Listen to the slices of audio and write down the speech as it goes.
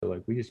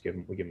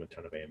we give them a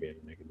ton of Ambien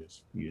and they can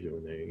just use it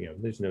when they,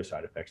 there's no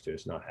side effects to it.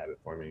 It's not habit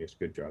forming. It's a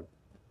good drug.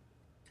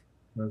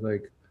 I was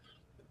like,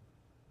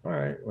 all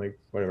right, like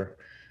whatever.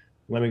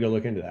 Let me go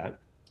look into that.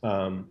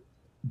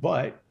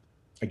 But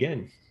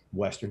again,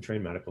 Western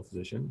trained medical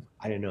physician.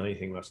 I didn't know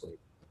anything about sleep.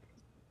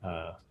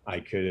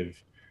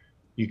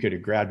 You could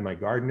have grabbed my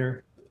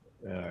gardener,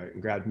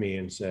 grabbed me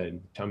and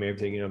said, tell me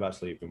everything you know about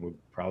sleep. And we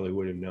probably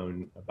would have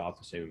known about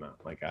the same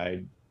amount. Like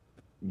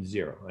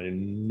zero. I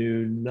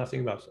knew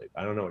nothing about sleep.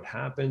 I don't know what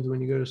happens when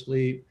you go to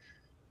sleep.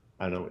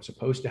 I don't know what's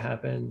supposed to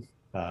happen.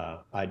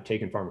 I'd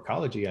taken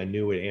pharmacology. I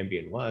knew what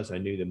Ambien was. I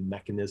knew the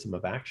mechanism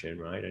of action,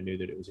 right? I knew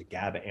that it was a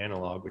GABA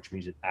analog, which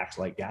means it acts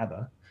like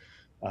GABA.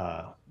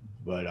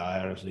 But I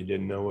honestly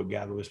didn't know what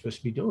GABA was supposed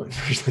to be doing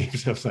for sleep.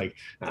 So it's like,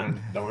 I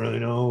don't really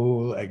know.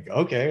 Like,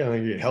 okay, I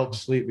think it helps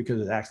sleep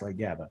because it acts like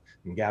GABA,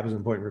 and GABA is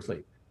important for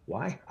sleep.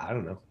 Why? I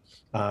don't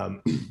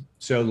know.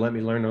 So let me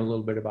learn a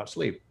little bit about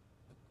sleep.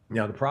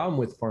 Now, the problem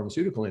with the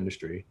pharmaceutical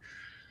industry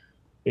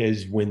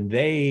is when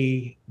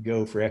they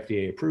go for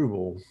FDA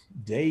approval,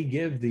 they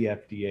give the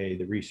FDA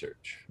the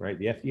research, right?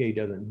 The FDA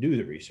doesn't do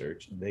the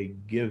research. They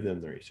give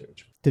them the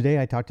research.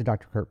 Today, I talked to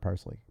Dr. Kurt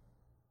Parsley.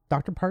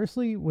 Dr.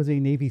 Parsley was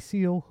a Navy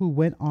SEAL who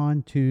went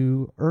on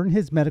to earn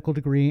his medical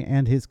degree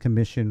and his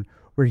commission,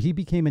 where he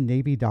became a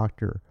Navy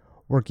doctor,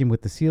 working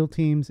with the SEAL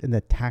teams in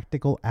the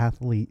Tactical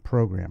Athlete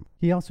Program.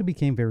 He also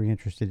became very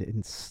interested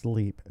in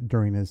sleep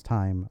during his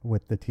time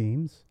with the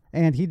teams,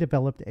 and he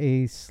developed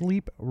a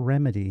sleep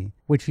remedy,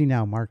 which he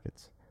now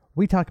markets.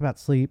 We talk about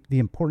sleep, the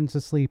importance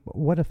of sleep,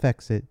 what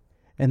affects it,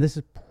 and this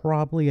is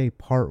probably a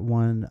part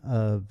one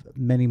of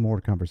many more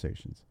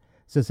conversations.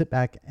 So sit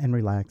back and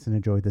relax and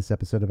enjoy this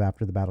episode of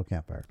After the Battle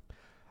Campfire.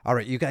 All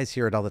right, you guys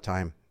hear it all the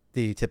time.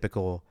 The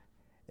typical,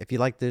 if you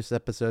like this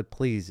episode,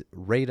 please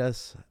rate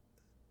us,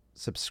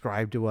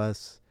 subscribe to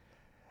us,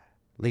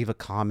 leave a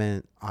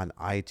comment on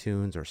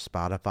iTunes or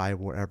Spotify,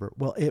 wherever.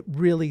 Well, it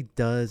really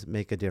does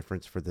make a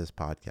difference for this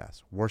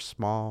podcast. We're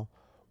small,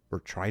 we're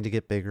trying to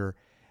get bigger,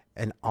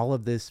 and all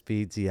of this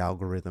feeds the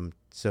algorithm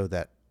so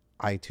that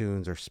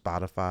iTunes or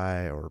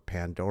Spotify or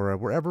Pandora,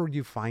 wherever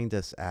you find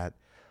us at,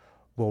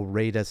 will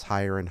rate us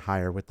higher and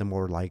higher with the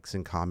more likes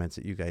and comments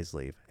that you guys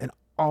leave. And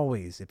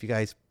always, if you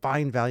guys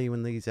find value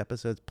in these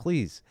episodes,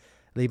 please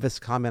leave us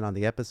a comment on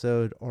the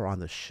episode or on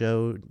the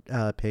show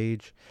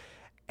page.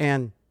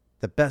 And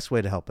the best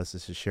way to help us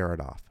is to share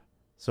it off.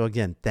 So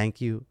again, thank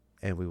you,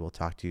 and we will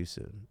talk to you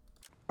soon.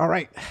 All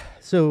right,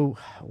 so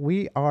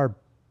we are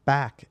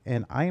back,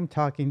 and I am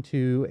talking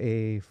to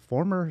a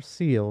former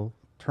SEAL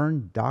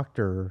turned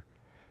doctor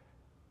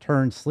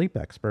turned sleep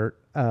expert,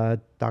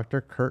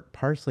 Dr. Kurt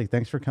Parsley.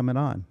 Thanks for coming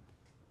on.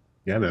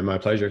 Yeah, man, my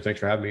pleasure. Thanks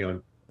for having me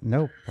on.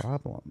 No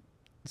problem.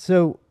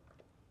 So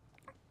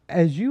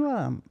as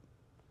you,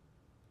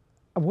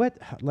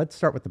 let's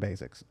start with the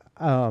basics.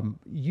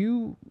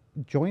 You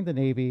joined the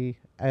Navy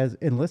as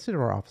enlisted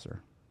or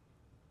officer?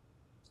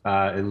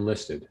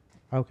 Enlisted.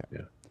 Okay.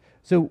 Yeah.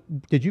 So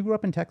did you grow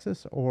up in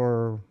Texas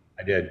or?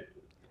 I did.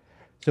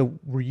 So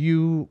were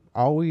you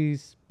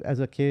always, as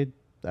a kid,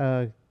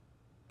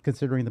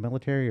 considering the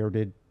military, or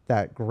did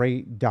that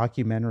great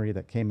documentary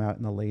that came out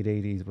in the late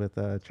 80s with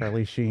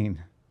Charlie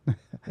Sheen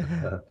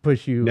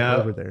push you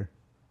over there?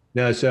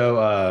 No,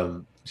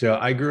 so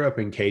I grew up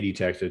in Katy,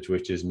 Texas,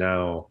 which is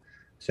now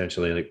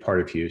essentially like part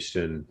of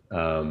Houston.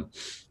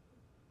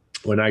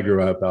 When I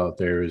grew up out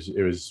there,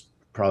 it was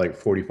probably like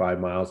 45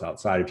 miles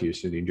outside of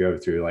Houston. You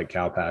drove through like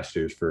cow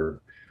pastures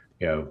for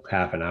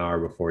half an hour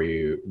before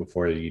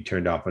you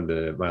turned off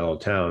into my little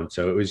town.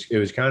 So it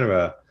was kind of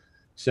a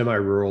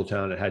semi-rural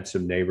town. It had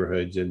some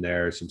neighborhoods in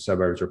there, some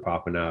suburbs were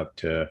popping up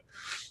to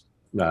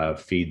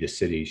feed the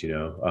cities,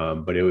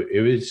 but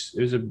it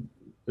was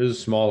a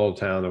small little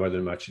town. There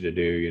wasn't much to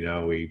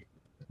do.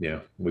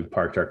 We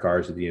parked our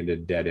cars at the end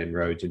of dead end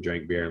roads and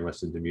drank beer and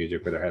listened to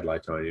music with our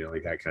headlights on,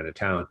 like that kind of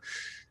town.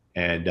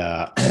 And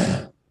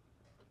I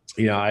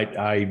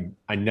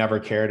never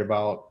cared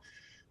about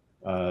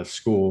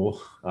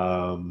school.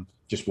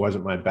 Just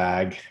wasn't my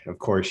bag. Of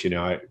course,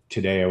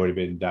 today I would have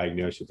been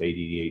diagnosed with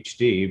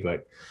ADHD,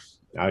 but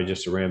I was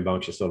just a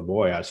rambunctious little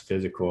boy. I was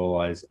physical,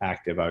 I was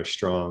active, I was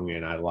strong,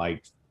 and I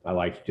liked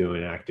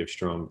doing active,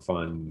 strong,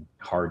 fun,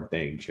 hard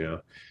things,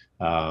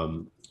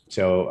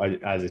 So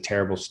I was a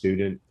terrible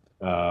student,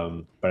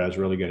 but I was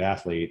a really good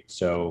athlete.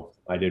 So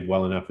I did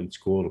well enough in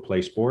school to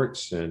play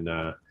sports, and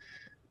that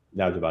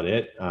was about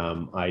it.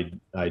 I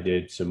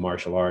did some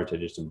martial arts. I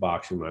did some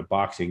boxing. My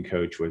boxing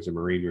coach was the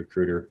Marine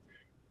recruiter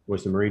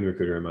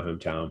in my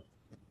hometown.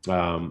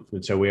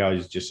 And so we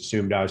always just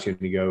assumed I was going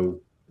to go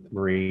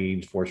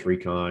Marines, Force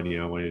Recon,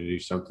 I wanted to do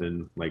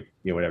something like,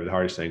 whatever the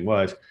hardest thing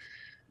was.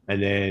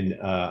 And then,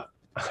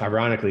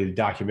 ironically, the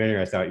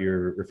documentary I thought you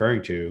were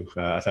referring to,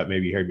 I thought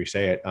maybe you heard me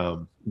say it.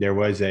 There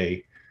was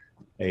a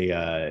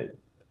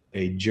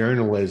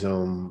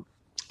journalism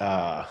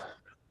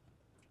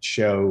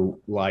show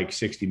like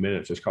 60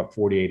 Minutes. It's called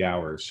 48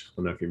 Hours. I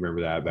don't know if you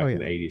remember that back in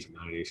the 80s and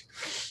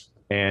 90s.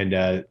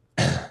 And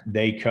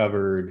they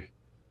covered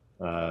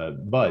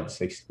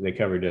BUDS. They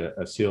covered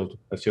a SEAL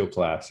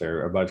class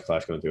or a BUDS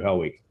class going through Hell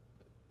Week.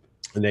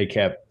 and they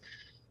kept,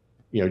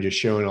 just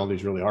showing all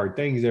these really hard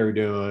things they were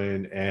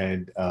doing.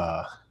 And,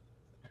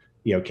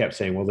 kept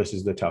saying, well, this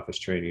is the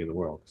toughest training in the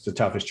world. It's the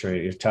toughest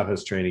training, it's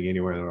toughest training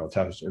anywhere in the world.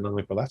 Toughest. And I'm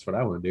like, well, that's what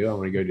I want to do. I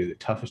want to go do the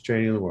toughest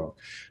training in the world.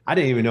 I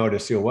didn't even know what a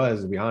SEAL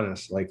was, to be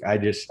honest. Like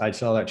I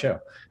saw that show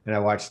and I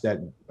watched that.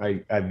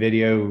 I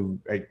video,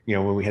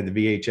 when we had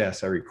the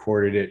VHS, I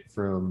recorded it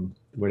from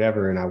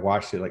whatever. And I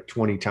watched it like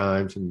 20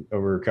 times and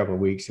over a couple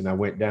of weeks. And I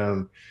went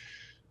down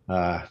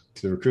to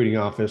the recruiting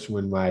office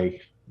when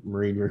my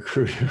Marine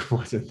recruiter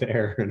wasn't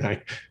there, and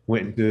I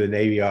went into the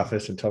Navy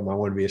office and told them I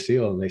wanted to be a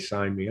SEAL, and they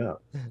signed me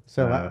up.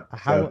 So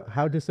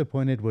how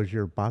disappointed was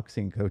your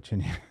boxing coach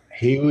in you?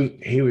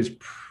 He was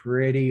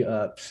pretty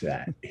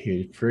upset. He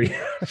was pretty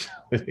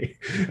upset.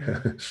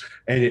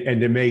 And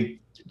to make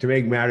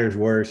matters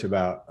worse,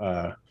 about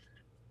a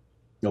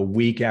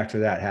week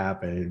after that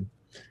happened,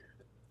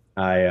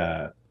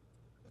 I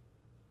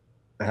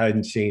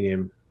hadn't seen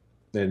him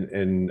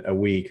in a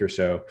week or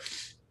so.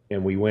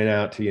 And we went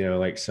out to,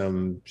 like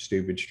some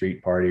stupid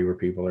street party where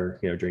people are,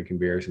 drinking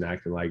beers and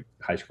acting like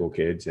high school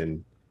kids.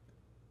 And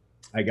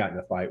I got in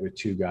a fight with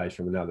two guys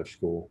from another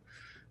school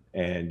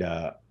and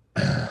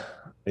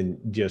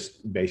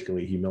just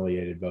basically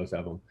humiliated both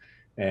of them.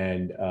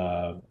 And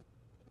the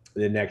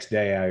next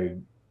day I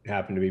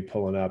happened to be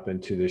pulling up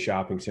into the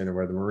shopping center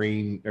where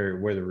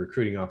where the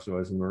recruiting officer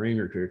was, and the Marine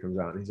recruiter comes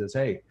out and he says,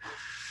 "Hey,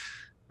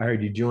 I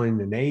heard you joined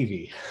the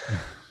Navy."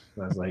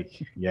 I was like,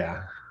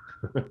 "Yeah."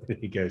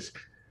 He goes,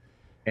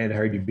 "And I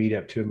heard you beat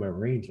up two of my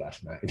Marines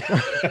last night."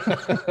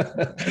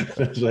 I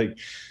was like,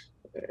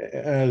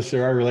 "So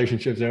our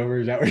relationship's over?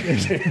 Is that what you're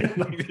saying?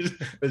 Like, this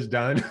is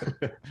done?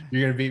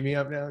 You're gonna beat me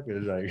up now?"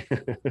 Because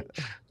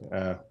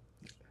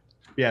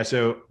yeah.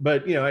 So,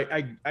 but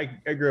I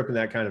grew up in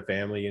that kind of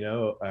family.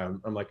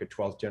 I'm like a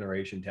 12th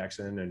generation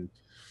Texan, and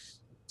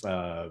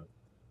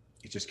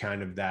it's just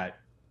kind of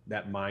that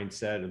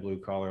mindset of blue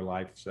collar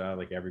lifestyle.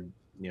 Like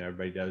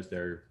everybody does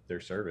their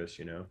service.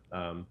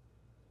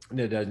 And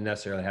it doesn't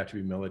necessarily have to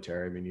be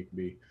military. I mean, you can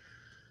be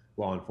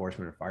law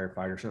enforcement or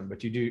firefighter or something,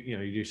 but you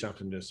do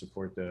something to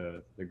support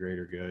the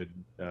greater good,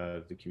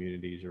 the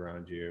communities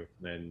around you.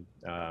 And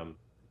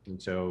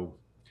so,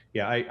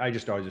 yeah, I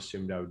just always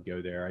assumed I would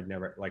go there. I'd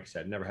never, like I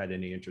said, never had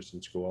any interest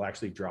in school. I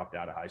actually dropped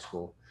out of high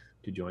school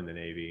to join the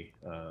Navy.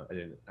 I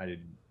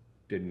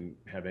didn't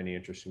have any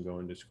interest in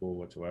going to school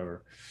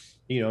whatsoever.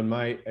 And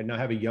I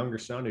have a younger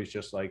son who's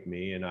just like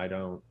me, and I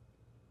don't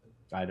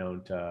try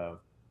to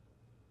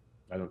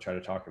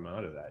talk him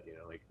out of that.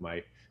 Like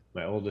my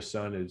oldest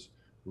son is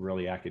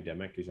really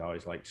academic. He's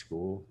always liked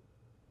school.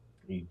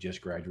 He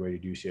just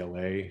graduated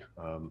UCLA,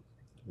 and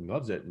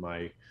loves it.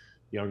 My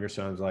younger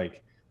son's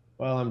like,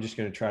 well, I'm just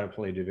going to try to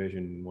play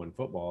Division I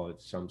football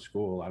at some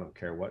school. I don't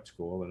care what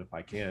school, and if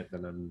I can't,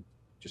 then I'm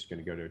just going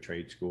to go to a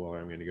trade school, or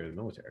I'm going to go to the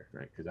military,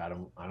 right? Because I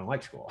don't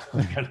like school.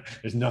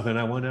 There's nothing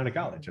I want out of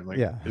college. I'm like,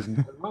 yeah. There's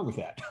nothing wrong with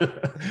that.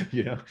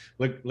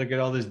 Look at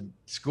all this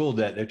school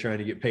debt they're trying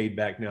to get paid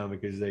back now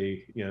because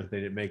they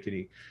didn't make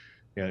any.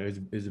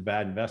 It was a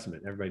bad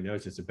investment. Everybody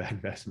knows it's a bad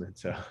investment.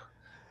 So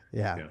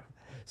yeah.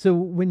 So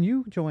when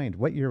you joined,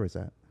 what year was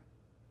that?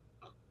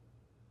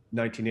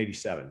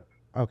 1987.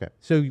 Okay.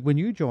 So when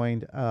you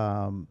joined,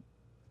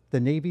 the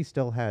Navy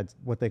still had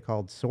what they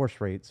called source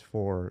rates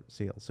for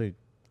SEALs. So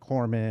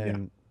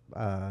corpsman,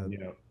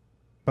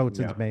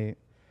 boatswain's mate.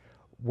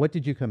 What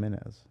did you come in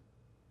as?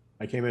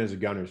 I came in as a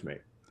gunner's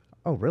mate.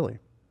 Oh, really?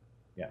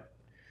 Yeah.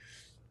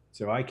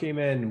 So I came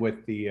in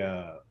with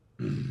the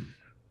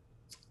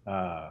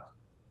I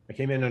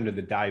came in under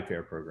the dive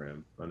fair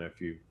program. I don't know if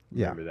you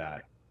remember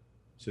that.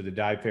 So the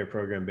dive fair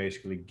program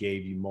basically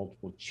gave you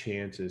multiple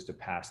chances to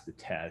pass the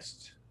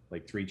test,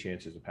 like 3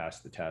 chances to pass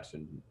the test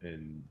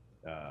in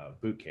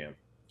boot camp,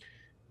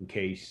 in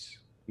case,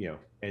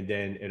 and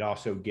then it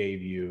also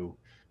gave you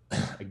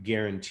a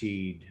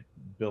guaranteed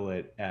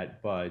billet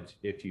at BUD/S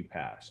if you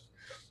passed.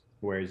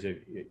 Whereas if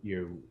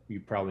you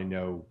probably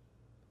know,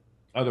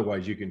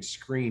 otherwise you can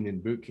screen in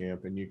boot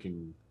camp and you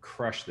can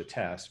crush the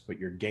test, but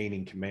your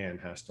gaining command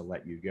has to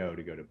let you go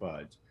to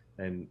BUD/S.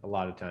 And a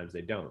lot of times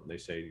they don't. They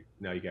say,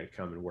 no, you got to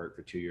come and work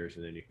for 2 years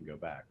and then you can go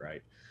back,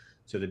 right?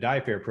 So the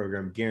dive fair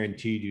program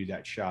guaranteed you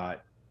that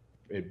shot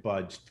at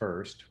BUD/S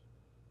first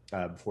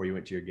before you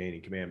went to your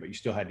gaining command, but you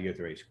still had to go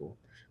through A school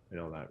and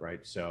all that,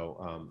 right?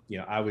 So,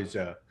 I was,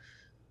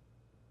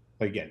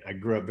 again, I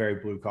grew up very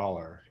blue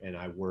collar, and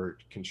I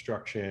worked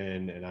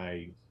construction, and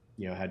I,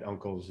 had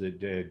uncles that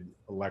did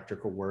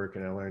electrical work,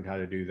 and I learned how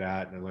to do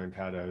that, and I learned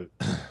how to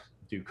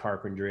do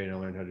carpentry, and I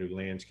learned how to do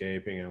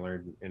landscaping,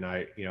 and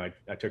I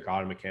took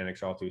auto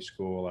mechanics all through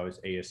school. I was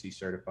ASE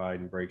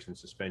certified in brakes and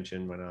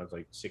suspension when I was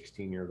like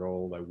 16 years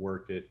old. I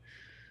worked at,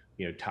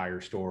 tire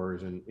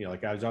stores, and,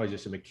 I was always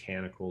just a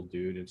mechanical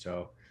dude. And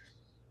so,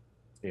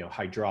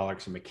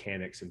 hydraulics and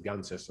mechanics of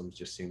gun systems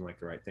just seemed like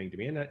the right thing to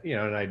me. And I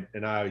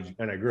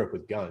grew up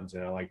with guns,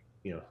 and I liked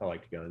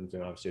guns,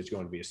 and obviously it's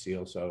going to be a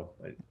SEAL. So,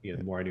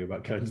 the more I knew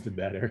about guns, the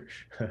better.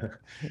 It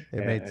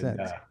made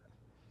sense.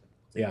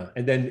 Yeah.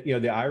 And then,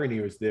 the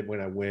irony was that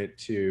when I went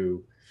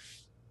to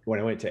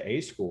A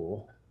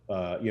school,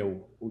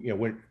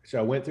 so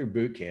I went through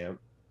boot camp.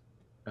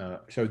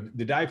 So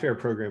the dive fair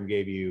program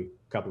gave you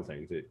a couple of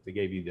things. They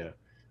gave you the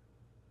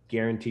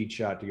guaranteed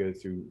shot to go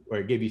through, or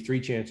it gave you 3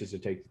 chances to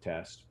take the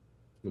test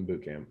in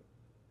boot camp.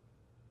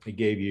 It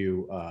gave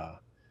you a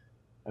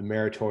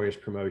meritorious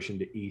promotion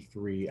to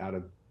E3 out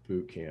of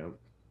boot camp,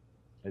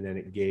 and then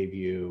it gave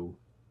you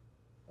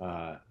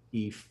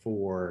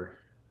E4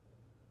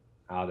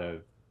 out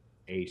of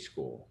A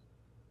school.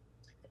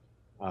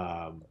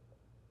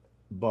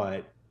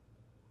 But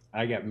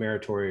I got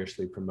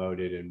meritoriously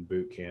promoted in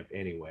boot camp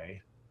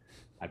anyway.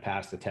 I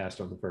passed the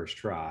test on the first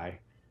try,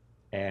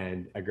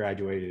 and I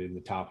graduated in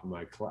the top of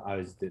my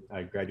class.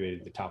 I graduated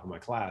at the top of my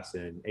class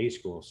in A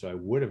school, so I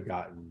would have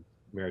gotten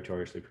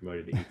meritoriously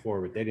promoted to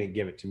E4, but they didn't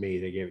give it to me.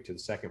 They gave it to the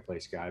second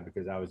place guy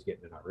because I was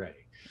getting it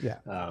already. Yeah.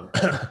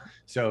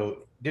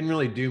 So didn't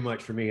really do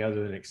much for me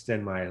other than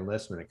extend my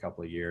enlistment a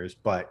couple of years,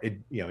 but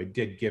it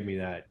did give me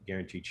that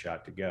guaranteed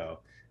shot to go.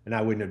 And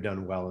I wouldn't have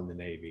done well in the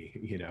Navy,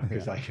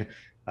 because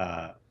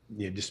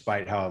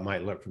despite how it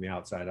might look from the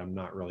outside, I'm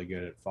not really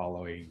good at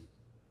following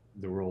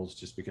the rules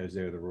just because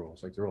they're the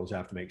rules. Like, the rules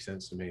have to make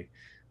sense to me.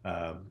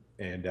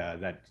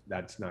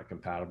 That's not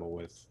compatible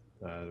with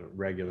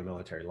regular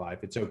military life.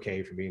 It's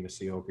okay for being a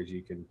SEAL because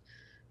you can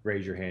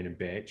raise your hand and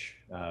bitch.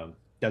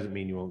 Doesn't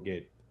mean you won't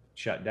get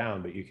shut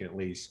down, but you can at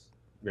least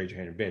raise your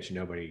hand and bitch.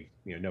 Nobody's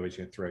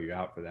going to throw you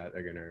out for that.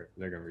 They're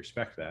going to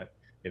respect that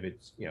if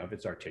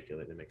it's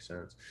articulate and it makes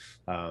sense.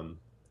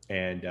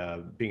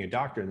 Being a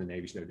doctor in the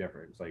Navy is no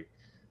different. It's like,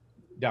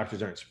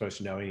 doctors aren't supposed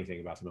to know anything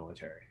about the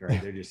military,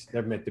 right?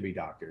 They're meant to be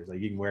doctors.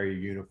 Like, you can wear your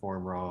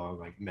uniform wrong,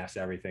 like mess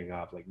everything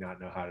up, like not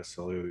know how to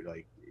salute,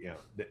 like,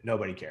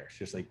 nobody cares.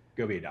 Just like,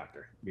 go be a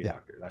doctor, be a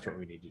doctor. That's what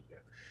we need you to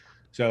do.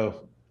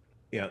 So,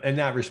 in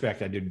that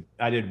respect, I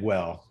did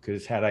well,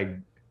 because had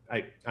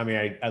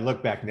I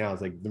look back now,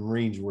 it's like the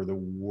Marines were the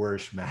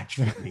worst match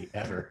for me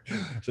ever.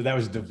 So that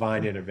was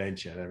divine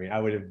intervention. I mean, I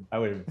would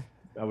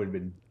have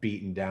been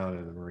beaten down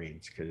in the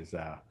Marines because,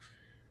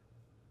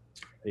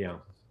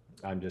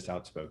 I'm just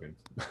outspoken.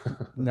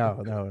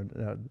 No.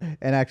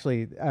 And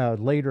actually,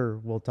 later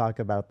we'll talk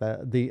about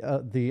that.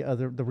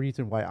 The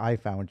reason why I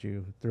found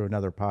you through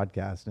another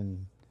podcast,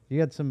 and you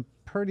had some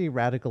pretty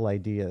radical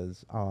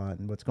ideas on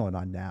what's going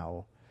on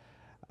now.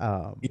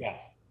 Yeah.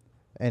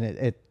 And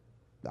it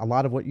a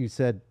lot of what you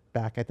said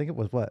back, I think it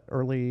was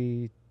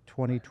early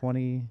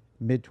 2020,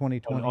 mid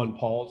 2020 on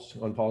Paul's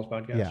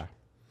podcast. Yeah.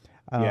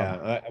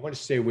 I want to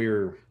say we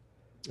were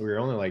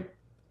only like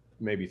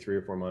maybe 3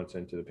 or 4 months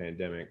into the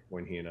pandemic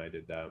when he and I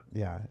did that.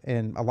 Yeah.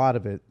 And a lot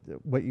of it,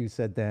 what you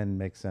said then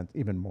makes sense,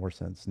 even more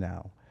sense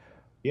now.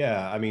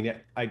 Yeah. I mean,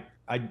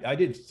 I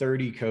did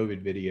 30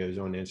 COVID videos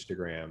on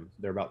Instagram.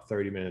 They're about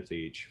 30 minutes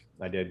each.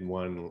 I did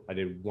one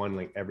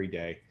like every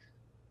day,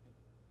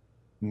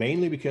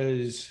 mainly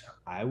because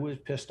I was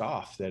pissed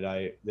off that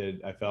I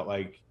felt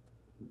like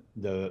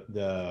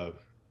the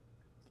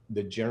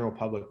general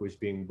public was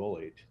being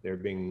bullied. They're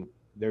being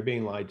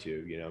lied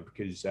to,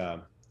 because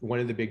one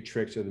of the big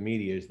tricks of the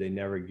media is they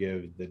never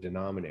give the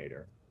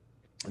denominator,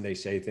 and they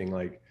say things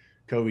like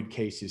COVID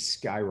cases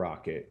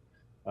skyrocket,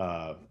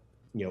 up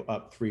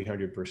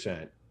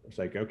 300%. It's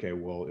like, okay,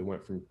 well, it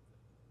went from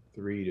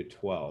 3 to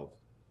 12.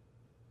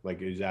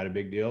 Like, is that a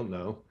big deal?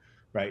 No.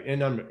 Right.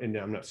 And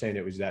I'm not saying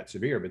it was that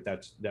severe, but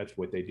that's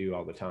what they do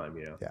all the time,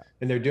 Yeah.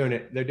 And they're doing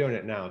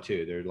it now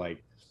too. They're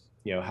like,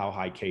 how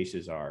high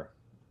cases are,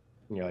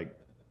 and you're like,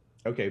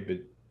 okay, but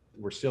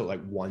we're still like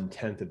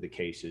 1/10 of the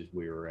cases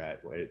we were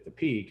at the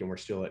peak, and we're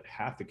still at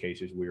half the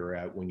cases we were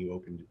at when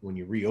you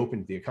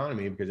reopened the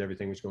economy, because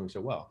everything was going so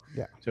well.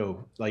 Yeah.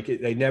 So like,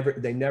 they never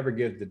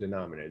give the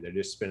denominator. They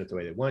just spin it the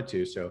way they want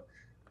to. So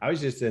I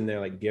was just in there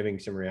like giving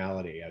some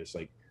reality. I was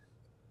like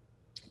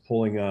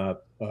pulling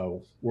up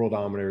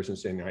worldometers and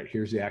saying, all right,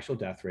 here's the actual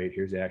death rate,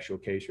 here's the actual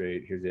case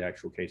rate, here's the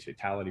actual case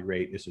fatality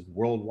rate. This is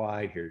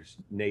worldwide, here's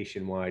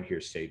nationwide,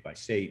 here's state by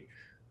state,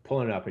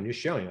 pulling it up and just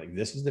showing like,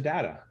 this is the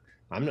data.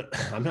 I'm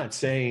not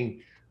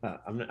saying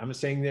I'm not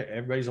saying that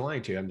everybody's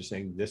lying to you. I'm just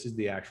saying this is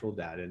the actual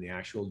data, and the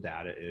actual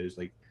data is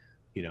like,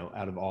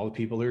 out of all the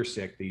people who are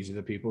sick, these are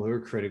the people who are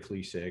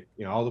critically sick.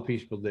 All the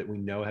people that we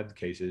know have the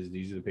cases,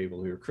 these are the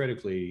people who are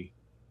critically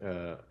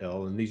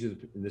ill, and this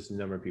is the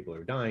number of people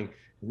who are dying,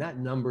 and that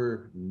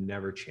number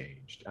never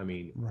changed. I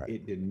mean,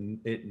 Right.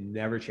 It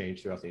never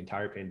changed throughout the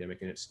entire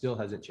pandemic, and it still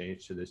hasn't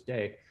changed to this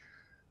day,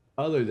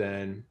 other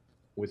than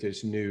with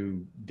this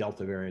new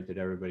Delta variant that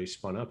everybody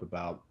spun up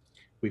about.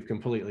 We've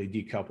completely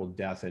decoupled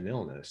death and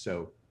illness.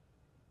 So,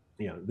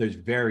 there's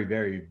very,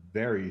 very,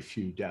 very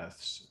few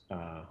deaths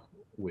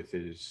with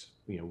this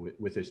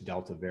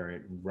Delta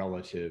variant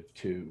relative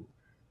to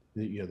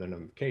the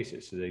number of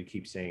cases. So they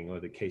keep saying, oh,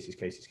 the cases.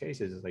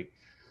 It's like,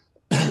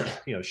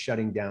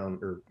 shutting down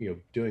or,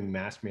 doing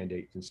mask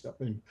mandates and stuff.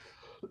 And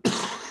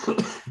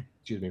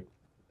excuse me,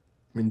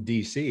 in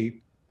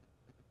DC,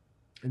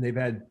 and they've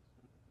had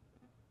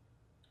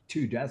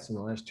 2 deaths in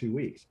the last 2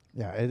 weeks.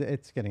 Yeah,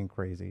 it's getting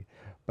crazy.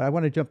 But I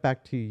want to jump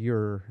back to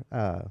your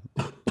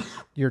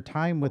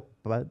time with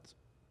BUD/S.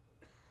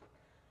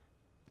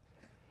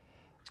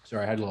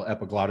 Sorry, I had a little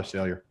epiglottis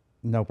failure.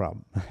 No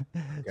problem.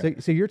 Okay.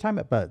 So your time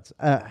at Buds.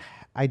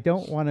 I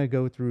don't want to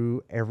go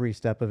through every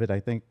step of it. I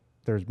think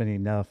there's been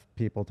enough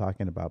people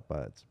talking about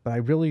Buds, but I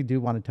really do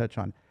want to touch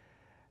on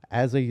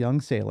as a young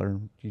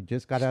sailor, you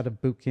just got out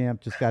of boot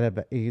camp, just got out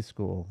of A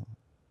school.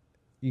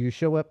 You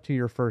show up to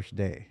your first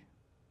day.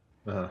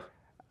 Uh,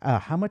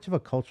 How much of a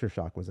culture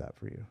shock was that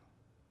for you?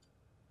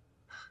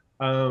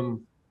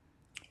 um,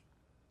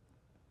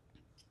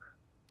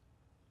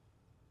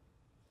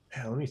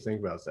 let me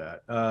think about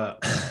that.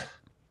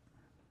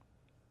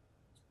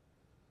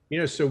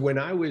 So when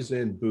I was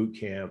in boot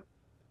camp,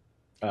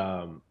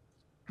 um,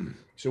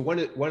 so one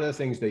of the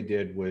things they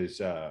did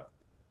was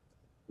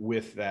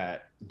with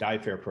that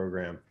dive fair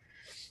program,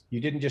 you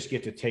didn't just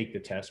get to take the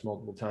test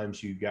multiple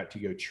times. You got to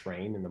go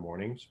train in the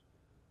mornings,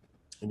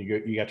 and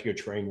you got to go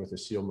train with the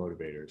SEAL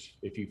motivators.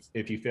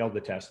 If you failed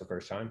the test the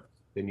first time,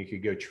 then you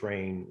could go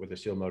train with the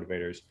SEAL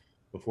motivators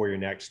before your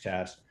next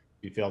test.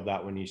 If you failed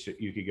that one,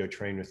 you could go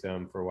train with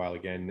them for a while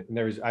again. And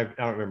I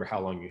don't remember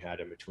how long you had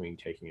in between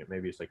taking it.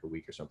 Maybe it's like a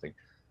week or something.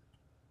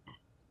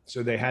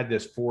 So they had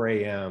this 4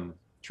 a.m.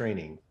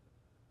 training,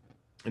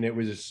 and it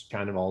was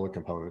kind of all the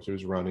components. It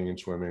was running and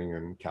swimming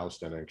and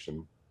calisthenics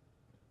and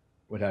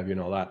what have you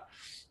and all that.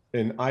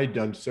 And I'd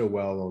done so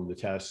well on the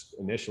test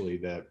initially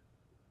that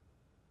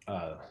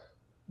uh,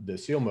 the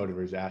SEAL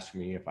motivators asked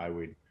me if I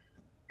would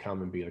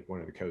come and be like one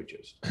of the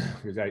coaches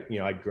because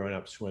I'd grown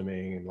up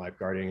swimming and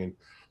lifeguarding, and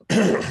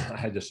I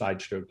had the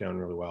side stroke down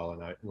really well.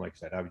 And like I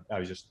said, I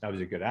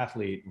was a good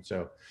athlete. And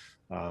so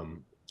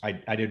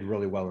I did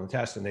really well in the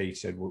test, and they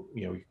said, well,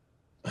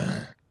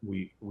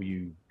 will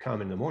you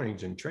come in the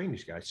mornings and train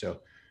these guys? So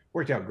it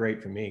worked out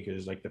great for me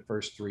because like the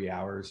first 3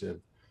 hours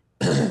of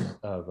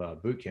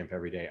boot camp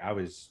every day, I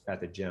was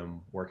at the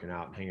gym working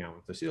out and hanging out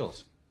with the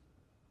SEALs.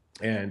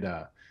 And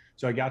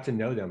so I got to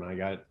know them, and I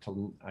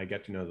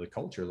got to know the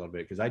culture a little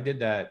bit because I did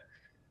that.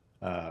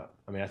 I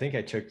think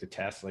I took the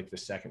test like the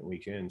second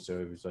weekend. So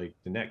it was like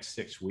the next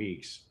 6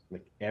 weeks,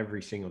 like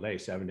every single day,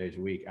 7 days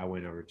a week, I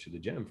went over to the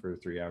gym for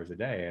 3 hours a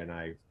day, and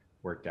I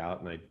worked out,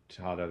 and I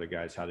taught other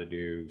guys how to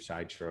do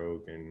side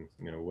stroke and,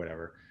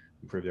 whatever,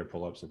 improve their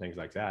pull-ups and things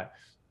like that.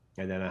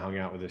 And then I hung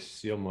out with the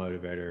SEAL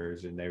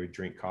motivators, and they would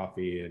drink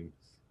coffee and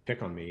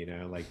pick on me,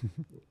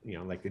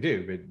 like they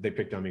do, but they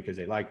picked on me because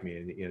they liked me,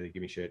 and, they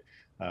give me shit.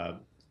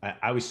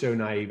 I was so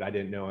naive. I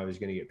didn't know I was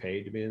going to get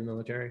paid to be in the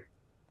military.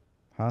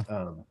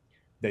 Huh?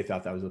 They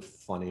thought that was the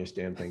funniest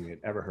damn thing they'd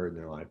ever heard in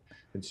their life.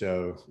 And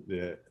so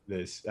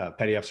this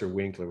Petty Officer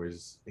Winkler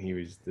was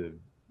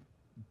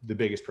the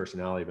biggest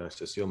personality amongst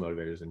the SEAL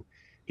motivators. And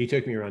he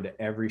took me around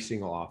to every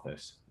single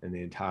office in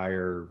the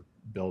entire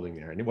building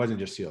there. And it wasn't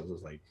just SEALs. It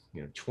was like,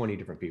 20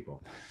 different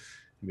people.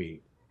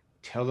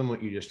 Tell them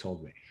what you just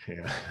told me,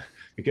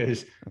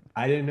 because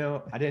I didn't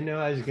know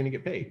I was going to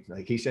get paid.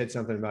 Like he said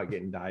something about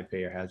getting dive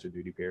pay or hazard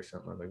duty pay or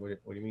something. I was like,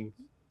 what do you mean?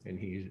 And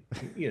he's,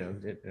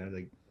 and I was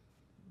like,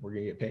 we're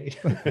going to get paid.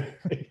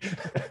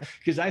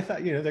 Because I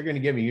thought, they're going to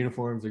give me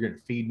uniforms. They're going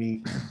to feed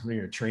me. They're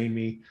going to train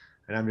me.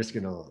 And I'm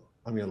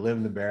going to live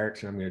in the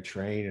barracks, and I'm going to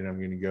train, and I'm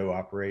going to go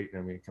operate, and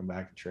I'm going to come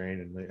back and train.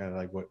 And I'm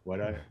like,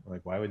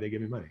 why would they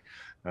give me money?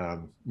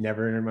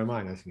 Never entered my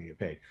mind I was going to get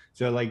paid.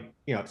 So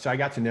so I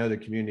got to know the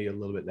community a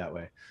little bit that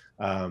way.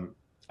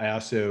 I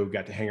also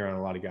got to hang around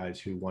a lot of guys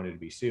who wanted to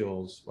be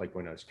SEALs, like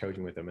when I was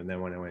coaching with them. And then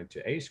when I went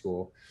to A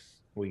school,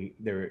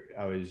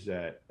 I was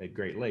at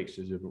Great Lakes.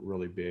 There's a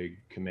really big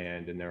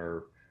command, and there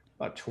were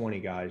about 20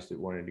 guys that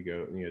wanted to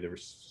go. They were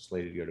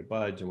slated to go to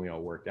Buds, and we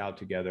all worked out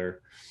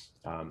together.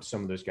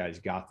 Some of those guys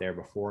got there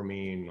before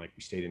me, and we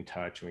stayed in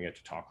touch, and we got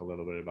to talk a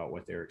little bit about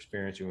what they were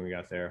experiencing when we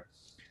got there.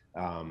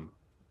 And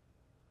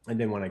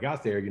then when I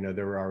got there,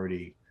 there were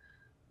already,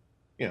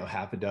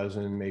 half a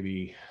dozen,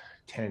 maybe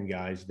 10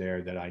 guys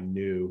there that I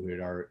knew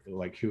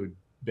who had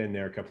been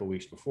there a couple of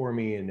weeks before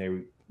me,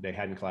 and they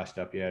hadn't classed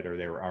up yet, or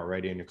they were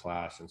already in the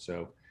class. And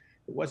so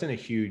it wasn't a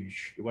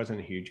huge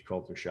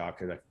culture shock,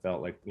 because I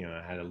felt like,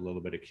 I had a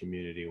little bit of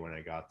community when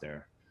I got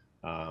there.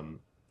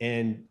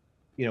 And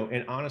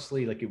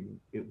honestly,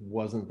 it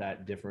wasn't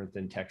that different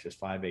than Texas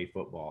 5A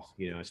football,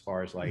 as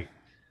far as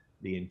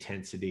the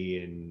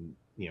intensity and,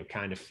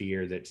 kind of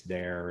fear that's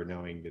there,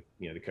 knowing that,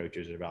 the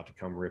coaches are about to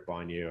come rip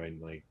on you,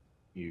 and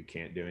you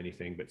can't do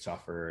anything but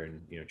suffer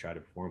and, try to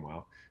perform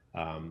well.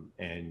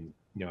 And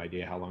no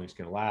idea how long it's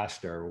going to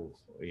last, or,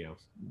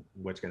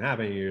 what's going to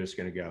happen. You're just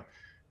going to go.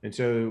 And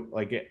so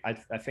I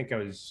think I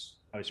was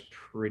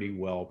pretty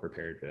well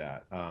prepared for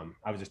that.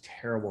 I was a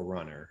terrible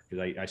runner,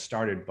 because I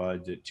started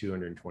Buds at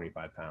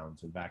 225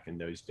 pounds. And back in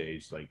those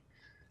days,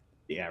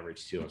 the average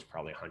SEAL is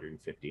probably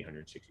 150,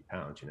 160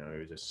 pounds. It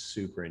was a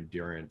super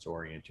endurance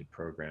oriented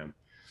program,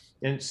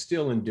 and it's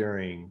still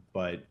enduring,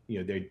 but,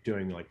 they're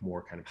doing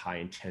more kind of high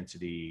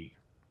intensity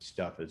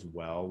stuff as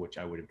well, which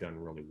I would have done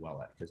really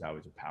well at, because I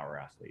was a power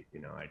athlete.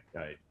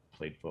 I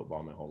played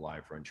football my whole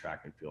life, run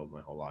track and field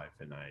my whole life.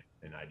 And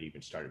I'd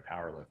even started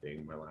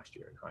powerlifting my last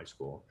year in high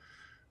school.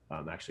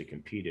 Actually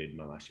competed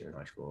my last year in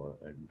high school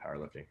in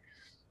powerlifting.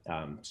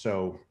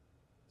 So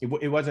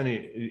it wasn't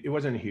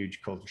a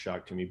huge culture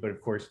shock to me, but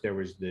of course there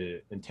was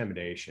the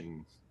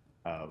intimidation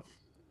of,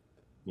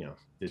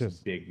 this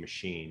Just big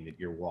machine that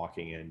you're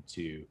walking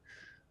into.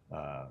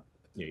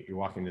 You're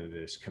walking into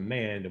this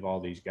command of all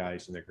these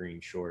guys in their green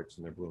shorts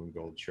and their blue and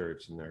gold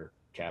shirts and their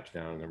caps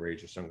down and their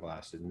razor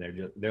sunglasses,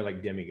 and they're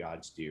like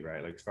demigods to you,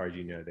 right? Like, as far as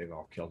you know, they've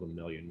all killed a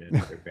million men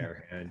with their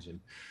bare hands, and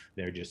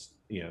they're just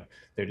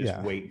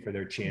waiting for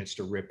their chance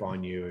to rip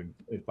on you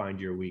and find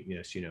your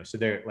weakness. So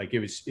they're like,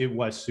 it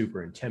was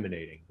super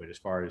intimidating. But as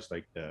far as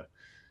like the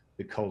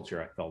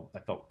culture, I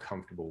felt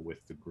comfortable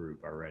with the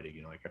group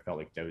already. Like, I felt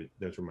like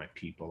those were my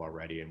people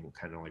already, and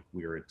kind of like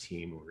we were a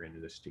team. We were into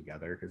this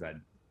together because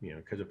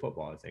because of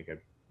football. I think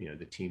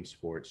the team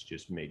sports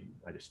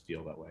I just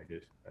feel that way.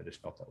 I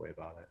just felt that way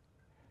about it.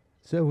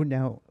 so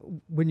now,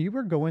 when you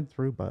were going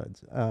through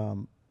Buds,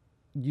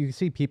 you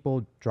see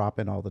people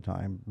dropping all the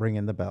time,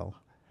 ringing the bell.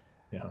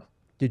 Yeah.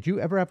 Did you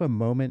ever have a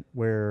moment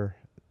where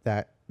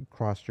that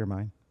crossed your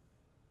mind?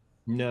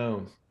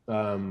 No.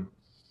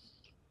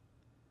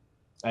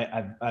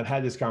 I've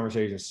had this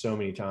conversation so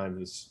many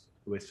times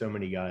with so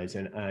many guys,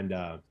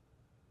 and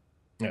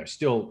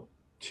still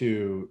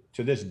to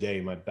this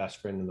day, my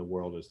best friend in the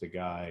world is the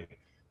guy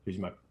he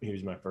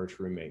was my first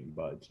roommate in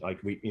Buds. Like,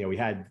 we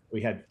had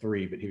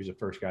three, but he was the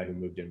first guy who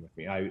moved in with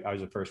me. I was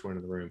the first one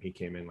in the room. He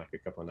came in like a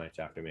couple of nights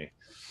after me.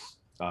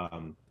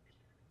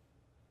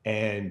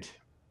 And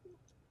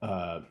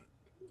then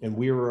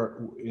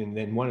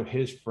one of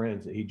his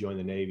friends that he joined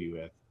the Navy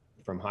with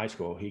from high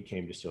school, he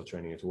came to SEAL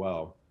training as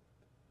well.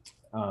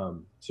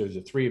 So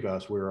the three of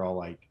us, we were all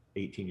like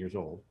 18 years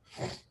old.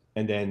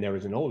 And then there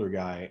was an older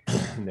guy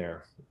in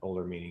there,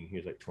 older meaning he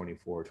was like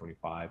 24,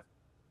 25.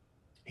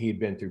 He had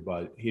been to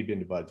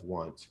Buds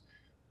once,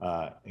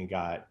 and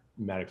got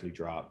medically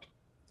dropped.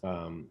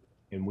 And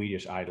we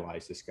just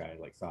idolized this guy,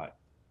 like thought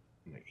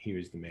like he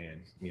was the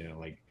man,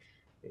 like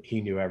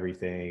he knew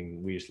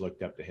everything. We just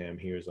looked up to him.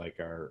 He was like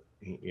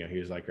he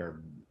was like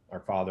our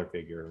father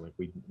figure. Like,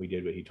 we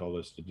did what he told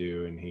us to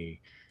do, and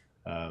he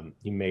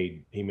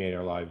made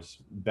our lives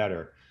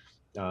better.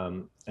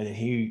 And then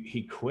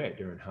he quit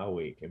during Hell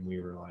Week, and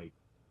we were like,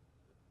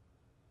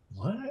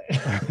 what?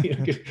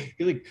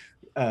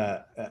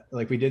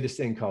 Like we did this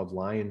thing called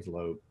Lions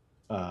Lope,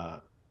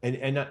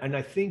 and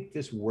I think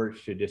this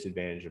works to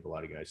disadvantage of a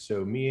lot of guys.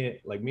 So me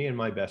and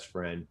my best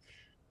friend,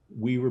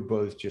 we were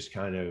both just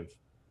kind of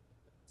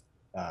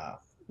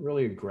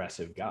really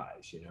aggressive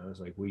guys. It's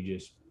like we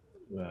just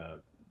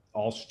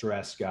all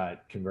stress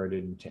got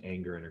converted into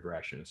anger and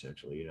aggression,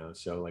 essentially.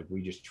 So like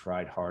we just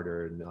tried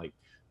harder, and like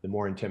the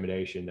more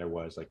intimidation there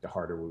was, like the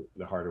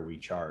harder we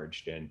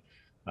charged, and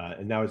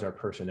that was our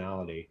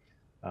personality.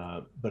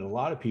 But a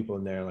lot of people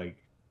in there, like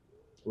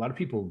a lot of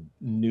people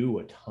knew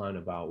a ton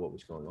about what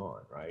was going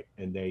on, right?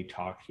 And they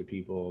talked to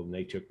people, and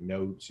they took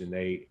notes, and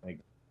they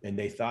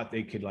thought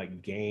they could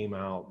like game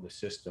out the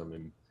system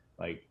and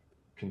like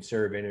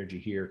conserve energy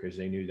here because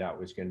they knew that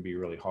was going to be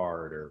really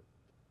hard, or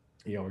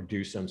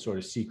do some sort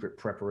of secret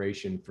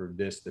preparation for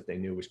this that they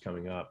knew was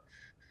coming up.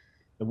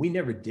 And we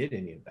never did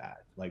any of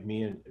that. Like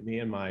me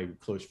and my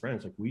close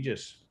friends, like we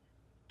just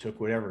took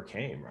whatever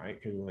came,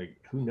 right? Because like,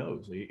 who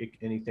knows?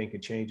 Anything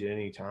could change at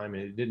any time,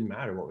 and it didn't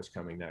matter what was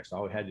coming next.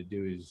 All we had to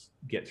do is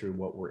get through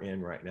what we're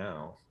in right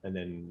now, and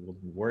then we'll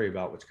worry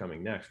about what's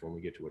coming next when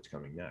we get to what's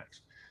coming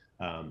next.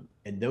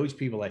 And those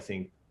people, I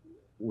think,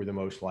 were the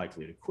most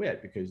likely to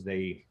quit because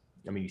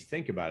you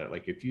think about it,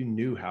 like if you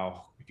knew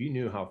how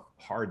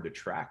hard the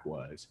track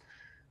was,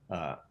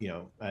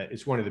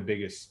 it's one of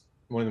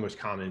the most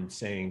common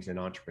sayings in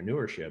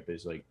entrepreneurship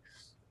is like,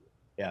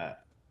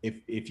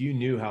 if you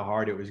knew how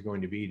hard it was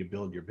going to be to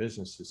build your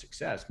business to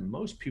success,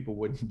 most people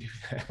wouldn't do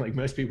that. Like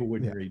most people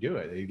wouldn't redo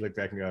it. They'd look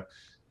back and go,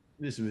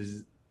 this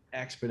was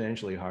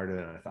exponentially harder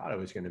than I thought it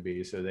was going to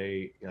be. So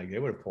they would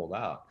have pulled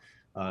out.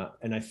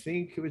 And I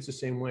think it was the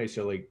same way.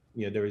 So like,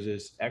 there was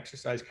this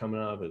exercise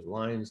coming up as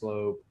Lions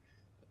Lope.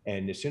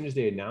 And as soon as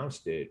they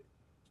announced it,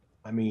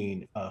 I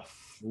mean, a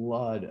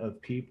flood of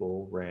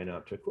people ran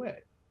up to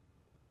quit.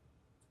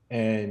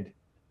 And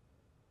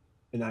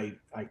I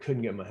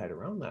couldn't get my head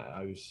around that.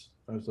 I was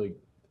like,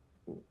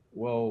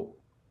 well,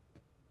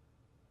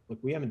 look,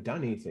 we haven't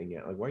done anything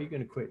yet. Like, why are you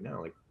going to quit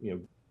now? Like,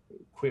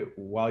 quit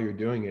while you're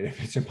doing it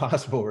if it's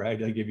impossible, right?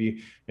 Like if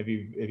you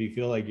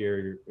feel like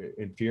you're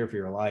in fear for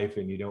your life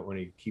and you don't want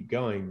to keep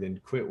going,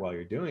 then quit while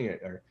you're doing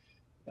it. Or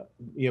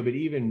but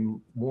even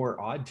more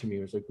odd to me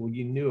was like, well,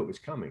 you knew it was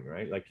coming,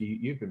 right? Like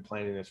you've been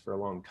planning this for a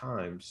long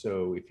time.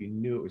 So if you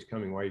knew it was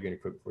coming, why are you going to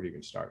quit before it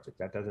even starts?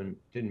 Like that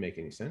didn't make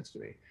any sense to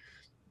me.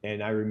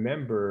 And I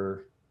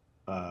remember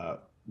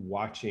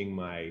watching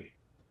my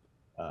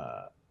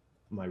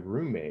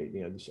roommate,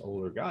 this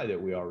older guy that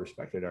we all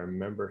respected. I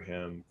remember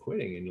him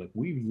quitting, and like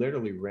we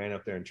literally ran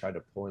up there and tried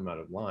to pull him out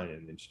of line,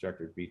 and the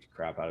instructor beat the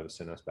crap out of us,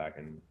 sent us back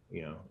and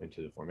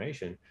into the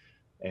formation.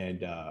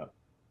 And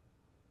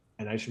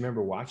I just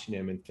remember watching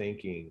him and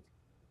thinking,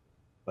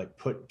 like,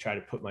 try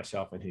to put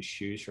myself in his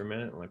shoes for a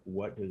minute. Like,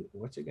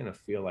 what's it gonna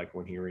feel like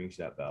when he rings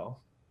that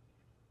bell?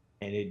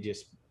 And it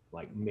just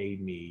like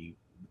made me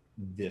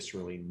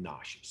viscerally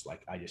nauseous.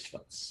 Like I just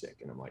felt sick,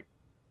 and I'm like,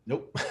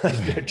 nope. I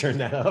turned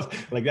that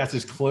off. Like that's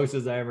as close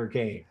as I ever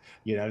came.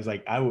 I was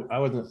like, I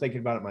wasn't thinking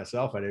about it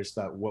myself. I just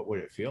thought, what would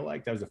it feel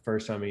like? That was the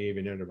first time it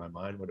even entered my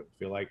mind what it would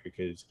feel like,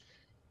 because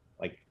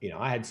like,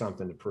 I had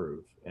something to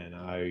prove, and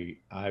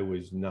I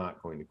was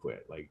not going to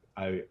quit. Like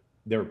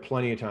there were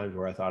plenty of times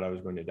where I thought I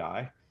was going to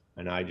die,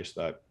 and I just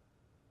thought,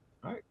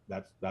 all right,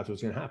 that's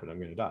what's going to happen. I'm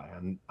going to die.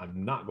 I'm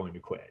not going to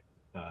quit.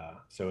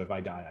 So if I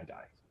die, I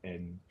die.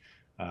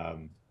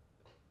 Um,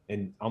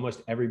 and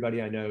almost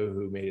everybody I know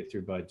who made it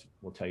through BUD/S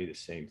will tell you the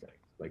same thing.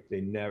 Like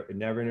it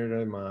never entered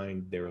their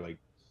mind. They were like,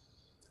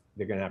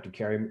 they're going to have to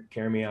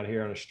carry me out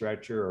here on a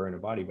stretcher or in a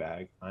body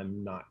bag.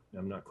 I'm not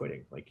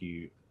quitting. Like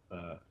you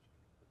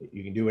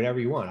can do whatever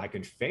you want. I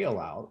could fail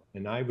out.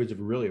 And I was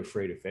really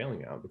afraid of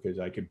failing out because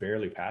I could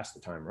barely pass the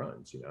time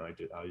runs. I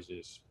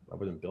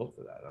wasn't built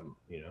for that.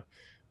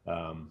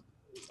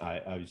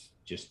 I was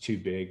just too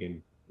big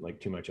and like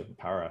too much of a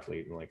power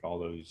athlete. And like all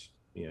those,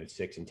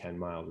 6 and 10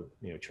 mile,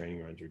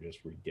 training runs are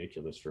just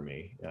ridiculous for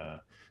me.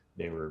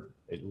 They were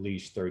at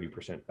least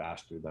 30%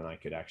 faster than I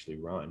could actually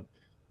run.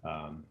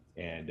 I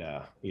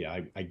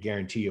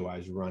guarantee you I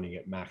was running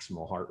at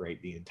maximal heart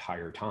rate the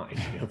entire time,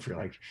 for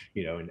like,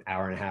 an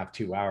hour and a half,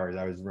 2 hours,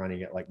 I was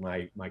running at like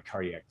my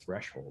cardiac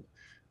threshold.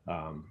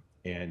 So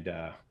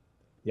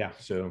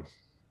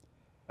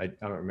I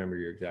don't remember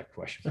your exact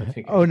question. I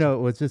think. Oh no,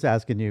 it was just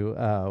asking you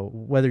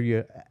whether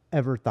you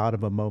ever thought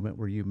of a moment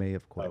where you may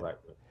have quit. Oh, right.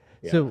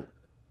 Yeah. So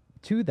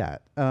to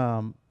that,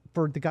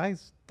 for the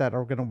guys that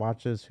are going to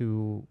watch this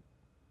who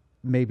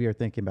maybe are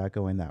thinking about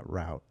going that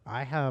route,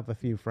 I have a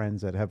few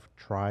friends that have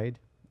tried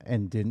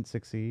and didn't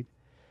succeed.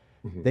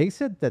 Mhm. They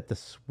said that the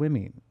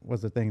swimming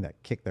was the thing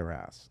that kicked their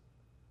ass.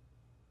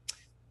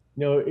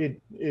 No, it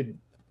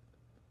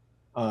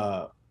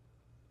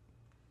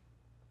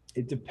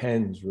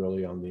depends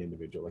really on the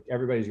individual. Like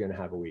everybody's going to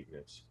have a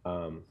weakness.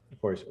 Of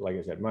course, like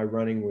I said, my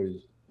running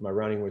was my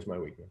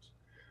weakness.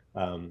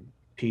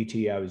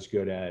 PT I was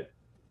good at,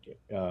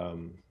 for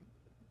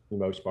the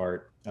most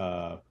part.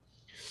 The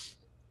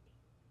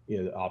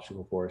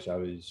obstacle course I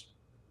was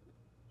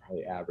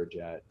probably average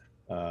at.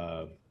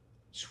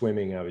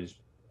 Swimming I was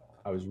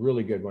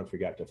really good once we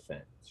got to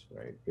fence,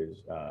 right?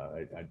 Because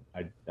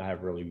I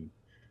have really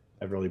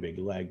big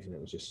legs, and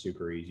it was just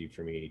super easy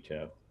for me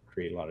to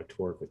create a lot of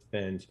torque with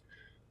fins.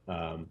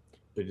 But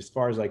as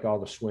far as like all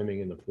the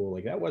swimming in the pool,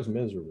 like that was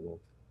miserable.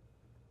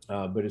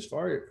 But as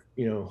far,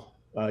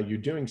 you're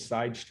doing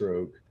side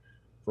stroke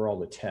for all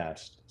the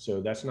tests. So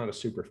that's not a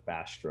super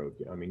fast stroke.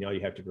 I mean, all you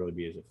have to really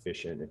be is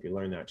efficient. If you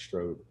learn that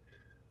stroke,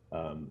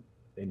 and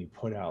you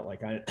put out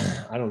like, I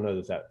don't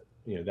know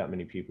that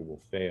many people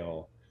will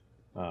fail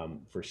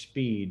for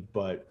speed,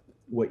 but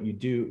what you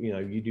do,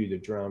 you do the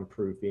drown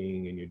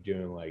proofing, and you're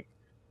doing like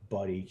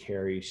buddy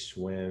carry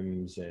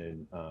swims,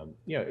 and and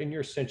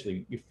you're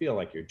essentially, you feel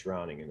like you're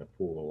drowning in the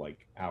pool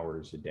like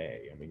hours a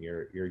day. I mean,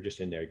 you're just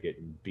in there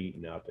getting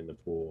beaten up in the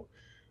pool,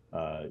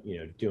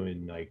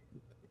 doing like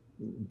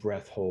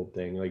breath hold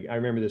thing. Like I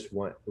remember this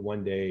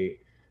one day,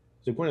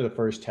 it's like one of the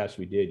first tests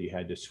we did. You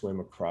had to swim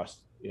across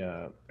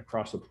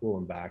the pool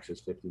and back, so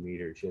it's 50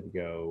 meters. You had to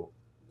go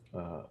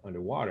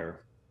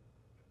underwater.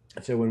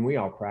 So when we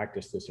all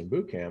practiced this in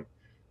boot camp,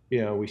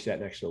 we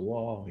sat next to the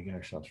wall, we got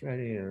ourselves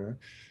ready, and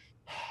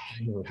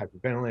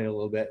hyperventilate a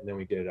little bit, and then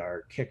we did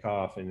our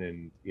kickoff, and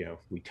then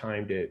we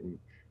timed it, and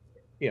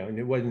and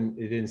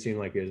it didn't seem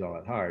like it was all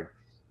that hard.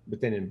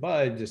 But then in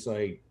BUD/S, just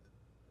like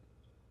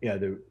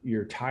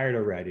you're tired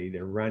already.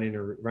 They're running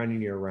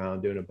you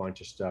around, doing a bunch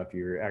of stuff.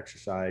 You're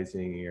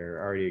exercising. You're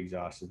already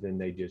exhausted. Then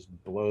they just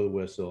blow the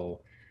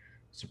whistle,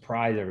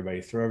 surprise everybody,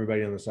 throw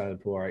everybody on the side of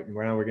the pool. All right,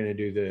 now we're going to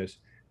do this.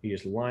 You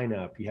just line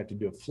up. You have to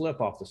do a flip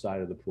off the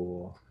side of the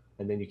pool,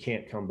 and then you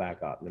can't come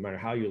back up. No matter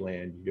how you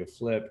land, you do a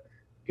flip,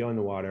 go in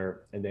the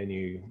water, and then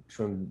you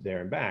swim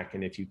there and back.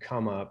 And if you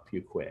come up,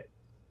 you quit.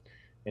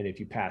 And if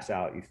you pass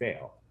out, you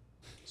fail.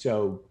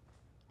 So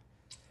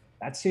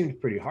that seemed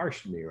pretty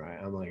harsh to me, right?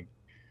 I'm like,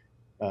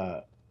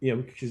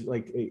 because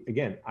like,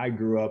 again, I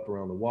grew up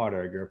around the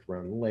water. I grew up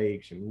around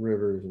lakes and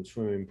rivers and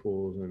swimming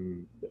pools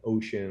and the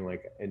ocean.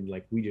 Like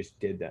we just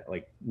did that.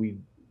 Like me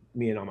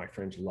and all my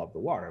friends loved the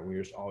water, and we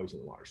were just always in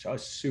the water. So I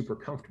was super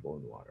comfortable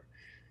in the water.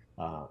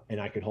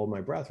 And I could hold my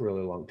breath a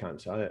really long time.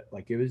 So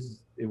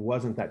it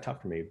wasn't that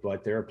tough for me,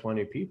 but there are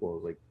plenty of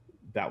people like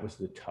that was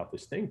the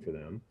toughest thing for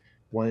them.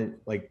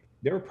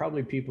 There were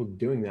probably people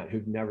doing that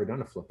who've never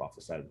done a flip off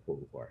the side of the pool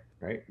before,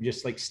 right?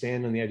 Just like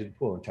stand on the edge of the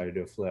pool and try to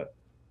do a flip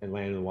and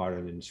land in the water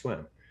and then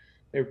swim.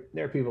 There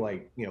are people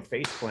like,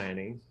 face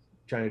planting,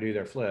 trying to do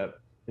their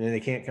flip, and then they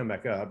can't come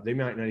back up. They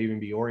might not even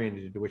be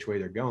oriented to which way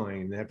they're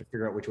going, and they have to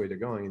figure out which way they're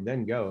going and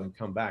then go and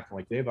come back.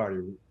 Like they've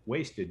already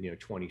wasted,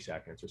 20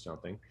 seconds or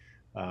something.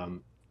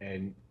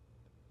 And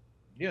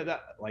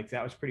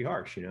that was pretty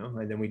harsh,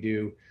 and then we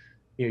do,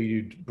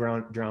 you do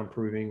drown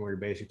proving, where you're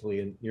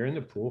basically you're in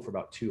the pool for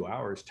about 2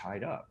 hours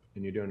tied up,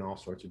 and you're doing all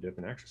sorts of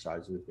different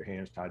exercises with your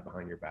hands tied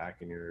behind your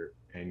back and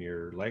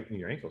your leg and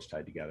your ankles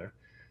tied together.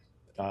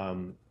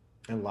 And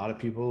a lot of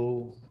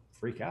people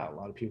freak out. A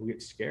lot of people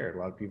get scared. A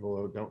lot of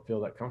people don't feel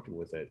that comfortable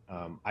with it.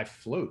 I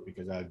float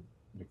because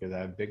because I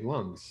have big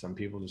lungs. Some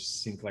people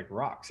just sink like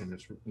rocks, and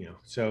it's,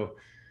 so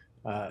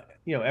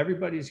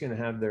everybody's going to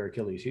have their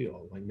Achilles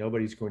heel. Like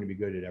nobody's going to be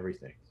good at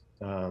everything.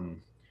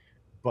 Um,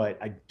 but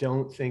I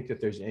don't think that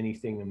there's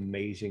anything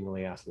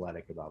amazingly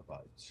athletic about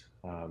buds.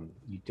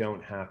 You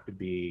don't have to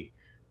be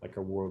like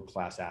a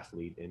world-class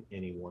athlete in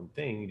any one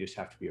thing. You just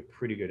have to be a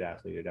pretty good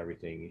athlete at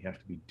everything. You have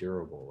to be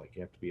durable. Like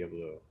you have to be able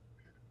to,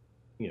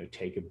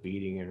 take a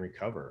beating and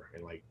recover,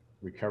 and like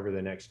recover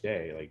the next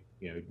day. Like,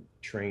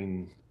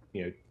 train,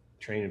 you know,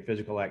 train in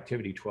physical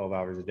activity 12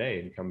 hours a day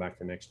and come back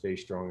the next day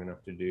strong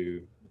enough to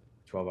do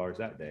 12 hours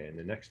that day, and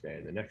the next day,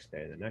 and the next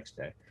day, and the next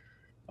day.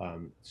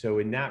 So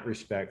in that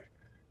respect,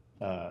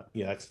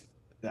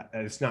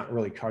 it's not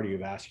really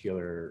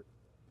cardiovascular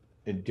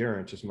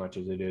endurance as much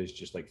as it is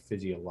just like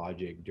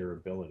physiologic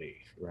durability,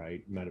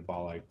 right?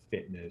 Metabolic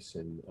fitness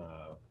and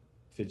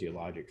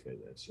physiologic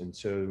fitness. And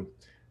so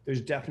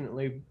there's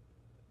definitely,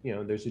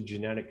 there's a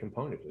genetic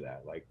component to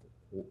that. Like,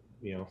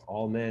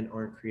 all men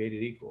aren't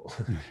created equal,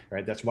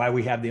 right? That's why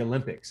we have the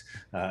Olympics.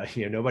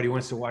 Nobody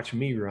wants to watch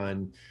me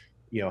run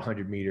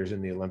 100 meters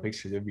in the Olympics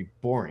because it'd be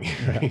boring.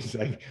 Right? It's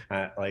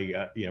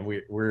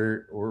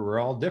we're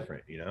all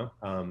different,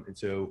 and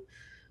so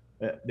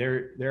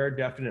there are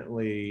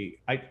definitely,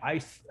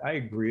 I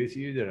agree with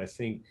you that I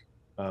think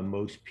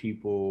most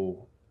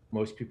people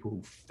who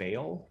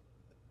fail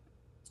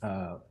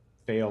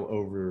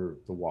over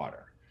the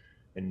water,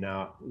 and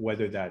now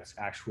whether that's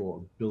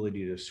actual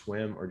ability to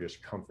swim or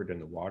just comfort in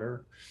the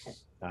water.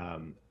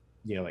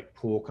 Like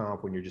pool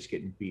comp, when you're just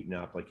getting beaten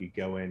up, like you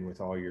go in with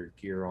all your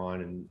gear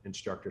on and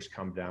instructors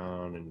come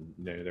down and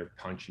they're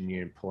punching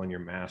you and pulling your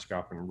mask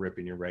off and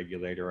ripping your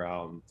regulator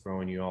out and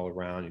throwing you all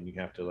around, and you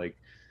have to like,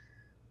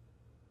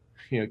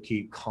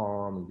 keep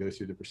calm and go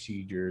through the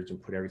procedures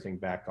and put everything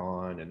back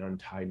on and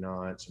untie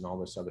knots and all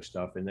this other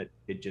stuff. And that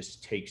it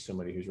just takes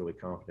somebody who's really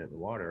confident in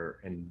the water.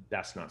 And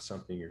that's not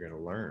something you're going to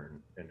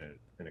learn in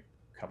a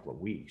couple of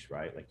weeks,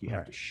 right? Like you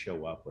have to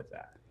show up with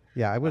that.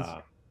 Yeah, I was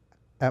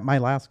at my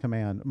last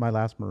command, my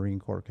last Marine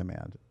Corps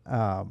command.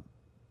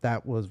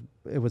 It was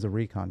a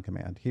recon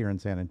command here in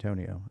San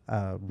Antonio,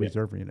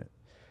 reserve unit.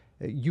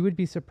 You would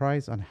be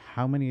surprised on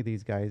how many of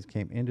these guys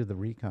came into the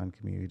recon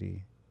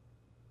community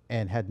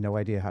and had no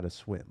idea how to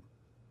swim.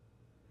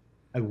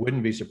 I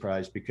wouldn't be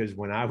surprised, because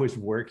when I was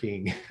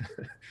working,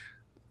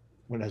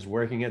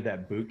 at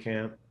that boot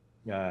camp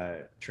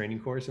training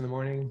course in the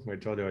morning, where I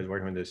told you I was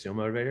working with the SEAL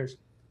motivators,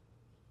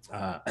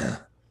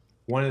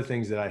 one of the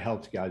things that I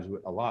helped guys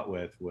a lot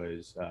with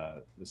was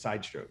the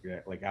side stroke.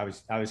 Like I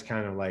was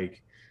kind of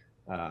like,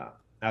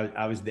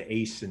 I was the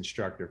ace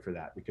instructor for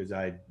that, because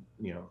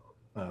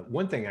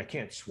one thing, I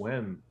can't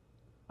swim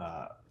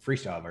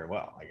freestyle very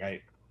well.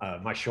 Like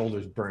my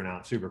shoulders burn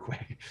out super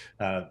quick,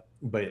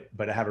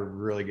 but I have a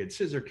really good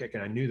scissor kick,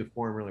 and I knew the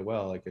form really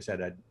well. Like I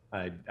said,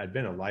 I'd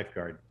been a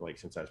lifeguard like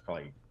since I was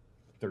probably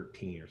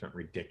 13 or something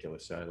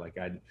ridiculous. So like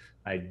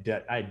I'd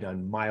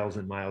done miles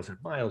and miles and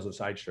miles of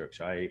side strokes.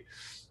 So I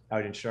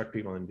would instruct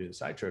people and do the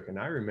side stroke. And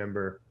I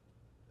remember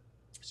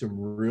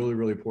some really,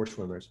 really poor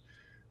swimmers.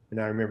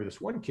 And I remember this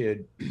one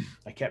kid,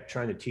 I kept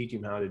trying to teach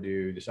him how to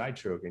do the side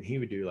stroke, and he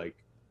would do like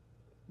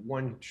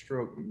one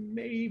stroke,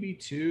 maybe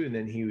two, and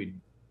then he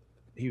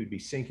would be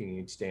sinking and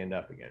he'd stand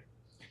up again.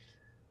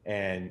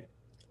 And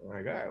I'm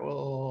like,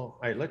 all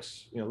right,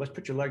 let's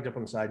put your legs up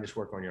on the side and just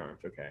work on your arms.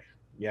 Okay.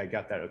 Yeah, I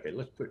got that. Okay.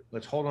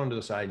 Let's hold on to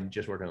the side and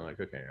just work on the legs.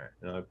 Okay.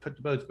 All right. And put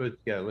the boats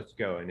together. Let's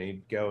go. And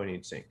he'd go and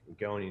he'd sink and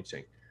go and he'd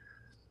sink.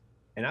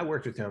 And I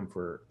worked with him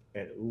for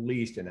at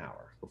least an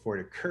hour before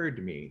it occurred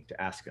to me to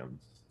ask him,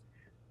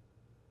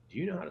 do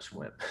you know how to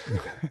swim?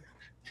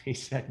 He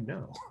said,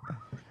 no.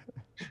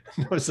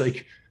 I was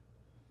like,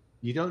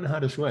 you don't know how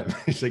to swim?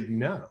 He's like,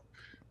 no.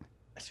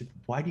 I said,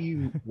 why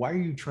are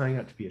you trying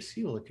out to be a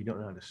SEAL if you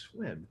don't know how to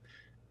swim?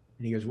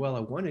 And he goes, well, I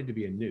wanted to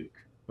be a nuke,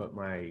 but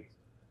my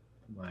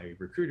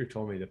recruiter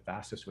told me the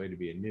fastest way to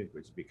be a nuke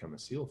was to become a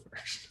SEAL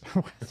first.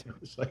 I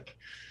was like,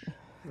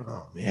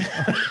 oh man.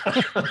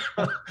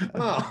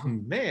 Oh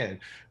man.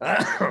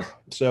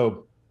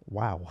 So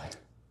wow.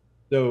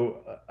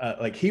 So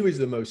like he was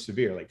the most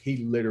severe. Like he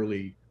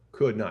literally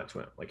could not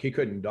swim. Like he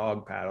couldn't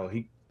dog paddle.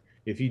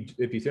 If you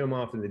threw him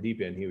off in the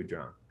deep end, he would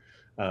drown.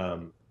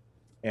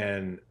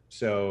 And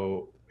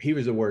so he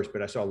was the worst.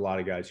 But I saw a lot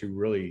of guys who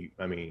really,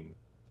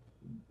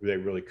 they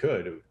really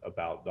could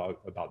about dog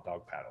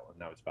paddle, and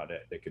that was about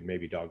it. They could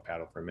maybe dog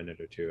paddle for a minute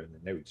or two, and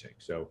then they would sink.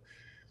 So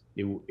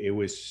it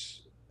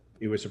was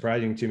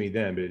surprising to me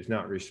then, but it's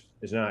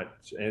not.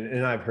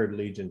 And I've heard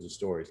legions of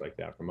stories like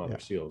that from other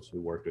SEALs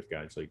who worked with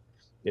guys. Like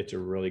it's a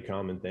really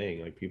common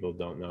thing. Like people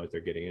don't know what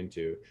they're getting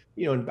into.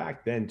 And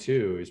back then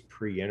too, is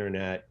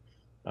pre-internet,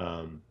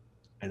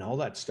 and all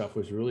that stuff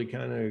was really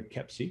kind of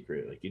kept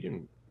secret. Like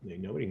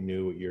nobody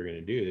knew what you were going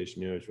to do. They just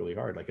knew it was really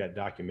hard. Like that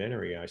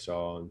documentary I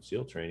saw on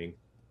SEAL training,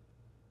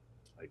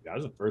 like that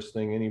was the first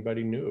thing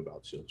anybody knew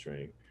about SEAL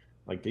training.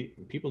 Like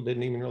people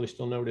didn't even really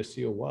still know what a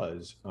SEAL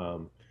was.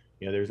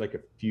 There's like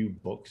a few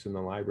books in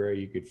the library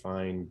you could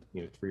find,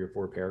 3 or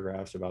 4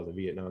 paragraphs about the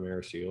Vietnam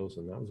era SEALs,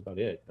 and that was about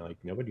it. Like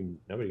nobody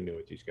knew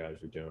what these guys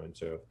were doing.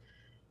 So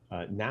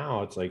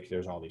Now it's like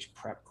there's all these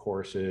prep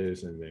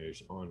courses and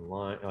there's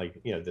online, like,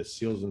 you know, the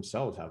SEALs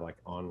themselves have like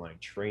online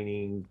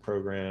training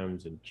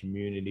programs and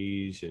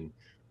communities, and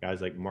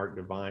guys like Mark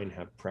Devine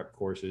have prep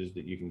courses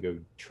that you can go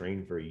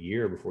train for a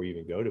year before you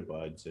even go to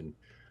BUD/S. And,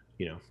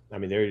 you know, I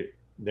mean,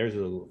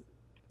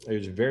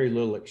 there's very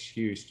little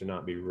excuse to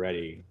not be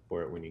ready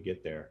for it when you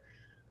get there.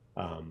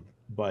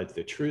 But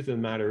the truth of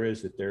the matter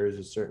is that there is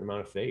a certain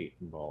amount of fate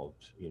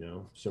involved. You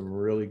know, some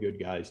really good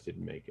guys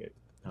didn't make it.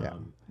 Yeah.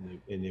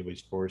 And it was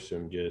for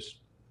some just,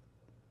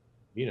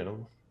 you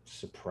know,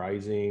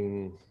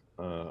 surprising,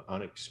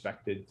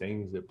 unexpected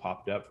things that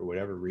popped up for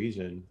whatever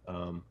reason.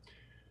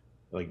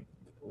 Like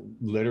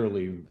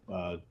literally,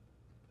 I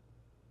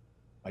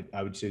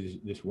would say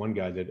this one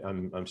guy that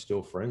I'm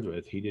still friends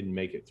with, he didn't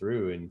make it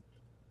through. And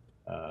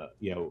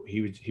you know,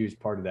 he was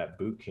part of that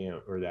boot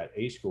camp or that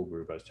A school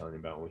group I was telling you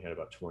about. When we had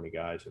about 20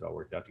 guys that all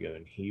worked out together,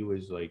 and he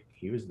was the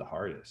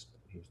hardest.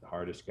 He was the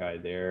hardest guy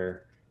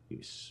there. He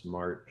was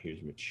smart. He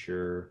was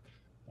mature.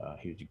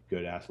 He was a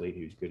good athlete.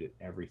 He was good at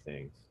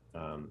everything.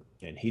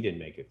 And he didn't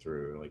make it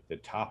through. Like the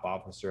top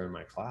officer in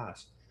my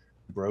class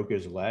broke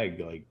his leg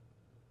like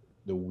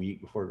the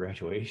week before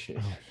graduation.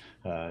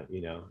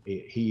 You know,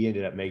 he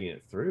ended up making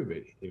it through, but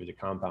it was a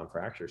compound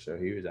fracture, so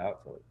he was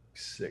out for like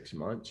 6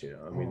 months. You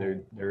know, I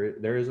mean,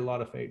 there is a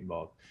lot of fate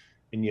involved,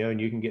 and you know, and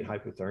you can get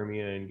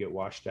hypothermia and get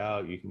washed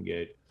out. You can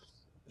get,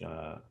 you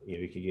know,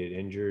 you can get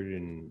injured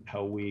and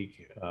hell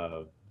week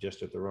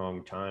just at the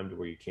wrong time to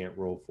where you can't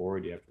roll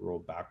forward. You have to roll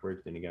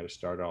backwards. Then you got to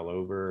start all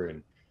over,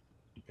 and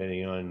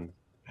depending on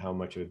how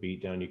much of a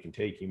beat down you can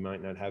take, you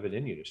might not have it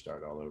in you to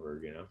start all over.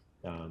 You know,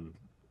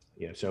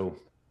 yeah. So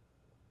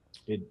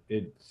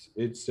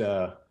it's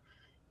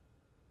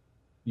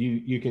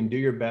you can do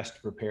your best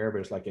to prepare, but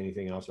it's like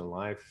anything else in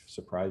life,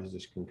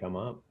 surprises can come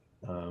up.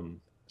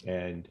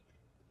 And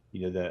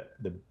you know,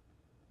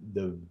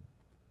 the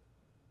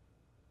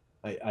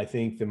I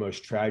think the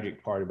most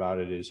tragic part about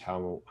it is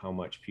how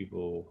much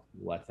people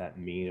let that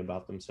mean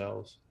about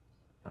themselves,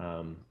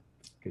 because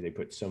they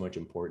put so much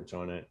importance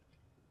on it,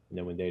 and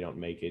then when they don't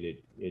make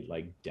it, it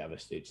like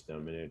devastates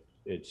them, and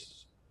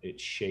it's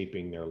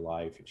shaping their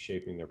life, it's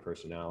shaping their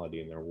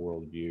personality and their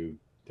worldview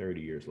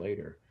 30 years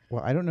later.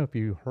 Well, I don't know if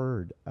you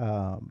heard.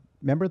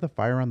 Remember the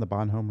fire on the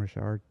Bonhomme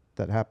Richard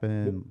that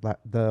happened?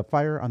 The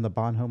fire on the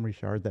Bonhomme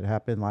Richard that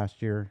happened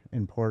last year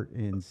in port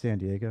in San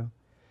Diego.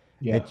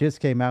 Yeah. It just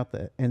came out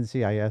that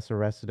NCIS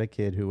arrested a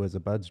kid who was a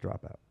BUD/S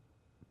dropout.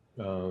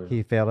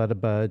 He failed out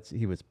of BUD/S.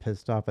 He was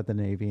pissed off at the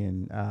Navy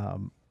and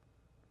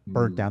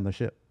burnt down the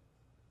ship.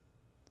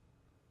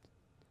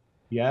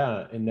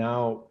 Yeah, and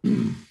now,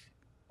 in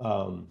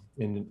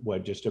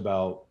what, just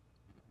about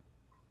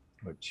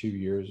 2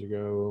 years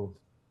ago,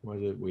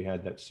 was it, we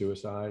had that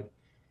suicide?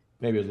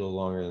 Maybe it was a little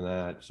longer than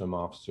that. Some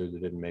officer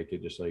that didn't make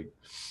it just like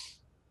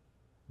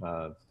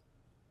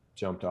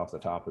jumped off the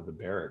top of the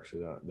barracks,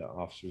 or the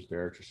officer's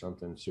barracks or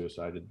something,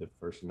 suicided the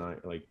first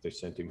night. Like they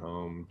sent him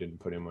home, didn't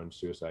put him on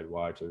suicide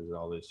watch. There was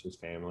all this, his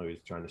family was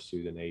trying to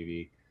sue the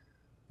Navy.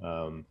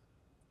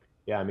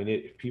 Yeah, I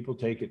mean, people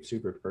take it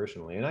super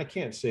personally, and I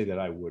can't say that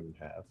I wouldn't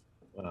have,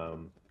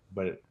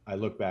 but I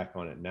look back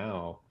on it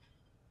now,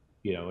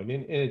 you know, and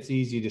it's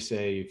easy to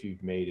say if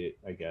you've made it,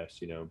 I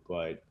guess, you know,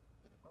 but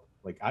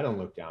like, I don't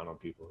look down on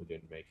people who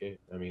didn't make it.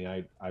 I mean,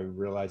 I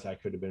realize I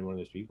could have been one of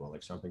those people.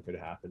 Like something could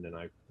have happened, and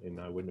I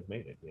wouldn't have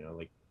made it. You know,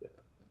 like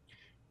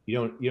you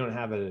don't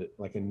have a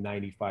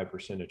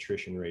 95%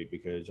 attrition rate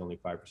because only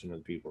 5% of the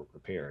people are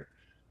prepared.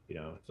 You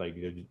know, it's like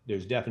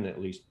there's definitely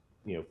at least,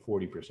 you know,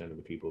 40% of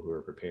the people who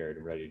are prepared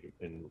and ready to,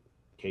 and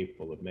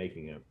capable of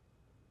making it.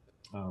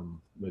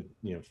 But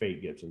you know,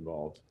 fate gets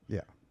involved.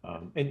 Yeah.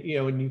 And you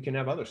know, and you can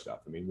have other stuff.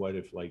 I mean, what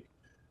if like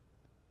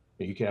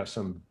you could have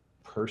some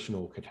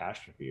personal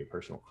catastrophe, a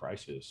personal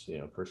crisis, you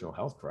know, personal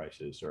health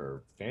crisis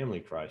or family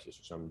crisis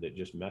or something that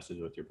just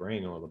messes with your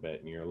brain a little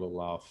bit, and you're a little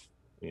off,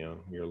 you know,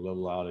 you're a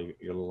little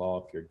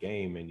off your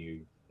game, and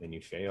you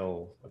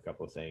fail a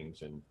couple of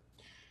things. And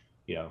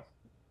you know,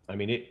 I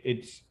mean,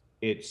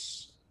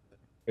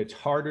 it's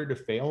harder to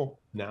fail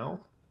now,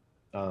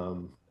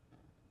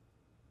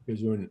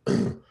 because when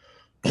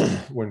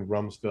when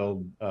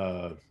Rumsfeld,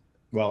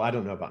 well, I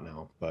don't know about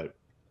now, but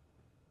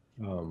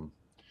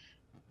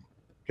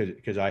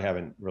because I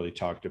haven't really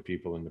talked to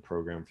people in the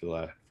program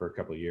for a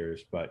couple of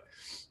years, but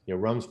you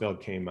know,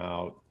 Rumsfeld came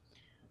out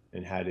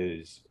and had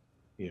his,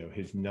 you know,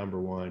 his number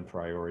one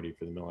priority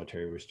for the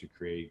military was to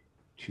create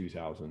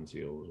 2,000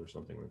 SEALs or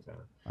something like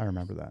that. I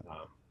remember that.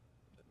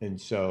 And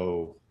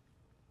so,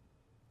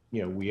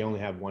 you know, we only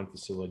have one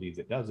facility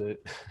that does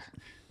it.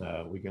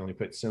 We can only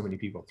put so many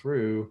people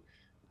through,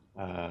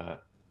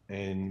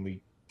 and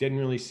we doesn't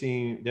really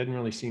seem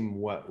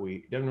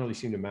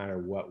to matter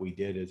what we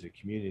did as a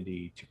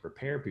community to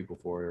prepare people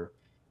for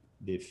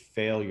the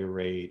failure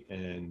rate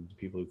and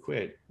people who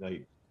quit.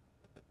 Like,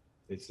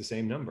 it's the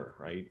same number,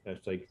 right?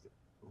 That's like,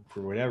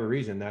 for whatever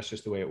reason, that's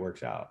just the way it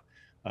works out.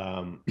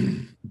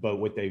 But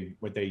what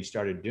they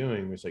started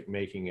doing was like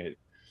making it,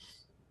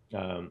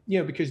 you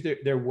know, because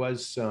there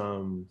was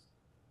some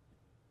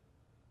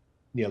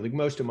you know, like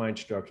most of my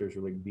instructors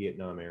were like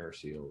Vietnam era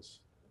SEALs,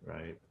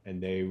 right?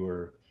 And they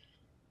were,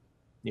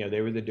 you know,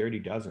 they were the dirty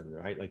dozen,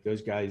 right? Like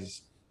those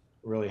guys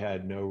really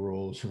had no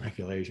rules and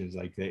regulations.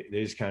 Like they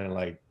just kind of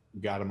like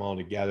got them all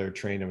together,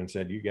 trained them, and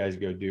said, "You guys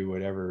go do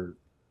whatever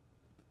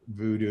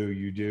voodoo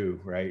you do,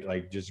 right?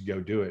 Like just go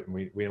do it, and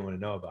we don't want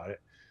to know about it."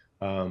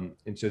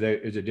 And so there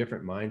is a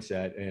different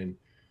mindset, and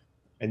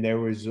there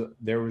was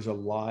a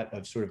lot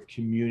of sort of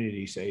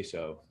community say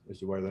so as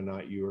to whether or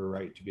not you were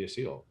right to be a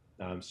SEAL.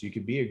 So you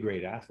could be a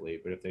great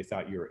athlete, but if they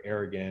thought you were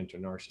arrogant or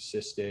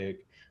narcissistic,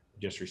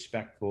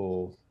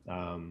 disrespectful,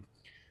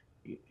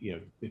 you know,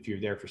 if you're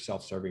there for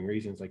self-serving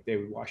reasons, like they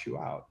would wash you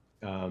out.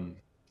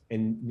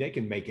 And they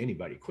can make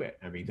anybody quit.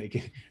 I mean, they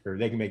can, or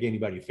they can make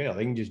anybody fail.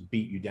 They can just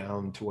beat you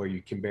down to where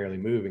you can barely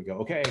move and go,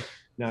 okay,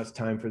 now it's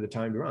time for the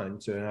time to run.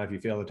 So now if you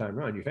fail the time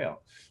run, you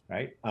fail,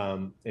 right?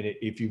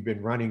 If you've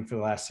been running for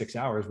the last 6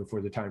 hours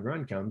before the time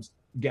run comes,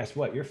 guess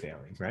what? You're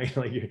failing, right?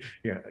 Like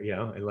you're, you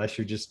know, unless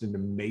you're just an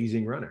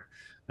amazing runner.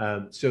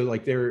 So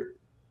like there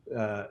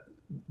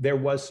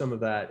was some of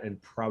that, and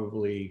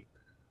probably,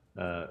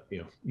 you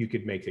know, you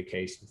could make the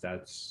case that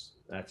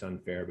that's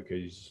unfair,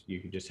 because you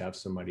could just have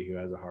somebody who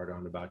has a hard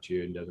on about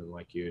you and doesn't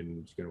like you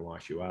and is going to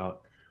wash you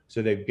out.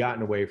 So they've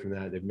gotten away from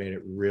that. They've made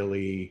it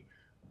really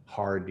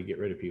hard to get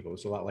rid of people.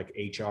 It's a lot like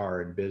HR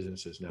and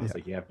businesses now. It's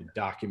like you have to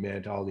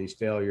document all these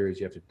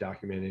failures. You have to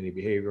document any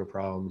behavioral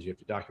problems. You have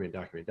to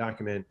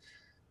document.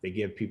 They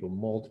give people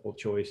multiple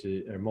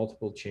choices or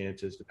multiple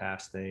chances to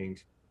pass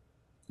things.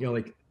 You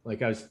know,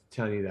 like I was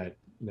telling you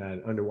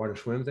that underwater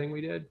swim thing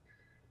we did.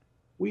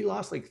 We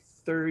lost like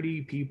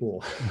 30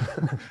 people.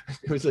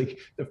 It was like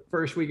the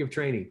first week of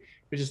training. It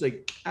was just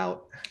like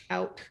out.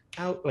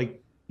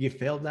 Like you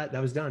failed that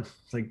was done.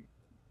 It's like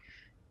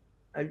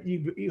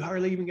you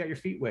hardly even got your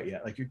feet wet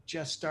yet. Like you're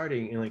just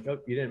starting, and like, oh,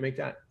 you didn't make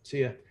that.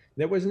 See ya.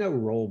 There was no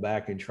roll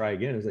back and try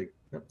again. It was like,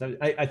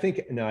 I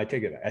think, no, I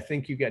take it back. I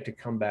think you get to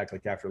come back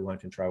like after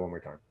lunch and try one more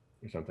time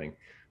or something.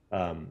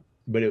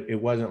 But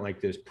it wasn't like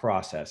this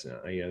process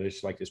now. You know,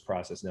 there's like this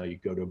process now. You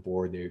go to a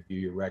board, they review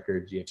your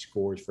records, you have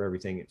scores for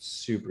everything. It's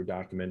super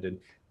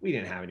documented. We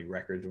didn't have any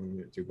records when we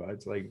went through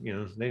BUD/S. Like, you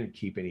know, they didn't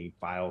keep any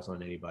files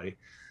on anybody.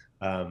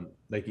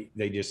 Like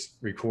they just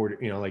recorded,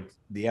 you know, like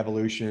the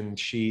evolution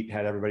sheet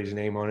had everybody's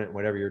name on it,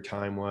 whatever your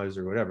time was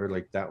or whatever,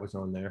 like that was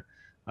on there.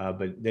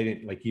 But they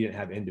didn't, like, you didn't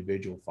have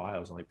individual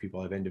files. Like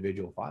people have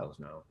individual files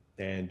now.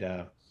 And,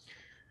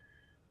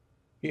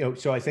 you know,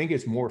 so I think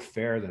it's more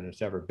fair than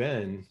it's ever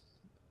been.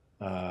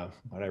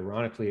 But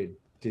ironically, it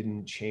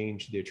didn't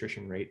change the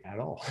attrition rate at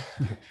all.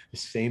 The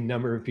same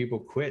number of people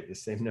quit, the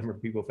same number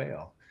of people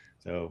fail.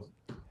 So,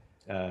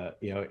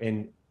 you know,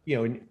 and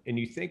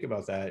you think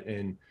about that,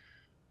 and,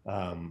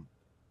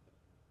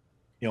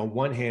 you know, on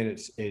one hand,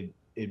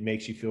 it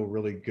makes you feel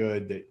really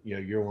good that, you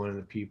know, you're one of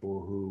the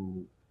people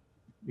who,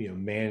 you know,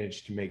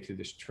 managed to make through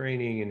this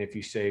training. And if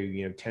you say,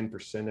 you know,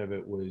 10% of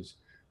it was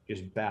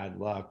just bad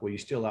luck, well, you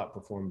still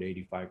outperformed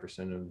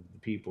 85% of the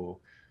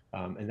people.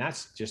 And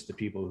that's just the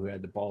people who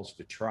had the balls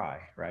to try,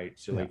 right?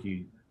 So like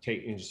you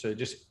take, and so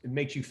it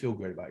makes you feel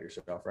good about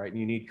yourself, right? And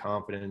you need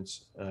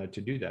confidence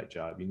to do that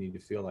job. You need to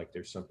feel like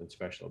there's something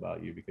special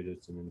about you, because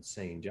it's an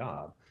insane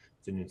job.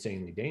 It's an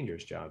insanely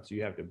dangerous job. So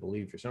you have to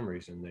believe for some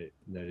reason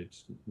that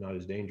it's not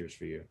as dangerous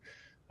for you.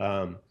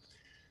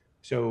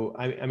 So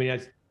I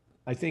mean,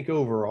 I think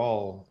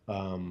overall,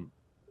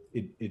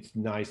 it's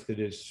nice that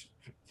it's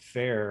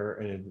fair,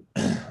 and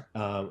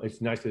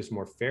it's nice that it's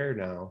more fair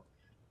now.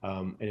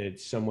 And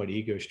it's somewhat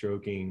ego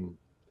stroking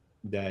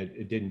that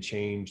it didn't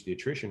change the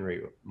attrition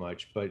rate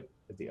much. But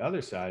at the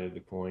other side of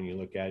the coin, you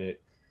look at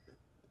it,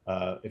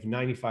 if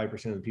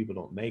 95% of the people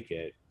don't make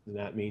it, then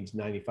that means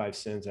 95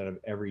 cents out of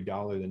every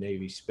dollar the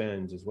Navy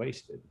spends is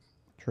wasted.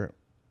 True.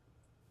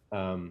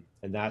 And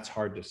that's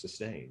hard to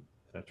sustain.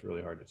 That's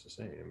really hard to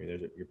sustain. I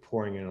mean, you're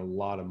pouring in a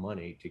lot of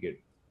money to get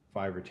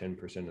 5 or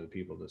 10% of the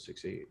people to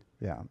succeed.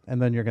 Yeah.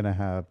 And then you're going to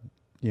have,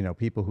 you know,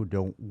 people who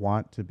don't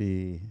want to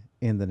be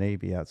in the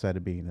Navy outside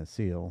of being a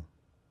SEAL.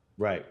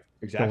 Right.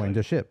 Exactly. Going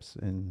to ships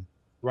and.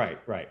 Right.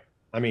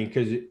 I mean,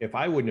 because if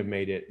I wouldn't have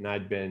made it and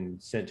I'd been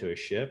sent to a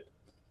ship,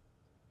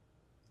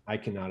 I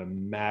cannot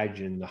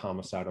imagine the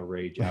homicidal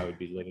rage I would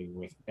be living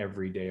with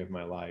every day of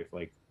my life.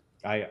 Like,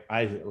 I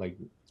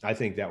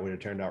think that would have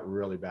turned out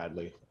really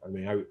badly. I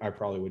mean, I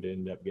probably would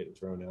end up getting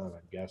thrown out,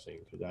 I'm guessing,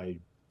 because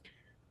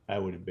I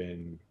would have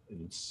been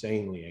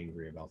insanely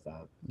angry about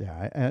that.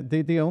 Yeah,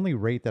 the only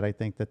rate that I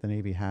think that the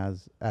Navy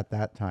has at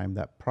that time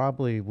that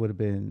probably would have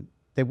been,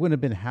 they wouldn't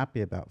have been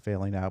happy about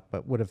failing out,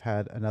 but would have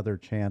had another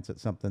chance at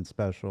something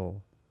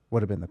special,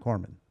 would have been the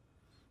corpsmen,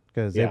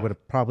 because they would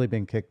have probably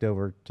been kicked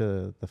over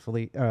to the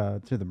fleet,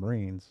 to the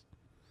Marines,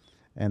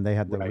 and they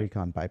had the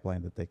recon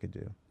pipeline that they could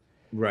do.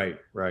 Right.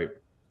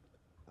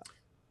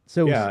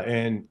 So yeah,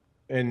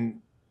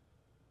 and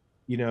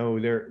you know,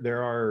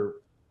 there are,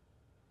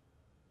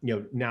 you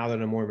know, now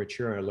that I'm more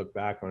mature and I look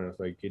back on it, it's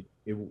like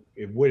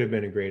it would have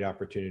been a great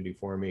opportunity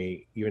for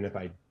me, even if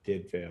I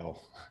did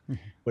fail. Would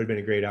have been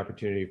a great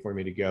opportunity for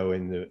me to go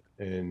in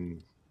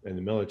the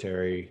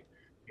military,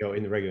 you know,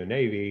 in the regular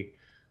Navy,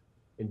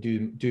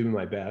 do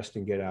my best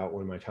and get out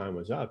when my time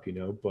was up,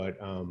 but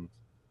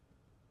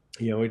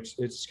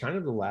it's kind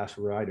of the last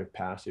rite of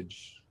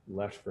passage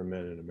left for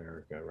men in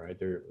America, right?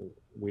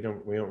 We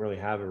don't really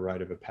have a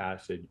rite of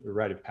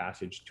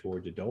passage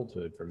towards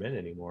adulthood for men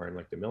anymore. And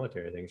like the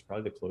military, I think it's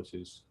probably the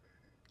closest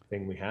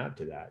thing we have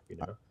to that,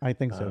 I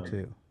think so Um,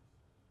 too.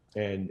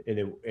 and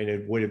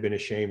it would have been a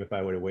shame if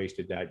I would have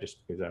wasted that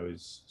just because I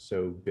was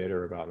so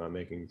bitter about not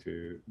making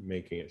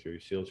it through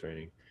SEAL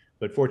training.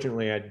 But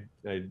fortunately, I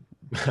I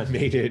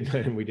made it,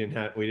 and we didn't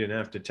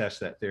have to test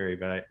that theory.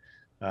 But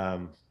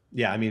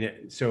yeah, I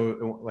mean,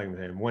 so like I'm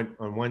saying,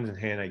 on one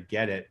hand, I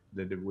get it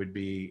that I'd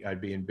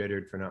be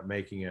embittered for not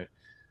making it,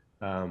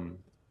 um,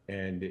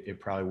 and it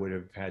probably would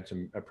have had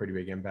a pretty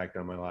big impact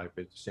on my life.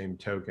 But at the same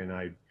token,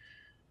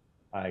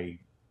 I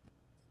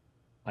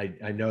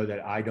I know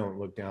that I don't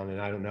look down,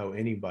 and I don't know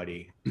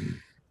anybody,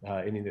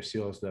 any of the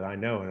SEALs that I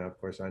know, and of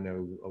course I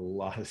know a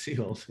lot of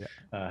SEALs,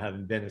 Yeah.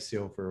 having been a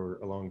SEAL for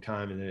a long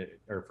time,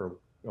 or for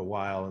a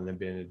while, and then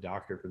been a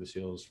doctor for the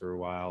SEALs for a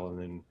while, and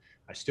then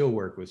I still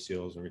work with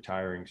SEALs and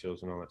retiring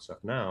SEALs and all that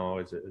stuff now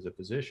as a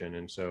physician,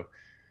 and so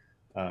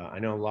I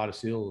know a lot of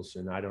SEALs,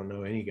 and I don't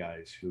know any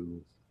guys who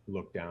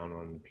look down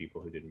on people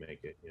who didn't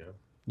make it.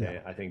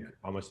 Yeah. I think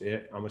almost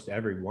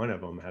every one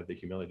of them have the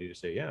humility to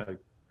say, yeah, it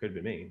could have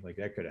been me. Like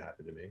that could have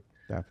happened to me.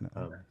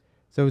 Definitely. Um,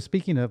 So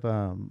speaking of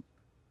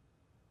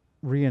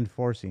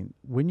reinforcing,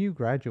 when you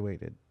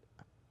graduated,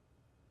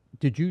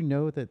 did you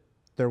know that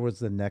there was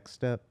the next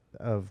step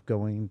of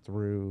going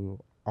through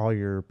all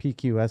your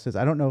PQSs?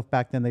 I don't know if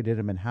back then they did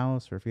them in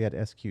house or if you had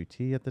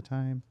SQT at the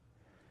time.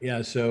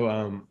 yeah. So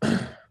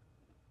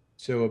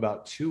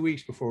about 2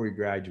 weeks before we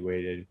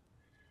graduated,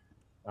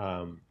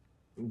 um,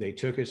 they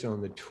took us on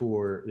the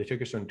tour. They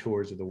took us on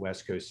tours of the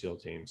West Coast SEAL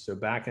teams. So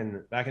back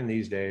in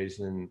these days,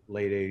 in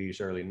late '80s,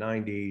 early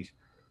 '90s,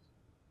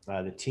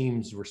 the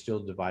teams were still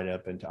divided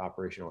up into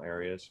operational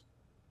areas.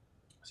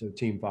 So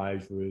Team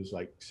 5 was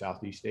like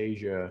Southeast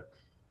Asia.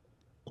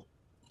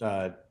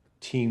 Uh,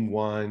 Team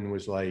 1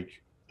 was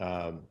like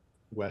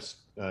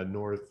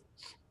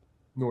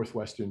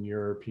Northwestern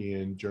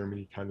European,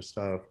 Germany kind of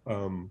stuff.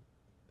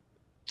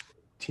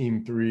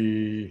 Team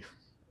 3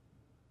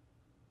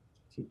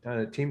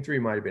 Team 3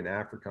 might have been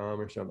AFRICOM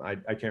or something.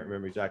 I can't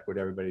remember exactly what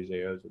everybody's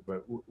AOs,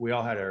 but we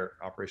all had our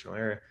operational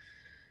area.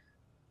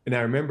 And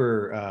I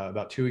remember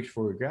about 2 weeks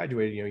before we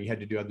graduated, you had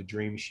to do the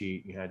dream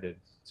sheet. You had to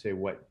say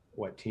what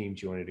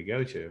teams you wanted to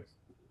go to.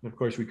 And of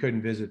course, we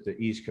couldn't visit the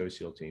East Coast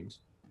SEAL teams,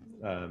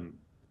 so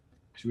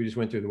we just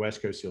went through the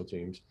West Coast SEAL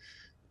teams,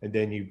 and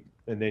then you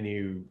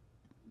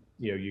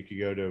could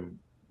go to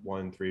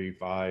 1, 3,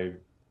 5,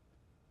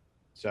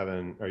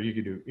 7, or you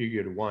could go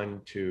to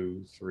 1,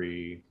 2,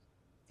 3,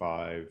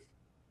 5.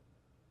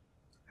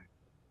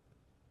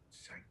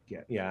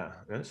 Yeah,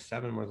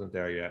 7 wasn't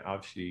there yet.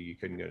 Obviously, you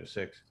couldn't go to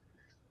 6.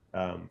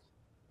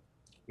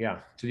 Yeah,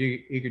 so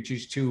you could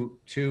choose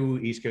two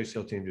East Coast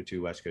SEAL teams or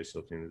 2 West Coast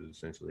SEAL teams,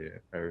 essentially,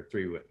 or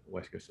 3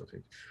 West Coast SEAL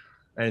teams,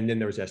 and then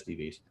there was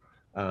SDVs,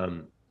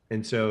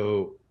 and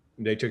so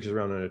they took us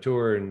around on a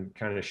tour and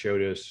kind of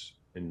showed us,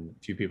 and a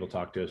few people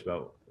talked to us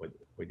about what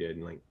we did,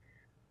 and like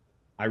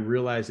I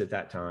realized at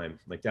that time,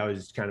 like that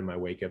was kind of my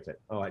wake up that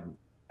I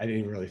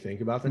didn't really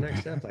think about the next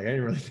step. Like I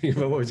didn't really think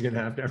about what was going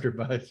to happen after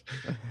Buzz.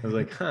 I was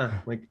like,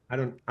 like I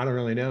don't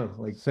really know.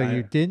 Like So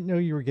you didn't know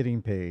you were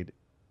getting paid,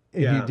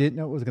 and you Yeah. didn't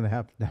know what was going to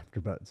happen after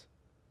Buds.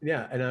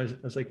 Yeah, and I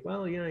was like,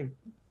 well, I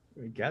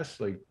guess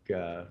like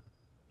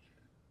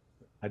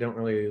I don't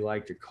really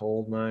like the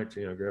cold much.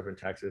 Grew up in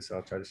Texas, so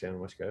I'll try to stay on the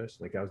West Coast.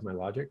 Like that was my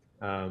logic.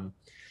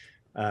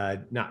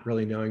 Not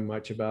really knowing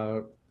much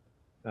about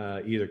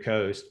either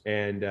coast,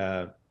 and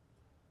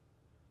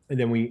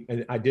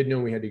then I did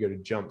know we had to go to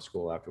jump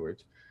school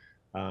afterwards,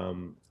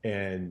 and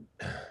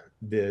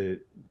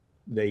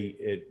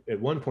at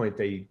one point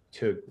they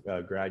took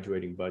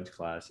graduating buds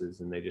classes,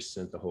 and they just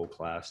sent the whole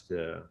class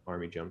to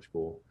Army jump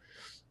school,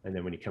 and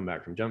then when you come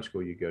back from jump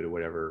school, you go to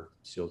whatever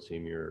SEAL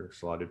team you're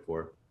slotted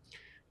for.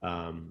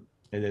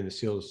 And then the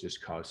SEALs just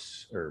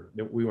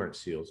we weren't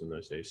SEALs in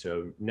those days.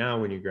 So now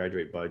when you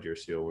graduate BUD, you're a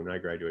SEAL. When I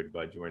graduated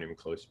BUD, you weren't even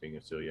close to being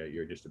a SEAL yet.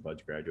 You're just a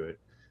BUD graduate.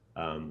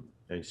 And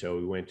so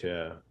we went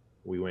to,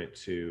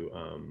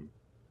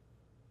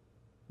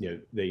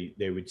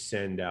 they would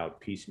send out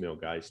piecemeal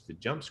guys to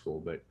jump school,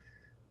 but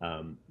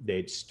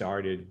they'd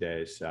started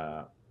this,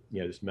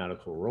 this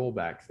medical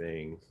rollback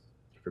thing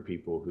for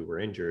people who were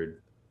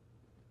injured.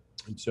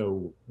 And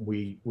so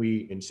we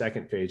in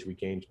second phase we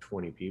gained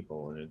 20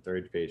 people, and in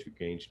third phase we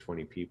gained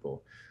 20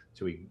 people.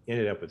 So we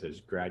ended up with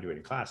this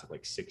graduating class of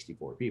like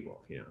 64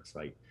 people. It's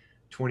like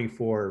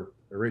 24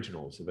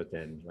 originals, but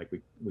then like we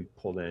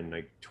pulled in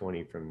like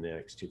 20 from the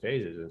next 2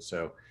 phases, and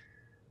so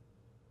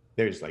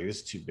there's like, this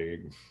is too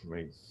big,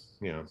 like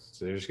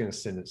so they're just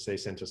gonna they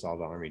sent us all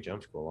to Army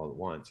jump school all at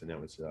once, and that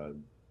was a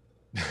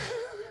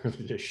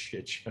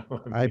shit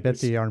show. I bet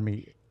the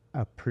Army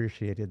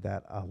appreciated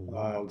that a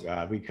lot. Oh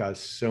God, we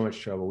caused so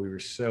much trouble. We were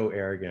so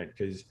arrogant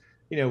because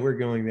we're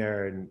going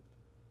there, and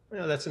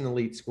that's an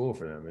elite school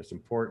for them. It's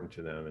important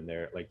to them, and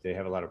they're like, they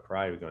have a lot of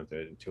pride with going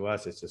through it. And to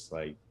us, it's just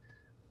like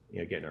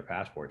getting our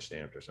passport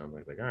stamped or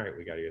something. Like, all right,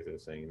 we got to get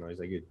this thing. And I was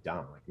like, it's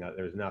dumb. Like,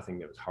 there's nothing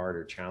that was hard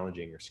or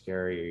challenging or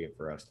scary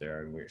for us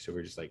there. And we're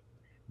just like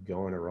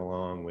going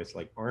along with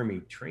like Army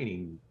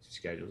training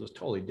schedules. It's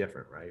totally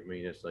different, right? I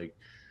mean, it's like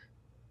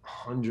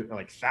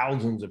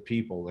thousands of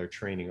people they're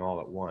training all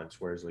at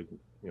once. Whereas like,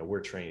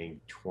 we're training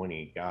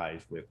 20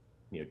 guys with,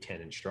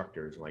 10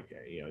 instructors. Like,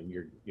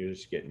 you're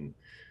just getting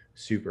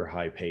super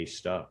high paced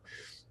stuff.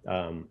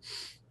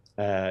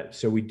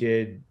 So we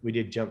did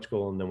jump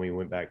school, and then we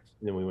went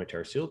to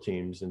our SEAL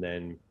teams. And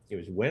then it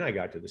was when I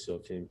got to the SEAL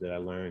teams that I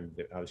learned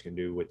that I was going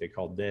to do what they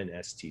called then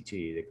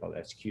STT. They call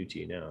it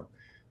SQT now.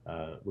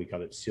 We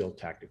call it SEAL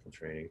Tactical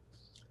Training.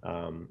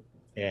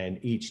 And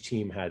each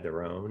team had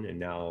their own, and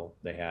now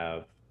they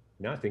have,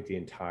 I think the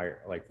entire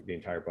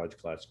BUD/S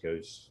class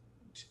goes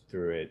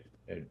through it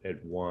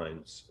at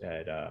once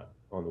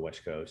on the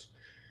West Coast,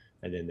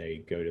 and then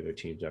they go to their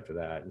teams after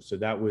that. And so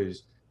that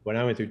was when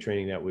I went through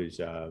training. That was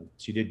so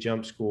you did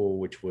jump school,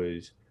 which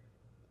was,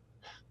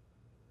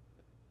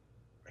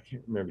 I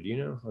can't remember. Do you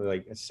know,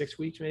 like 6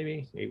 weeks,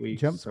 maybe 8 weeks?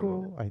 Jump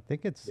school, I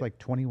think it's like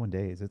 21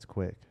 days. It's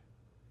quick.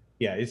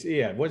 Yeah,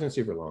 it wasn't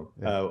super long.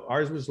 Yeah.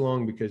 Ours was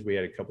long because we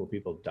had a couple of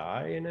people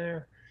die in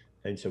there,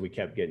 and so we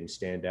kept getting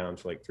stand downs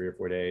for like 3 or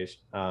 4 days.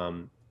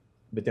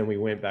 But then we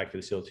went back to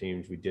the SEAL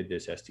teams. We did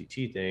this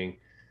STT thing,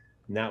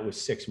 and that was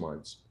 6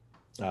 months.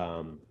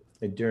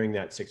 And during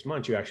that 6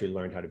 months, you actually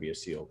learned how to be a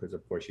SEAL, because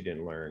of course you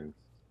didn't learn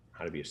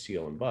how to be a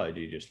SEAL in BUD.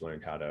 You just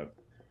learned how to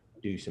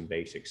do some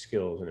basic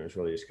skills, and it was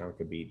really just kind of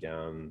a beat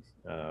down.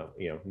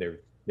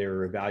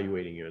 They're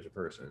evaluating you as a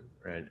person,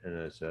 right, and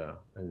as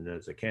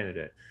a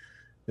candidate.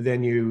 And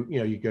then you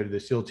go to the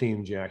SEAL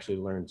teams. You actually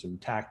learn some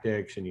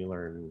tactics, and you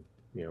learn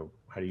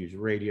how to use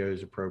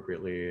radios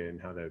appropriately,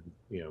 and how to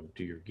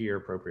do your gear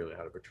appropriately,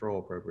 how to patrol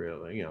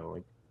appropriately.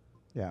 Like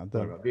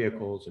learn about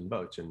vehicles and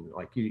boats, and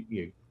like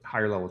you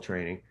higher level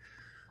training.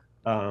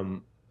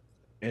 And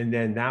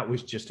then that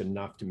was just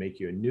enough to make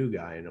you a new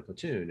guy in a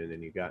platoon. And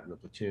then you got in the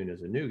platoon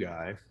as a new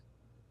guy,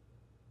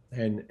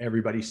 and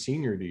everybody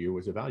senior to you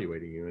was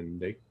evaluating you,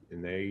 and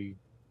they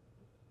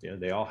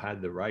all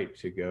had the right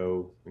to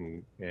go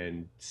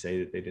and say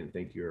that they didn't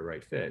think you were a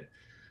right fit.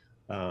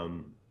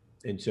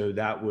 And so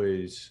that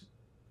was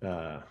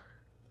I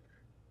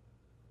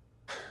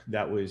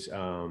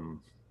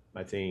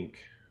think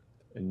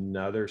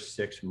another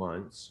 6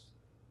 months.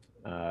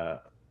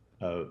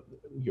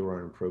 You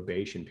were on a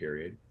probation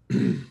period.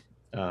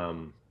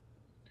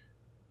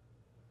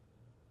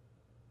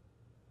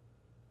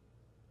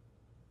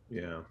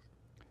 Yeah.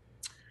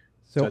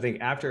 So I think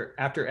after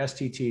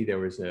STT, there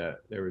was a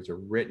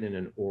written and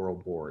an oral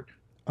board.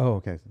 Oh,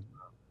 okay.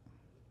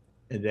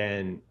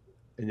 And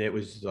it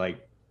was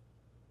like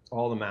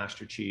all the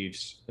master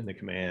chiefs in the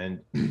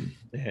command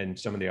and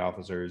some of the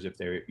officers, if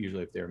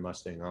they're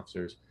Mustang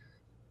officers,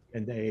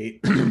 and they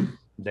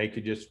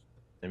could just,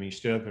 you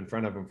stood up in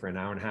front of them for an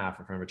hour and a half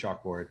in front of a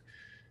chalkboard,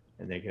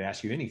 and they could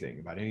ask you anything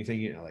about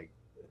anything, like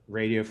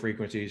radio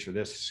frequencies for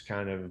this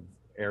kind of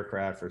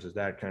aircraft versus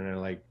that kind of,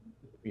 like,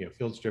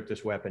 field strip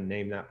this weapon,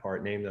 name that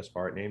part, name this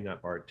part, name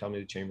that part, tell me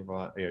the chamber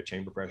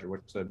pressure,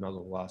 what's the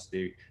muzzle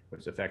velocity,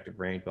 what's the effective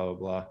range, blah,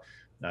 blah,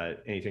 blah.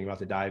 Anything about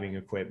the diving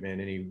equipment,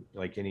 any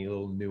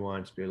little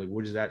nuance, be like,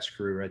 what is that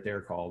screw right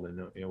there called?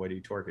 And what do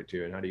you torque it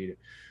to? And how do you,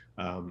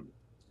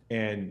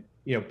 and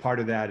part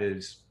of that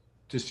is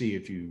to see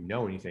if you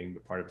know anything,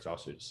 but part of it's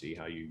also to see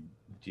how you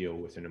deal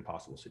with an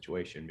impossible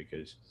situation,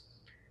 because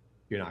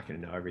you're not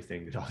going to know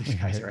everything that all these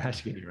guys are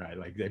asking you, right?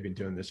 Like, they've been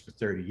doing this for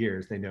 30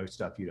 years. They know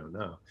stuff you don't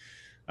know.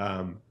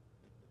 And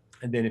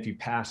then if you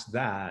pass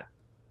that,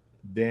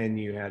 then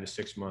you had a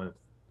 6-month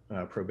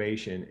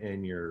probation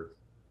in your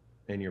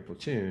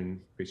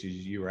platoon, because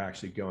you were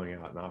actually going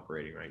out and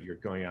operating, right? You're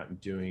going out and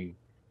doing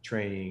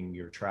training,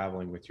 you're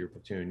traveling with your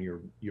platoon,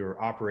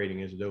 you're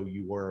operating as though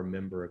you were a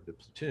member of the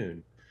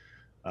platoon.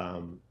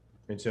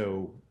 And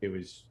so it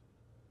was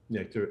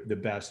the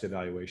best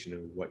evaluation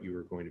of what you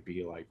were going to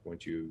be like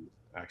once you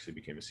actually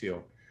became a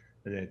SEAL.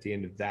 And then at the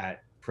end of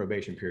that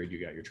probation period, you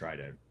got your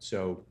trident.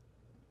 So,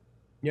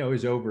 it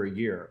was over a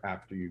year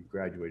after you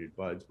graduated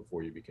BUD/S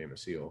before you became a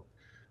SEAL.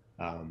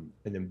 And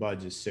then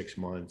BUD/S is 6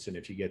 months. And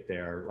if you get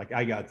there, like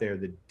I got there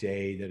the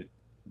day that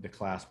the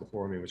class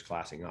before me was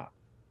classing up.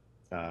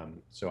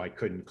 So I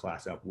couldn't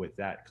class up with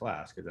that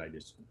class because I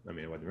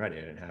wasn't ready.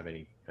 I didn't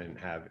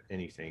have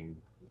anything.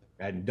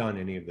 I hadn't done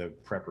any of the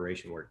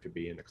preparation work to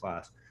be in the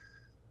class.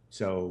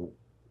 So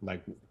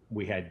like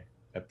we had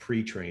a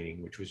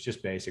pre-training, which was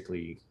just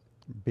basically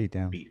beat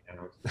down.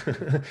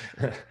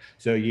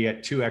 So you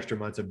get 2 extra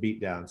months of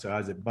beat down. So I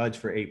was at BUD/S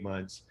for 8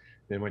 months,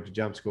 then went to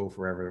jump school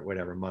for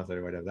whatever month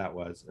or whatever that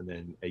was. And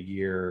then a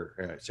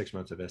year, 6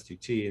 months of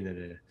STT,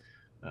 and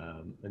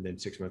then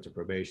 6 months of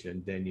probation.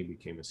 And then you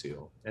became a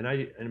SEAL. And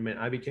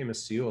I became a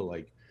SEAL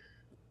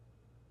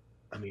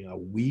a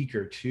week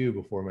or 2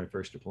 before my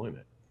first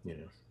deployment,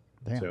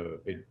 Damn. So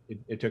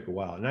it took a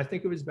while, and I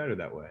think it was better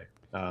that way.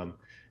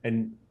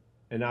 And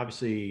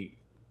obviously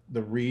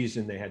the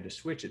reason they had to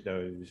switch it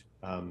though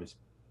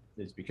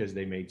is because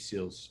they made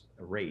SEALs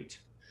a rate.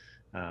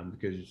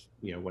 Because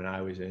when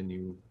I was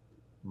in,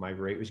 my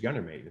rate was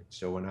gunner mate.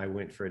 So when I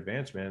went for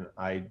advancement,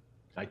 I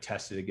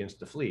tested against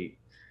the fleet,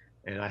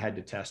 and I had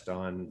to test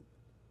on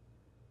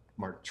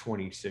Mark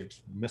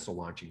 26 missile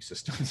launching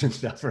systems and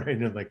stuff, right?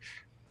 And I'm like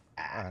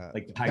No.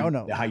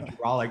 the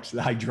hydraulics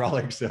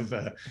of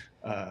a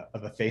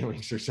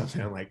phalanx or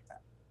something. I'm like,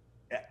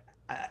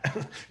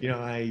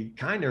 I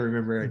kind of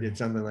remember I did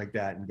something like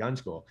that in gun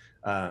school.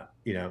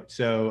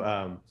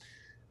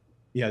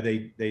 Yeah,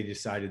 they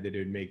decided that it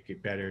would make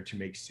it better to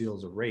make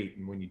SEALs a rate,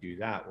 and when you do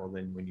that, well,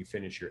 then when you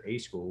finish your A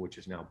school, which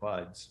is now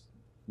BUDS,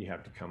 you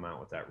have to come out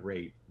with that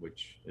rate,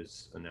 which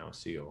is a now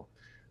SEAL.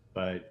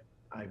 But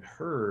I've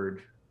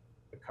heard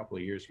a couple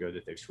of years ago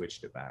that they've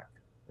switched it back,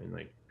 and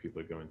like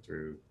people are going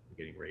through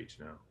getting rates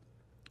now.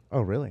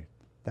 Oh, really?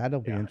 That'll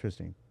be Yeah.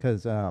 interesting.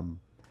 Because,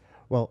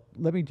 well,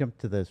 let me jump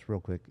to this real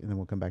quick, and then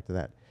we'll come back to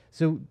that.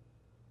 So,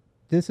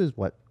 this is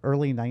what,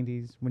 early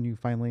 '90s when you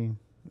finally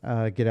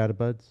get out of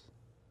Buds?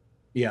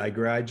 Yeah, I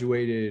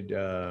graduated.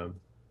 I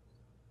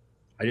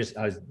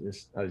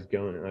was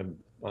going.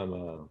 I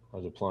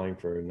was applying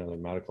for another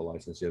medical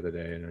license the other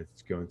day, and I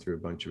was going through a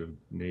bunch of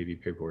Navy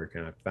paperwork,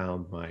 and I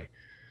found like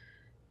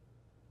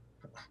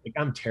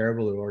I'm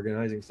terrible at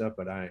organizing stuff,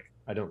 but I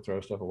don't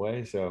throw stuff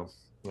away. So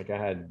like I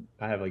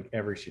have like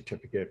every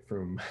certificate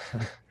from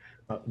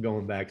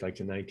going back like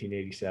to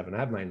 1987. I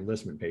have my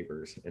enlistment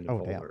papers in the Oh,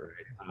 damn. folder,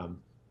 right?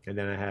 And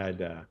then I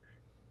had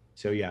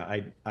so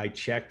yeah, I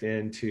checked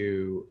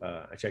into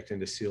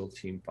SEAL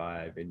Team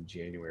 5 in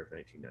January of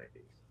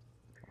 1990.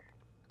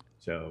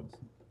 So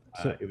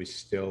So, it was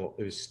still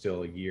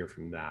a year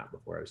from that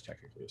before I was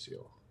technically a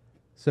SEAL.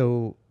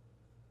 so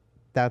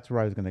that's where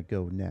I was going to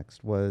go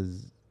next.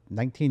 Was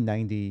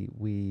 1990?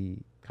 We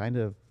kind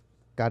of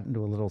got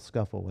into a little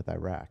scuffle with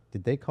Iraq.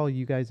 Did they call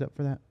you guys up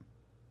for that?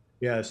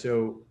 Yeah,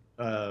 so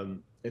a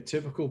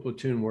typical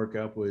platoon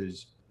workup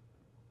was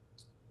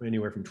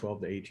anywhere from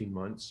 12 to 18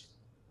 months,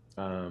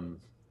 um,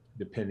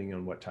 depending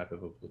on what type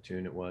of a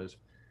platoon it was.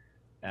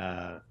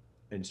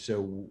 And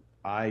so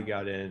I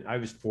got in. I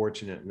was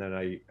fortunate in that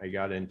I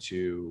got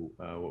into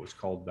what was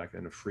called back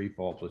then a free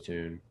fall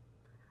platoon,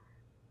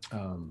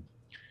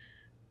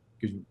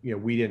 because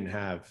we didn't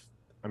have.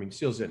 I mean,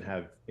 SEALs didn't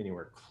have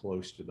anywhere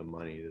close to the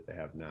money that they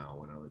have now.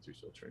 When I went through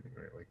SEAL training,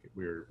 right? Like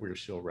we're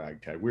still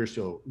ragtag. We're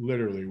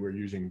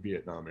using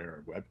Vietnam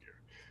era web gear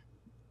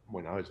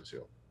when I was a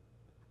SEAL,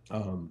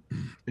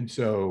 and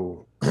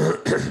so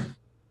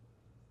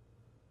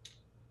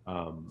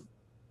um,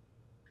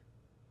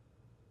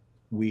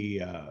 we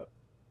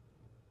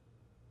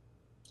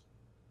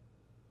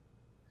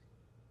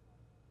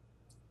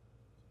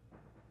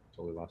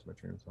totally lost my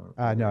train of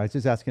thought. No, I was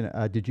just asking.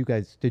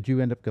 Did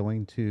you end up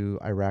going to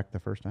Iraq the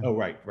first time? Oh,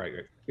 right.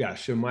 Yeah.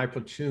 So my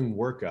platoon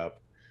workup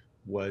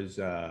was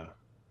it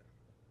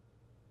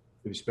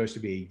was supposed to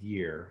be a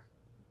year.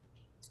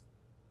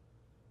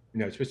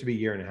 No, it's supposed to be a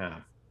year and a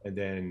half, and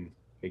then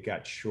it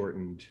got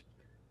shortened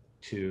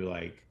to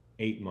like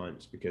 8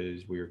 months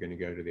because we were going to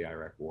go to the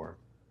Iraq War,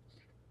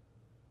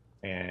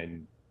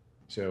 and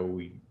so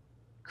we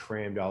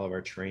crammed all of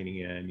our training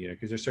in,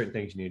 because there's certain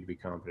things you need to be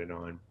competent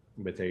on,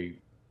 but they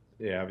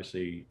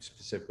obviously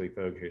specifically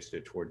focused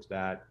it towards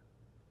that.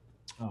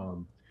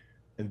 And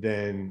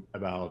then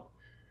about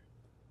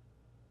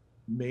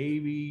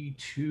maybe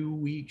 2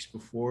 weeks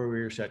before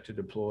we were set to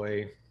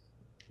deploy,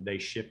 they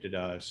shifted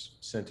us,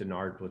 sent an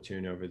ARD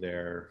platoon over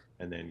there,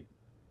 and then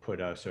put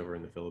us over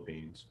in the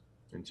Philippines.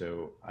 And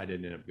so I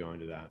didn't end up going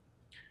to that.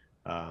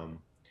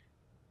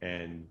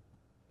 And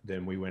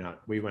then we went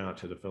out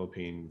to the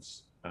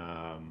Philippines,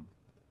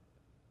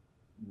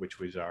 which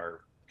was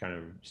our kind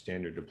of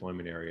standard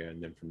deployment area.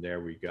 And then from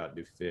there, we got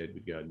to FID, we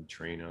got to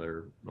train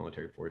other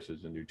military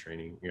forces and do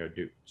training,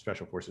 do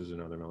special forces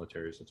and other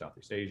militaries in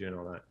Southeast Asia and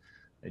all that,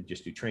 and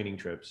just do training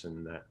trips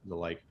and the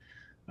like.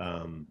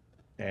 And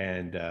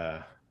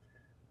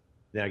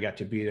then I got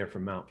to be there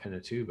from Mount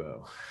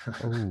Pinatubo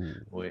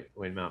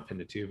when Mount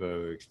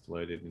Pinatubo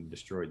exploded and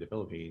destroyed the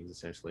Philippines,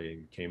 essentially,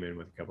 and came in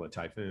with a couple of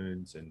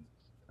typhoons. And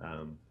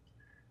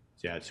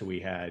so we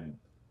had,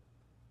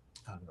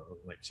 I don't know,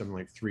 like something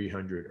like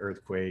 300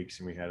 earthquakes,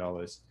 and we had all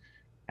this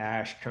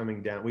ash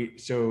coming down.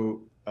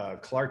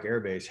 Clark Air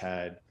Base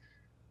had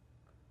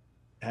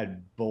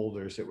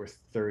boulders that were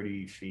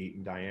 30 feet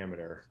in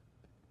diameter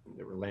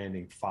that were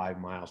landing 5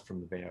 miles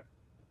from the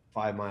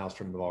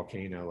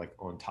volcano, like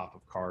on top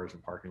of cars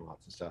and parking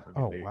lots and stuff.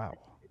 Wow.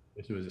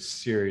 This was a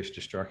serious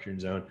destruction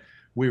zone.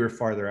 We were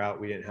farther out.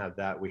 We didn't have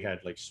that. We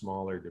had like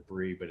smaller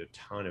debris, but a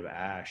ton of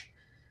ash.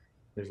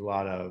 There's a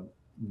lot of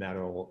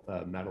metal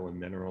and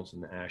minerals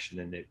in the ash, and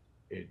then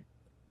it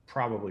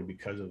probably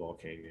because of the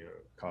volcano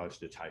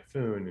caused a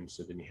typhoon, and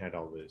so then you had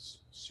all this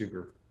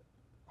super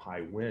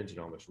high winds and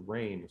all this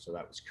rain, so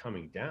that was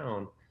coming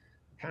down.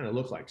 It kind of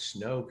looked like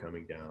snow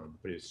coming down,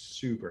 but it's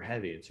super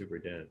heavy and super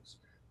dense.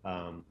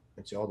 And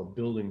so all the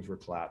buildings were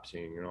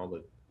collapsing, and all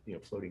the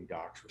floating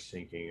docks were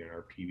sinking, and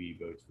our PV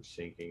boats were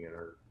sinking, and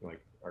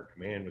our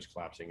command was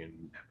collapsing,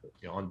 and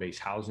on base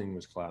housing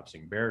was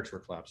collapsing, barracks were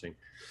collapsing.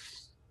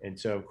 And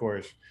so of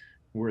course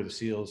we're the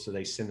SEALs, so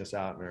they send us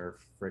out in our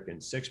freaking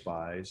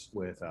 6x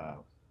with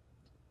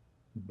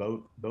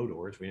boat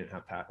oars. We didn't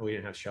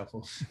have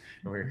shovels.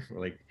 And we're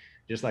like,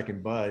 just like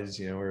in Buzz,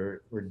 you know,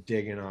 we're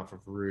digging off of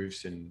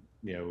roofs, and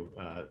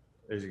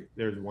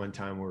there's one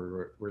time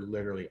where we're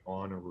literally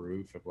on a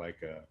roof of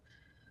like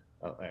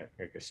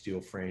a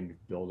steel framed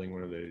building,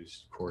 one of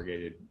those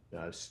corrugated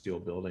steel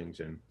buildings,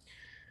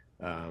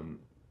 um,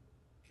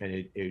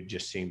 and it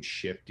just seemed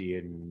shifty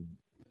and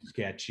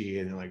sketchy,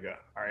 and like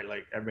all right,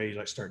 like everybody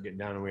like started getting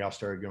down, and we all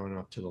started going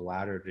up to the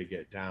ladder to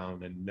get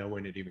down, and no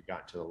one had even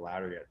gotten to the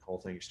ladder yet. The whole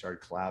thing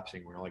started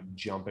collapsing. We're like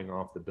jumping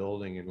off the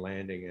building and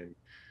landing in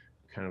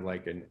kind of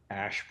like an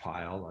ash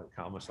pile,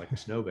 like almost like a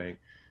snowbank,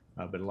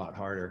 but a lot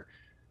harder.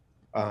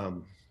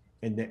 um,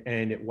 and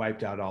it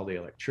wiped out all the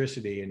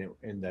electricity,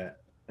 and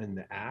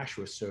the ash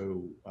was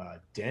so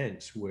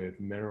dense with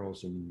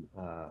minerals and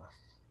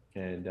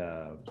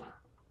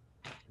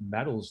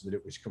metals that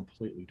it was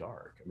completely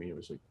dark. I mean, it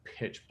was like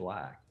pitch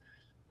black,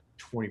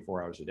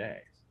 24 hours a day.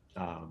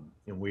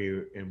 And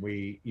we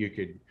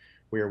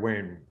were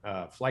wearing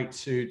flight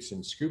suits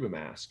and scuba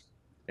masks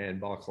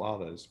and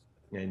balaclavas,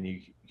 and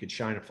you could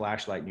shine a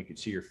flashlight and you could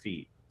see your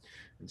feet,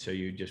 and so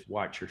you just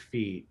watch your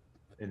feet.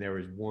 And there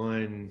was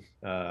one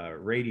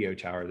radio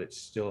tower that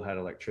still had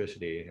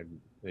electricity. It had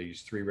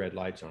these three red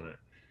lights on it,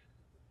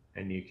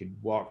 and you could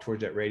walk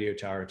towards that radio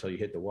tower until you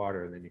hit the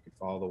water, and then you could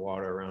follow the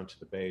water around to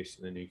the base,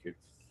 and then you could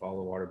follow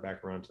the water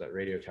back around to that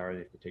radio tower, and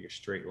you could take a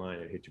straight line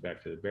and hit you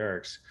back to the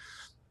barracks.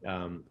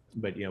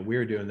 But you know, we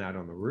were doing that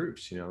on the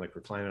roofs, you know, like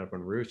we're climbing up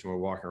on roofs and we're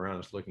walking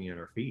around just looking at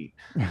our feet,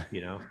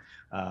 you know.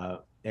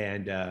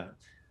 And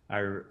I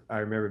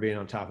remember being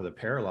on top of the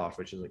Paraloft,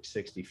 which is like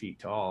 60 feet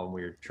tall, and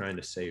we were trying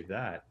to save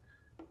that.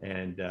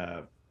 And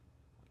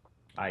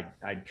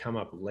I'd come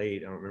up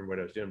late. I don't remember what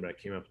I was doing, but I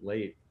came up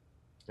late,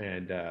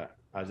 and I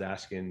was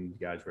asking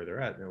guys where they're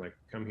at, and they're like,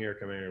 come here,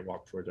 and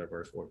walk towards our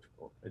first voice.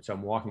 And so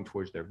I'm walking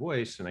towards their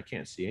voice, and I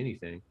can't see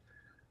anything.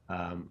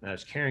 I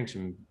was carrying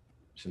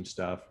some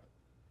stuff,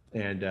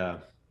 and I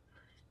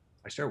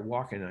start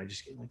walking, and I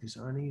just get like this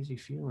uneasy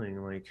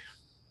feeling, like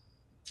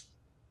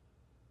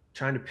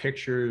trying to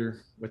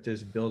picture what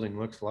this building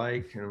looks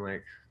like, and I'm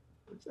like,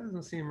 this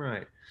doesn't seem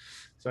right.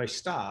 So I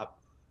stop,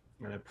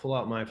 and I pull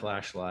out my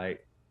flashlight,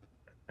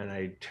 and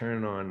I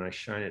turn it on, and I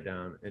shine it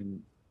down, and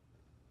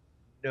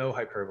no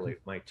hyperbole,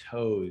 my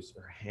toes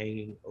are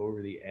hanging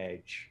over the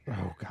edge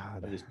Oh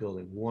God. of this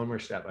building. One more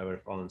step, I would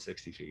have fallen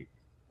 60 feet.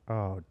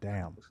 Oh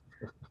damn.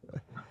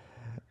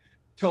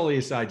 Totally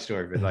a side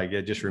story, but like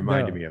it just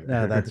reminded No, me of it.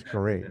 no, that's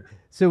great.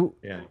 So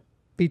Yeah.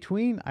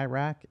 between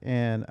Iraq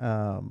and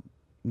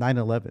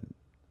 9/11,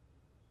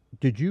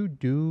 did you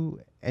do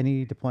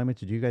any deployments?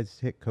 Did you guys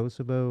hit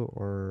Kosovo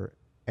or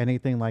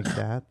anything like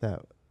that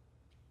that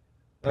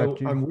Oh,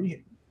 prepped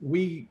you?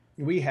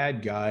 we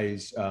had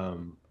guys,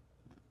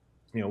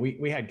 you know,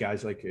 we had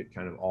guys like at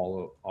kind of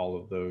all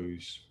of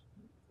those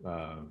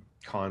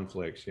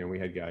conflicts. You know, we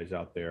had guys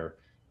out there.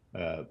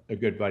 A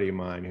good buddy of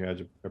mine who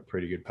has a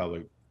pretty good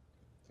public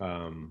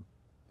um,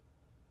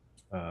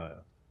 uh,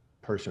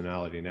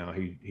 personality now.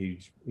 He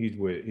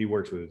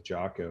works with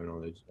Jocko and all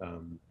those.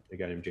 A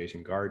guy named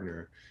Jason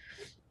Gardner,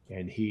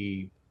 and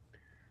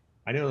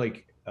I know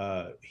like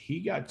he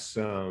got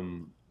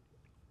some,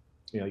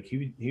 you know, like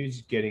he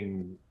was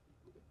getting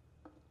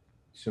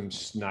some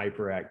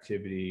sniper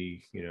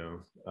activity. You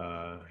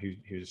know, he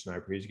was a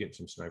sniper. He was getting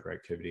some sniper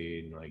activity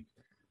in like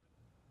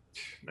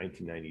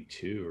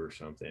 1992 or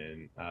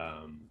something.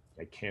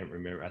 I can't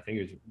remember. I think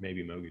it was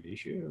maybe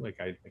Mogadishu. Like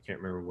I can't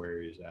remember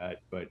where he was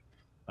at, but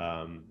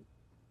um,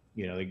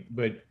 you know, like,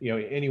 but you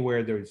know,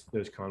 anywhere there's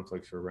those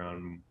conflicts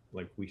around,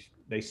 like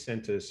they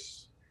sent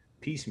us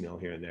piecemeal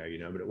here and there, you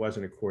know, but it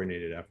wasn't a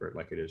coordinated effort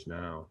like it is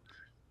now.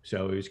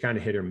 So it was kind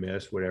of hit or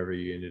miss, whatever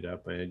you ended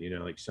up in. You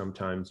know, like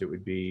sometimes it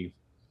would be,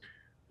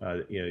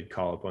 you know, they'd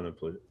call up on a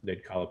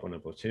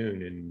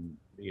platoon, and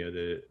you know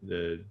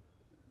the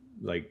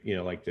like, you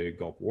know, like the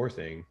Gulf War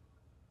thing,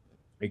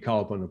 they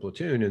call up on the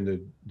platoon,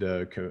 and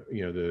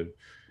you know, the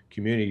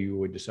community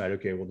would decide,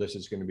 okay, well, this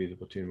is going to be the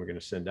platoon we're going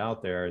to send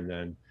out there, and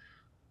then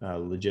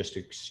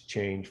logistics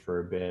change for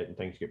a bit and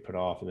things get put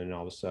off, and then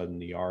all of a sudden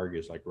the ARG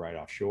is like right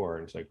offshore,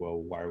 and it's like, well,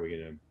 why are we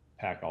going to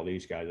pack all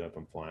these guys up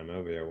and fly them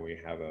over there when we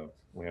have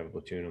a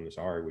platoon on this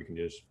ARG? We can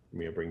just,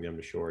 you know, bring them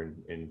to shore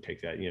and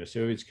take that, you know.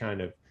 So it's kind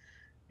of,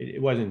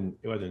 it wasn't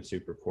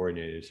super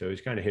coordinated, so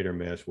it's kind of hit or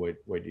miss what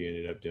you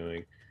ended up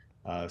doing.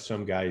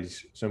 Some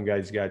guys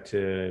got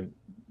to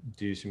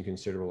do some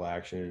considerable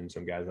action.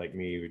 Some guys like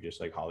me were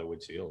just like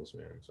Hollywood SEALs,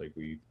 man. It's like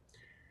we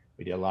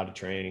did a lot of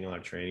training.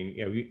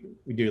 Yeah,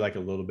 we do like a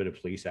little bit of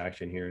police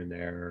action here and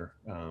there.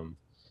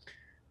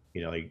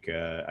 You know, like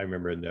I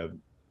remember in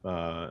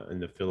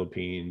the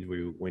Philippines,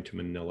 we went to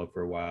Manila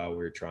for a while.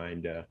 We're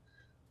trying to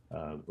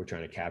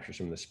capture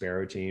some of the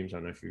Sparrow teams. I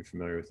don't know if you're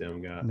familiar with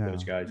them,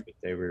 those No. guys, but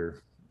they're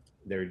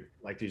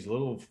like these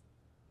little,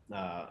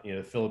 you know,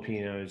 the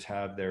Filipinos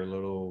have their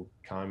little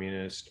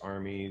communist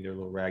army, their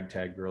little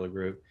ragtag guerrilla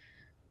group,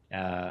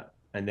 and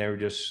they were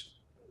just,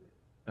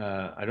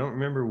 I don't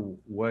remember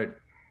what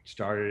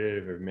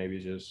started it, or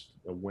maybe just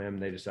a whim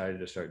they decided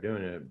to start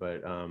doing it,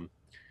 but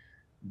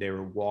they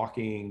were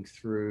walking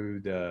through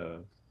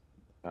the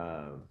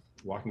uh,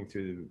 walking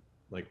through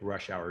like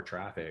rush hour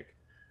traffic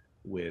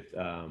with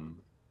uh,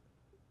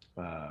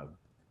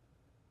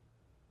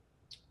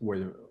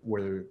 where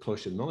they're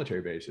close to the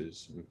military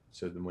bases.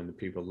 So then when the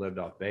people lived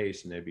off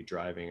base and they'd be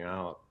driving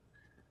out,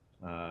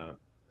 uh,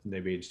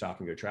 they'd be stop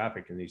and go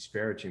traffic, and these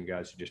Sparrow team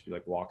guys would just be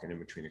like walking in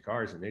between the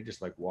cars, and they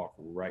just like walk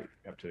right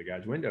up to the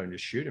guy's window and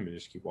just shoot him and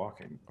just keep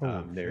walking.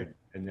 Oh, They're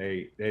and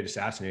they'd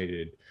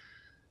assassinated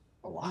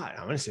a lot. I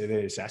want to say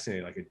they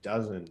assassinated like a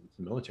dozen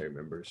military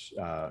members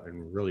in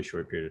a really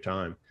short period of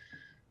time.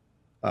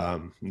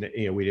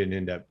 We didn't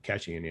end up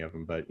catching any of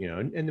them, but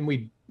and then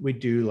we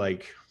do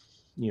like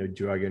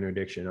drug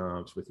interdiction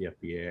ops with the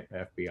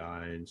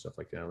FBI and stuff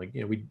like that. Like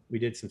we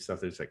did some stuff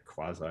that's like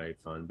quasi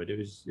fun, but it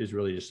was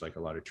really just like a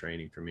lot of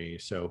training for me.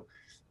 So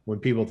when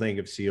people think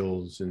of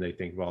SEALs and they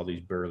think of all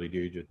these burly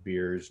dudes with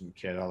beers and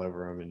kid all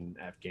over them in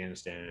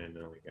Afghanistan, and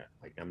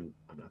like I'm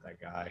not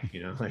that guy,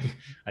 like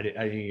I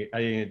didn't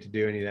get to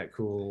do any of that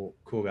cool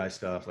guy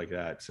stuff like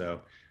that.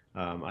 So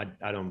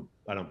I don't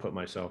put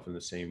myself in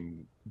the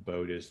same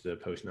boat as the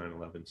post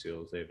 9/11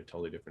 SEALs. They have a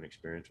totally different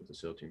experience with the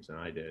SEAL teams than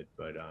I did,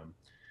 but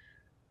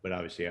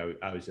obviously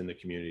I was in the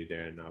community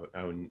there,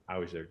 and I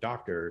was their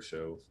doctor,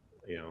 so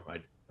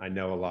I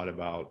know a lot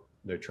about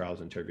their trials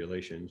and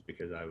tribulations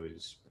because I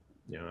was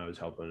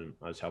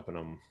helping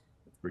them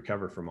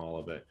recover from all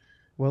of it.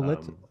 well,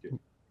 Um,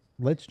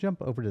 let's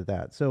jump over to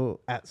that. So,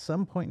 at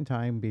some point in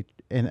time,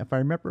 and if I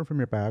remember from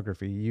your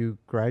biography, you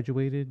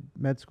graduated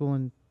med school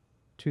in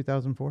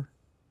 2004.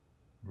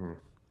 hmm.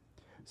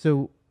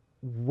 So,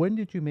 when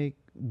did you make?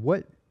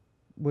 What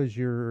was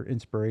your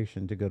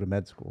inspiration to go to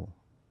med school?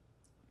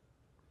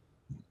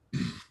 I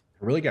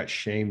really got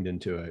shamed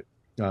into it.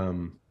 So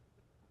um,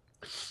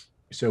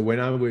 when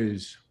I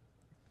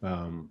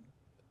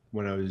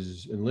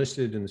was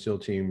enlisted in the SEAL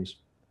teams,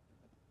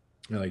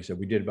 like I said,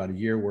 we did about a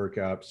year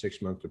workup,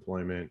 6-month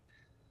deployment,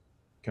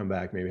 come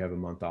back, maybe have a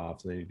month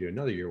off, and then you do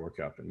another year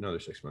workup and another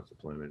 6-month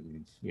deployment,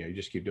 and you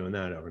just keep doing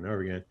that over and over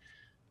again.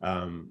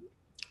 Um,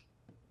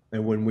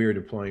 and when we were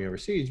deploying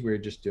overseas, we were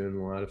just doing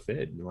a lot of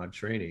fit and a lot of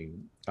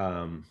training,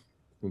 and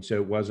so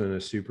it wasn't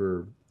a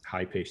super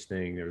high-paced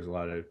thing. There was a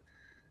lot of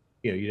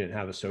you didn't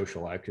have a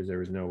social life because there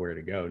was nowhere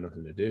to go,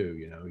 nothing to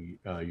do.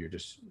 You're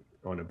just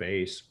on a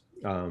base,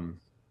 and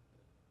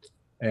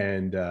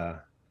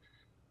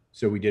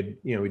so we did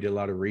a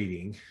lot of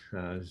reading,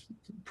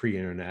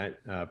 pre-internet,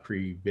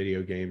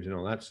 pre-video games, and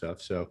all that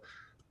stuff. So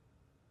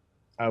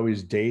I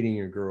was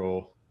dating a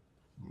girl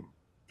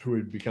who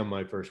would become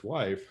my first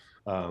wife.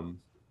 I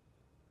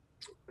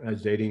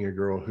was dating a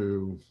girl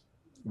who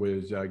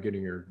was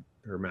getting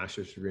her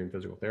master's degree in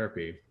physical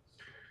therapy.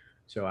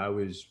 So I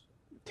was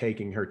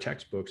taking her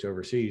textbooks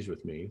overseas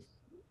with me,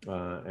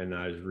 and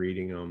I was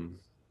reading them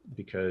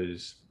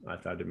because I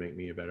thought it'd make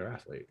me a better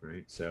athlete,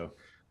 right? So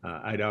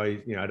I'd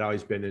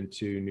always been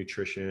into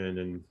nutrition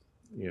and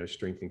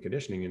strength and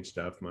conditioning and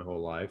stuff my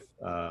whole life,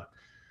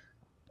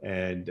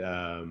 and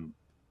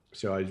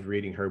so I was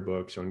reading her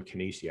books on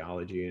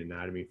kinesiology,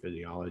 anatomy,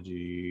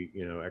 physiology,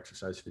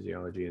 exercise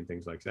physiology, and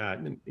things like that.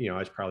 And I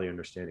was probably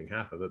understanding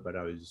half of it, but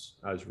I was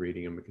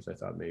reading them because I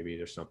thought maybe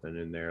there's something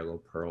in there, a little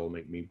pearl,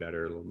 make me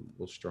better, a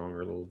little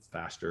stronger, a little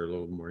faster, a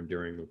little more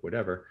enduring,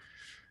 whatever.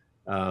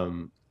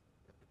 And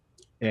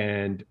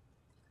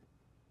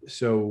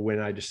so when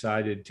I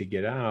decided to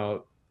get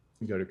out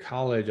and go to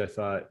college, I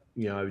thought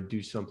I would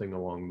do something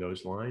along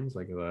those lines,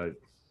 like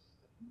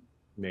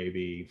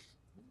maybe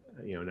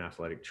an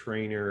athletic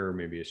trainer, or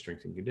maybe a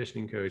strength and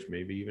conditioning coach,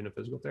 maybe even a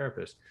physical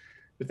therapist.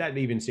 But that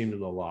even seemed a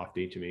little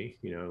lofty to me,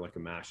 like a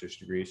master's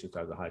degree, since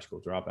I was a high school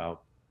dropout.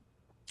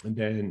 And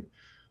then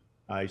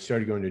I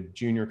started going to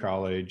junior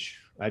college.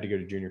 I had to go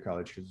to junior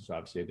college because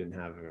obviously I didn't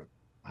have a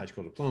high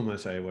school diploma,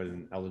 so I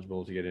wasn't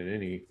eligible to get in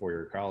any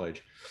four-year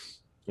college.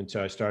 And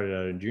so I started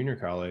out in junior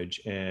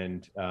college,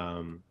 and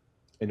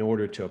in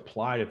order to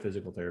apply to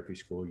physical therapy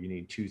school, you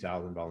need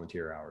 2,000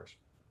 volunteer hours,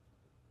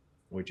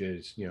 which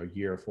is a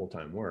year of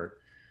full-time work.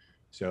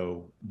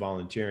 So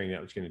volunteering,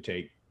 that was going to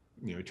take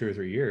 2 or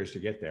 3 years to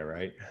get there,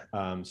 right?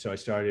 So I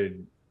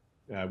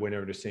went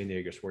over to San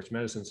Diego Sports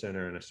Medicine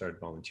Center, and I started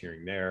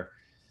volunteering there,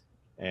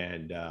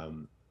 and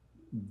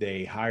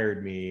they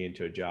hired me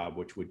into a job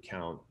which would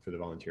count for the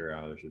volunteer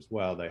hours as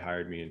well. They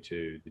hired me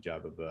into the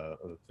job of a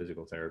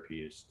physical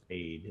therapist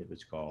aide, it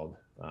was called,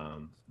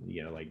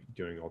 like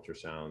doing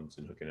ultrasounds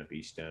and hooking up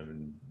E-stem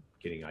and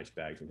getting ice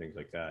bags and things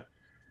like that.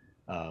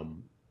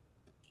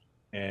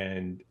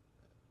 And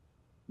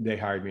they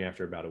hired me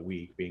after about a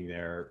week being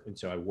there, and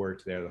so I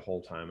worked there the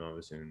whole time I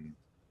was in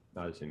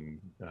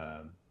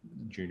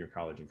junior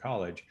college and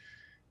college,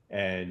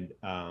 and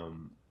I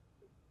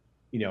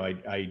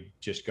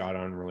just got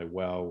on really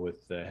well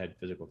with the head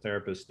physical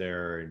therapist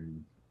there,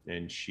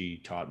 and she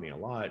taught me a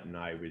lot, and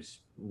I was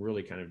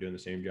really kind of doing the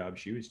same job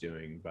she was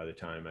doing by the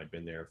time I'd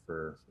been there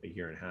for a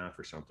year and a half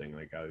or something.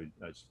 Like I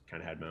was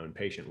kind of had my own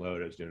patient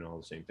load. I was doing all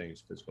the same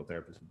things physical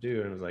therapists would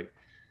do, and I was like,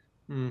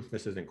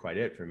 this isn't quite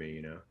it for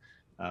me,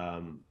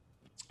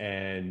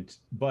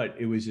 But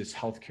it was this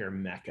healthcare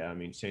mecca. I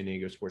mean, San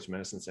Diego Sports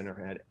Medicine Center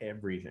had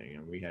everything,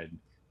 and we had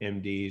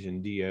MDs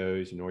and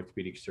DOs and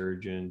orthopedic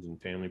surgeons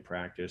and family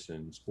practice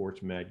and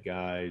sports med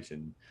guys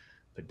and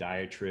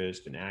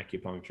podiatrists and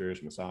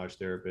acupuncturists, massage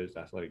therapists,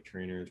 athletic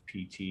trainers,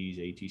 PTs,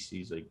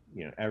 ATCs, like,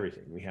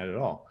 everything. We had it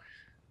all.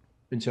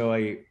 And so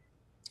I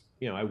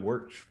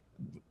worked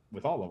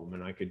with all of them,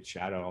 and I could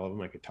chat all of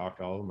them. I could talk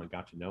to all of them. I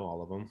got to know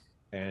all of them.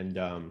 And,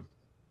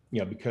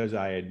 because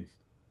I'd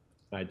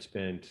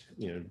spent,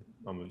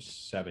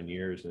 almost 7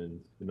 years in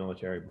the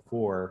military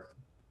before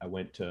I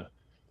went to,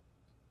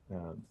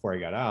 before I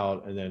got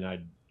out, and then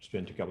I'd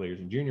spent a couple of years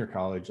in junior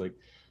college. Like,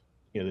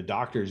 the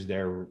doctors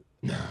there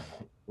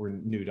were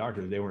new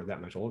doctors. They weren't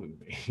that much older than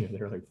me.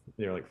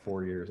 They're like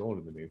 4 years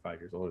older than me, 5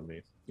 years older than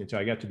me. And so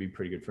I got to be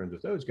pretty good friends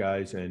with those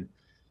guys. And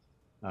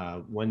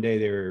one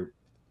day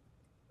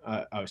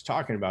I was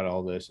talking about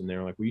all this, and they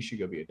were like, "Well, you should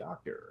go be a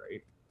doctor,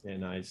 right?"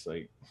 And I was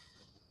like,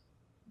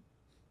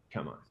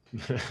 "Come on."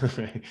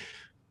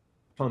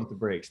 Pump the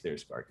brakes there,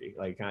 Sparky.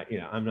 Like,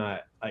 I'm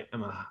a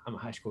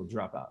high school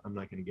dropout. I'm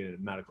not going to get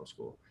into medical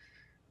school.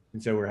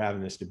 And so we're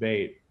having this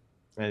debate,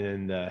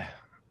 and then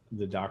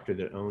the doctor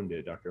that owned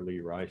it, Dr. Lee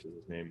Rice is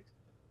his name.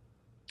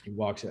 He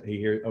walks out.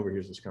 He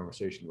overhears this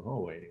conversation in the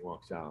hallway, and he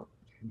walks out.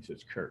 He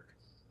says, "Kirk."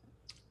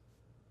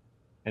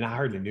 And I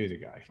hardly knew the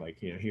guy. Like,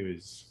 he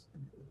was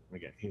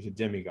a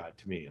demigod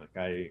to me. Like,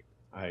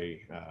 I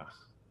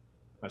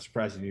was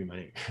surprised he knew my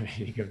name.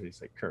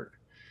 He's like, "Kirk,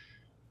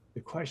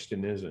 the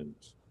question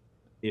isn't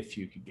if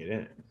you could get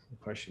in. The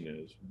question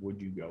is, would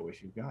you go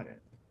if you got in?"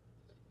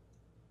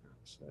 I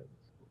said,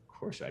 "Of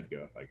course I'd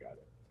go if I got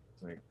it."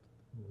 It's like,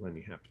 "Well, then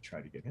you have to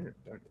try to get in,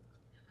 don't you?"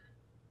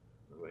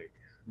 I'm like,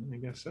 "I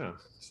guess so."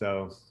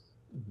 So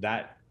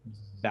that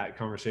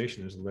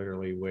conversation is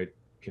literally what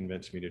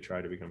convinced me to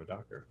try to become a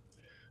doctor.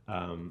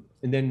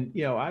 And then,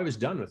 I was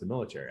done with the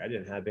military. I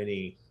didn't have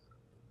any.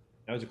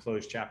 That was a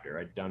closed chapter.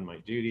 I'd done my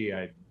duty.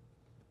 I'd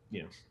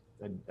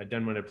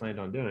done what I planned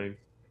on doing.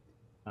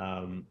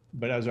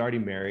 But I was already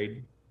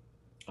married.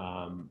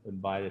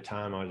 And by the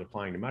time I was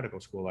applying to medical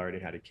school, I already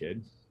had a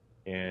kid.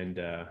 And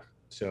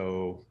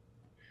so,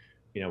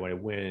 when I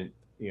went,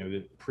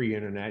 the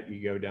pre-internet,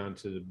 you go down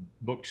to the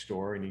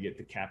bookstore and you get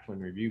the Kaplan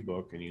Review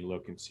book, and you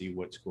look and see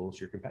what schools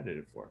you're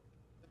competitive for.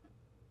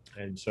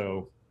 And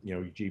so,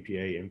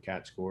 GPA,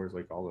 MCAT scores,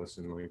 like all this,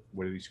 and like,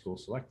 what do these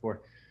schools select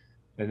for?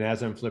 And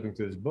as I'm flipping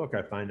through this book,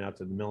 I find out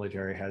that the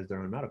military has their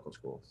own medical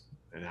school,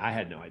 and I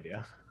had no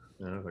idea.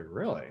 And I was like,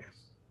 "Really?"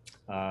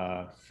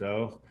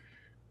 So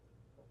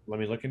let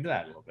me look into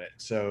that a little bit.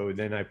 So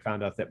then I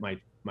found out that my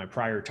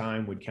prior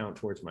time would count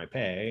towards my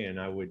pay,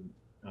 and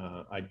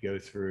I'd go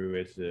through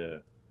as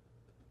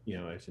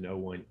as an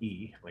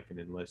O1E, like an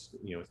with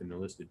an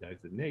enlisted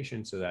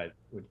designation, so that'd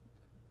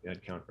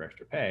count for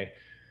extra pay.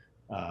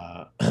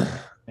 Uh,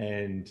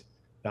 and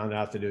found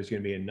out that it was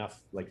going to be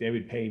enough, like they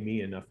would pay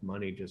me enough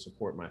money to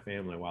support my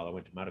family while I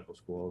went to medical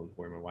school,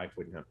 where my wife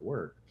wouldn't have to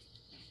work.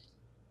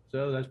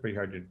 So that's pretty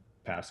hard to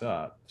pass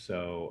up.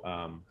 So,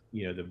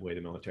 the way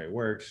the military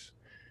works,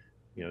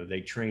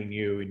 they train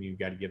you and you've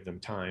got to give them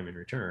time in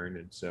return.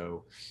 And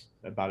so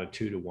about a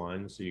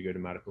 2-to-1. So you go to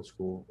medical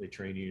school, they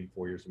train you in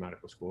 4 years of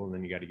medical school, and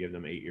then you got to give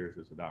them 8 years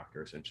as a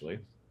doctor, essentially.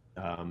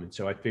 And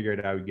so I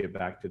figured I would get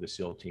back to the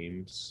SEAL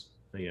teams,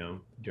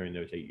 during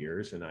those 8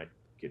 years, and I'd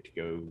get to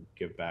go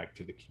give back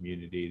to the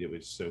community that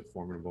was so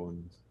formidable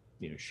and,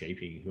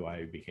 shaping who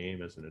I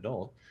became as an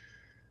adult.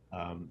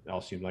 It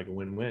all seemed like a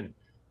win-win.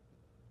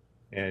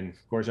 And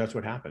of course, that's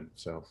what happened.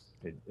 So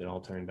it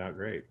all turned out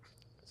great.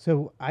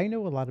 So I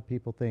know a lot of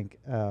people think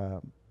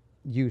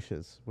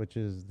USHS, which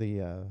is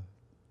the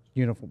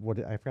uniform. What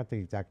I forgot the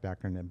exact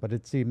acronym, but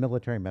it's the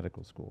military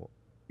medical school.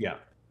 Yeah.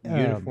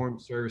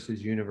 Uniformed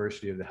Services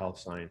University of the Health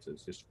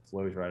Sciences, just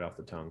flows right off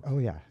the tongue. Oh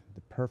yeah,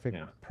 the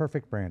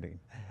perfect branding.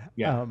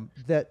 Yeah.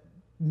 That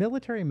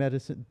military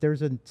medicine,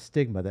 there's a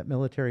stigma that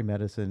military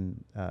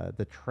medicine,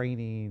 the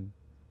training,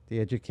 the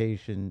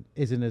education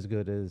isn't as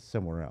good as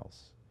somewhere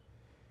else.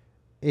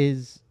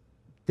 Is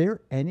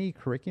there any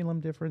curriculum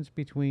difference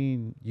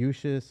between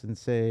USHS and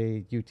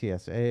say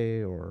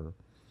UTSA or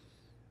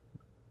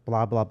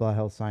blah blah blah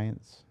health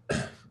science?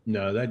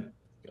 No, that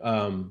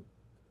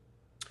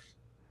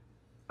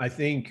I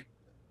think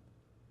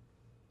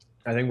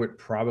what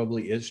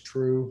probably is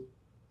true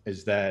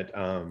is that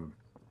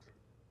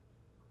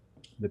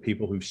the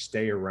people who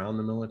stay around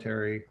the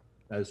military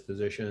as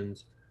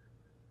physicians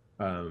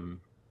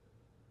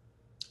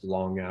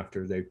long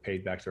after they've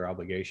paid back their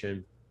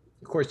obligation.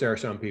 Of course, there are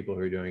some people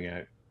who are doing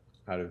it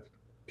out of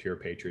pure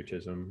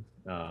patriotism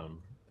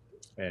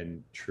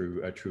and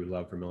a true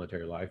love for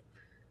military life.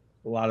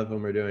 A lot of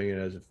them are doing it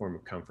as a form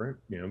of comfort,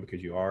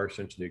 because you are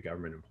essentially a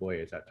government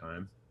employee at that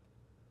time.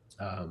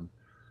 A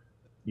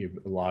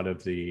lot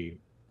of the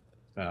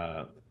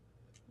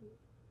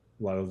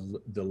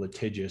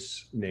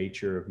litigious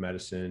nature of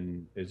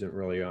medicine isn't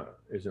really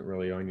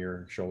on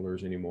your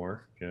shoulders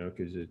anymore,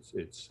 because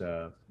it's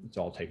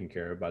all taken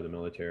care of by the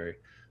military.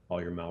 All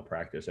your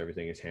malpractice,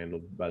 everything is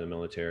handled by the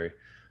military.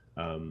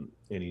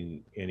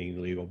 Any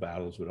legal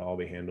battles would all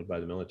be handled by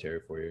the military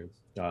for you.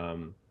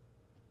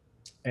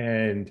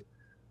 And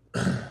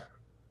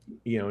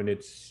and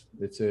it's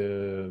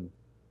a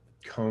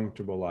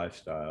comfortable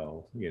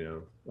lifestyle,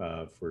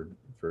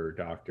 for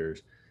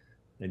doctors.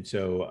 And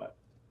so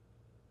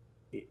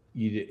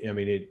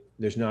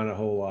there's not a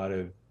whole lot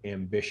of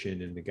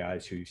ambition in the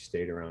guys who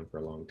stayed around for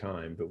a long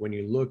time. But when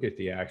you look at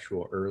the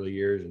actual early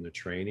years and the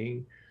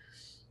training,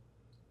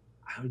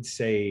 I would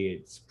say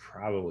it's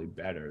probably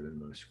better than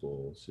most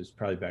schools. It's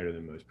probably better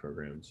than most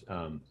programs,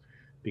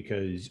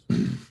 because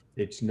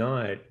it's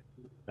not,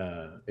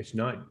 it's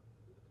not,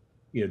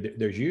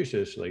 there's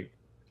uses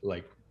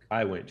like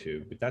I went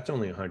to, but that's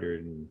only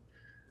 100 and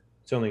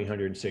it's only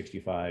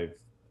 165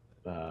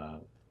 uh,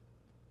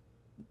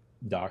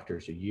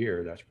 doctors a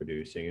year that's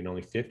producing, and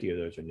only 50 of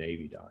those are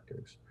Navy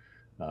doctors.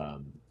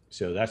 Um,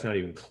 so that's not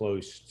even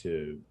close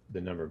to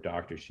the number of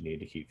doctors you need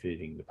to keep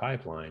feeding the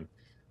pipeline.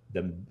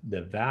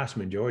 The vast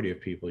majority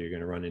of people you're going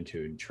to run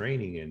into in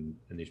training in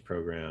these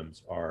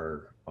programs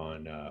are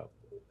on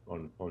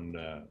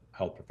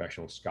health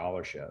professional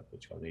scholarship.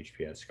 It's called an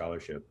HPS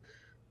scholarship,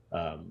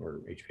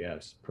 or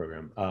HPS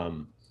program.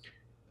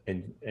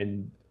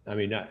 And I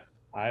mean,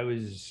 I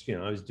was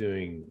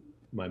doing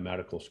my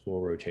medical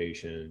school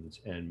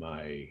rotations and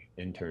my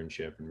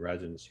internship and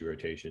residency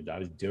rotations. I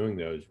was doing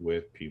those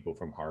with people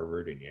from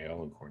Harvard and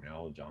Yale and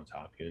Cornell and Johns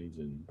Hopkins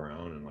and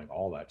Brown and like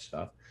all that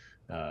stuff,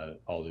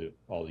 all the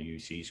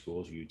UC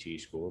schools, UT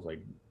schools,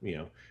 like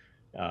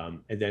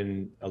and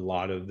then a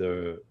lot of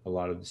the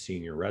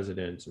senior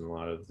residents and a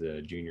lot of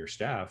the junior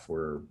staff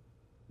were,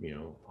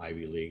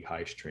 Ivy League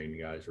heist trained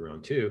guys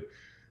around too.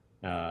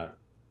 Uh,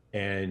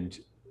 and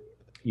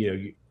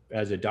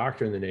as a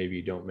doctor in the Navy,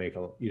 you don't make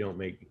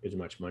as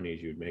much money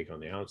as you would make on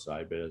the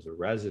outside. But as a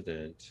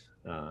resident,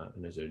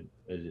 and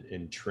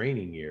in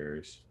training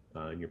years,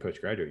 in your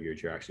postgraduate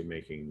years, you're actually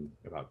making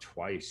about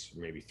twice,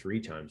 maybe three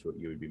times what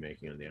you would be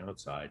making on the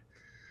outside.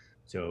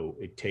 So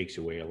it takes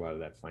away a lot of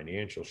that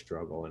financial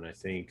struggle, and I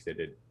think that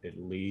it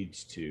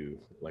leads to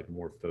like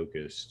more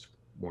focused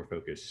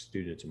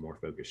students and more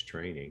focused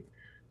training.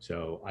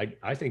 So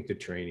I think the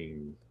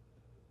training,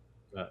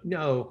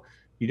 no,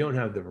 you don't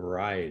have the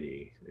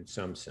variety in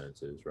some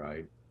senses,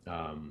 right?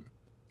 Um,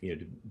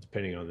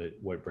 depending on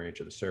what branch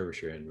of the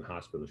service you're in, the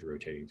hospitals you're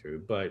rotating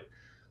through. But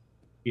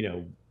you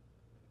know,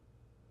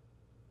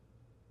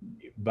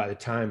 by the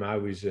time I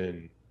was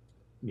in,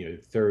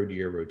 third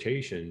year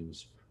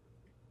rotations,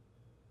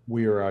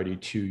 we were already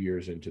 2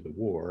 years into the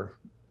war,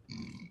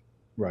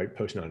 right?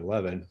 Post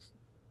 9/11.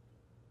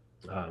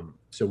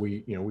 So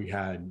we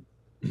had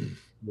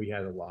we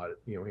had a lot,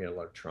 we had a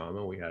lot of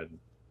trauma. We had,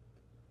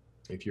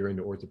 if you're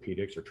into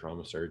orthopedics or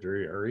trauma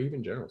surgery or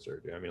even general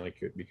surgery, I mean,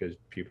 like, because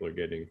people are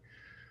getting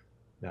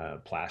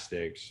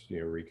plastics,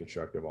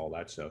 reconstructive, all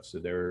that stuff. So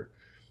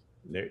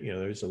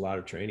there's a lot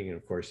of training, and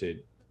of course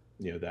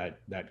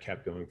that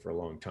kept going for a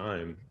long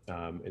time.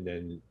 And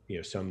then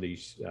some of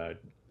these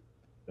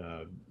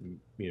uh,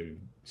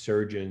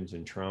 surgeons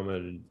and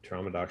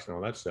trauma docs and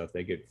all that stuff,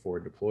 they get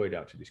forward deployed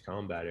out to these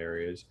combat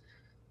areas,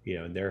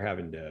 and they're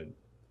having to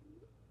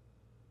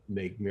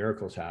make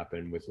miracles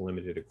happen with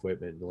limited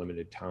equipment,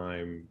 limited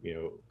time,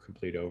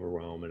 complete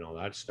overwhelm and all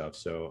that stuff.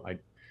 So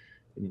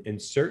in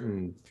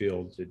certain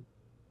fields,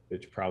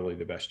 it's probably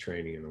the best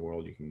training in the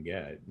world you can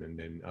get. And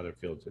then other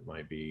fields, it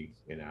might be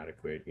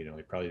inadequate,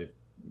 like probably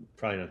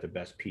not the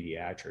best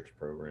pediatrics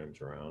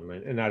programs around.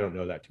 And I don't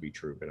know that to be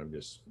true, but I'm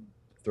just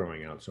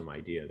throwing out some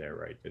idea there,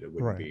 right? That it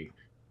wouldn't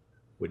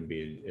Right.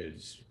 be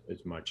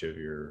as much of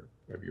your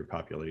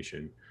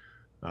population.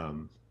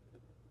 Um,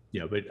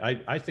 but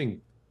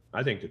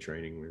I think the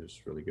training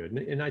was really good,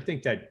 and I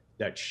think that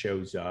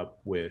shows up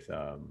with,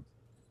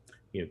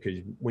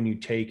 because when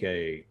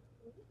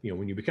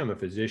you become a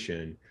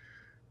physician,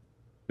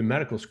 the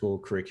medical school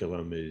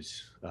curriculum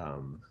is,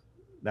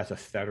 that's a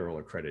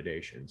federal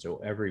accreditation. So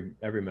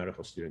every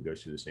medical student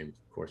goes through the same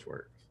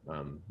coursework.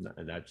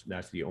 And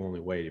that's the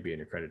only way to be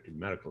an accredited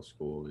medical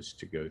school, is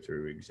to go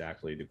through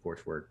exactly the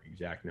coursework,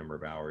 exact number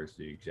of hours,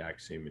 the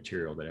exact same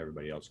material that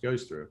everybody else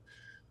goes through.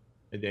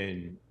 And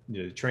then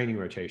the training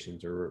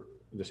rotations are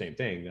the same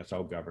thing. That's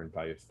all governed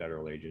by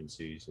federal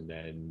agencies. And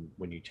then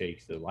when you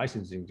take the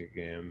licensing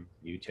exam,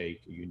 you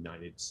take a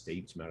United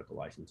States medical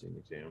licensing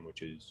exam,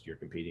 which is, you're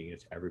competing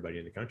against everybody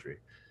in the country.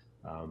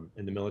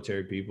 And the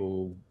military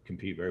people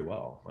compete very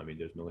well. I mean,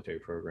 those military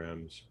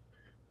programs,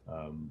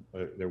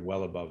 they're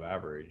well above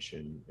average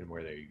in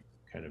where they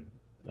kind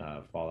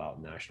of fall out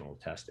in national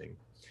testing.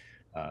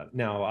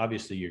 Now,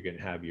 obviously, you're going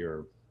to have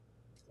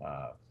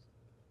uh,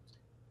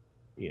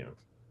 you know,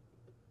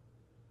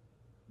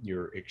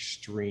 your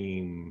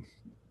extreme,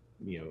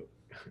 you know,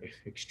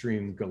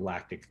 extreme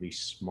galactically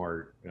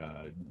smart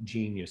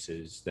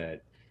geniuses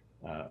that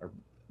are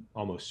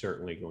almost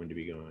certainly going to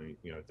be going,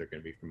 if they're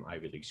going to be from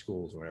Ivy League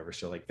schools or whatever.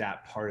 So like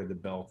that part of the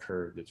bell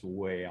curve that's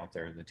way out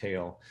there in the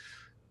tail,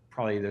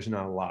 probably there's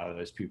not a lot of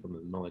those people in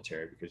the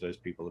military, because those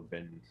people have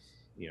been,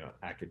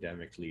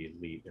 academically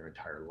elite their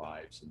entire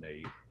lives, and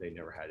they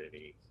never had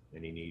any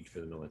any need for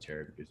the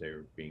military because they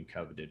were being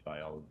coveted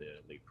by all of the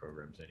elite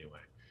programs anyway.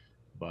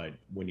 But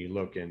when you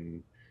look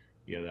in,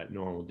 that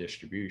normal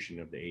distribution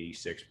of the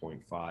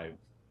 86.5,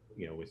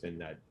 within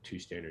that two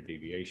standard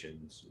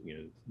deviations,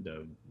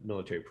 the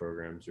military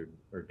programs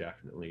are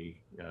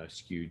definitely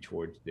skewed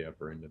towards the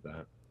upper end of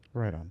that.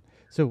 Right on.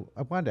 So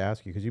I wanted to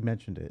ask you because you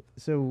mentioned it.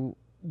 So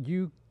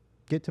you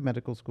get to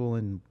medical school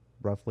in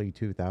roughly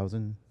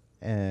 2000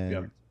 Yep.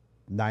 and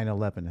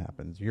 9/11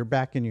 happens. You're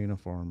back in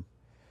uniform.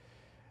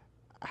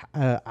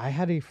 I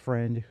had a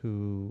friend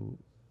who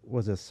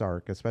was a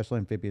SARC, a Special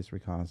Amphibious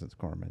Reconnaissance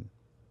Corpsman,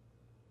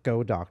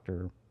 go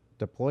doctor,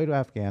 deployed to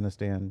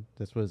Afghanistan.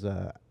 This was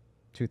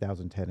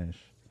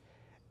 2010-ish.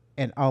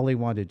 And all he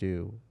wanted to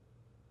do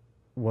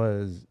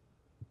was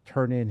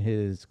turn in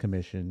his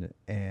commission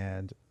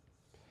and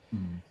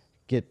Mm.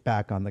 get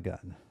back on the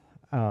gun.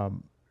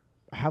 Um,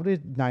 how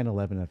did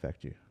 9/11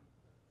 affect you?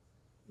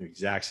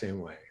 Exact same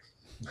way.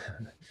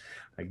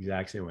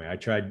 Exact same way. I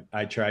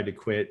tried to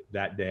quit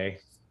that day.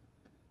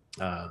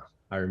 I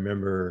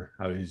remember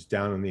I was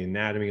down in the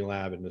anatomy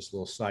lab in this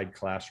little side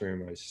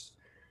classroom. I was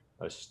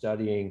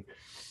studying.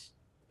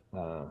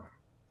 Uh,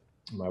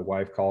 my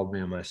wife called me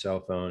on my cell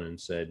phone and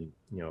said,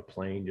 a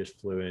plane just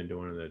flew into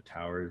one of the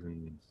towers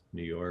in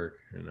New York.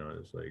 And I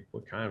was like,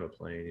 what kind of a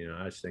plane?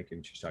 I was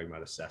thinking she's talking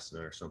about a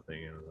Cessna or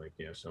something. And I was like,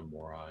 some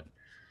Morad.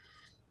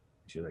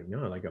 She's like,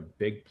 no, like a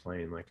big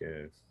plane, like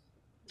a,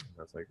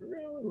 I was like,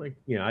 really? Like,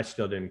 I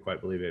still didn't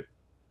quite believe it.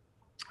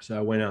 So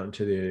I went out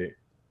to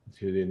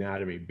the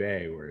anatomy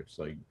bay where it's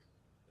like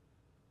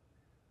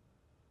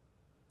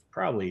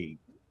probably,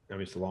 I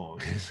mean, it's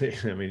long.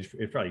 I mean,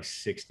 it's probably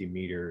 60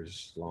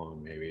 meters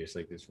long, maybe. It's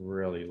like this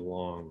really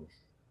long,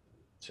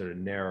 sort of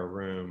narrow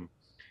room.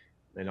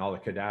 And all the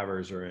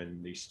cadavers are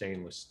in these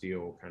stainless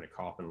steel kind of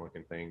coffin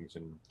looking things.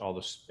 And all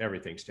this,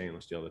 everything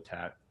stainless steel.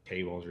 The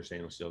tables are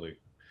stainless steel. The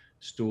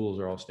stools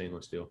are all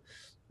stainless steel.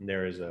 And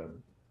there is a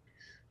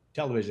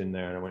television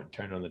there. And I went and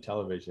turned on the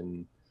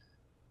television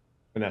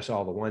and I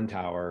saw the one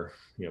tower,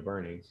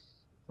 burning.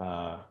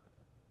 Uh,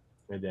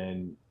 and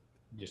then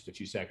just a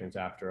few seconds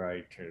after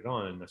I turned it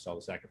on, I saw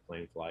the second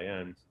plane fly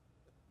in.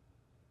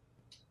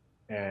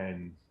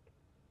 And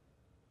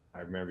I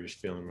remember just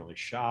feeling really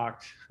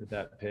shocked at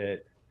that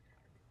pit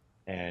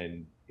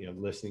and,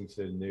 listening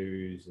to the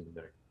news. And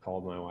I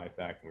called my wife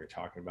back and we were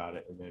talking about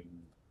it. And then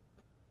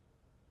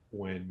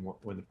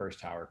when the first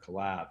tower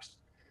collapsed,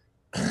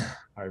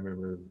 I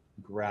remember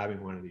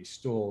grabbing one of these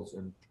stools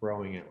and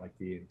throwing it like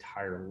the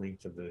entire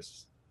length of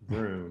this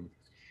room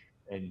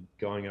and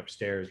going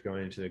upstairs,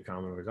 going into the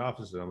Commodore's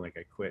office. And I'm like,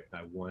 I quit.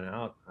 I won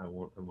out. I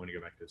want to go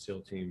back to the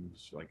SEAL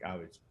teams. Like I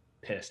was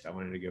pissed. I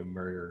wanted to go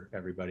murder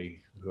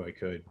everybody who I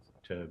could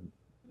to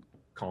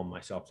calm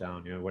myself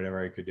down,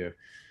 whatever I could do.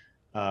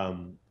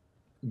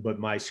 But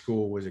my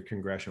school was a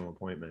congressional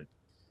appointment.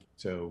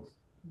 So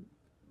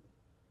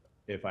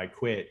if I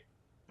quit,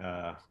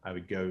 I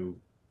would go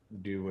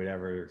do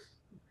whatever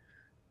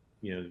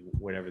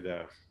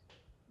the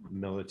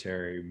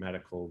military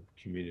medical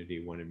community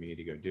wanted me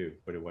to go do,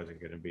 but I wasn't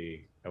going to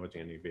be able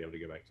to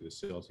go back to the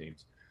SEAL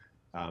teams.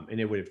 And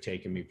it would have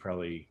taken me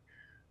probably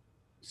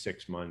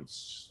 6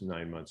 months,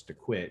 9 months to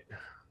quit.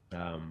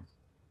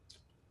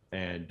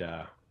 And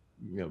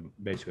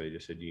basically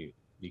just said, you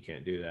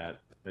can't do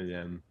that. And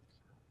then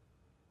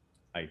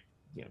I,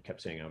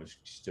 kept saying I was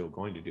still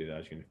going to do that. I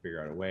was going to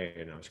figure out a way.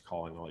 And I was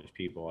calling all these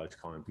people. I was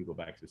calling people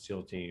back to the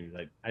SEAL teams.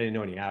 I didn't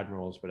know any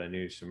admirals, but I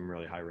knew some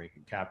really high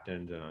ranking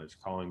captains, and I was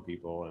calling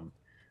people and,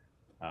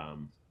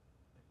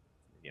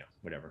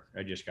 whatever.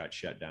 I just got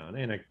shut down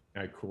and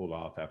I cooled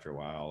off after a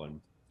while.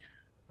 And,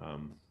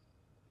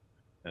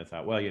 I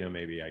thought, well,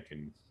 maybe I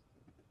can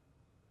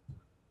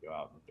go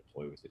out and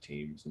deploy with the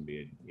teams and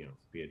be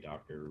a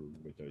doctor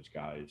with those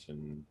guys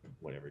and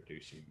whatever,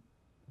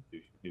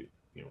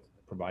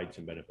 provide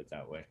some benefit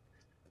that way.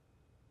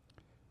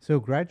 So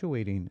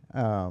graduating,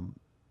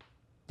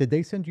 did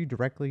they send you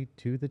directly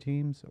to the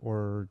teams,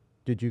 or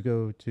did you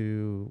go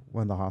to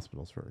one of the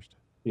hospitals first?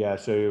 Yeah.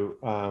 So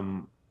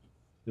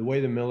the way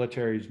the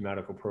military's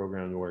medical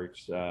program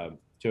works, so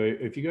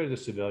if you go to the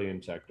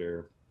civilian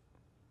sector,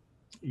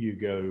 you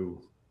go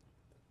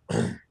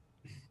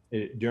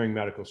during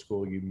medical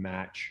school, you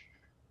match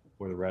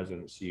for the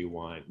residency you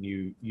want.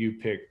 You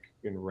pick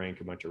and rank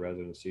a bunch of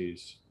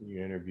residencies.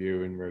 You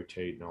interview and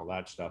rotate and all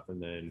that stuff,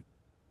 and then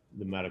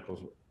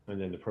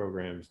the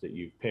programs that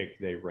you pick,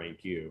 they rank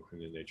you,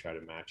 and then they try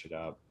to match it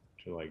up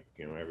to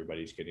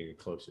everybody's getting the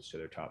closest to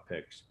their top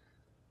picks.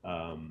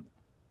 And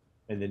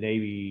the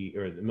Navy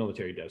or the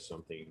military does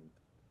something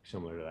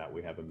similar to that.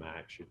 We have a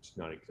match. It's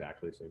not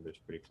exactly the same, but it's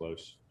pretty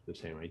close to the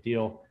same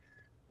ideal.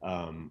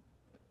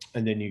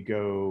 And then you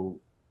go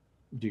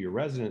do your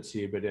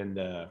residency, but in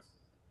the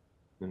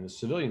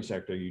civilian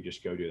sector, you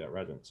just go do that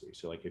residency.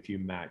 So like if you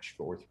match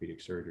for orthopedic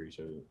surgery,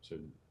 so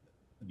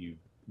you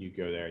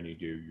go there and you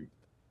do,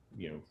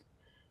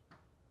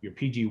 your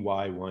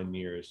PGY 1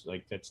 year is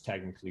that's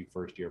technically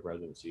first year of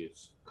residency.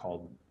 It's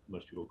called,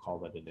 most people call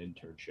that an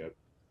internship.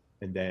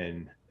 And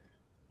then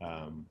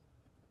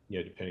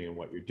depending on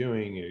what you're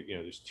doing,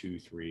 there's 2,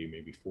 3,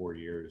 maybe 4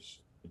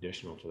 years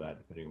additional to that,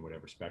 depending on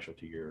whatever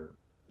specialty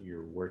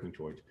you're working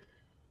towards.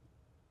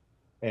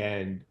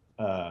 And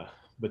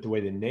but the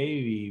way the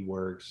Navy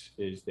works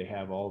is they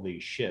have all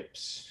these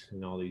ships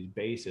and all these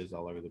bases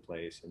all over the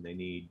place, and they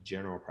need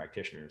general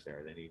practitioners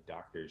there. They need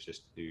doctors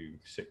just to do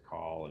sick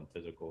call and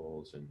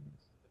physicals and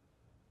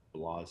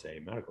blase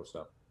medical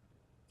stuff.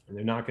 And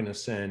they're not going to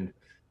send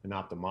an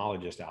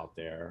ophthalmologist out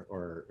there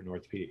or an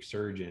orthopedic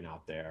surgeon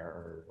out there,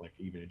 or like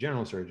even a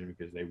general surgeon,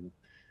 because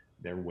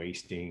they're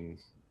wasting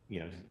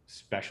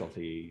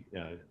specialty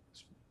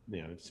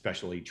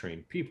specially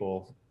trained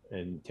people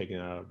and taking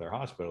it out of their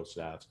hospital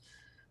staffs.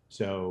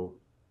 So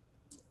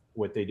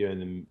what they do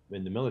in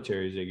the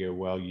military is they go,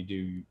 well, you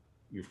do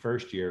your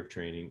first year of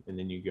training, and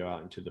then you go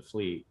out into the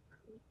fleet,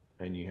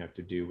 and you have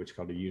to do what's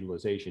called a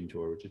utilization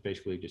tour, which is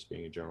basically just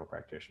being a general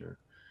practitioner.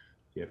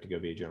 You have to go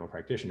be a general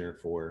practitioner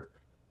for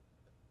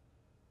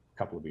a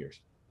couple of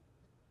years,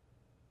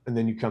 and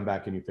then you come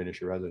back and you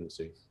finish your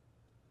residency.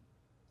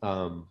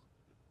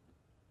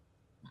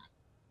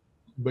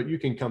 But you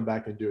can come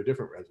back and do a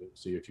different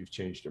residency if you've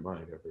changed your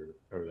mind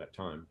over that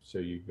time. So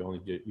you've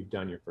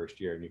done your first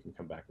year, and you can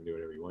come back and do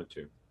whatever you want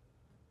to.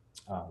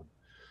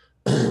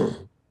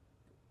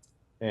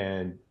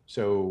 And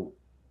so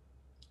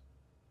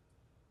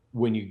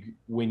when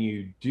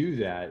you do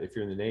that, if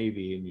you're in the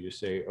Navy and you just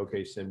say,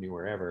 okay, send me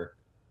wherever,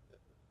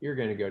 you're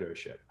going to go to a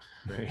ship,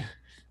 right?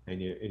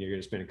 and you're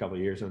going to spend a couple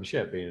of years on the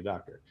ship being a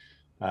doctor.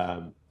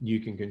 You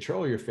can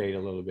control your fate a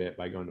little bit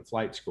by going to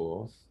flight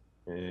school,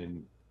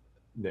 and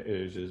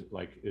it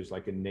was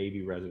like a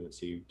Navy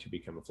residency to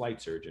become a flight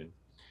surgeon.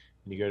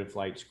 And you go to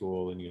flight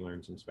school and you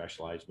learn some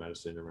specialized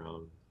medicine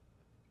around,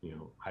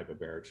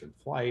 hyperbarics and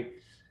flight.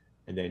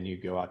 And then you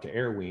go out to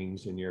air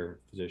wings and you're a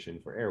physician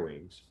for air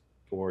wings.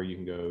 Or you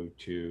can go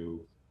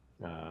to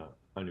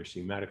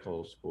undersea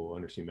medical school,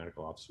 undersea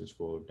medical officer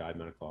school, dive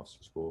medical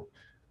officer school.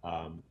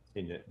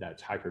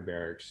 That's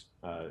hyperbarics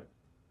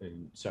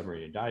and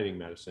submarine and diving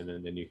medicine.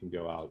 And then you can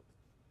go out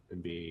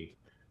and be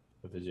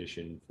a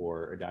physician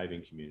for a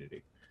diving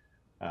community.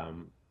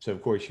 So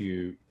of course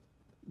the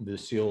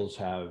SEALs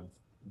have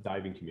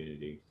diving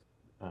community.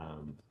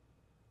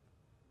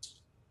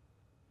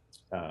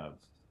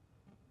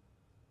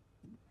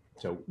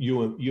 So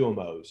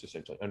UMOs,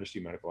 essentially, undersea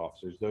medical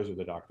officers, those are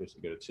the doctors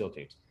that go to SEAL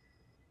teams.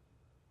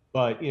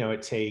 But,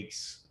 it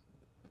takes,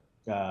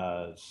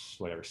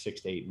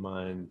 6 to 8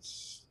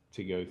 months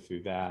to go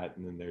through that.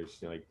 And then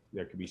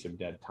there could be some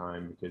dead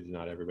time because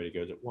not everybody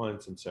goes at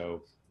once. And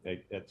so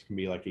that can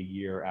be like a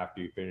year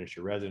after you finish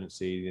your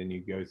residency. Then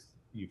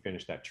you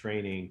finish that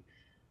training,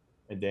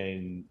 and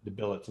then the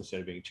billets,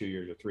 instead of being 2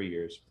 years or 3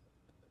 years.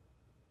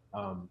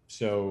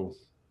 So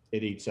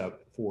it eats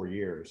up 4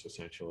 years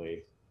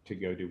essentially to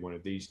go do one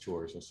of these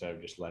tours, instead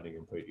of just letting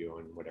them put you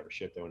on whatever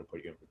ship they want to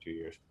put you on for 2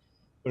 years.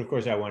 But of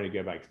course, I wanted to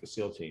go back to the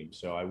SEAL team,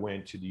 so I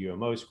went to the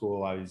UMO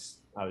school. I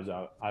was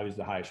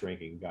the highest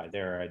ranking guy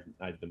there.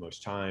 I had the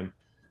most time,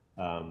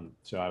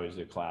 so I was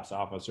a class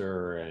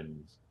officer,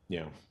 and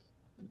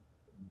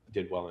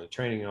did well in the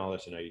training and all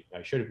this. And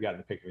I should have gotten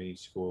the pick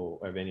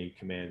of any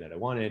command that I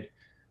wanted,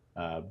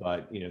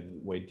 but the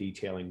way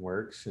detailing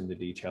works, and the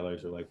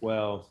detailers are like,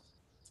 well,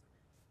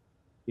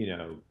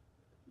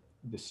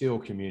 the SEAL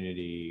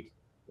community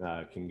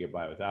can get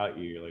by without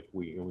you. You're like,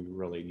 we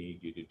really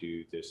need you to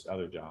do this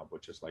other job,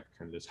 which is like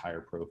kind of this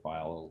higher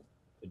profile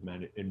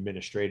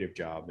administrative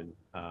job. And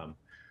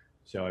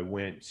so I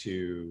went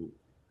to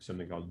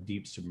something called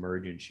Deep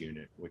Submergence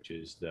Unit, which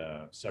is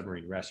the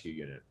submarine rescue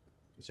unit.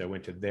 So I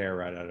went to there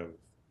right out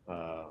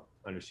of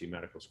undersea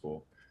medical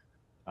school,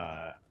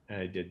 and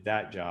I did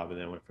that job, and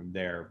then I went from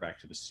there back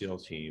to the SEAL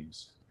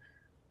teams.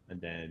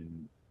 And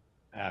then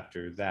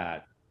after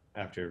that,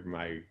 after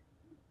my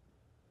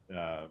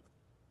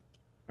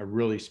I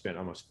really spent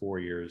almost 4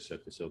 years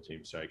at the SEAL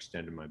team, so I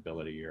extended my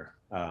billet a year.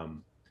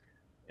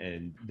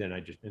 And then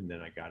I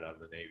got out of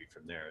the Navy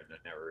from there, and I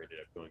never ended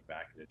up going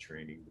back into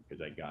training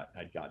because I'd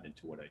gotten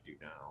into what I do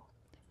now.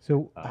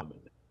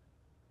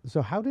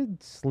 So how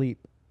did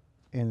sleep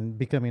and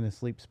becoming a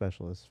sleep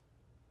specialist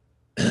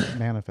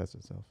manifest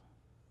itself?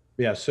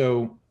 Yeah,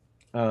 so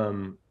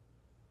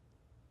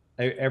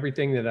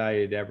everything that I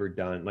had ever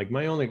done, like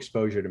my only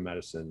exposure to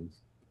medicine,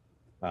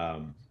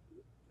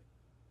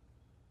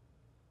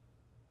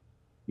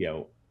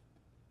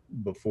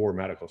 before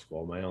medical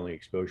school, my only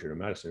exposure to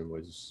medicine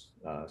was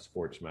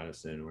sports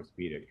medicine,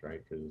 orthopedics,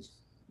 right?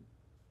 Because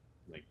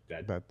like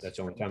that's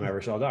the only time I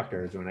ever saw a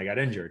doctor is when I got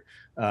injured.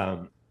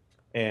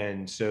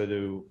 And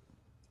so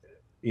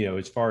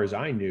as far as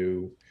I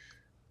knew,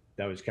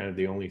 that was kind of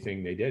the only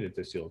thing they did at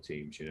the SEAL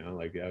teams,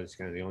 like that was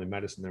kind of the only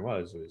medicine there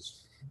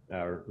was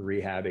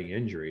rehabbing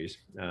injuries,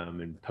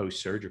 and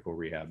post-surgical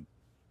rehab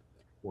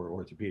or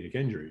orthopedic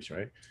injuries,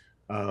 right?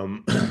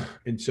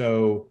 And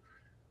so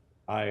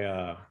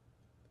my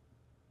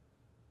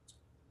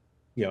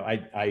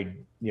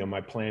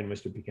plan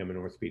was to become an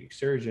orthopedic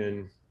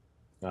surgeon.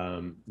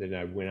 Then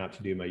I went out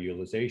to do my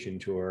utilization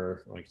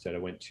tour. Like I said, I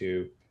went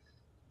to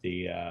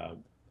the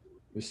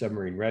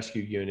submarine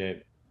rescue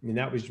unit, And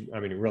that was, I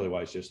mean, it really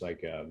was just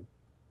like,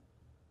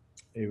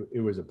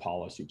 it was a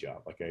policy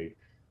job. Like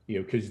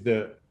cause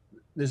this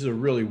is a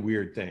really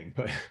weird thing,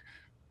 but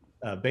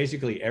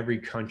basically every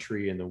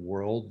country in the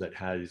world that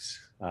has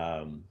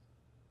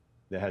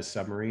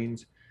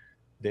submarines,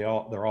 they're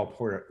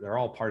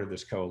all part of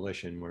this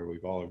coalition where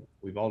we've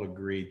all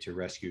agreed to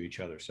rescue each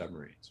other's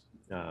submarines,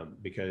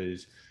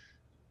 because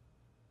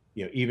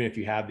even if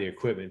you have the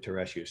equipment to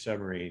rescue a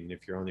submarine,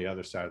 if you're on the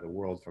other side of the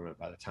world from it,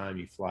 by the time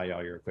you fly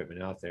all your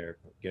equipment out there,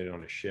 get it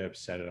on a ship,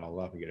 set it all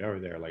up, and get over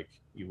there, like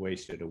you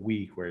wasted a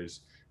week, whereas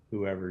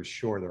whoever's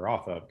shore they're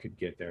off of could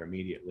get there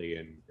immediately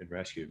and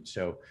rescue them.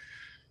 So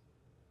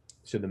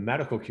the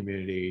medical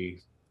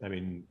community, I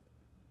mean,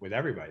 with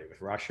everybody,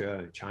 with Russia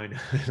and China,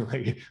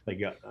 like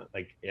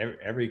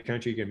every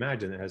country you can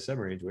imagine that has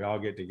submarines, we all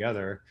get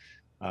together,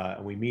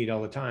 and we meet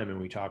all the time, and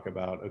we talk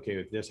about, okay,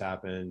 if this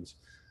happens,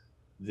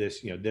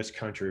 this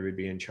country would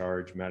be in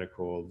charge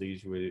medical.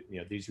 These would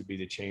be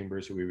the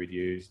chambers that we would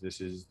use.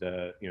 These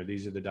are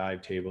the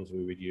dive tables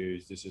we would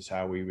use. This is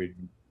how we would,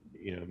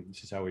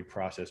 this is how we'd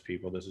process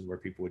people. This is where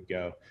people would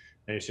go.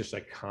 And it's just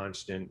like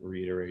constant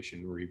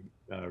reiteration,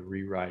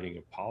 rewriting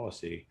of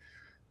policy.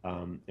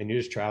 And you're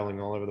just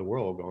traveling all over the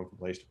world, going from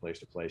place to place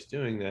to place,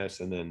 doing this.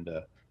 And then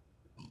the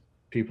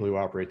people who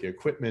operate the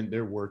equipment,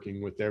 they're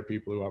working with their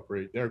people who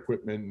operate their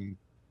equipment, and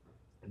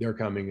they're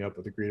coming up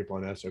with agreed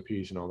upon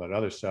SOPs and all that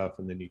other stuff.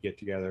 And then you get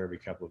together every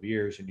couple of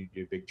years and you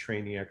do big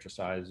training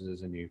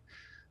exercises, and you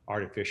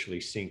artificially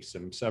sink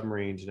some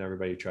submarines, and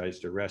everybody tries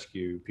to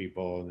rescue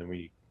people. And then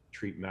we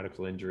treat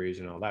medical injuries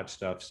and all that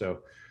stuff. So,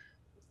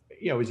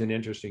 it was an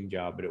interesting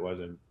job, but it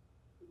wasn't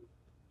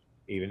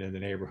even in the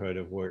neighborhood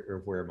of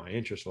where my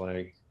interests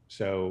lay.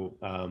 So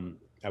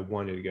I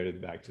wanted to go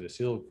back to the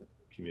SEAL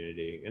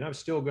community, and I was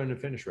still going to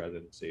finish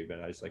residency,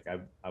 but I was like,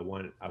 I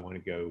want to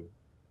go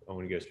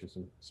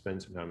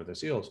spend some time with the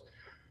SEALs.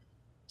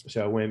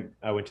 So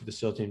I went to the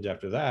SEAL teams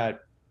after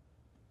that,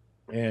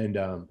 and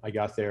I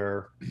got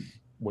there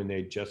when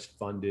they just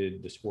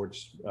funded the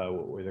sports,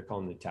 what they're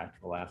calling the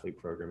tactical athlete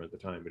program at the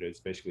time, but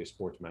it's basically a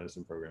sports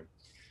medicine program.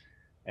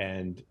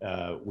 And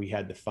we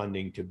had the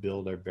funding to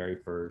build our very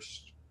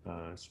first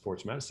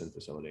sports medicine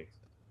facility.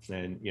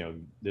 And,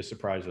 this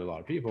surprised a lot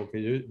of people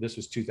because this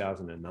was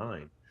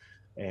 2009.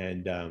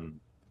 And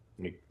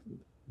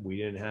we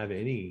didn't have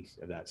any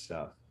of that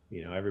stuff.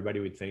 Everybody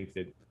would think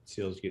that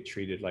SEALs get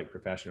treated like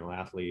professional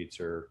athletes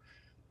or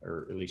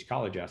at least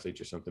college athletes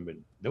or something, but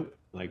nope.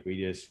 Like we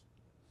just,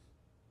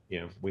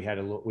 we had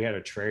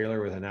a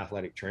trailer with an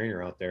athletic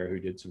trainer out there who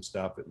did some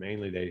stuff, but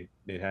mainly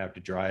they'd have to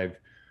drive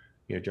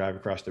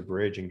across the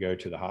bridge and go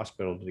to the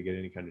hospital to get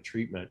any kind of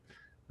treatment.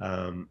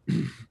 And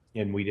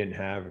we didn't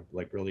have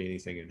like really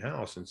anything in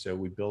house. And so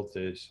we built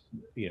this,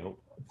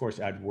 of course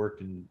I'd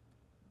worked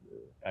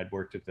at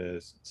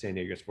the San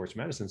Diego Sports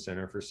Medicine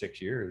Center for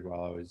 6 years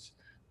while I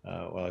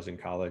was in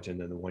college. And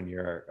then the 1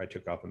 year I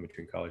took off in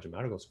between college and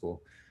medical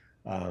school.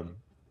 So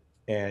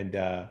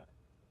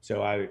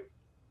I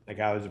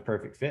was a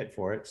perfect fit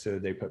for it. So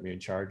they put me in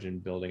charge in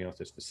building out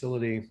this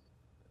facility.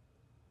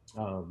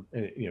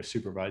 And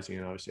supervising,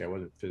 and obviously I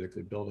wasn't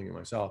physically building it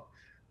myself.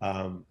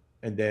 And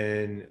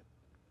then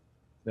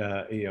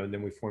and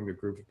then we formed a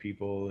group of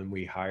people, and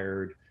we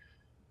hired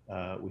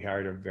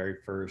our very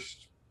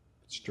first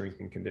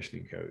strength and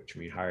conditioning coach.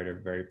 We hired our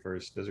very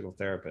first physical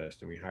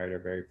therapist, and we hired our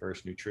very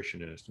first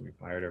nutritionist, and we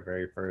hired our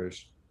very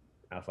first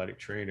athletic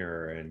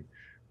trainer and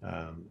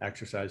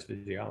exercise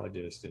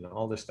physiologist and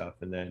all this stuff.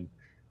 And then,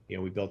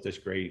 we built this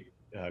great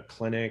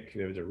clinic.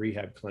 There was a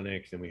rehab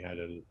clinic, then we had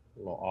a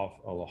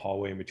little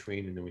hallway in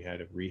between, and then we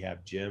had a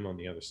rehab gym on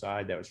the other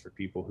side that was for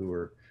people who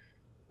were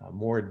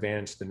more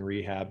advanced than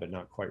rehab but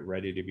not quite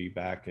ready to be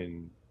back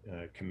in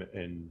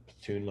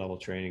platoon level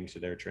training. So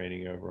they're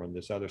training over on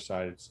this other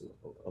side. It's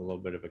a little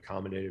bit of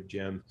accommodative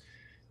gym.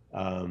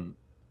 And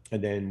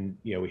then,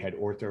 we had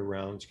ortho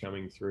rounds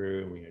coming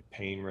through, and we had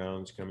pain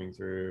rounds coming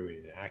through, we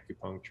had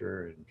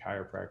acupuncture and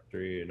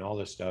chiropractic and all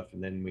this stuff.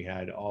 And then we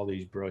had all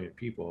these brilliant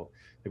people.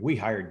 Like, we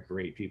hired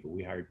great people.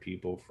 We hired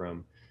people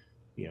from,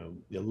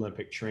 the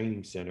Olympic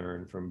Training Center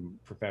and from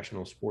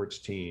professional sports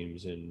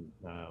teams and,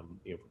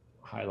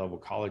 high level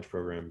college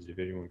programs,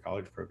 Division I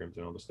college programs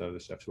and all this other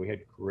stuff. So we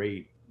had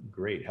great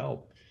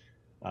help.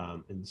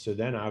 And so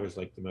then I was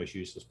like the most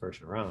useless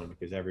person around,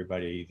 because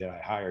everybody that I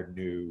hired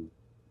knew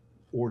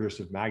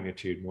orders of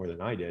magnitude more than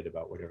I did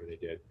about whatever they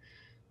did.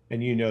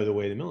 And the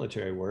way the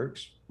military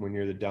works, when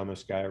you're the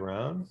dumbest guy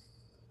around,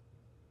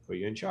 put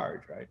you in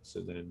charge, right?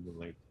 So then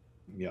like,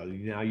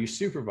 now you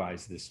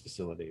supervise this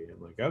facility.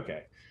 I'm like,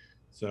 okay.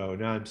 So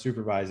now I'm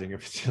supervising a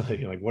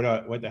facility. Like,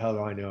 what the hell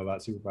do I know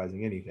about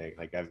supervising anything?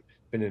 Like, I've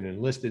been an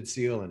enlisted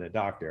SEAL and a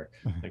doctor.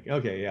 Like,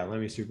 okay, yeah,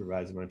 let me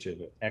supervise a bunch of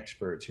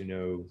experts who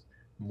know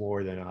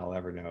more than I'll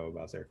ever know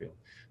about their field.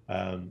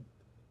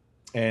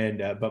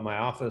 But my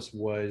office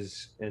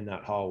was in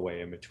that hallway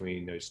in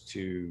between those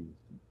two,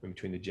 in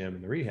between the gym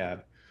and the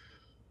rehab.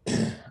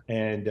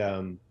 And,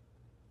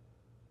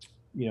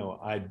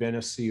 I'd been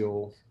a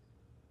SEAL.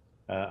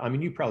 I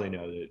mean, you probably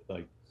know that,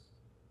 like,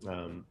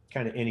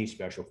 kind of any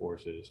special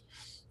forces,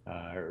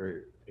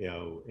 or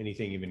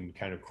anything even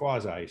kind of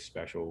quasi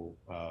special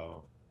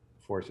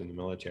force in the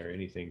military,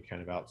 anything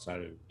kind of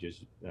outside of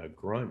just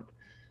grunt.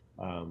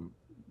 Um,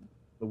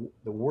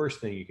 the worst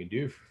thing you can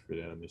do for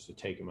them is to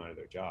take them out of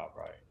their job,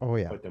 right? Oh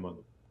yeah. Put them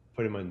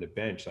on the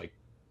bench. Like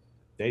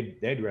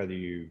they'd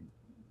rather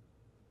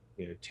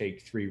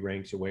take three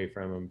ranks away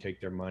from them,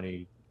 take their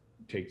money,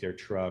 take their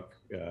truck,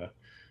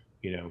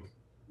 you know,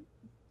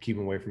 keep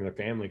them away from their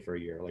family for a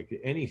year. Like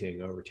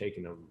anything over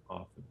taking them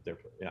off of their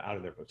out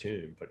of their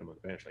platoon, put them on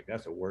the bench. Like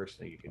that's the worst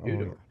thing you can do Oh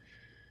to yeah. them.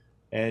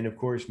 And of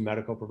course,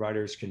 medical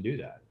providers can do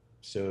that.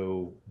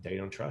 So they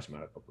don't trust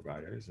medical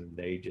providers and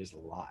they just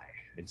lie.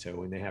 And so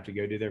when they have to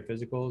go do their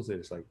physicals,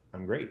 it's like,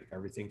 I'm great.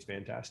 Everything's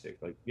fantastic.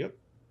 Like, yep,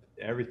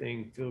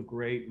 everything feel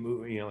great.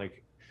 Moving,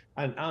 like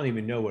I don't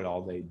even know what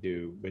all they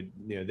do, but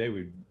they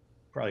would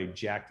probably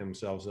jack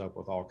themselves up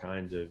with all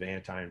kinds of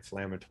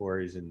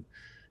anti-inflammatories and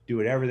do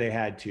whatever they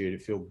had to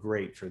feel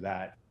great for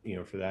that,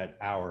 for that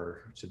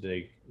hour, so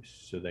they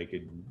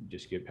could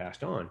just get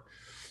passed on.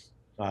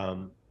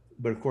 Um,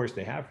 but of course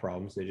they have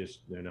problems.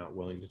 They're not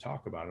willing to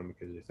talk about them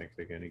because they think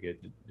they're going to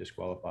get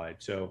disqualified.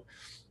 So,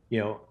 you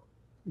know,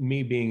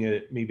 me being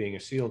a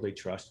SEAL, they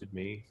trusted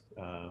me.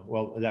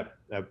 Well, that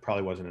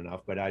probably wasn't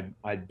enough, but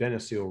I'd been a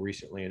SEAL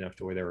recently enough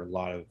to where there are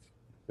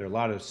a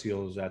lot of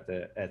SEALs at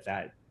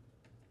that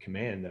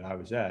command that I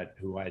was at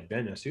who I'd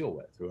been a SEAL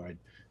with, who I'd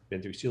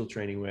been through SEAL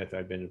training with,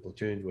 I'd been in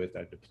platoons with,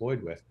 I'd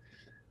deployed with.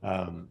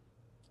 Um,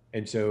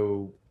 and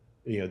so,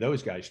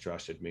 those guys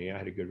trusted me. I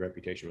had a good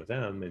reputation with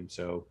them. And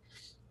so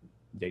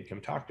they'd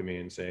come talk to me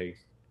and say,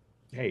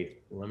 hey,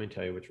 let me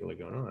tell you what's really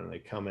going on. And they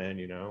come in,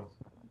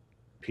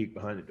 peek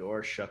behind the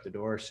door, shut the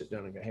door, sit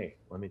down and go, hey,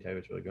 let me tell you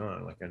what's really going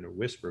on, like in a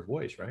whisper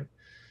voice, right?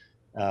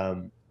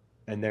 Um,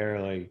 and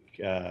they're like,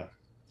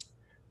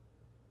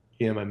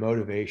 my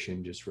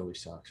motivation just really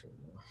sucks right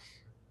now.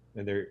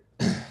 And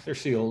they're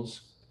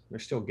SEALs. They're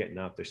still getting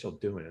up. They're still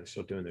doing it. They're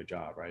still doing their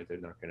job, right? They're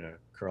not going to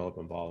curl up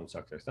and ball and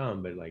suck their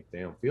thumb, but like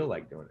they don't feel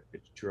like doing it.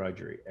 It's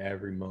drudgery.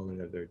 Every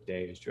moment of their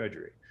day is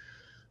drudgery.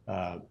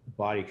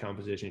 Body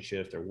composition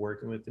shift. They're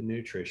working with the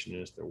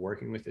nutritionist. They're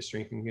working with the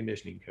strength and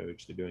conditioning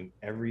coach. They're doing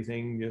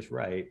everything just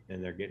right,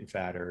 and they're getting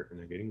fatter and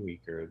they're getting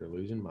weaker. They're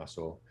losing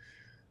muscle.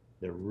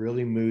 They're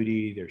really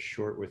moody. They're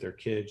short with their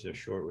kids. They're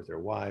short with their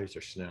wives.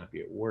 They're snappy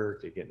at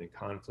work. They're getting in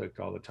conflict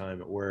all the time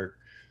at work.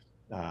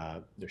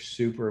 They're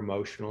super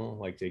emotional.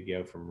 Like they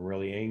go from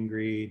really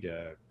angry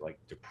to like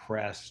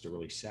depressed to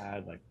really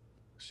sad, like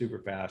super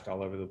fast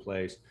all over the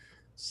place.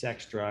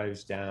 Sex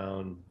drives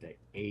down. They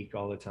ache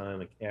all the time.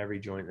 Like every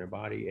joint in their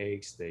body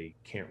aches. They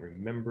can't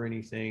remember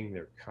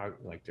anything.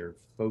 Like their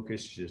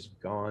focus is just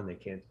gone. They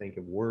can't think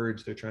of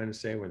words they're trying to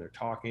say when they're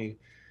talking.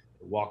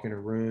 They walk in a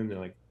room. They're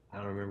like, I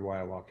don't remember why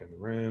I walked in the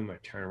room. I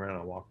turn around,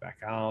 I walk back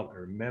out. I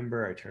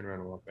remember, I turn around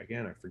and walk back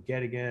in. I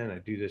forget again. I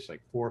do this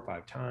like 4 or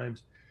 5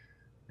 times.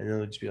 And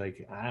they'll just be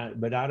like,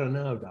 but I don't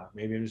know, doc.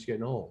 Maybe I'm just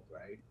getting old,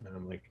 right? And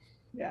I'm like,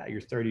 yeah,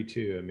 you're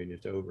 32. I mean,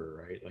 it's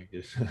over, right? Like,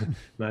 just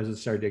might as well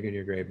start digging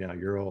your grave now.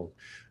 You're old.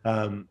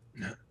 Um,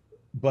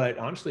 but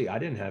honestly, I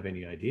didn't have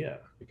any idea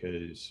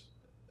because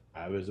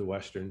I was a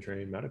Western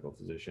trained medical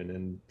physician,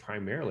 and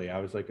primarily I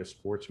was like a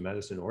sports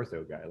medicine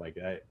ortho guy. Like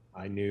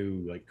I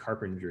knew like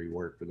carpentry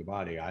work for the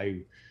body.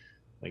 I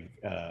like,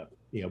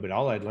 but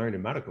all I'd learned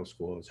in medical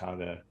school is how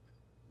to,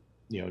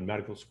 in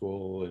medical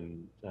school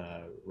and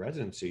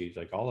residencies,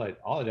 like all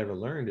I'd ever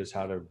learned is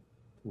how to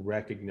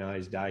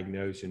recognize,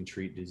 diagnose, and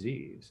treat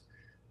disease.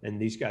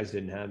 And these guys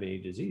didn't have any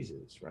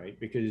diseases, right?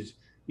 Because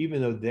even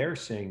though they're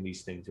saying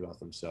these things about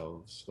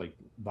themselves, like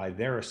by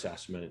their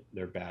assessment,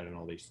 they're bad in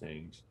all these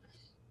things.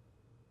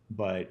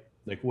 But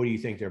like, what do you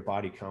think their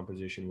body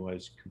composition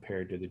was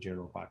compared to the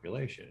general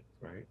population,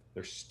 right?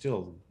 They're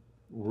still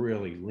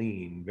really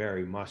lean,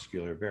 very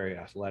muscular, very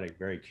athletic,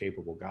 very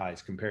capable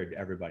guys compared to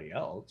everybody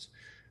else,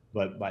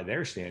 but by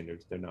their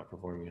standards they're not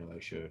performing how they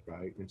should,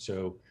 right? And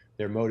so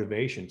their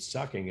motivation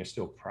sucking is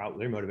still probably,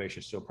 their motivation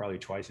is still probably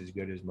twice as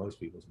good as most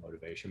people's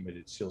motivation, but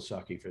it's still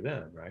sucky for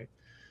them, right?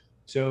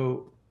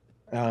 So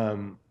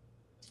um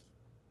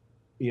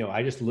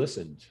I just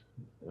listened.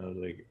 I was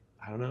like,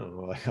 I don't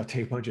know, like, I'll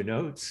take a bunch of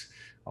notes,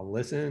 I'll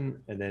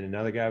listen, and then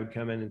another guy would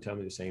come in and tell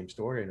me the same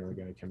story, another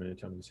guy would come in and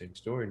tell me the same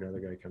story, another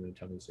guy would come in and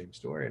tell me the same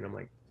story, and I'm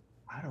like,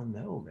 I don't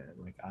know, man.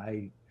 Like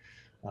I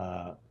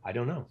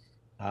don't know.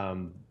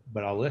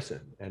 But I'll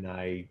listen. And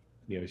I,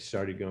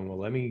 started going, well,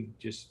 let me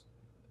just,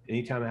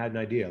 anytime I had an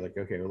idea, like,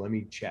 okay, well, let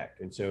me check.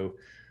 And so,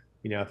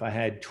 if I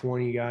had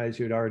 20 guys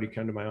who had already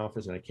come to my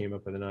office and I came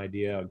up with an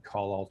idea, I'd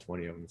call all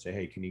 20 of them and say,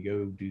 hey, can you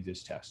go do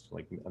this test?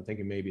 Like, I'm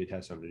thinking maybe a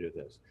test something to do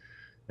with this.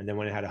 And then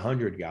when I had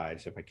 100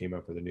 guys, if I came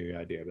up with a new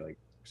idea, I'd be like,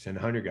 send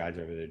 100 guys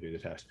over there to do the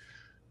test.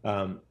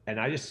 And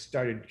I just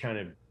started kind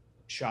of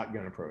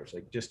shotgun approach,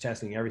 like just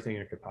testing everything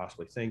I could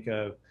possibly think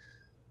of.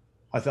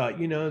 I thought,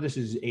 this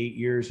is 8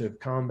 years of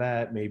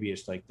combat. Maybe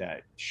it's like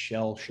that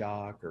shell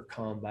shock or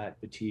combat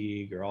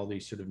fatigue or all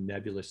these sort of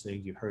nebulous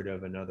things you've heard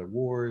of in other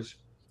wars.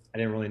 I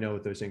didn't really know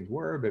what those things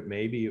were, but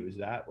maybe it was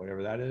that,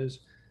 whatever that is.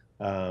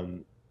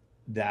 Um,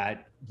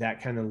 that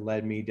kind of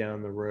led me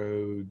down the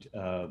road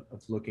of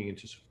looking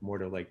into more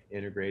to like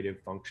integrative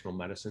functional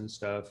medicine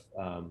stuff,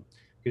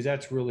 because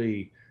that's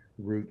really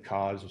root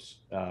cause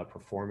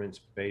performance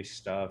based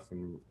stuff,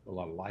 and a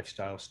lot of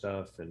lifestyle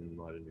stuff and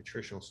a lot of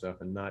nutritional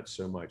stuff, and not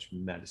so much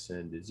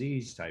medicine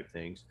disease type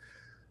things.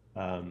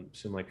 So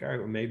I'm like, all right,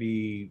 well,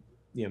 maybe,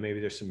 maybe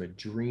there's some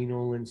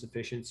adrenal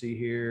insufficiency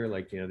here.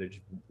 Like, they're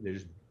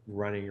just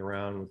running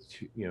around with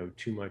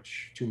too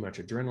much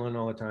adrenaline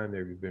all the time.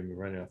 They've been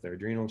running off their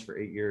adrenals for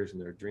 8 years,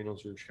 and their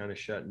adrenals are kind of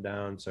shutting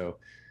down. So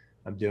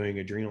I'm doing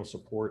adrenal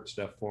support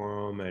stuff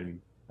for them,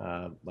 and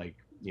like,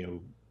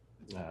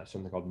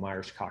 something called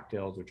Myers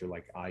cocktails, which are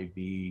like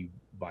IV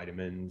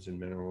vitamins and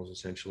minerals,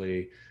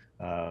 essentially.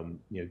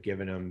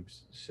 Giving them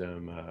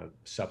some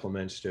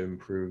supplements to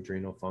improve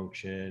adrenal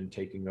function,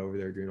 taking over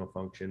their adrenal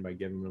function by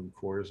giving them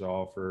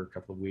cortisol for a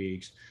couple of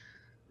weeks.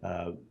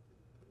 Uh,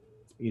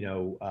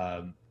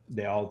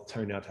 they all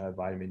turned out to have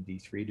vitamin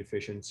D3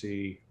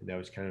 deficiency. That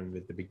was kind of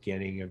at the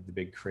beginning of the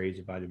big craze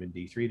of vitamin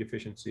D3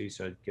 deficiency.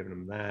 So I'd given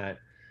them that.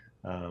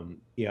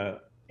 Yeah.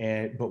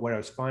 But what I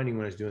was finding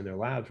when I was doing their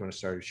labs, when I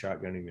started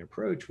shotgunning their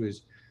approach,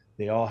 was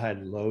they all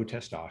had low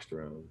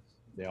testosterone.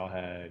 They all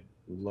had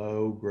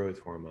low growth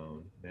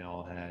hormone. They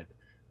all had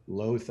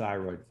low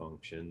thyroid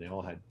function. They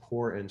all had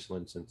poor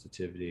insulin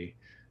sensitivity.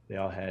 They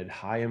all had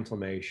high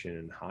inflammation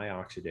and high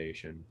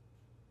oxidation.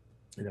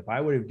 And if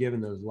I would have given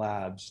those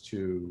labs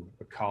to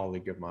a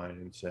colleague of mine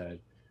and said,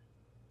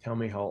 tell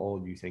me how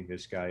old you think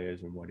this guy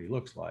is and what he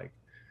looks like,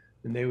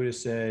 and they would have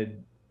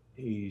said,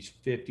 he's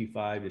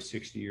 55 to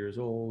 60 years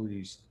old,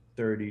 he's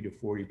 30 to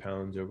 40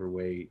 pounds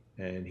overweight,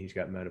 and he's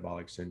got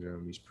metabolic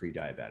syndrome, he's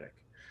pre-diabetic.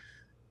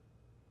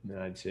 And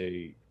I'd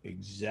say,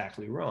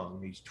 exactly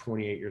wrong. He's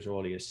 28 years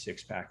old, he has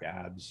six-pack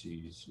abs,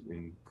 he's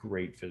in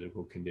great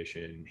physical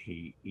condition,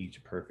 he eats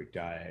a perfect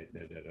diet,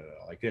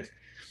 like this.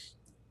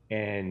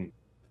 And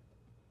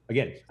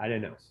again, I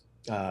didn't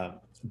know,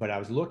 but I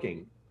was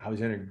looking. I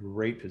was in a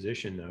great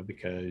position though,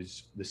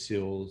 because the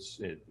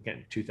SEALs,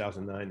 again,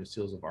 2009, the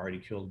SEALs have already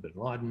killed bin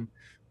Laden.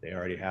 They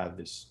already have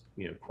this,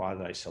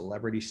 quasi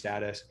celebrity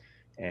status,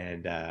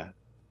 and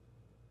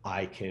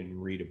I can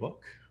read a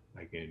book.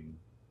 I can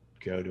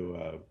go to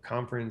a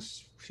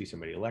conference, see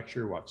somebody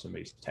lecture, watch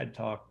somebody's TED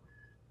talk.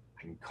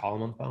 I can call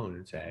them on the phone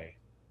and say,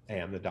 hey,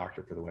 I'm the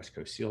doctor for the West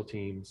Coast SEAL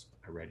teams.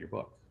 I read your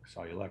book, I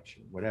saw your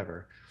lecture,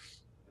 whatever.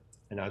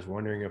 And I was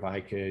wondering if I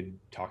could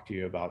talk to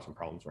you about some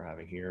problems we're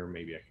having here.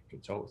 Maybe I could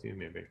consult with you.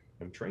 Maybe I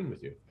can train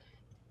with you.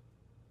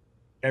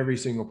 Every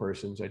single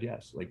person said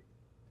yes, like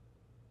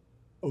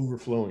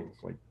overflowing,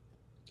 like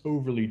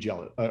overly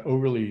jealous,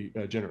 overly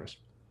generous.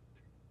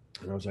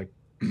 And I was like,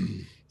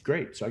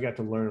 great. So I got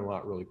to learn a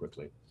lot really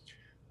quickly.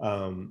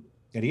 And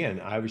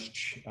again, I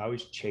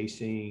was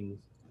chasing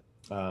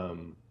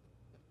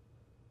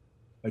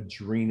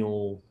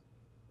adrenal,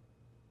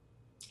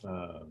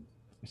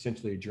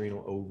 essentially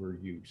adrenal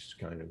overuse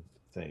kind of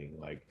thing,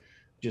 like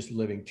just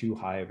living too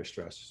high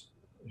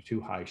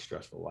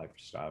stressful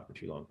lifestyle for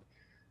too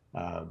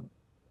long.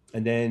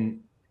 And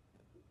then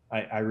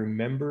I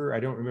remember, I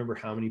don't remember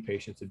how many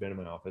patients had been in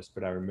my office,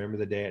 but I remember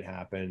the day it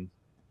happened.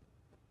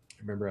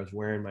 I remember I was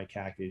wearing my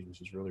khakis,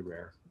 which is really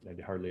rare. I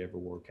hardly ever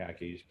wore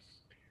khakis.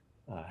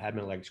 Had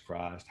my legs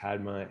crossed,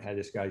 had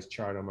this guy's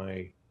chart on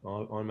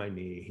my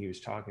knee. He was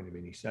talking to me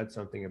and he said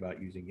something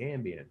about using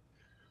Ambien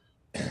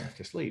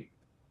to sleep.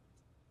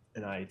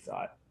 And I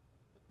thought,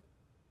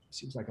 it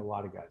seems like a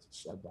lot of guys have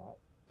said that,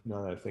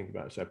 now that I think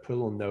about it. So I put a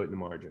little note in the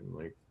margin,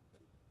 like,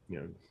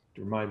 to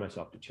remind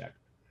myself to check.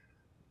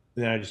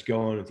 And then I just go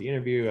on with the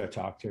interview. I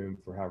talk to him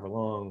for however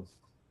long.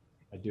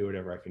 I do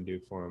whatever I can do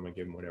for him. I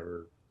give him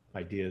whatever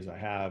ideas I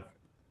have.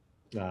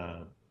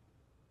 So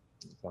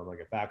I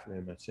get back from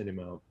him, I send him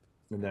out.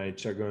 And then I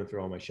start going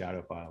through all my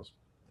shadow files.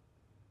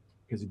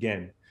 Because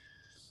again,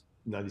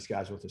 none of these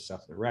guys want this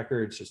stuff in the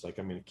records. Just like,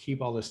 I'm going to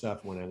keep all this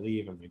stuff. When I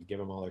leave, I'm going to give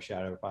them all their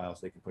shadow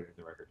files. They can put it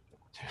in the record if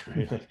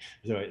they want to.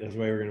 So that's the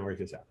way we're going to work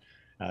this out.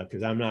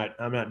 Because I'm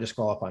not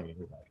disqualifying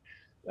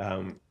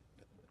anybody.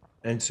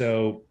 And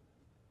so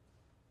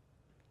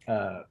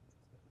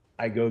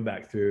I go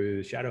back through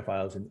the shadow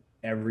files, and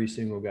every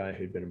single guy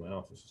who'd been in my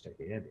office was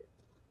taking Ambien.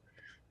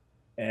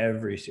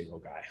 Every single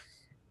guy.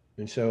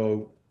 And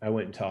so I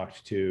went and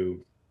talked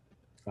to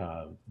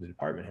the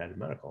department head of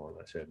medical, and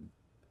I said,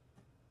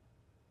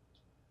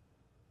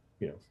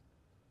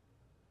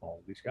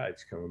 all these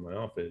guys come in my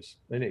office,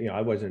 and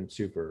I wasn't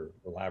super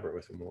elaborate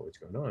with them what was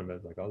going on, but I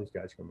was like, all these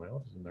guys come in my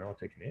office and they're all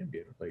taking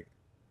Ambien. Like,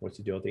 what's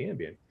the deal with the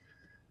Ambien?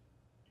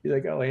 He's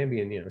like, oh,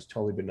 Ambien, it's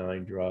totally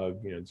benign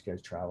drug. These guys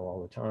travel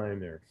all the time.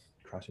 They're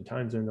crossing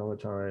time zones all the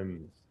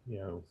time.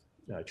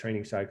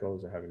 Training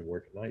cycles. They're having to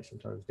work at night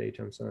sometimes,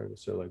 daytime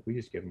sometimes. So like, we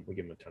give them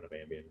a ton of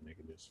Ambien, and they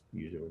can just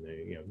use it when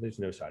they, there's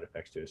no side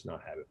effects to it. It's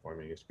not habit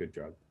forming. It's a good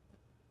drug.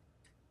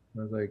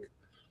 And I was like,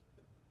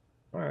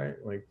 all right,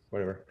 like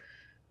whatever.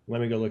 Let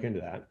me go look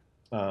into that.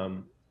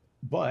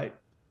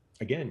 But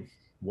again,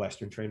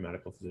 Western trained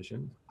medical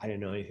physician. I didn't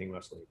know anything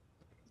about sleep.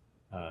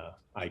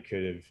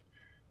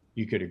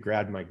 You could have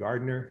grabbed my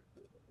Gardner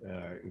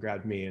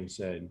grabbed me and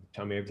said,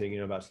 "Tell me everything you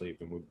know about sleep,"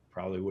 and we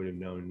probably would have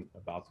known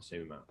about the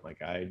same amount.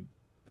 Like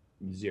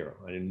zero.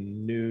 I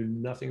knew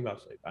nothing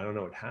about sleep. I don't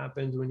know what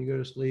happens when you go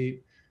to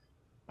sleep.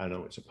 I don't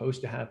know what's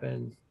supposed to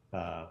happen.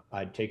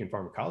 I'd taken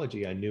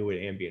pharmacology. I knew what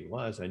Ambien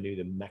was. I knew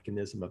the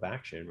mechanism of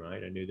action,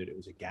 right? I knew that it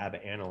was a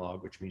GABA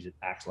analog, which means it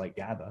acts like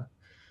GABA.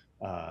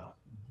 Uh,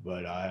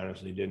 but I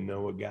honestly didn't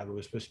know what GABA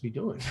was supposed to be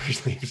doing for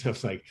sleep. So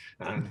it's like,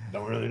 I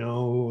don't really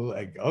know.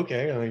 Like,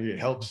 okay, I think it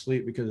helps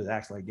sleep because it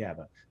acts like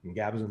GABA, and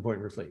GABA is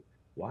important for sleep.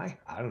 Why?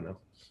 I don't know.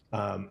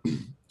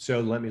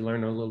 So let me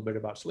learn a little bit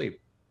about sleep.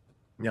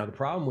 Now, the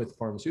problem with the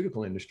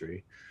pharmaceutical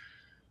industry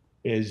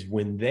is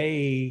when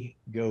they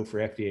go for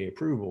FDA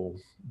approval,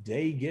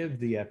 they give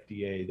the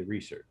FDA the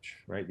research,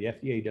 right? The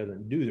FDA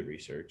doesn't do the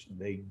research,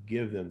 they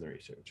give them the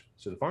research.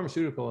 So the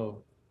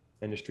pharmaceutical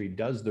industry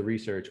does the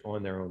research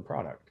on their own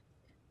product,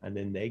 and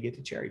then they get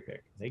to cherry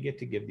pick. They get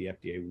to give the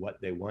FDA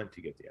what they want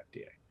to give the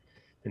FDA.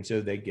 And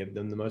so they give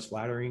them the most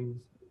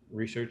flattering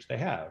research they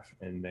have,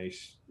 and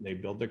they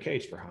build their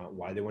case for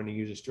why they want to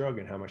use this drug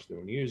and how much they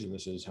want to use, and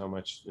this is how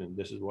much, and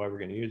this is why we're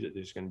going to use it.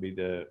 There's going to be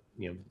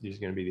these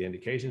are going to be the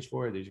indications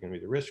for it. These are going to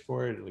be the risk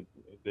for it. Like,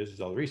 this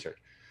is all the research,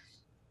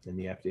 and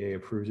the FDA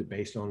approves it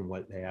based on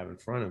what they have in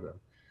front of them.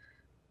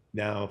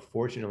 Now,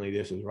 fortunately,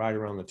 this was right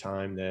around the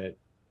time that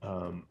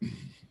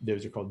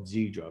those are called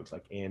Z drugs,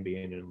 like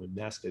Ambien and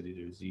Lunesta. These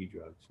are Z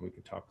drugs. We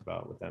can talk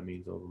about what that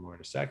means a little more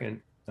in a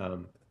second.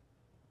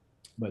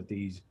 But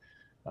these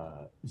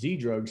Z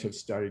drugs have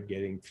started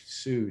getting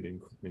sued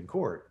in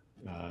court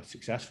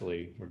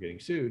successfully. We're getting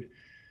sued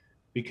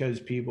because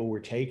people were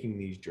taking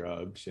these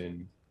drugs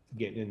and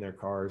getting in their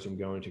cars and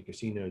going to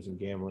casinos and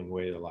gambling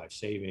away their life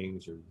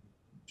savings, or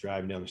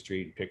driving down the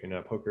street and picking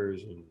up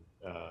hookers and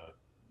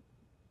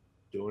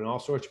doing all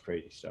sorts of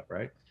crazy stuff,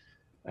 right?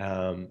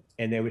 And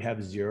they would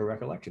have zero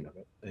recollection of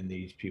it. And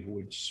these people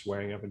would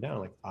swearing up and down,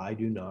 like, I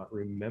do not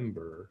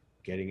remember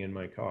getting in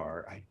my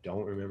car. I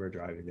don't remember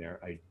driving there.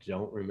 I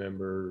don't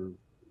remember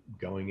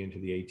going into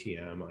the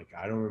ATM. Like,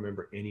 I don't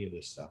remember any of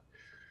this stuff.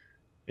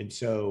 And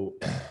so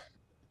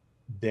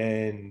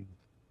then,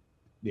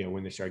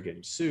 when they started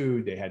getting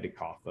sued, they had to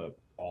cough up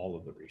all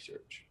of the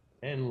research.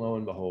 And lo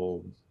and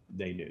behold,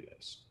 they knew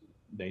this.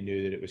 They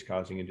knew that it was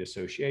causing a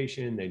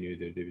dissociation. They knew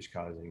that it was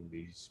causing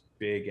these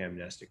big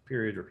amnestic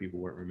periods where people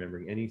weren't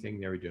remembering anything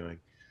they were doing.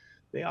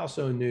 They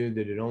also knew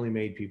that it only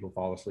made people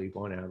fall asleep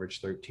on average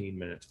 13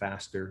 minutes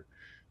faster,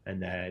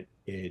 and that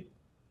it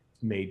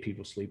made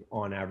people sleep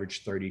on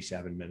average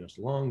 37 minutes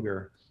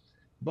longer.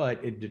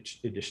 But it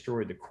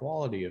destroyed the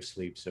quality of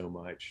sleep so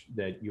much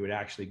that you would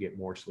actually get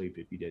more sleep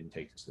if you didn't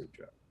take the sleep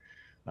drug.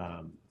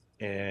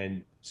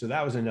 And so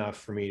that was enough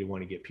for me to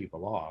want to get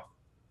people off.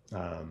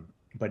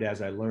 But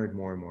as I learned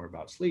more and more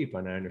about sleep,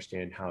 and I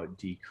understand how it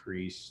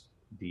decreased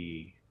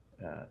the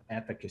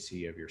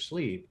efficacy of your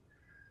sleep,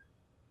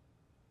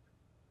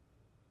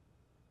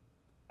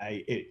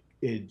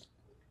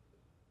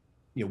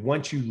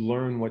 once you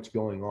learn what's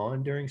going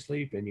on during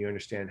sleep and you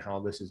understand how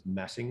this is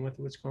messing with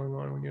what's going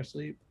on when you're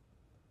asleep,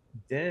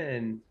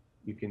 then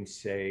you can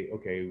say,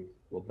 okay,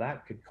 well,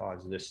 that could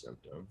cause this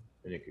symptom,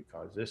 and it could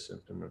cause this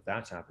symptom. If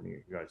that's happening,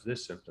 it could cause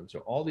this symptom. So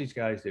all these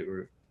guys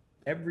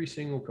every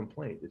single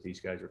complaint that these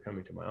guys were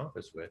coming to my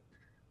office with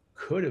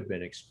could have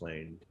been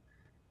explained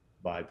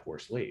by poor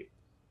sleep.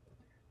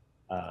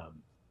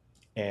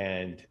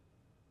 And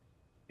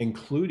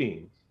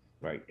including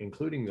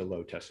the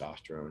low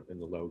testosterone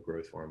and the low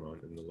growth hormone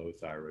and the low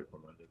thyroid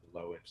hormone and the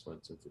low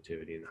insulin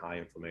sensitivity and high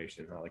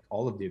inflammation, and how like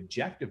all of the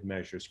objective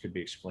measures could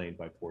be explained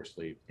by poor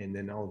sleep, and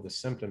then all of the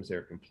symptoms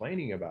they're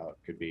complaining about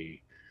could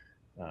be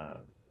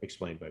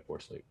explained by poor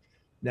sleep.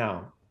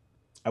 Now,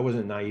 I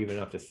wasn't naive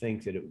enough to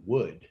think that it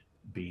would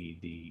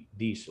be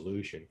the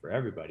solution for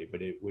everybody,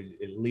 but it would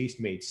at least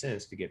made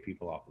sense to get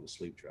people off of the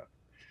sleep drug.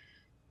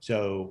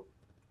 So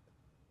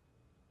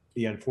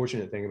the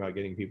unfortunate thing about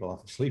getting people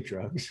off of sleep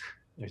drugs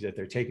is that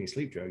they're taking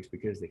sleep drugs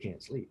because they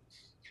can't sleep.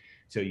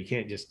 So you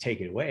can't just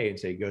take it away and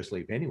say, go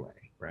sleep anyway,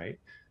 right?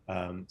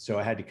 So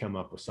I had to come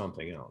up with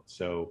something else.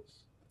 So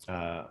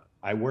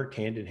I worked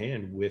hand in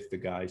hand with the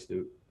guys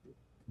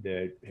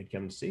that had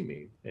come to see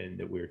me and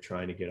that we were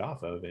trying to get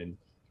off of. And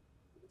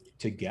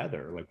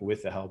together, like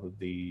with the help of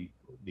these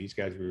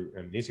guys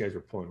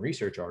were pulling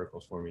research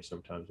articles for me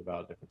sometimes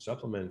about different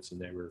supplements, and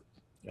they were,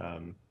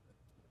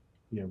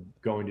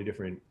 going to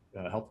different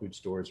health food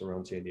stores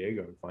around San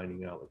Diego and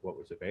finding out like what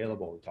was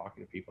available and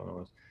talking to people and all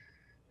this.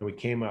 And we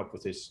came up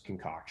with this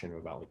concoction of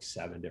about like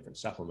 7 different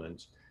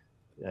supplements,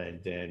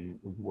 and then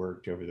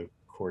worked over the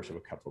course of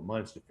a couple of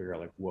months to figure out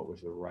like what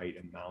was the right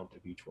amount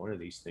of each one of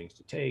these things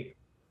to take.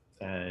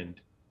 And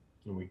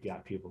we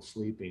got people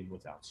sleeping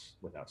without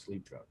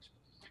sleep drugs.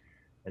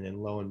 And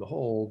then lo and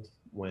behold,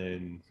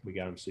 when we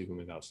got them sleeping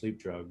without sleep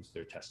drugs,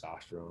 their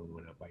testosterone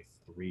went up by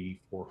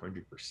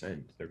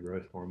 300-400%. Their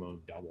growth hormone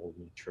doubled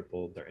and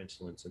tripled. Their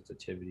insulin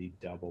sensitivity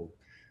doubled.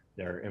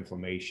 Their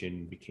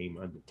inflammation became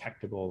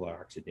undetectable. Their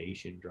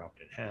oxidation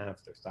dropped in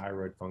half. Their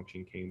thyroid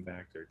function came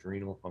back. Their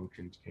adrenal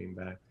functions came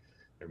back.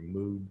 Their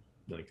mood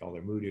like all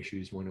their mood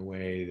issues went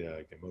away,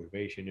 the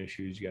motivation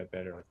issues got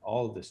better, like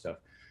all of this stuff.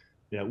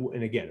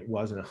 And again, it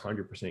wasn't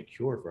 100%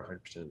 cure for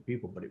 100% of the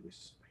people, but it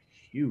was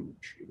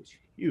huge. It was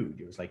huge.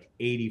 It was like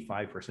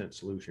 85%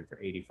 solution for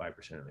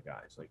 85% of the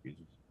guys. Like, it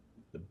was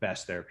the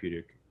best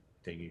therapeutic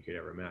thing you could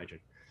ever imagine.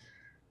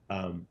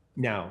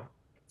 Now,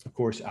 of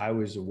course, I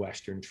was a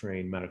Western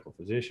trained medical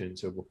physician.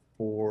 So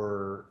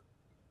before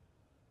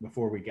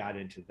we got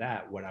into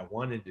that, what I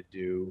wanted to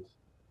do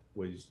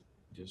was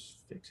just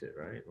fix it,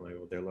 right? Like,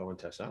 well, they're low in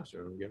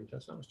testosterone, we'll give them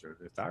testosterone.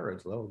 Their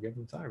thyroid's low, we'll give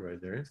them thyroid.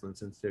 Their insulin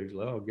sensitivity is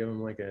low, I'll give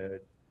them like a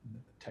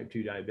type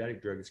 2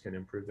 diabetic drug that's going to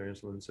improve their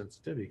insulin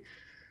sensitivity.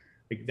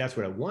 Like, that's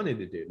what I wanted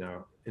to do.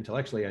 Now,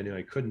 intellectually, I knew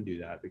I couldn't do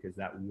that because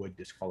that would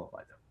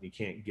disqualify them. You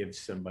can't give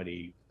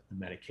somebody a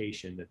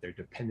medication that they're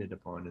dependent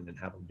upon and then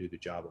have them do the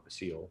job of a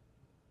SEAL.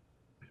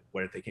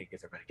 What if they can't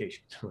get their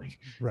medication? Like,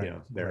 Right. you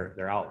know,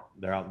 they're out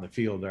in the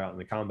field, they're out in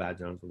the combat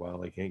zone for a while,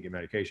 they can't get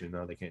medication,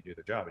 now they can't do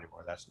their job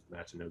anymore. That's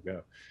a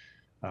no-go.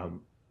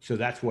 So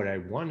that's what I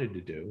wanted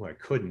to do. I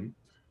couldn't.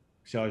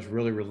 So I was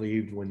really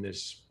relieved when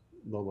this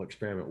little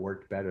experiment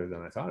worked better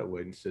than I thought it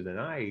would. And so then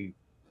I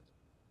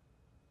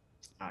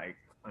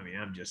mean,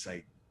 I'm just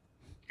like,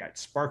 got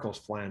sparkles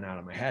flying out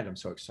of my head. I'm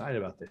so excited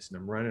about this. And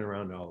I'm running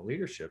around to all the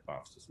leadership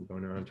offices. I'm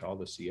going around to all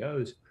the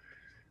COs.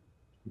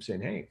 I'm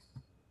saying, hey,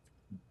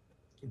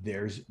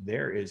 there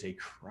is a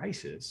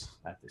crisis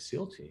at the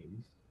SEAL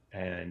team,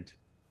 and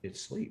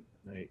it's sleep,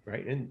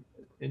 right? And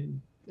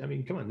I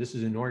mean, come on, this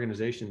is an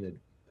organization that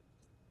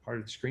part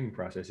of the screening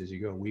process is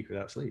you go a week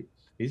without sleep.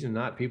 These are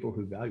not people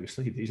who value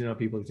sleep. These are not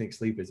people who think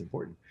sleep is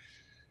important.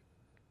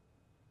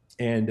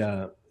 And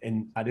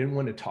I didn't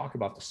want to talk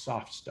about the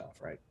soft stuff,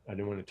 right? I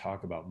didn't want to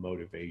talk about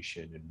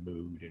motivation and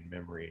mood and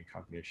memory and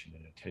cognition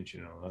and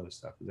attention and all other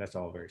stuff, because that's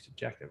all very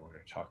subjective. I want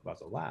to talk about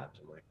the labs.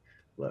 I'm like,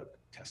 look,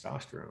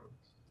 testosterone,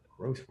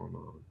 growth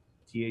hormone,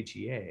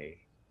 DHEA,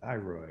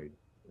 thyroid,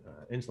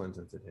 insulin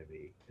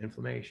sensitivity,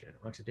 inflammation,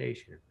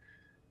 oxidation.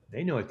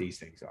 They know what these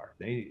things are.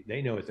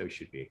 They know what those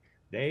should be.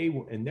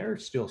 They're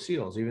still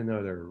SEALs, even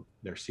though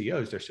they're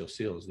COs, they're still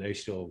SEALs. They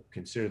still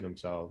consider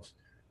themselves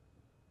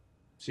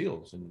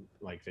SEALs, and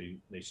like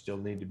they still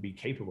need to be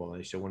capable, and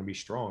they still want to be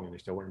strong, and they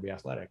still want to be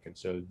athletic. And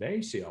so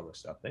they see all this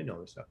stuff. They know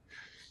this stuff.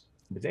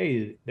 But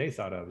they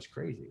thought I was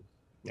crazy.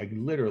 Like,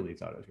 literally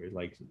thought I was crazy.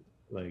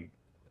 Like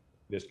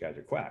this guy's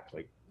a quack.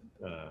 Like,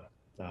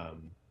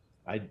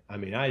 I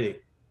mean,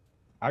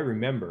 I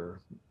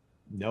remember,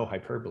 no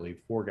hyperbole,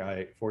 four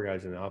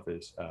guys in the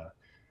office, a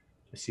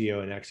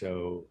CO, an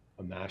XO,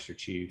 a master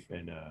chief,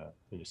 and a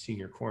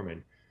senior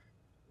corpsman,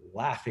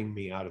 laughing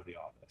me out of the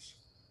office,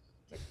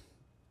 like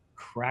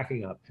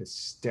cracking up,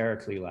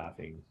 hysterically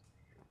laughing,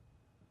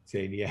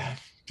 saying, "Yeah,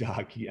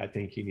 doc, I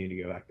think you need to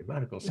go back to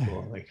medical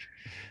school." Like,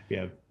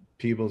 yeah,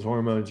 people's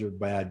hormones are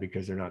bad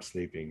because they're not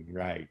sleeping,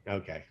 right?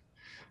 Okay.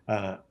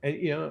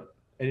 And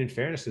and in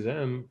fairness to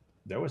them,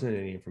 there wasn't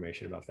any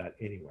information about that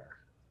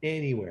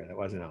anywhere that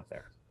wasn't out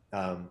there.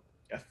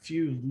 A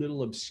few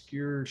little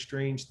obscure,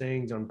 strange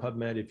things on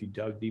PubMed if you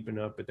dug deep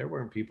enough, but there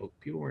weren't people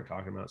weren't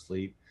talking about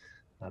sleep.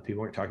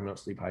 People weren't talking about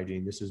sleep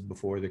hygiene. This is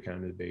before the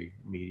kind of the big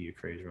media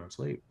craze around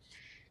sleep.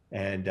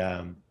 And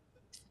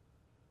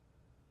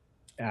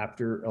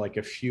after, like,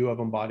 a few of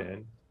them bought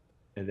in,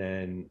 and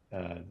then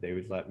they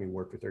would let me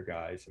work with their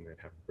guys, and they'd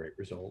have great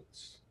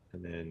results.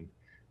 And then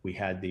we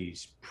had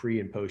these pre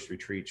and post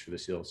retreats for the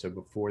SEALs. So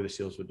before the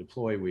SEALs would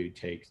deploy, we'd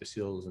take the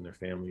SEALs and their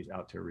families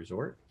out to a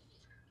resort,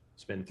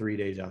 spend 3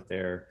 days out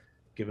there,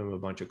 give them a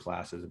bunch of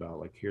classes about,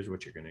 like, here's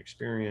what you're going to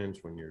experience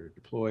when you're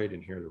deployed,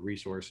 and here are the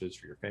resources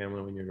for your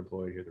family when you're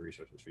deployed, here are the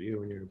resources for you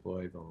when you're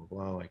deployed, blah, blah,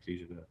 blah. Like,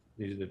 these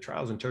are the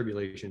trials and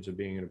tribulations of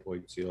being a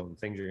deployed SEAL and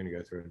things you're going to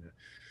go through.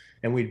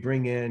 And we'd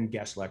bring in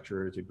guest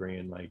lecturers. We'd bring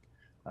in, like,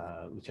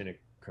 Lieutenant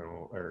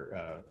Colonel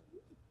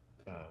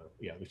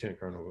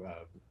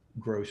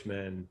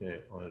Grossman,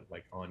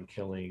 on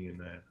killing, and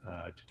that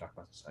to talk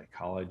about the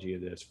psychology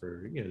of this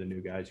for the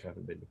new guys who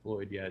haven't been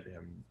deployed yet.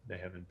 They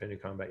haven't been in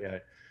combat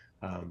yet.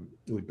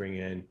 We'd bring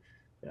in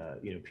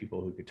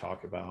people who could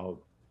talk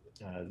about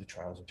the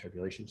trials and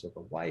tribulations of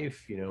the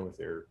wife, if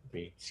they're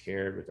being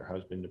scared with their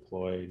husband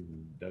deployed,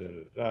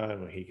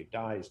 and he could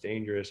die, it's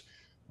dangerous.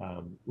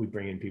 We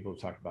bring in people to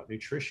talk about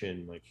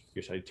nutrition, like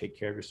you said, take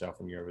care of yourself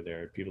when you're over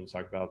there. People to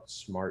talk about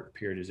smart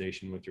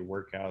periodization with your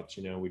workouts.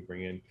 We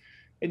bring in,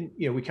 and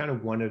we kind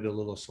of wanted a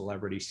little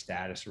celebrity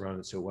status around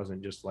it, so it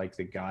wasn't just like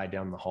the guy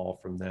down the hall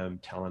from them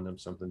telling them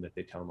something that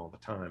they tell them all the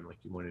time. Like,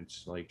 you wanted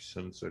like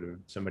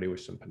somebody with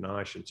some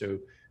panache, and so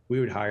we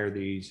would hire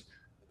these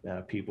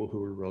people who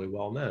were really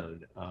well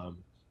known.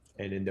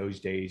 And in those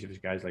days, it was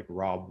guys like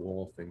Rob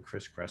Wolf and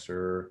Chris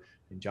Kresser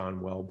and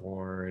John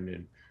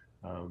Wellborn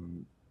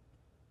and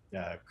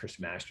Chris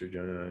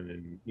Masterjohn,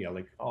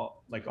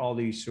 and all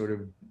these sort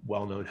of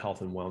well-known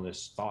health and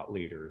wellness thought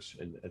leaders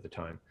at the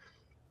time.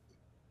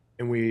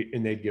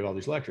 And they'd give all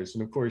these lectures,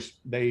 and of course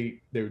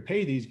they would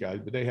pay these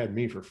guys, but they had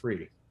me for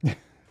free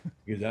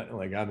because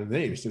I'm in the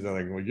Navy, so they're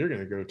like, well, you're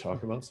going to go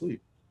talk about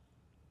sleep.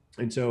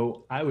 And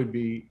so I would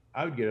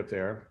get up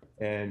there,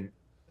 and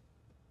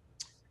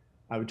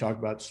I would talk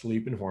about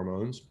sleep and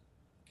hormones.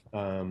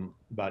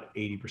 About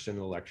 80% of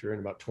the lecture, and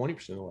about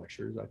 20% of the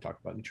lectures, I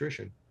talked about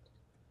nutrition.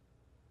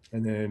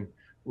 And then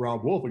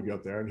Rob Wolf would go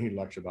up there and he'd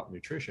lecture about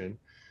nutrition.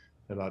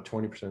 About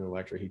 20% of the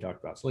lecture, he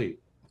talked about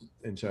sleep.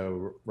 And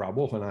so Rob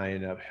Wolf and I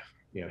ended up,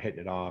 hitting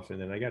it off. And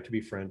then I got to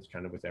be friends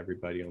kind of with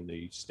everybody on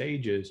the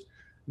stages.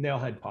 And they all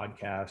had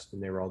podcasts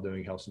and they were all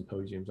doing health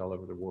symposiums all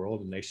over the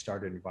world. And they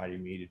started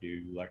inviting me to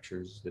do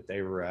lectures that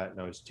they were at. And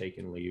I was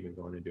taking leave and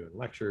going and doing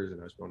lectures, and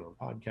I was going on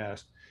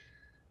podcasts.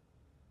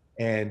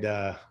 And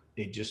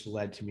it just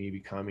led to me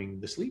becoming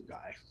the sleep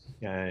guy.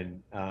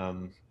 And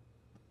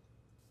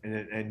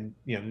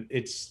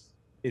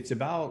it's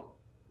about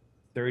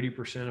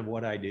 30% of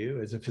what I do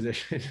as a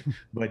physician,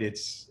 but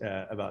it's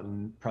about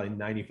probably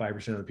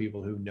 95% of the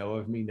people who know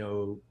of me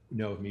know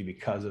of me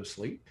because of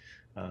sleep.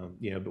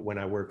 But when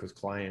I work with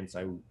clients,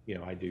 I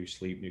do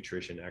sleep,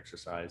 nutrition,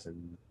 exercise,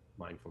 and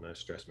mindfulness,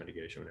 stress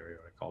mitigation, whatever you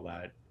want to call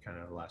that, kind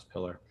of the last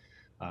pillar.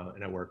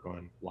 And I work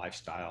on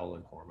lifestyle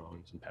and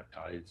hormones and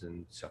peptides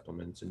and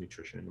supplements and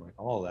nutrition, like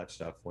all of that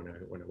stuff when I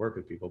work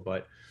with people.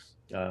 But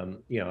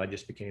I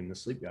just became the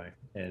sleep guy,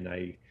 and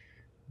I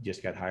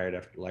just got hired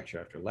after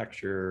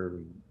lecture,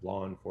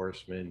 law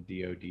enforcement,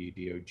 DOD,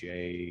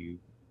 DOJ,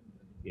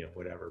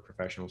 whatever,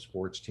 professional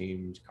sports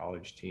teams,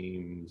 college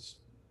teams,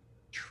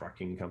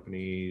 trucking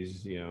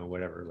companies,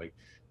 whatever, like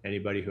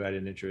anybody who had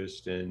an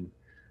interest in,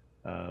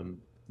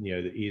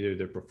 either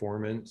the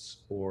performance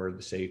or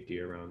the safety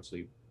around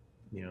sleep,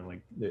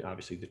 like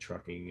obviously the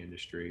trucking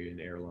industry and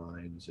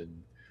airlines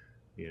and,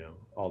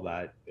 all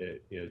that,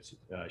 it's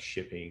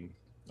shipping,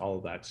 all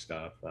of that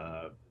stuff.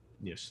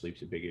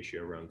 Sleep's a big issue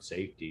around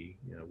safety,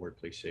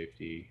 workplace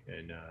safety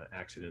and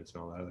accidents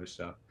and all that other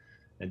stuff.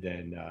 And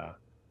then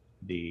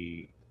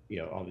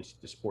obviously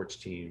the sports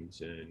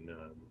teams and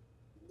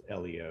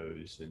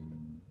LEOs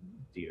and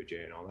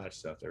DOJ and all that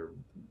stuff.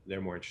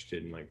 They're more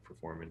interested in like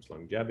performance,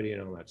 longevity,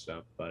 and all that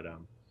stuff. But I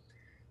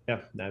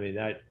mean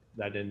that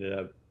ended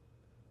up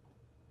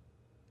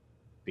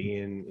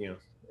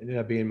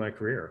being my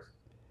career.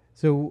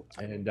 So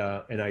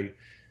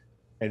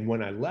and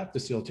when I left the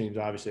SEAL teams,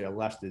 obviously I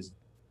left as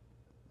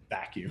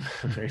vacuum,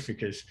 right?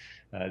 Because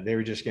they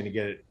were just going to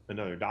get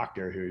another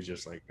doctor who was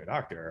just like a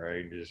doctor,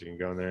 right? You're just going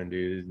to go in there and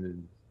do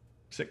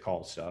sick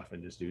call stuff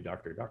and just do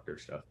doctor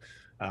stuff.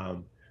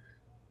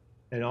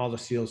 And all the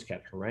SEALs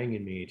kept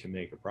haranguing me to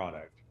make a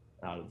product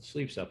out of the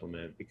sleep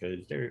supplement because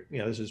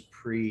this is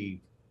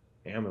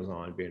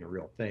pre-Amazon being a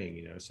real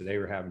thing, so they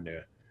were having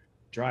to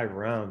drive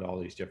around all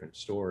these different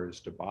stores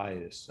to buy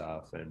this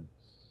stuff. And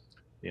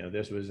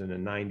this was in a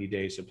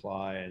 90-day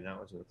supply, and that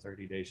was in a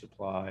 30-day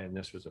supply, and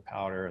this was a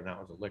powder, and that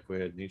was a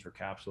liquid, and these were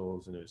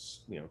capsules, and it was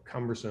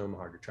cumbersome,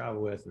 hard to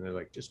travel with. And they're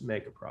like, just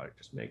make a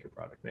product, make a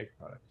product.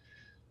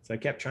 So I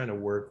kept trying to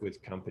work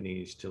with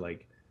companies to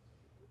like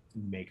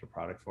make a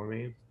product for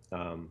me.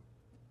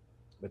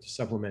 But the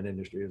supplement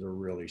industry is a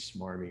really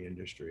smarmy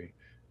industry,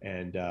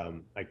 and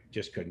I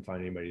just couldn't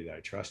find anybody that I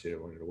trusted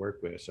or wanted to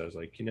work with. So I was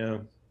like,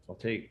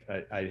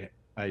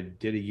 I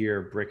did a year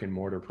of brick and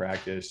mortar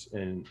practice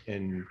in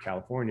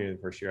California. The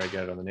first year I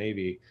got out of the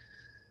Navy,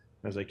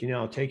 I was like,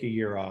 I'll take a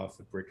year off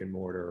of brick and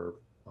mortar.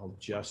 I'll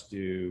just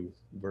do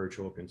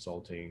virtual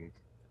consulting,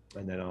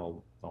 and then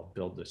I'll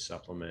build this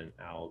supplement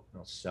out.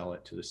 I'll sell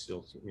it to the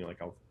SEALs.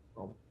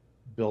 I'll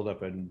build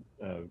up a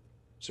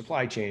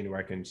supply chain where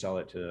I can sell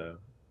it to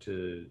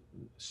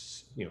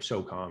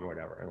SOCOM or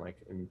whatever.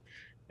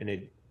 And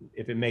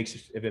if it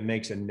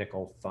makes a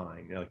nickel,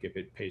 fine. Like if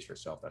it pays for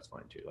itself, that's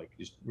fine too. Like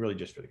just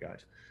for the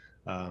guys.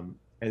 And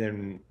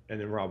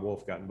then Rob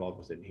Wolf got involved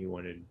with it, and he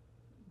wanted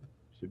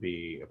to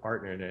be a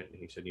partner in it. And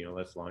he said,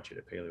 let's launch it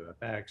at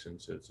PaleoFX.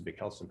 And so it's a big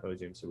health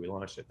symposium. So we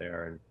launched it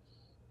there and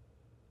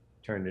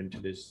turned into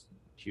this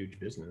huge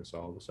business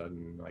all of a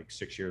sudden. Like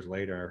 6 years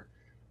later,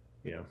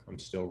 I'm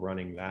still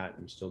running that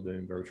and still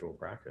doing virtual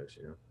practice,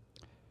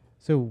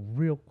 So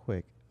real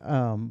quick,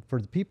 for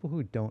the people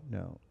who don't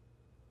know,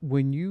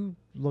 when you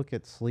look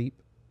at sleep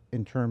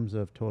in terms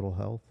of total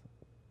health,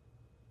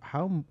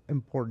 how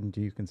important do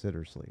you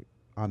consider sleep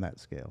on that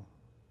scale?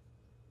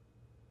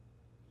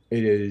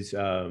 It is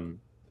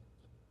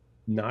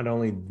not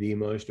only the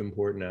most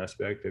important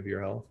aspect of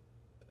your health,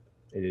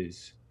 it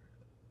is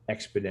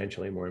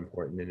exponentially more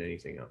important than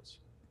anything else.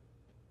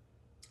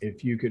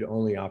 If you could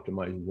only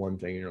optimize one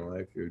thing in your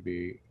life, it would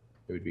be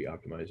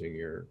optimizing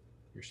your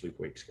sleep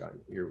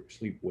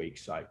wake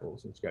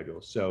cycles and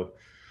schedules. So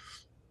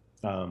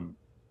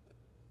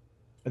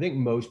I think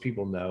most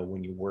people know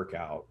when you work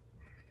out,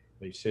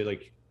 they say,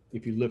 like,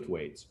 if you lift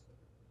weights,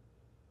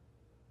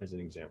 as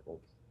an example,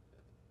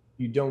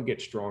 you don't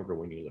get stronger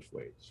when you lift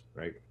weights,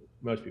 right?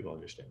 Most people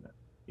understand that.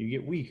 You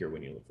get weaker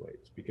when you lift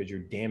weights because you're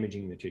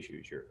damaging the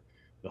tissues.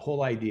 The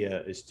whole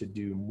idea is to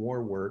do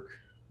more work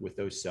with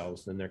those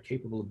cells than they're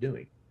capable of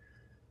doing.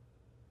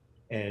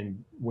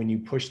 And when you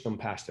push them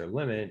past their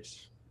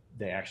limits,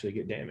 they actually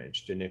get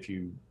damaged. And if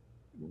you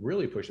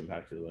really push them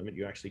past the limit,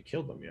 you actually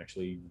kill them. You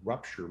actually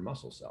rupture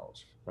muscle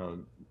cells.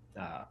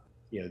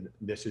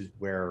 This is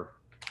where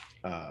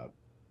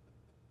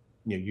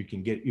you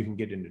can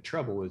get into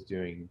trouble with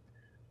doing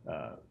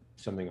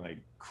something like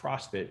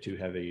CrossFit too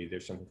heavy,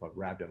 there's something called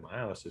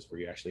rhabdomyolysis,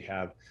 where you actually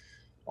have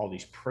all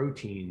these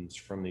proteins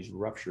from these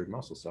ruptured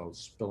muscle cells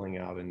spilling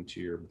out into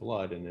your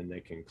blood, and then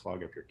they can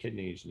clog up your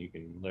kidneys and you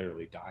can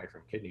literally die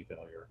from kidney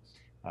failure.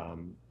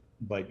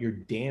 But you're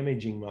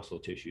damaging muscle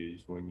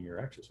tissues when you're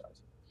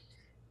exercising.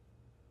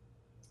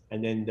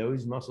 And then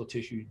those muscle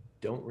tissues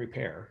don't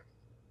repair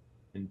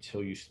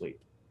until you sleep.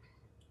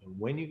 And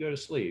when you go to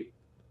sleep,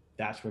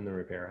 that's when the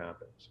repair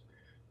happens.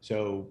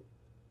 So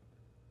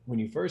when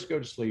you first go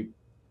to sleep,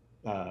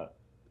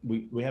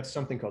 we have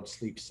something called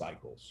sleep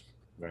cycles,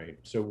 right?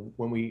 So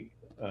when we,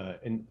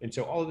 and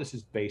so all of this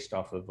is based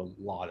off of a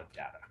lot of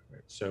data,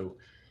 right? So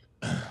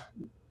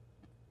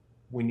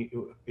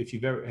if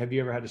have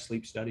you ever had a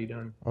sleep study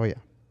done? Oh yeah.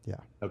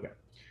 Okay.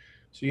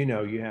 So,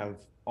 you have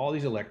all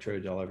these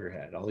electrodes all over your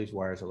head, all these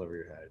wires all over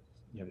your head.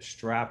 You have a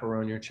strap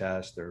around your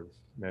chest. They're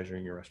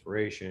measuring your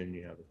respiration.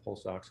 You have the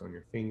pulse ox on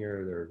your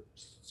finger. They're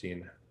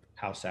seeing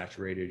how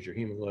saturated is your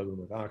hemoglobin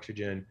with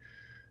oxygen.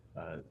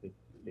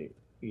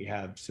 You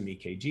have some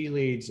EKG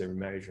leads. They're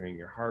measuring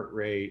your heart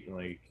rate,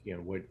 like,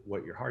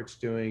 what your heart's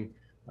doing.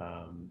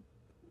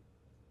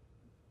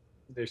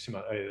 There's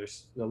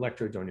there's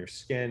electrodes on your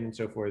skin and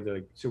so forth.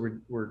 So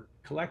we're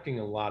collecting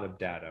a lot of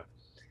data.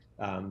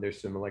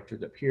 There's some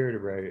electrodes up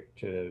here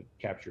to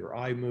capture your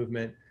eye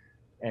movement,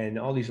 and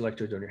all these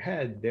electrodes on your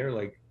head. They're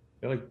like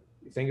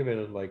think of it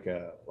as like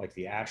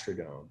the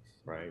Astrodome,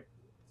 right?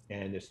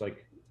 And it's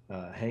like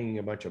hanging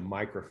a bunch of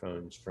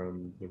microphones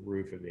from the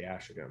roof of the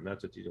Astrodome.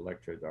 That's what these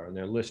electrodes are, and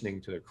they're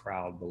listening to the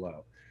crowd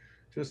below.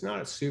 So it's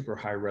not a super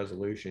high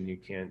resolution. You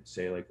can't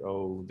say like,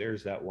 oh,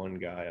 there's that one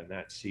guy on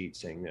that seat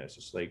saying this.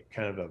 It's like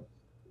kind of a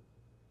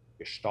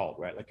gestalt,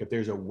 right? Like if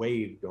there's a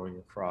wave going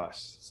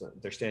across, so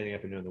they're standing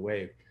up and doing the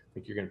wave,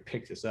 like you're going to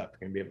pick this up.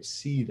 You're going to be able to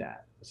see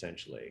that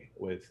essentially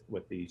with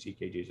these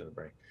EKGs on the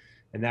brain.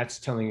 And that's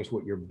telling us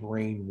what your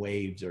brain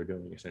waves are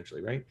doing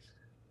essentially, right?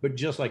 But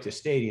just like the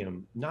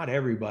stadium, not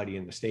everybody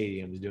in the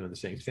stadium is doing the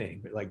same thing,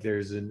 but like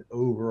there's an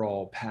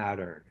overall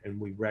pattern, and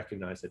we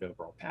recognize that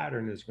overall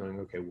pattern is going,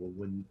 okay, well,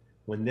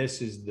 when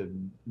this is the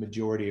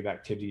majority of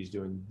activities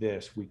doing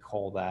this, we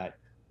call that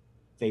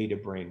theta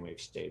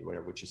brainwave state,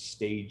 whatever, which is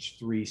stage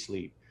 3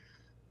 sleep.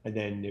 And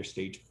then there's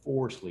stage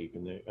 4 sleep,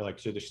 and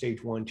so there's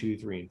stage 1, 2,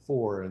 3, and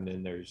 4, and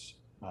then there's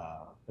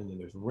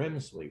REM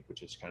sleep,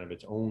 which is kind of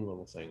its own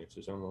little thing. It's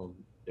its own little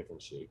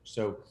different sleep.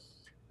 So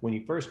when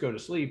you first go to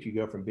sleep, you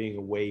go from being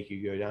awake,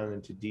 you go down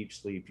into deep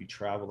sleep, you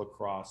travel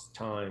across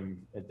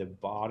time at the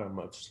bottom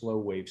of slow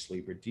wave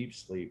sleep or deep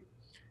sleep.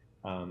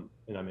 And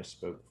I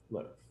misspoke.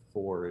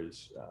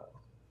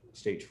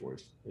 Stage 4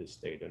 is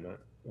theta,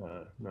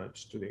 not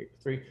stage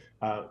 3.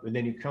 And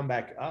then you come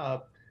back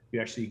up. You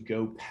actually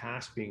go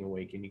past being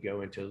awake and you go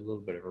into a little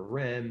bit of a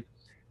REM.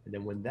 And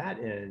then when that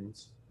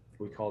ends,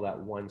 we call that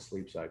one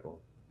sleep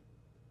cycle.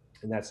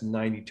 And that's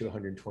 90 to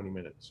 120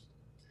 minutes.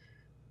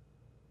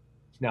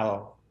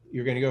 Now,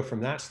 you're going to go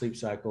from that sleep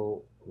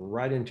cycle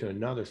right into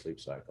another sleep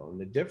cycle. And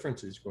the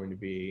difference is going to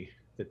be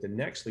that the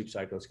next sleep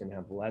cycle is going to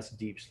have less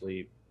deep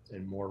sleep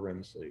and more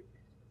REM sleep.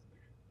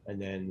 And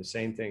then the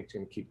same thing is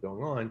going to keep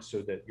going on,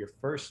 so that your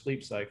first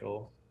sleep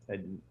cycle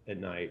at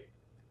night,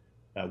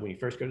 when you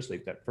first go to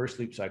sleep, that first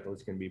sleep cycle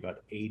is going to be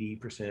about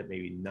 80%,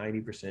 maybe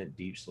 90%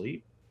 deep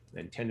sleep,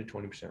 and 10 to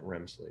 20%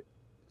 REM sleep.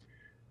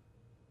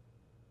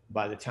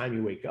 By the time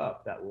you wake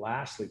up, that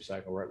last sleep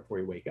cycle right before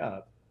you wake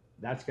up,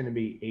 that's going to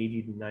be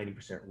 80 to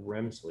 90%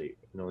 REM sleep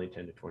and only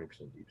 10 to 20%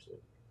 deep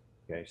sleep.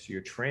 Okay, so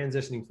you're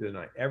transitioning through the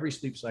night. Every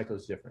sleep cycle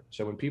is different.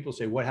 So when people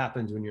say, what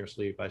happens when you're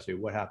asleep? I say,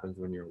 what happens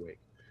when you're awake,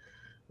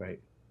 right?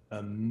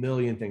 A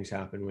million things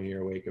happen when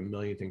you're awake. A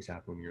million things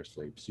happen when you're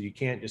asleep. So you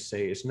can't just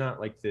say, it's not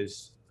like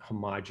this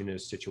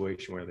homogenous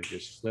situation where they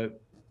just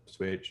flip,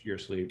 switch, you're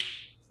asleep,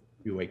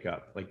 you wake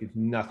up. Like, it's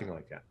nothing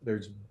like that.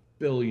 There's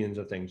billions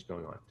of things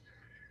going on.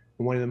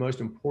 And one of the most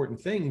important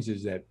things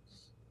is that,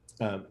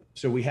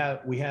 so we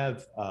have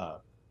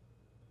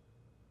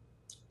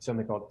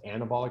something called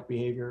anabolic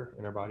behavior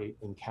in our body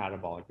and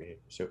catabolic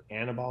behavior. So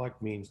anabolic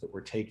means that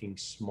we're taking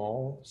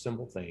small,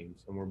 simple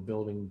things and we're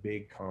building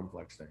big,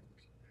 complex things.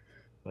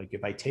 Like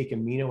if I take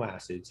amino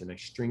acids and I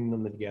string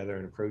them together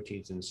in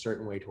proteins in a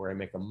certain way to where I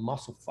make a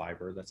muscle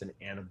fiber, that's an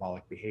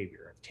anabolic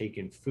behavior. I've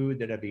taken food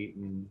that I've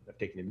eaten, I've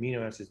taken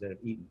amino acids that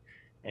I've eaten,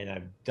 and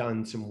I've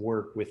done some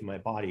work with my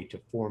body to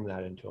form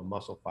that into a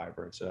muscle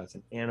fiber. And so that's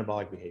an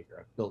anabolic behavior.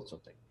 I've built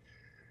something.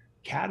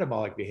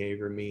 Catabolic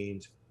behavior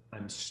means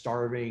I'm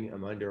starving,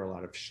 I'm under a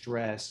lot of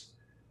stress,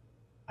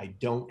 I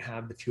don't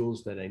have the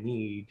fuels that I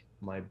need.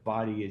 My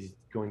body is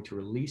going to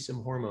release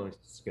some hormones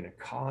that's going to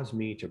cause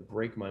me to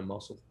break my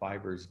muscle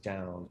fibers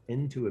down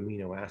into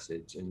amino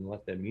acids and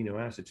let the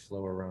amino acids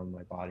flow around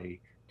my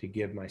body to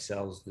give my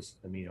cells this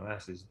amino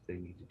acids that they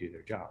need to do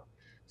their job.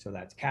 So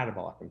that's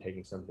catabolic. I'm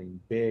taking something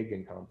big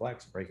and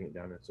complex, breaking it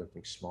down into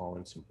something small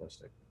and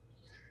simplistic.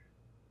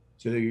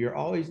 So you're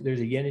always, there's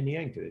a yin and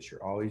yang to this.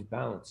 You're always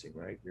balancing,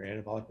 right? You're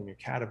anabolic and you're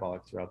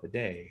catabolic throughout the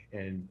day.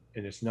 And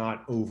it's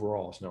not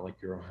overall, it's not like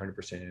you're 100%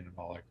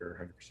 anabolic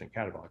or 100%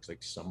 catabolic. It's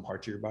like some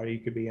parts of your body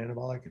could be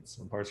anabolic and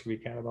some parts could be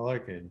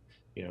catabolic, and,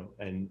 you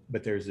know,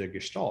 but there's a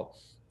gestalt.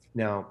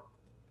 Now,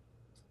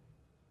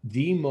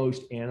 the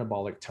most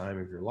anabolic time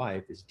of your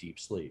life is deep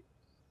sleep,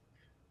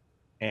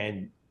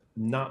 and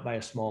not by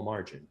a small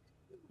margin.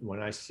 When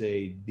I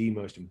say the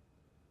most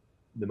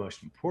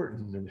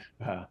important,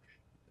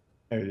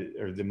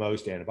 or the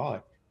most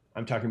anabolic,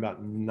 I'm talking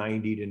about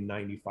 90 to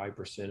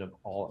 95% of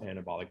all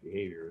anabolic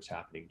behavior is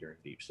happening during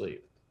deep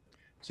sleep.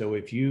 So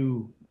if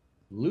you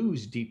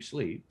lose deep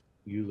sleep,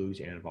 you lose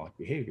anabolic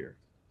behavior,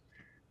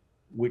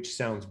 which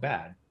sounds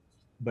bad,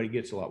 but it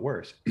gets a lot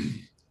worse.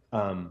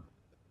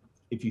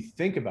 If you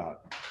think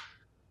about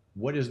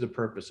what is the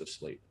purpose of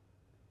sleep,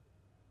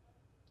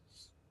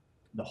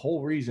 the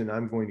whole reason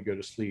I'm going to go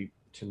to sleep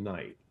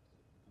tonight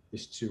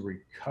is to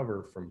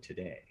recover from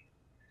today.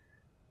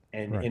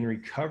 And in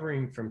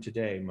recovering from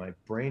today, my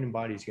brain and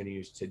body is going to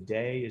use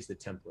today as the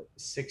template.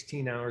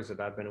 16 hours that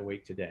I've been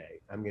awake today,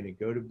 I'm going to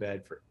go to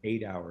bed for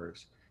 8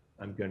 hours.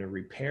 I'm going to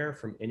repair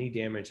from any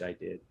damage I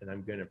did, and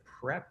I'm going to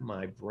prep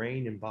my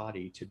brain and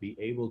body to be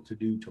able to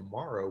do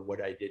tomorrow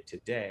what I did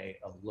today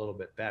a little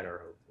bit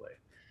better, hopefully.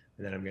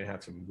 And then I'm going to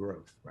have some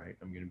growth, right?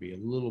 I'm going to be a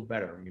little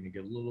better. I'm going to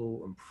get a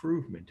little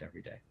improvement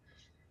every day.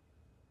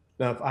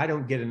 Now, if I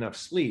don't get enough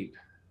sleep,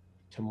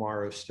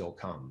 tomorrow still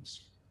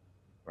comes,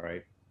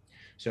 right?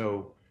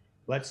 So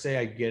let's say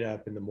I get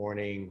up in the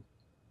morning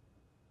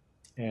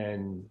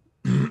and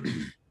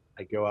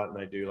I go out and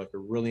I do like a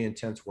really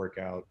intense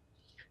workout,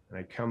 and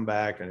I come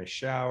back and I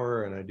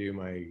shower and I do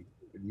my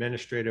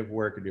administrative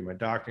work, I do my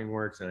doctoring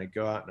works, and I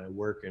go out and I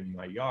work in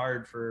my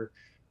yard for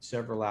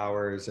several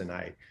hours, and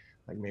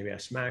maybe I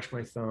smash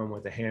my thumb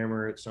with a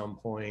hammer at some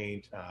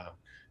point,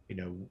 you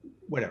know,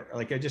 whatever.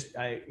 Like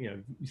you know,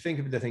 think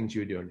of the things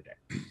you would do in a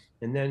day.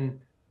 And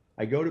then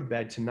I go to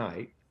bed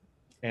tonight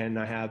and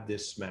I have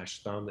this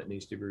smashed thumb that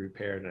needs to be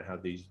repaired, and I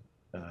have these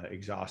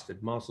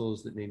exhausted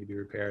muscles that need to be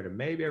repaired, and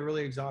maybe I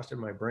really exhausted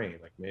my brain,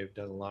 like maybe I've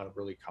done a lot of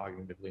really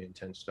cognitively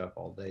intense stuff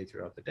all day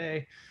throughout the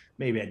day.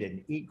 Maybe I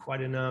didn't eat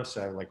quite enough,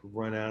 so I like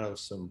run out of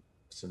some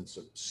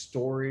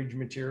storage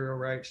material,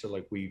 right? So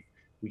like we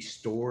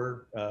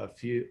store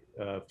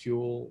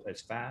fuel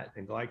as fat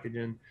and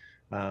glycogen.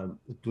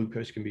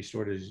 Glucose can be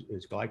stored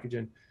as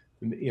glycogen.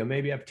 You know,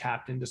 maybe I've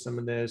tapped into some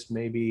of this.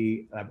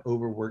 Maybe I've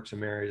overworked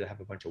some areas. I have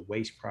a bunch of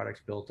waste products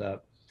built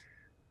up,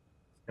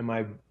 and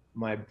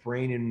my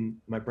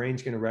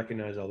brain's going to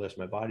recognize all this.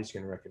 My body's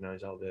going to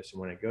recognize all this.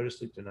 And when I go to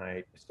sleep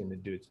tonight, it's going to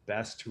do its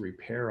best to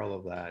repair all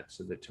of that,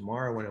 so that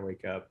tomorrow when I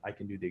wake up, I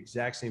can do the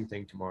exact same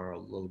thing tomorrow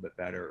a little bit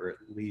better, or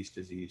at least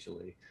as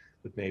easily,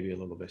 with maybe a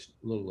little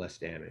less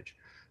damage.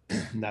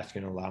 And that's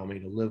going to allow me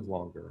to live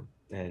longer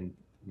and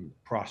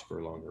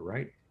prosper longer,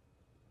 right?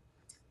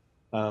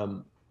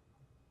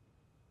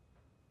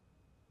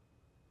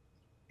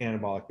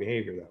 Anabolic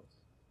behavior, though.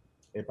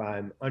 If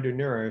I'm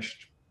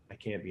undernourished, I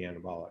can't be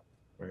anabolic,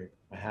 right?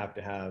 I have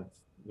to have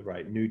the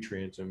right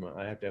nutrients, and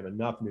I have to have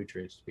enough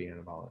nutrients to be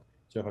anabolic.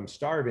 So if I'm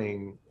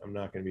starving, I'm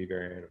not going to be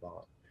very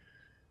anabolic.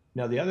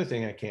 Now, the other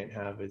thing I can't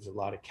have is a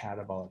lot of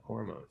catabolic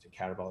hormones, and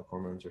catabolic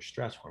hormones are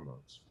stress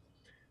hormones.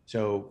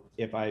 So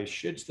if I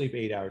should sleep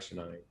 8 hours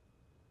tonight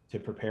to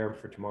prepare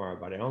for tomorrow,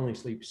 but I only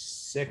sleep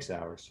 6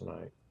 hours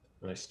tonight,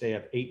 and I stay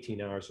up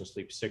 18 hours and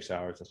sleep 6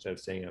 hours instead of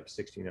staying up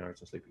 16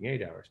 hours and sleeping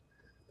 8 hours,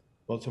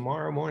 well,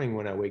 tomorrow morning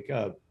when I wake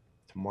up,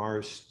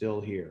 tomorrow's still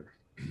here.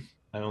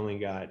 I only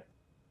got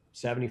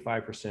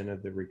 75%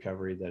 of the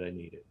recovery that I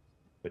needed,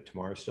 but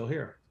tomorrow's still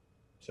here.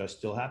 So I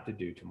still have to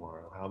do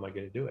tomorrow. How am I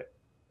going to do it?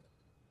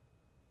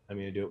 I'm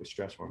going to do it with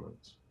stress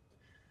hormones.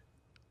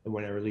 And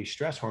when I release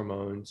stress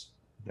hormones,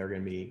 they're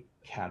going to be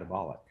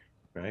catabolic,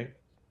 right?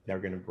 They're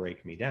going to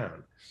break me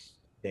down.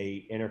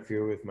 They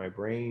interfere with my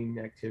brain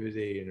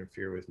activity,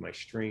 interfere with my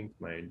strength,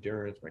 my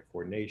endurance, my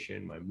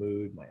coordination, my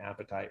mood, my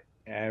appetite.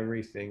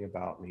 Everything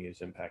about me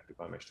is impacted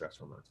by my stress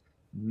hormones.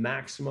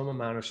 Maximum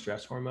amount of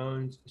stress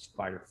hormones is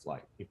fight or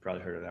flight. You've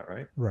probably heard of that,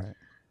 right? Right.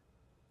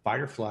 Fight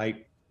or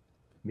flight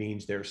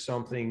means there's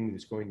something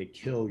that's going to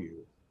kill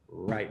you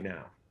right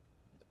now.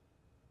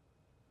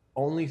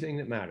 Only thing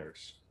that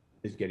matters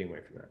is getting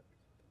away from that.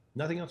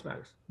 Nothing else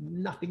matters.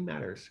 Nothing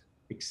matters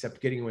except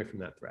getting away from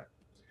that threat.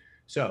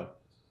 So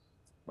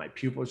my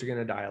pupils are going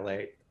to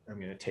dilate. I'm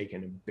going to take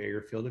in a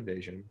bigger field of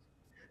vision.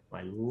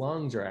 My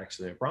lungs are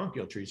actually, a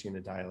bronchial tree is going to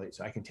dilate,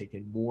 so I can take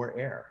in more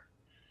air.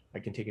 I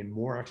can take in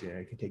more oxygen.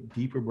 I can take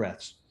deeper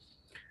breaths.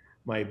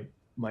 My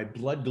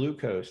blood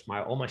glucose,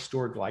 all my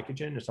stored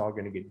glycogen, it's all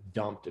going to get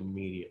dumped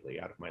immediately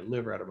out of my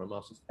liver, out of my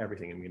muscles,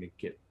 everything. I'm going to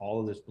get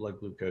all of this blood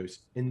glucose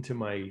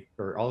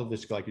all of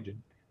this glycogen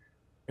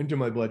into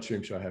my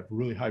bloodstream, so I have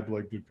really high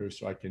blood glucose,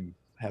 so I can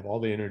have all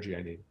the energy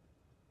I need.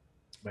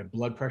 My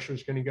blood pressure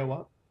is going to go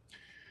up.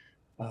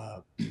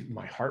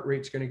 My heart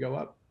rate's going to go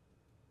up.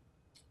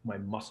 My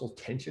muscle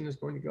tension is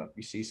going to go up.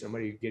 You see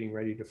somebody getting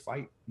ready to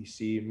fight, you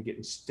see them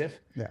getting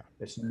stiff. Yeah.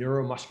 That's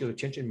neuromuscular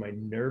tension. My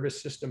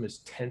nervous system is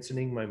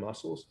tensioning my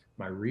muscles.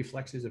 My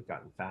reflexes have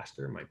gotten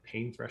faster. My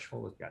pain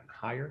threshold has gotten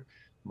higher.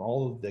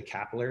 All of the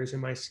capillaries in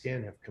my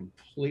skin have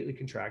completely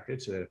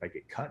contracted so that if I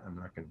get cut, I'm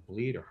not going to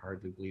bleed or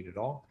hardly bleed at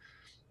all.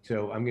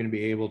 So I'm going to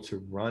be able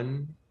to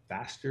run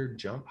faster,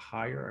 jump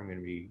higher. I'm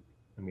going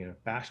to have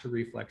faster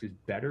reflexes,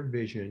 better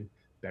vision,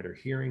 better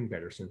hearing,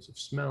 better sense of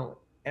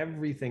smell.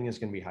 Everything is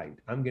going to be heightened.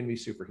 I'm going to be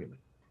superhuman.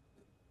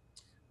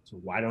 So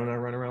why don't I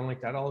run around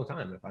like that all the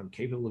time? If I'm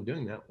capable of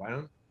doing that, why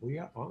don't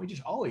we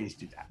just always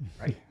do that,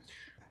 right?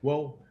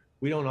 Well,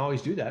 we don't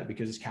always do that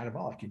because it's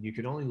catabolic, and you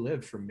can only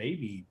live for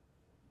maybe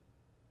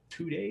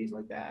 2 days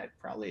like that,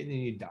 probably, and then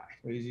you die.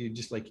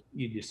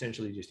 You'd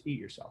essentially just eat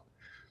yourself.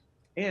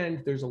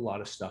 And there's a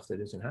lot of stuff that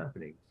isn't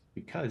happening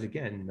because,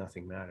 again,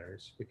 nothing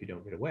matters if you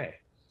don't get away.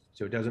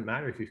 So it doesn't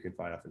matter if you can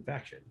fight off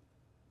infection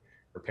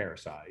or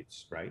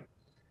parasites, right?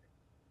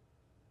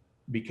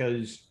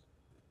 Because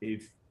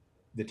if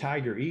the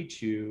tiger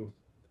eats you,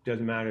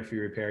 doesn't matter if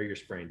you repair your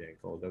sprained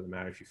ankle, doesn't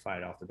matter if you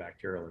fight off the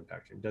bacterial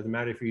infection, doesn't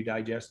matter if you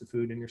digest the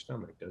food in your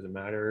stomach, doesn't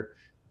matter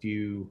if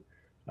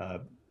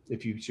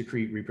you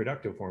secrete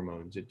reproductive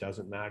hormones, it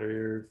doesn't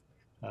matter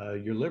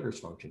if your liver's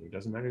functioning, it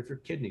doesn't matter if your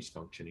kidneys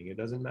functioning, it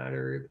doesn't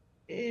matter if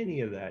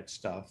any of that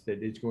stuff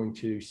that is going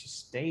to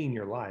sustain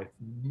your life,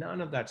 none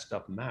of that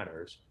stuff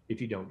matters if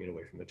you don't get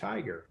away from the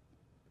tiger.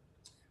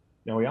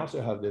 Now we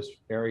also have this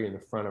area in the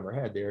front of our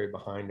head, the area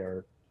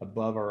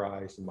above our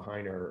eyes and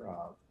behind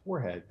our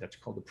forehead, that's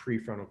called the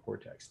prefrontal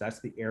cortex. That's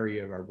the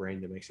area of our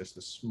brain that makes us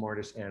the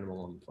smartest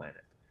animal on the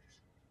planet.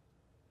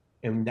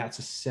 And that's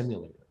a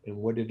simulator. And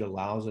what it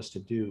allows us to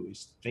do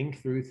is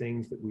think through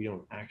things that we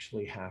don't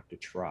actually have to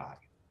try,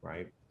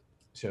 right?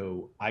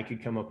 So I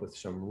could come up with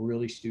some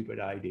really stupid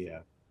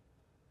idea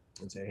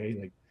and say, hey,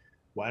 like,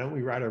 why don't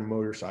we ride our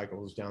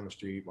motorcycles down the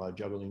street while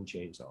juggling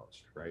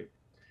chainsaws, right?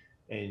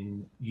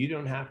 And you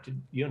don't have to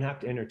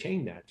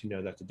entertain that to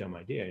know that's a dumb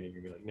idea. And you're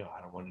gonna be like, no,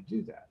 I don't want to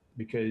do that,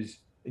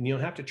 and you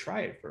don't have to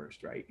try it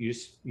first, right?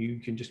 You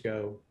can just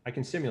go, I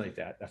can simulate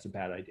that. That's a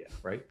bad idea,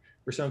 right?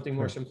 For something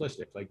more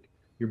simplistic, like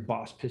your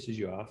boss pisses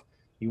you off,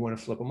 you want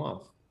to flip them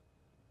off.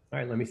 All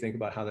right, let me think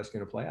about how that's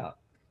going to play out.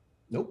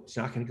 Nope, it's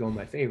not going to go in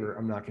my favor.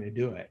 I'm not going to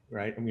do it,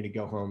 right? I'm going to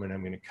go home and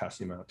I'm going to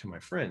cuss him out to my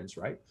friends,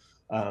 right?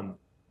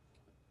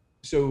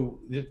 So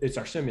it's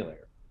our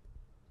simulator.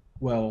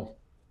 Well,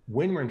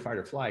 when we're in fight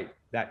or flight,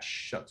 that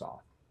shuts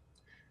off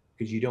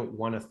because you don't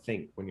want to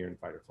think when you're in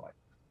fight or flight.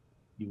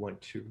 You want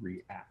to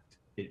react.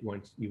 You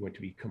want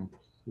to be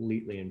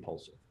completely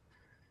impulsive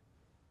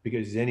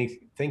because any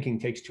thinking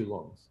takes too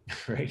long,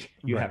 right?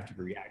 You have to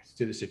react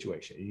to the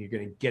situation and you're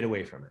going to get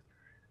away from it,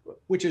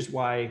 which is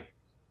why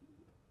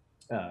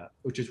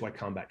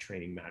combat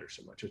training matters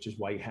so much, which is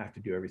why you have to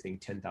do everything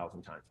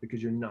 10,000 times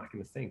because you're not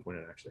going to think when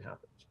it actually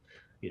happens.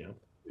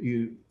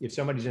 If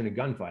somebody's in a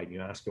gunfight and you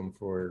ask them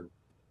for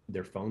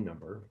their phone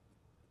number,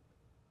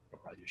 they'll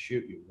probably just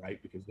shoot you,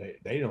 right? Because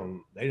they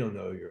don't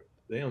know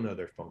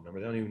their phone number.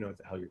 They don't even know what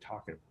the hell you're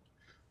talking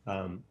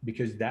about,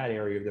 because that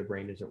area of their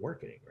brain isn't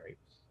working, right?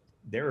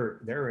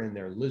 They're in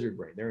their lizard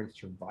brain. They're in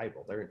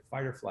survival. They're in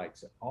fight or flight.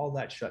 So all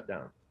that shut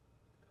down.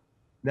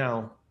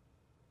 Now,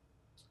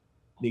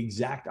 the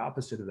exact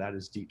opposite of that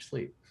is deep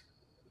sleep.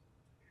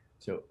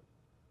 So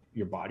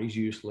your body's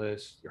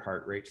useless, your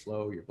heart rate's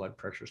low, your blood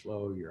pressure's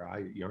low, you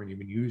aren't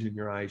even using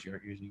your eyes, you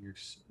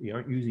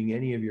aren't using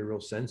any of your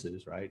real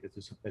senses, right?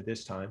 At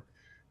this time,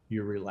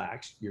 you're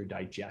relaxed, you're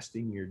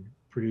digesting, you're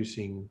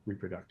producing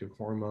reproductive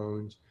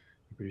hormones,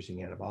 you're producing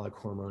anabolic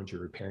hormones,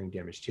 you're repairing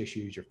damaged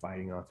tissues, you're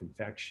fighting off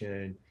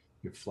infection,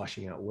 you're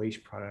flushing out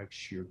waste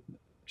products, you're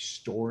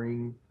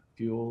storing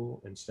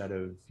fuel instead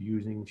of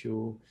using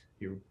fuel,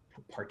 you're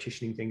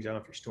partitioning things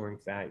off, you're storing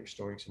fat, you're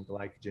storing some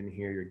glycogen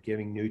here, you're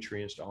giving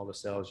nutrients to all the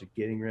cells, you're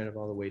getting rid of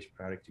all the waste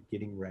products, you're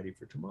getting ready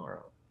for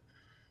tomorrow.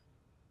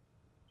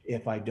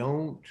 If I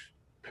don't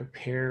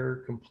prepare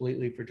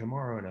completely for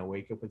tomorrow and I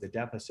wake up with a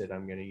deficit,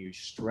 I'm going to use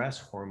stress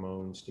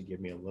hormones to give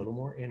me a little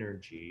more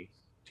energy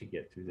to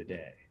get through the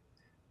day.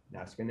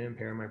 That's going to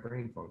impair my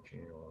brain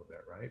functioning a little bit,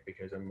 right?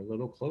 Because I'm a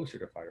little closer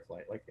to fight or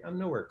flight. Like I'm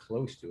nowhere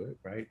close to it,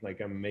 right?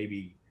 Like I'm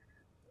maybe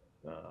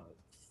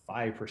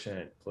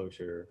 5%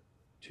 closer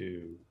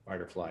to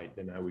fight or flight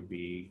than I would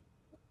be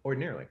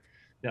ordinarily.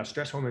 Now,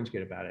 stress hormones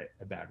get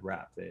a bad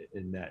rap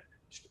in that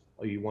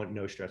you want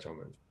no stress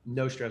hormones.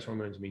 No stress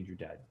hormones means you're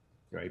dead,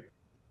 right?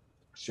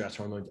 Stress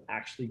hormones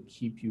actually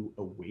keep you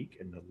awake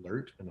and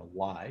alert and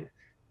alive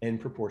in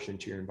proportion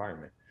to your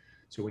environment.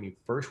 So when you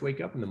first wake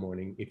up in the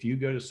morning, if you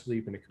go to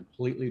sleep in a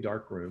completely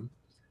dark room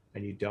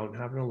and you don't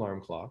have an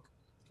alarm clock,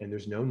 and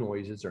there's no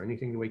noises or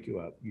anything to wake you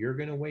up, you're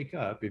going to wake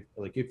up.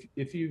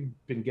 If you've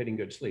been getting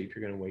good sleep,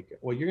 you're going to wake up.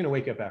 Well, you're going to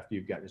wake up after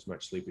you've gotten as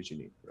much sleep as you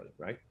need, really,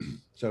 right?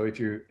 So if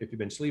you've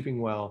been sleeping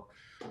well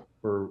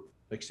for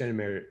extended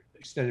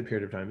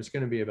period of time, it's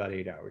going to be about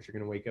 8 hours. You're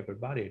going to wake up at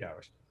about 8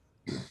 hours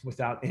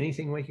without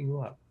anything waking you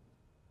up,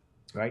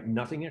 right?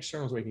 Nothing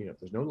external is waking you up.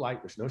 There's no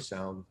light. There's no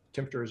sound.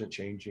 Temperature isn't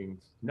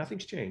changing.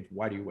 Nothing's changed.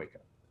 Why do you wake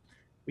up?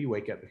 We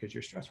wake up because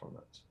your stress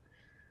hormones.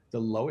 The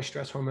lowest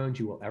stress hormones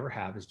you will ever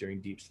have is during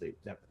deep sleep.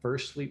 That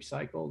first sleep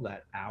cycle,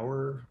 that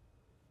hour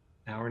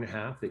and a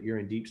half that you're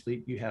in deep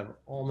sleep, you have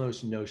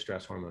almost no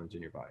stress hormones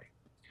in your body.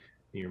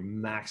 And you're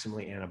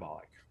maximally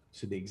anabolic.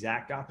 So the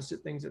exact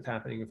opposite things that's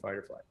happening in fight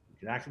or flight,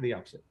 exactly the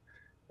opposite.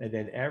 And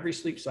then every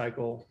sleep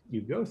cycle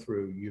you go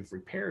through, you've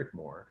repaired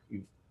more,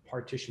 you've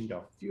partitioned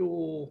off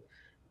fuel,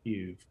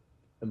 you've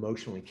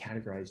emotionally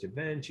categorized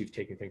events, you've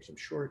taken things from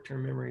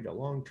short-term memory to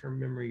long-term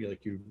memory.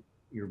 Like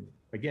you're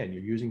again,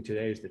 you're using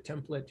today as the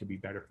template to be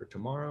better for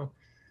tomorrow.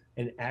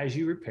 And as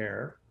you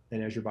repair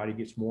and as your body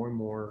gets more and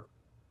more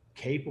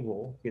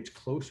capable, gets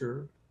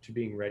closer to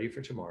being ready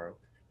for tomorrow,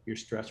 your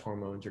stress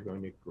hormones are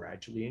going to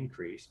gradually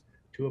increase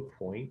to a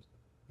point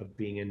of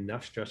being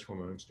enough stress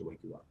hormones to wake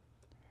you up.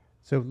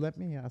 So let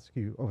me ask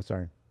you. Oh,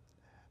 sorry.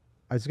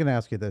 I was going to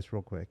ask you this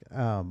real quick.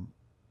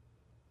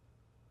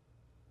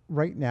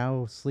 Right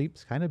now,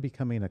 sleep's kind of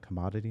becoming a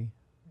commodity.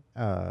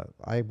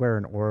 I wear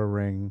an Aura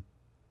ring.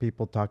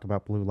 People talk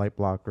about blue light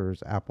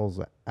blockers, Apple's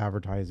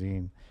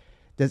advertising.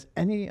 Does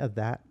any of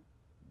that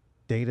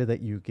data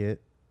that you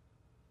get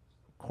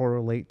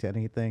correlate to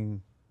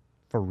anything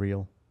for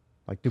real?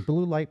 Like, do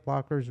blue light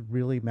blockers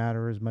really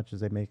matter as much as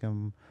they make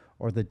them,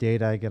 or the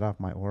data I get off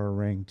my Aura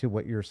ring to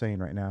what you're saying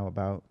right now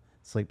about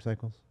sleep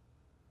cycles?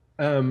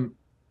 Um,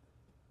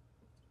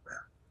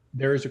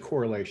 there is a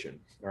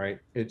correlation, right?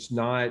 It's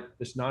not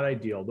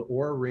ideal. The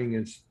Aura ring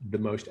is the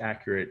most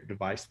accurate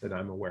device that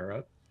I'm aware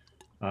of.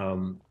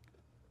 I'm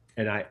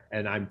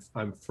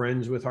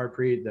friends with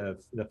Harpreet,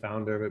 the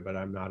founder of it, but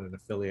I'm not an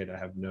affiliate. I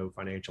have no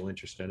financial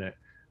interest in it.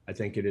 I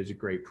think it is a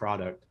great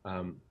product.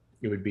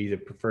 It would be the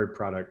preferred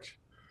product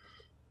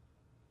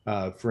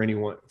for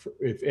anyone.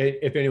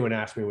 If anyone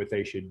asked me what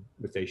they should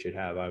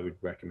have, I would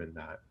recommend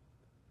that.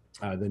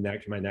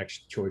 My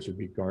next choice would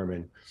be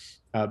Garmin.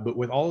 But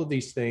with all of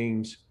these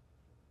things,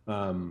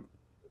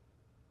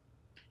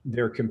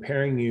 they're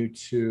comparing you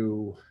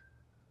to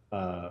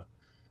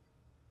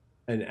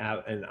an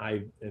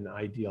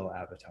ideal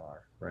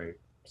avatar, right?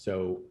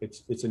 So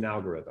it's an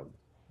algorithm,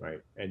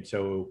 right? And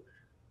so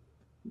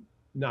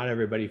not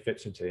everybody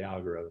fits into the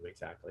algorithm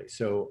exactly.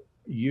 So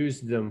use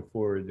them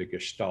for the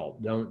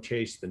gestalt. Don't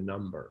chase the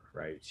number,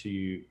 right? So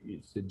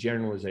it's the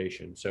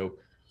generalization. So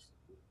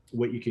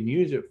what you can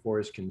use it for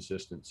is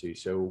consistency.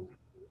 So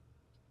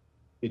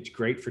it's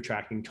great for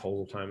tracking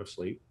total time of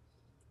sleep.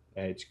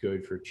 And it's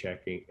good for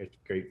checking. It's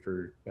great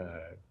for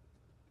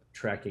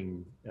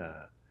tracking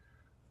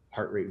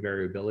heart rate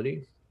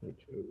variability.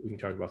 We can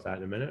talk about that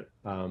in a minute.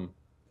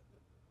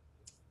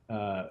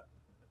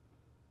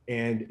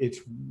 And it's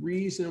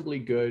reasonably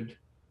good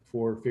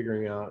for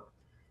figuring out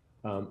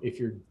if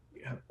you're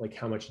like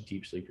how much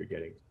deep sleep you're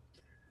getting.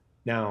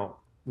 Now,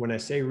 when I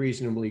say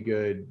reasonably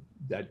good,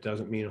 that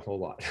doesn't mean a whole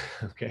lot,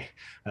 okay?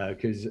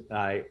 Because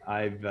I've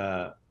had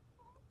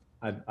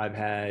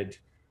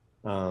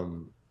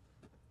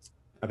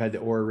the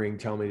Aura ring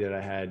tell me that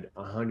I had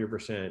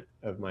 100%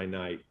 of my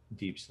night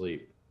deep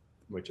sleep,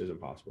 which is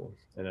impossible.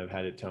 And I've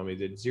had it tell me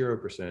that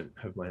 0%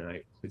 of my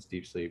night is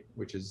deep sleep,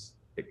 which is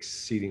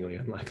exceedingly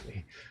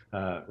unlikely,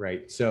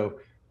 right? So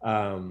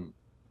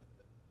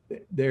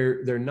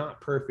they're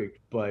not perfect,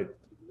 but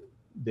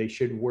they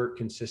should work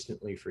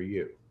consistently for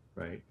you,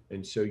 right?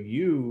 And so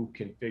you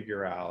can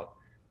figure out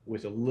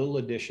with a little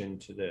addition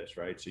to this,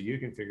 right? So you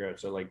can figure out,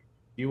 so like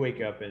you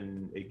wake up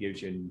and it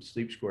gives you a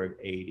sleep score of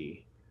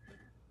 80.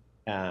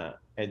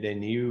 And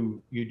then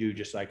you do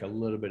just like a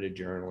little bit of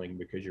journaling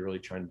because you're really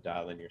trying to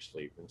dial in your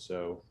sleep. And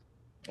so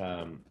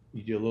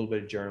you do a little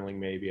bit of journaling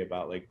maybe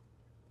about like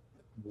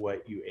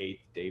what you ate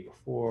the day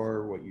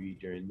before, what you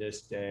eat during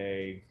this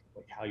day,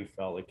 like how you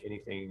felt, like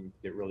anything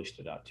that really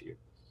stood out to you.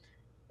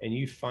 And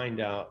you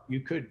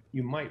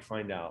might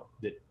find out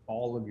that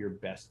all of your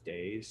best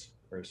days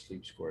are a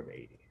sleep score of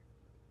 80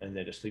 and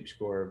that a sleep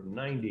score of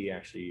 90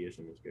 actually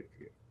isn't as good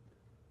for you.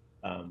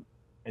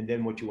 And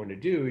then what you want to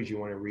do is you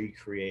want to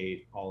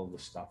recreate all of the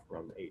stuff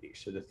around the 80.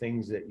 So the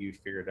things that you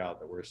figured out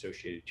that were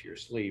associated to your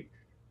sleep,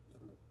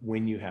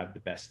 when you have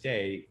the best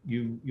day,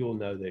 you'll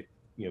know that,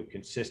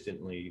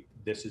 consistently,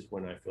 this is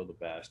when I feel the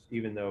best.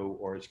 Even though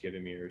Aura's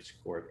giving me a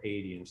score of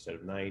 80 instead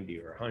of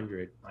 90 or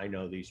 100, I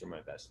know these are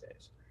my best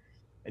days.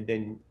 And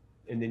then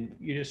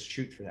you just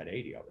shoot for that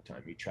 80 all the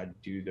time. You try to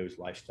do those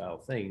lifestyle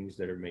things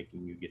that are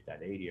making you get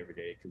that 80 every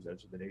day because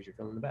those are the days you're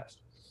feeling the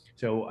best.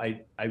 So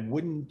I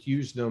wouldn't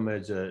use them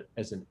as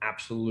an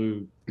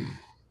absolute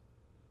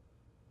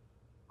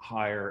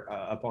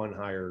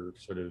higher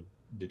sort of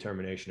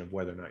determination of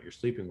whether or not you're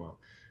sleeping well.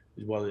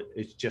 Well,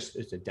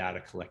 it's a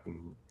data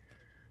collecting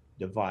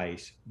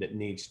device that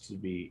needs to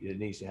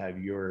have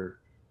your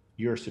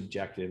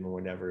subjective and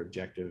whatever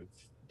objective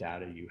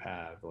data you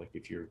have, like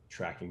if you're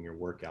tracking your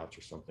workouts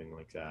or something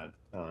like that,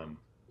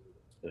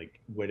 like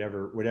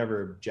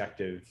whatever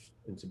objective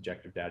and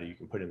subjective data you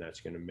can put in,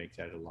 that's going to make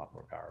that a lot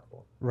more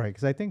powerful. Right,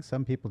 because I think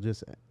some people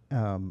just,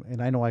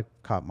 and I know I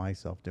caught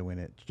myself doing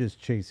it, just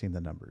chasing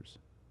the numbers.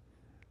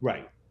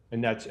 Right,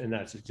 and that's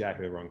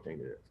exactly the wrong thing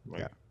to do.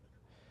 Like,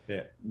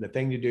 the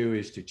thing to do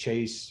is to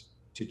chase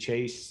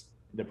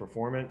the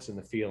performance and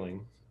the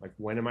feeling, like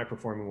when am I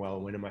performing well,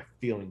 when am I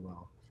feeling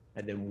well,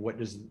 and then what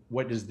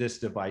does this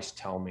device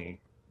tell me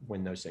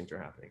when those things are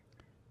happening.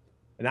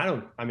 And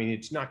I mean,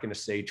 it's not going to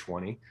say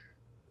 20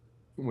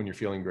 when you're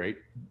feeling great,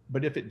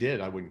 but if it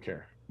did, I wouldn't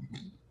care.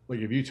 Like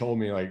if you told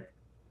me like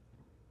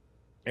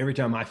every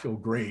time I feel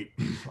great,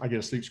 I get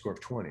a sleep score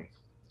of 20,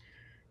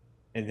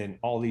 and then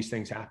all these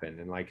things happen,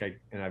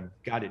 and I've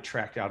got it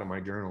tracked out in my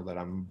journal that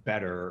I'm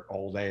better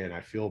all day and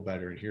I feel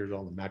better, and here's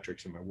all the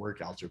metrics, and my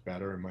workouts are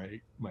better,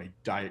 and my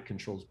diet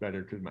control's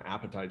better because my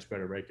appetite's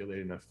better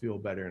regulated, and I feel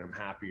better, and I'm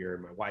happier,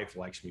 and my wife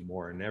likes me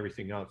more, and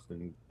everything else.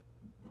 Then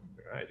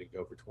I had to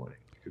go for 20.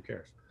 Who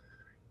cares?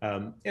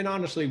 And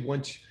honestly,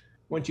 once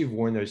you've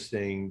worn those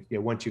things,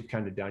 once you've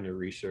kind of done your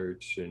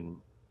research and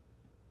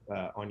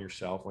on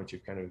yourself, once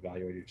you've kind of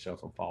evaluated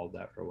yourself and followed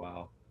that for a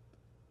while,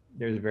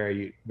 there's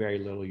very, very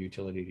little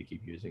utility to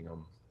keep using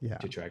them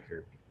to track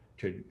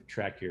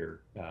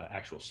your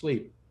actual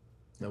sleep.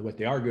 Now, what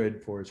they are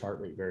good for is heart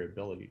rate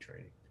variability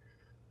training,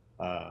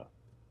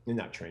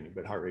 not training,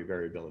 but heart rate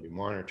variability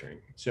monitoring.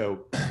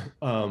 So,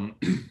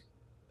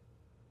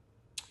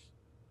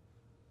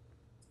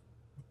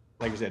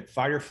 like I said,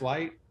 fight or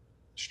flight,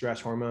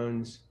 stress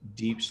hormones,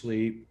 deep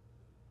sleep,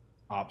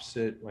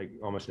 opposite, like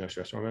almost no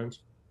stress hormones.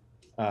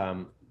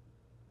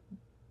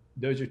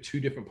 Those are two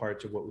different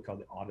parts of what we call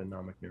the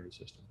autonomic nervous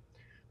system.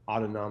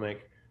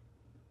 Autonomic,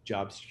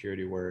 job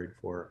security word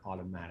for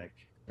automatic,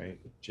 right?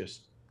 It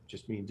just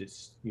means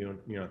it's you're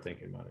not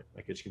thinking about it.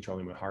 Like it's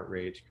controlling my heart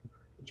rate,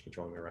 it's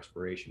controlling my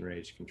respiration rate,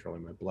 it's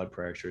controlling my blood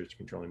pressure, it's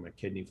controlling my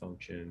kidney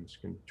function, it's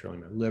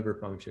controlling my liver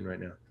function right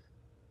now.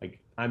 Like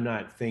I'm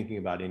not thinking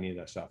about any of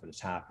that stuff, and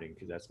it's happening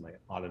because that's my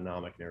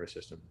autonomic nervous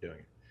system doing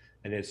it.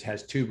 And it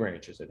has two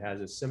branches. It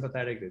has a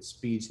sympathetic that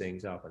speeds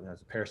things up, and it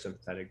has a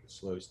parasympathetic that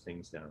slows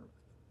things down.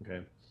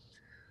 Okay.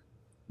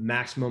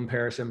 Maximum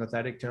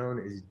parasympathetic tone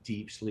is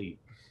deep sleep,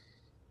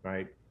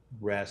 right?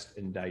 Rest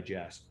and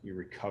digest. You're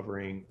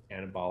recovering,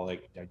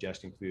 anabolic,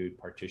 digesting food,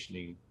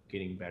 partitioning,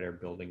 getting better,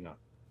 building up,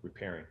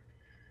 repairing.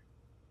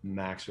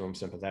 Maximum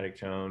sympathetic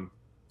tone,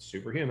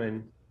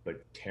 superhuman,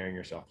 but tearing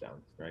yourself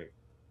down, right?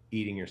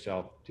 Eating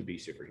yourself to be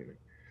superhuman.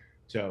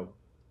 So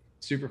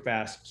super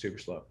fast, super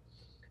slow.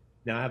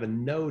 Now I have a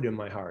node in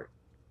my heart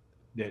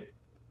that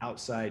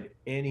outside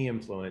any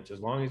influence, as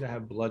long as I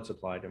have blood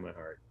supply to my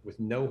heart with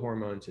no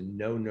hormones and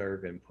no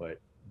nerve input,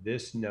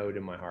 this node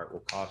in my heart will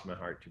cause my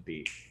heart to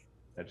beat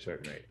at a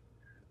certain rate.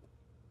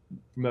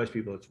 For most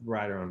people, it's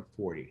right around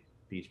 40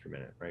 beats per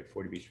minute, right?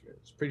 40 beats per minute.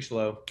 It's pretty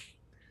slow.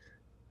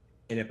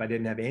 And if I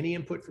didn't have any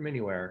input from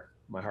anywhere,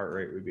 my heart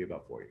rate would be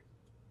about 40.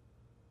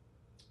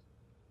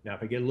 Now,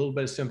 if I get a little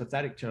bit of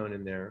sympathetic tone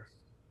in there,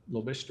 a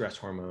little bit of stress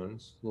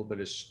hormones, a little bit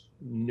of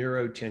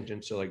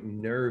neurotension, so like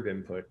nerve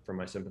input from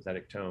my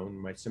sympathetic tone,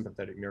 my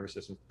sympathetic nervous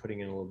system putting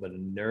in a little bit of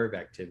nerve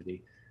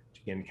activity,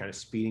 again, kind of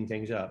speeding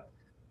things up,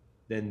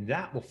 then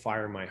that will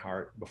fire my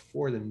heart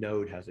before the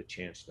node has a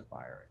chance to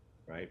fire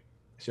it, right?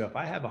 So if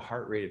I have a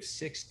heart rate of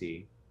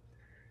 60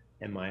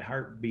 and my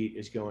heartbeat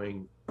is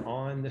going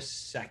on the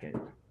second,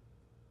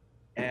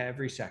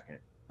 every second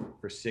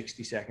for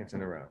 60 seconds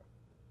in a row,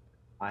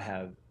 I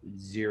have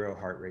zero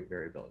heart rate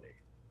variability,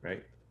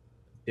 right?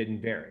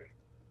 Didn't vary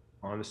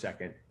on the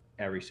second,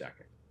 every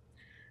second.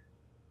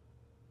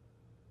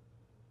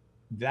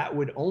 That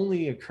would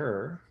only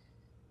occur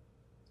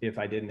if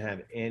I didn't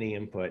have any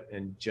input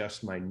and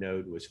just my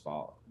node was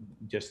following,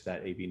 just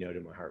that AV node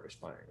in my heart was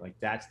firing. Like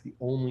that's the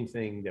only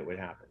thing that would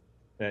happen.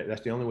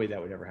 That's the only way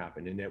that would ever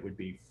happen. And that would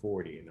be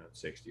 40 and not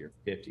 60 or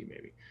 50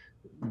 maybe.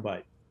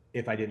 But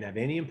if I didn't have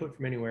any input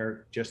from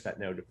anywhere, just that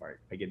node to fire.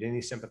 If I get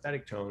any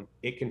sympathetic tone,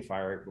 it can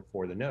fire it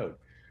before the node.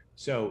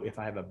 So if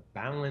I have a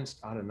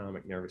balanced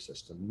autonomic nervous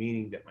system,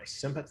 meaning that my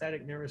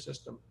sympathetic nervous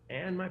system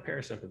and my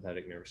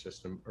parasympathetic nervous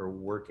system are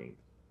working,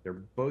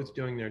 they're both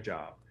doing their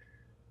job.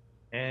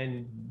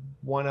 And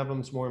one of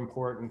them's more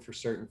important for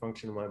certain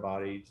function of my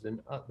body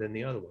than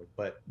the other one,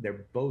 but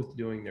they're both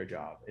doing their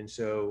job. And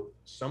so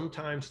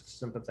sometimes the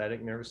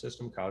sympathetic nervous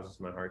system causes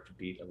my heart to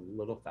beat a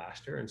little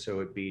faster. And so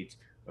it beats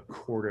a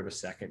quarter of a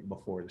second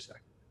before the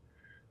second.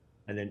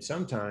 And then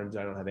sometimes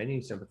I don't have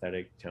any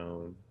sympathetic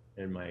tone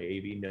and my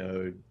AV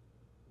node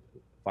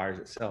fires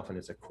itself and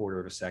it's a quarter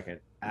of a second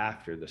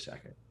after the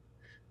second.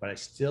 But I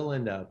still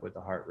end up with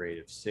a heart rate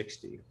of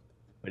 60,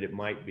 but it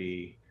might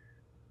be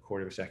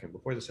quarter of a second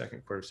before the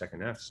second, quarter of a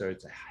second after. So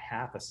it's a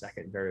half a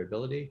second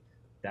variability.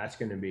 That's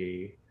going to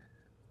be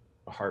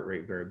a heart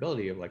rate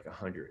variability of like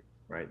 100,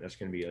 right? That's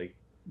going to be like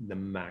the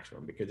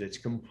maximum because it's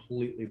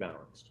completely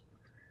balanced.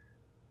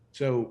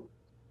 So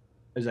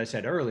as I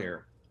said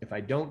earlier, if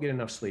I don't get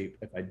enough sleep,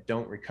 if I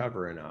don't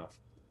recover enough,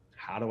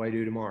 how do I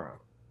do tomorrow?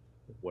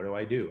 What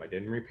do? I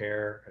didn't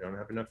repair. I don't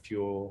have enough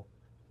fuel.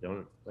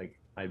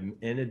 I'm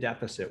in a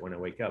deficit when I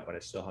wake up, but I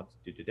still have to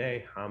do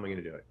today. How am I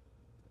going to do it?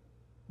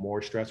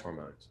 More stress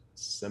hormones,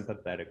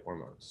 sympathetic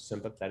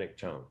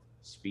tone,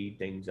 speed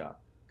things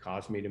up,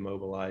 cause me to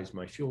mobilize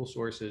my fuel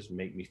sources,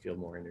 make me feel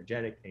more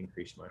energetic,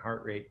 increase my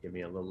heart rate, give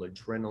me a little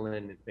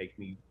adrenaline, make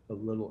me a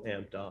little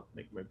amped up,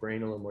 make my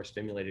brain a little more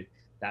stimulated.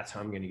 That's how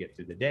I'm going to get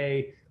through the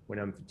day when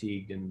I'm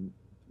fatigued and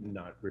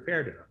not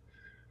repaired enough.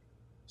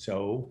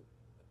 So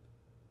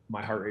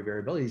my heart rate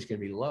variability is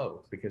going to be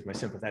low because my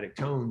sympathetic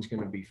tone is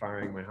going to be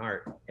firing my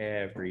heart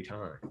every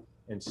time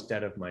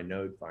instead of my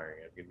node firing.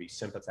 I'm going to be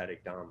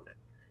sympathetic dominant.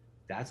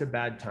 That's a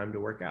bad time to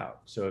work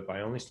out. So if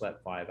I only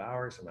slept 5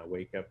 hours and I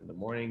wake up in the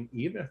morning,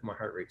 even if my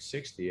heart rate's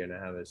 60 and I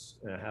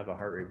have a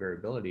heart rate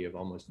variability of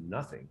almost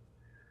nothing,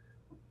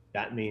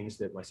 that means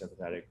that my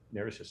sympathetic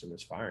nervous system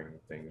is firing the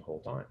thing the whole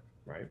time,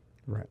 right?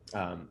 Right.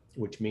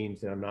 Which means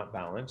that I'm not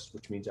balanced,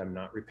 which means I'm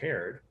not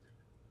repaired.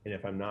 And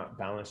if I'm not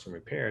balanced and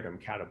repaired, I'm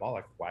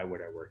catabolic. Why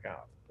would I work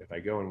out? If I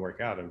go and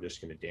work out, I'm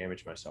just going to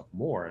damage myself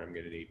more, and I'm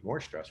going to need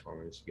more stress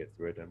hormones to get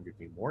through it. I'm going to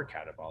be more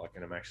catabolic,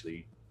 and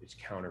it's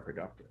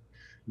counterproductive.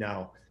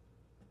 Now,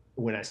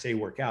 when I say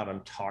work out,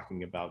 I'm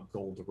talking about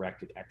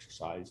goal-directed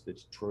exercise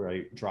that's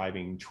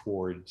driving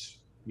towards,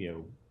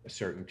 a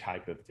certain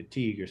type of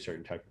fatigue or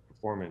certain type of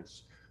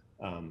performance.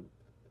 I'm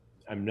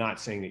not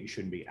saying that you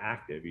shouldn't be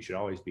active. You should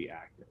always be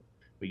active,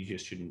 but you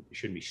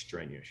shouldn't be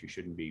strenuous. You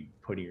shouldn't be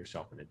putting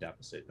yourself in a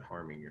deficit and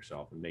harming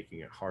yourself and making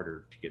it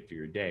harder to get through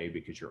your day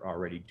because you're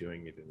already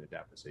doing it in a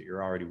deficit.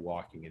 You're already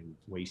walking in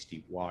waist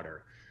deep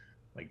water.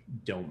 Like,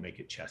 don't make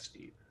it chest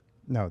deep.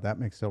 No, that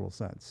makes total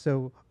sense.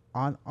 So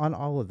on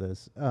all of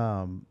this,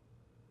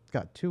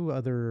 got two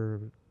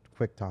other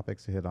quick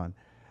topics to hit on.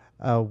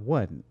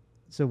 One,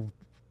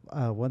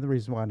 one of the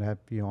reasons why I have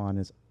you on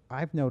is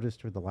I've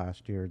noticed for the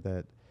last year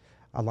that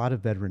a lot of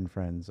veteran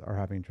friends are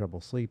having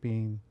trouble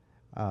sleeping.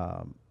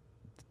 The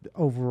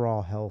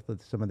overall health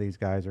of some of these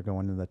guys are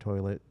going to the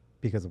toilet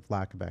because of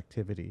lack of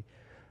activity.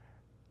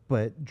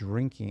 But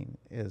drinking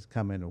is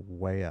coming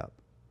way up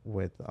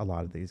with a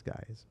lot of these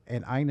guys.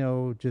 And I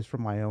know just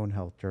from my own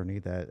health journey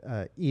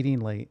that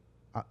eating late,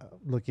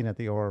 looking at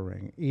the Oura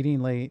Ring,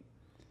 eating late,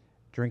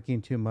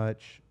 drinking too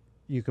much,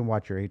 you can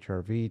watch your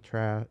HRV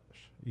trash,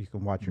 you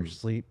can watch your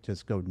sleep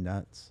just go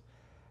nuts.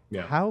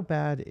 Yeah. How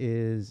bad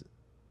is,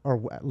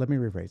 or let me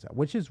rephrase that,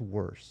 which is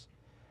worse,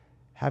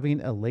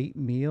 having a late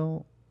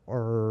meal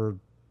or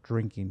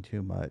drinking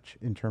too much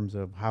in terms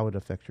of how it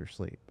affects your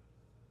sleep?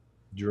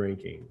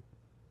 Drinking.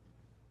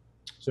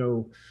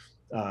 So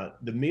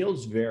the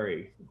meals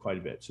vary quite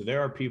a bit. So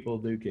there are people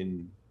who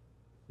can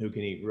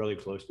eat really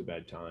close to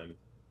bedtime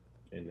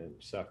and then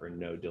suffer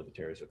no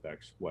deleterious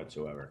effects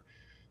whatsoever.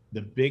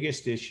 The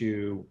biggest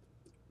issue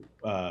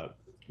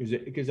is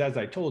because, as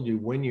I told you,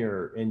 when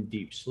you're in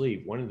deep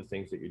sleep, one of the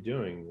things that you're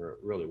doing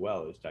really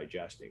well is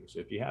digesting. So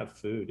if you have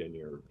food in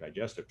your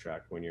digestive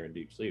tract when you're in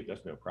deep sleep,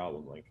 that's no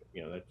problem. Like,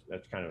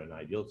 that's kind of an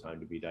ideal time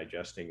to be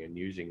digesting and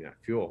using that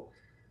fuel.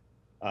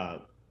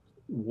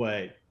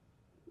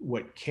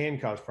 What can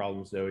cause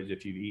problems though is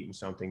if you've eaten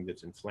something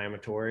that's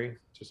inflammatory,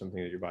 so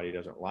something that your body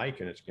doesn't like,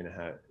 and it's going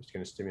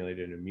to stimulate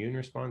an immune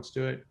response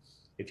to it.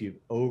 If you've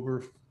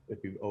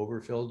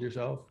overfilled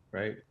yourself,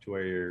 right, to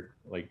where you're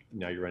like,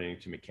 now you're running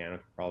into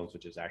mechanical problems,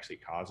 which is actually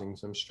causing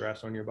some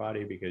stress on your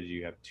body because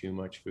you have too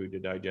much food to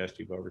digest,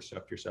 you've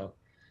overstuffed yourself.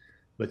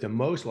 But the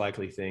most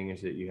likely thing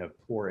is that you have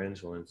poor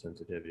insulin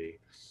sensitivity.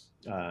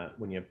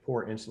 When you have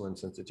poor insulin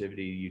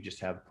sensitivity, you just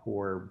have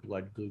poor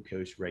blood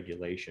glucose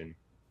regulation.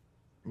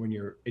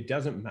 It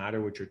doesn't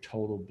matter what your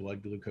total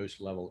blood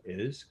glucose level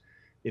is.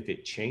 If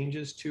it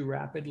changes too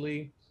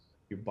rapidly,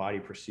 your body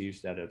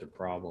perceives that as a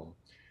problem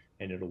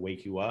and it'll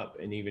wake you up.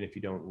 And even if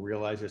you don't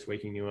realize it's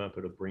waking you up,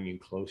 it'll bring you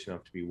close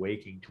enough to be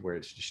waking to where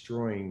it's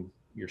destroying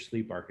your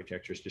sleep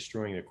architecture, it's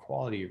destroying the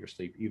quality of your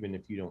sleep, even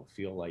if you don't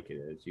feel like it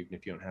is, even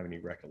if you don't have any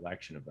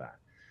recollection of that.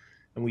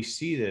 And we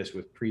see this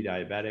with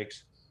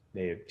pre-diabetics.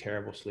 They have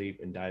terrible sleep,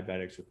 and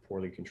diabetics with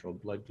poorly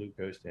controlled blood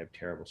glucose, they have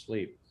terrible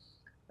sleep.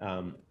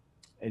 And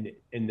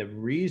the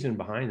reason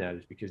behind that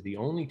is because the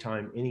only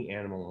time any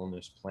animal on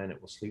this planet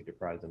will sleep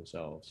deprive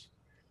themselves,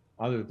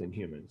 other than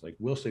humans, like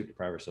we'll sleep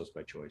deprive ourselves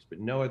by choice, but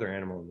no other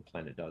animal on the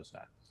planet does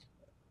that.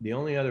 The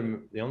only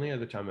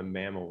other time a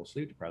mammal will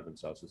sleep deprive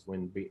themselves is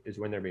when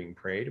they're being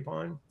preyed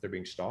upon, they're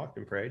being stalked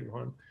and preyed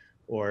upon,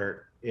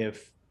 or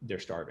if they're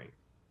starving,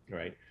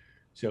 right?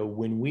 So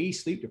when we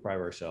sleep deprive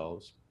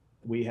ourselves,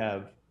 we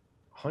have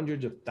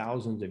hundreds of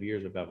thousands of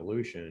years of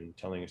evolution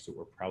telling us that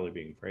we're probably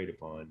being preyed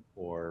upon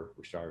or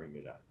we're starving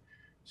to death.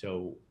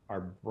 So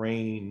our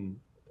brain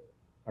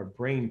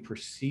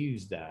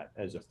perceives that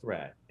as a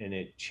threat, and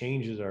it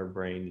changes our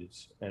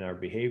brains and our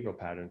behavioral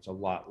patterns a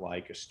lot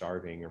like a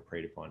starving or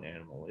preyed upon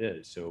animal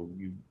is. So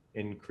you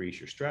increase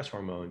your stress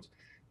hormones,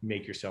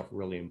 make yourself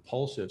really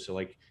impulsive. So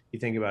like, you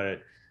think about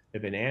it,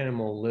 if an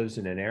animal lives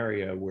in an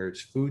area where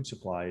its food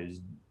supply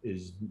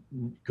is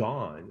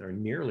gone or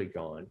nearly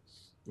gone,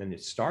 and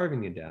it's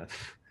starving to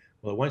death,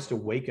 well, it wants to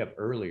wake up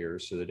earlier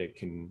so that it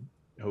can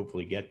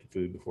hopefully get the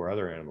food before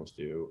other animals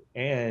do,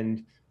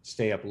 and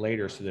stay up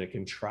later so that it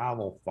can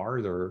travel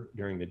farther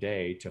during the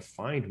day to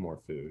find more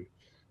food.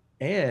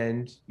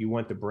 And you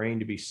want the brain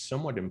to be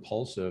somewhat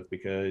impulsive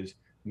because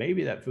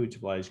maybe that food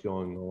supply is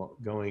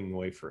going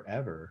away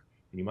forever,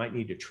 and you might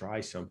need to try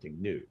something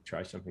new,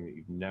 try something that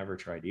you've never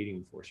tried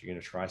eating before. So you're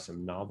going to try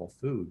some novel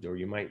foods, or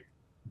you might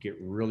get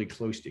really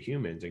close to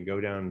humans and go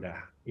down to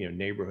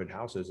neighborhood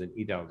houses and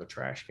eat out of the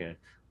trash can.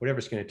 Whatever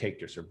it's going to take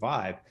to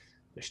survive,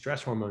 the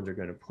stress hormones are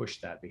going to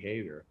push that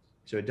behavior.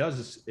 So it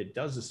does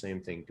the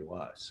same thing to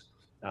us.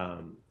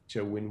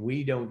 So when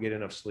we don't get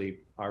enough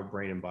sleep, our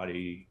brain and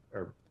body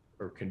are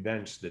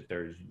convinced that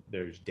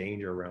there's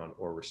danger around,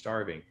 or we're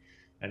starving,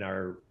 and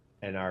our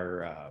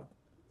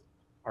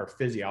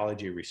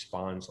physiology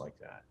responds like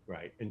that,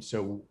 right? And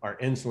so our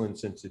insulin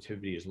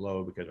sensitivity is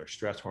low because our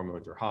stress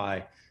hormones are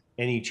high.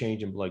 Any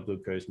change in blood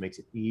glucose makes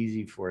it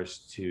easy for us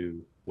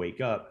to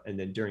wake up. And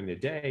then during the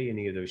day,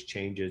 any of those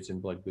changes in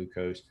blood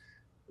glucose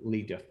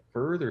lead to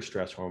further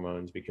stress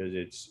hormones, because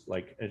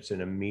it's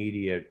an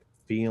immediate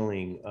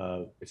feeling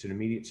of, it's an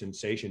immediate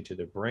sensation to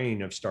the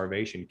brain of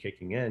starvation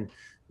kicking in,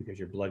 because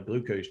your blood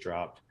glucose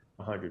dropped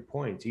 100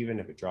 points, even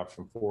if it drops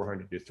from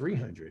 400 to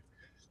 300.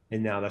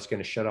 And now that's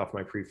going to shut off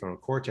my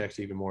prefrontal cortex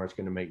even more. It's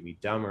going to make me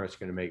dumber. It's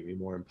going to make me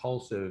more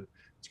impulsive.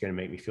 It's going to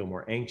make me feel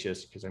more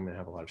anxious, because I'm going to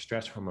have a lot of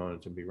stress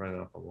hormones and be running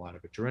off a lot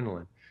of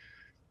adrenaline.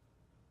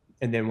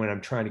 And then when I'm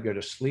trying to go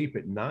to sleep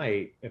at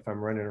night, if I'm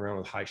running around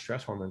with high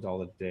stress hormones all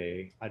the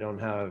day,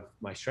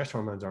 my stress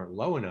hormones aren't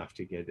low enough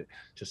to get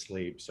to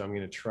sleep. So I'm going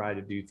to try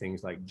to do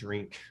things like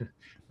drink, or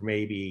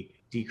maybe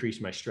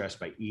decrease my stress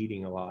by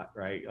eating a lot,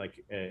 right?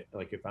 Like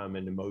if I'm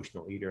an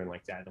emotional eater and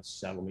like that, it'll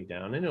settle me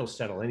down, and it'll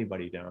settle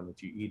anybody down.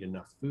 If you eat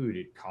enough food,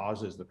 it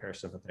causes the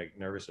parasympathetic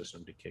nervous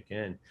system to kick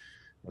in.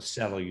 It'll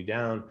settle you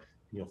down,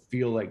 and you'll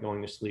feel like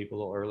going to sleep a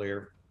little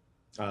earlier.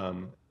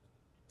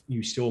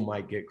 You still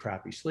might get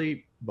crappy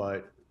sleep,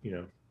 but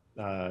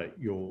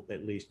you'll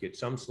at least get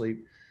some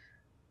sleep.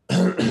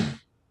 But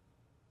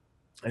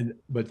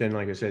then,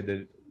 like I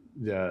said,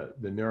 the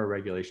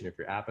neuroregulation, if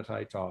your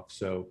appetite's off,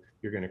 so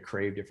you're going to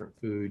crave different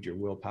foods, your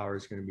willpower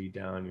is going to be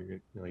down. You're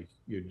going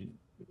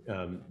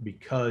to,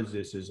 because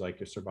this is like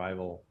a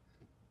survival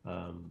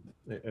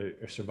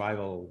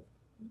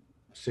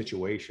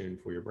situation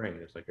for your brain.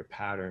 It's like a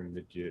pattern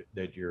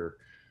that you're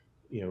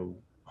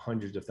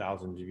hundreds of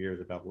thousands of years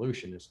of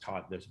evolution has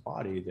taught this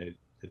body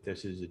that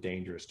this is a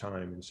dangerous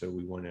time, and so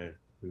we want to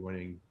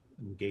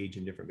engage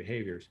in different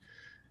behaviors.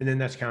 And then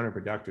that's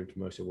counterproductive to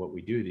most of what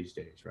we do these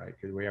days, right?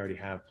 Because we already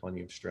have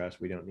plenty of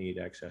stress. We don't need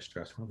excess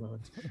stress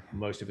hormones.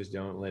 Most of us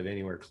don't live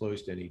anywhere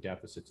close to any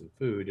deficits in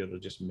food. It'll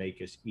just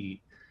make us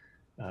eat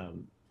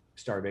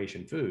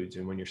starvation foods.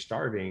 And when you're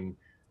starving,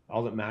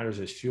 all that matters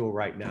is fuel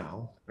right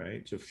now,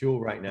 right? So fuel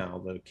right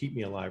now, the keep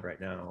me alive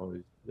right now,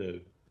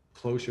 the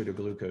closer to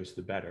glucose,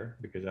 the better,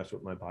 because that's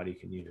what my body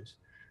can use.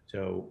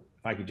 So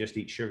if I could just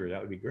eat sugar,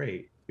 that would be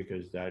great,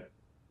 because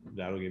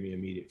that'll give me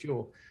immediate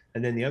fuel.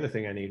 And then the other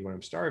thing I need when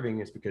I'm starving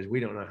is, because we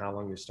don't know how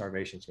long this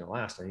starvation is going to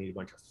last, I need a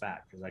bunch of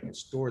fat, because I can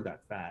store that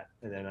fat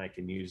and then I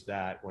can use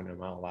that when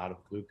I'm all out of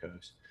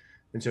glucose.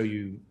 And so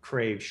you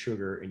crave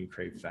sugar and you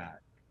crave fat.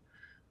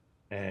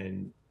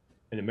 And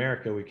in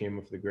America, we came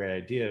up with a great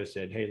idea,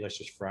 said, hey, let's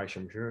just fry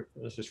some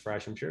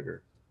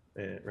sugar,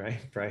 right?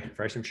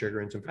 Fry some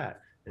sugar and some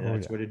fat. And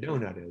that's what a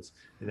donut is.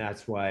 And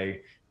that's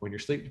why when you're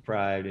sleep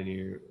deprived and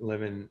you're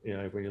living,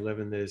 when you're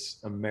living this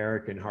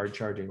American hard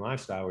charging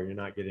lifestyle where you're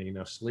not getting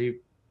enough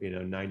sleep,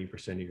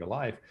 90% of your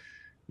life,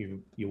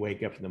 you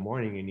wake up in the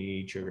morning and you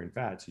eat sugar and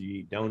fat. So you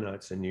eat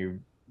donuts, and you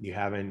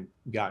haven't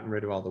gotten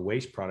rid of all the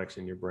waste products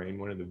in your brain.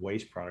 One of the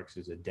waste products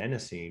is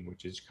adenosine,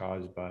 which is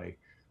caused by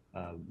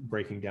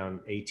breaking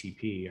down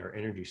ATP, our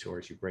energy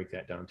source. You break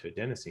that down to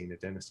adenosine.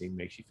 Adenosine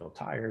makes you feel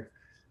tired.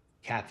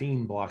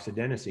 Caffeine blocks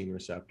adenosine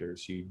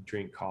receptors. You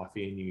drink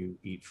coffee and you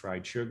eat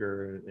fried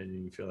sugar,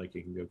 and you feel like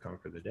you can go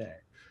conquer the day.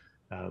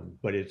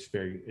 But it's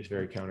very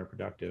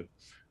counterproductive.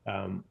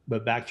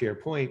 But back to your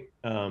point,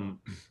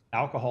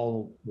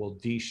 alcohol will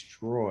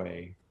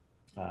destroy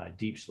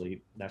deep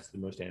sleep. That's the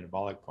most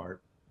anabolic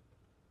part.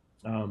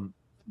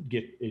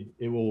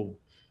 It will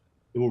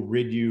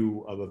rid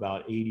you of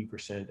about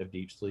 80% of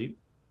deep sleep,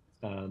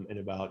 and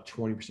about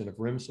 20% of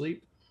REM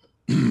sleep.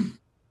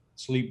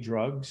 Sleep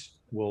drugs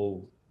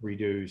will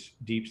reduce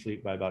deep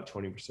sleep by about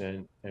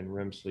 20% and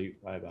REM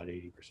sleep by about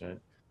 80%.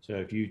 So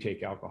if you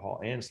take alcohol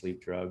and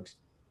sleep drugs,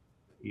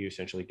 you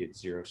essentially get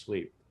zero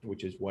sleep,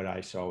 which is what I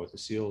saw with the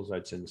SEALs.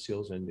 I'd send the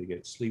SEALs in to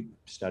get sleep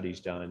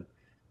studies done,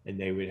 and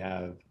they would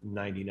have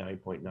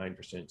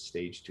 99.9%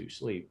 stage 2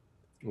 sleep,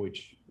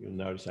 which you'll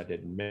notice I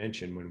didn't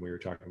mention when we were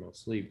talking about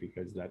sleep,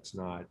 because that's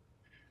not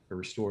a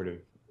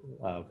restorative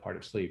part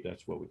of sleep.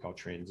 That's what we call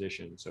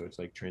transition. So it's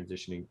like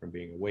transitioning from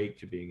being awake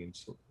to being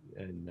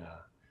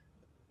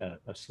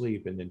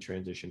asleep, and then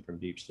transition from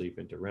deep sleep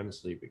into REM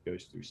sleep. It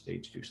goes through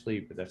stage 2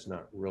 sleep, but that's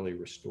not really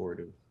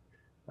restorative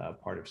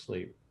part of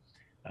sleep.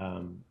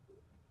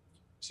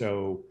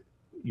 So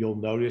you'll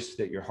notice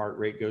that your heart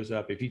rate goes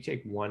up. If you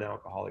take one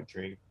alcoholic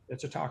drink,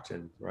 that's a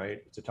toxin,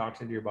 right? It's a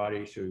toxin to your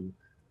body. So, and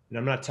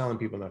I'm not telling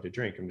people not to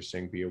drink. I'm just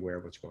saying be aware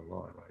of what's going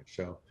on, right?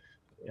 So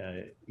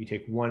you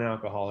take one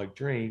alcoholic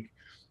drink,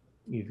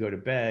 you go to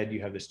bed, you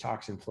have this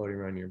toxin floating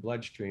around in your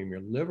bloodstream.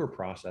 Your liver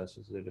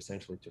processes it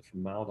essentially to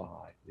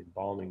formaldehyde, the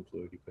embalming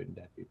fluid you put in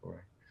dead people,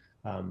 right?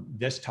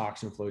 This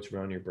toxin floats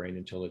around your brain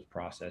until it's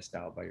processed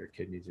out by your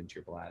kidneys into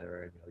your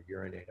bladder and you'll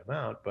urinate them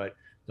out. But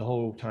the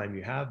whole time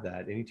you have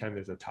that, anytime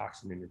there's a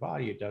toxin in your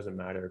body, it doesn't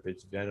matter if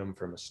it's venom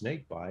from a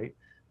snake bite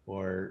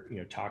or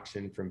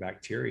toxin from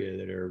bacteria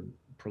that are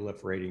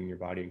proliferating in your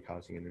body and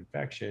causing an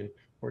infection,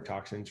 or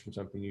toxins from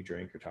something you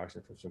drink or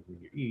toxin from something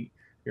you eat.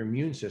 Your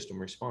immune system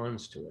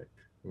responds to it.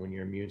 And when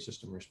your immune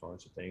system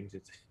responds to things,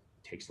 it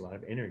takes a lot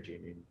of energy.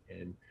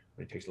 And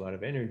when it takes a lot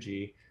of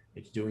energy,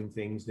 it's doing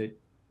things that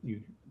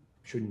you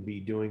shouldn't be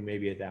doing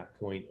maybe at that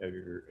point of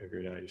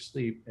your night of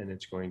sleep, and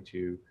it's going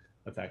to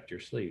affect your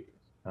sleep.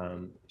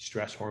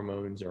 Stress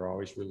hormones are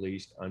always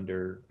released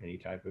under any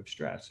type of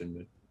stress,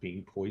 and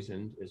being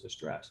poisoned is a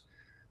stress.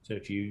 So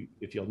if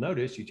you'll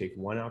notice, you take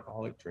one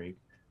alcoholic drink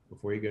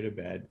before you go to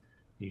bed,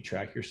 you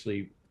track your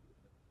sleep,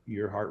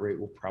 your heart rate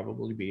will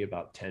probably be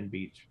about 10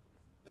 beats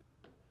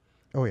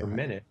per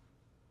minute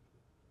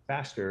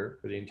faster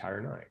for the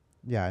entire night.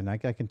 Yeah, and I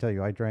can tell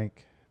you, I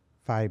drank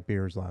 5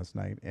 beers last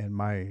night, and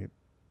my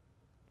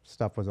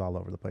stuff was all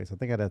over the place. I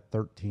think I had a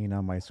 13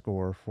 on my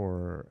score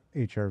for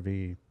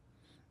HRV,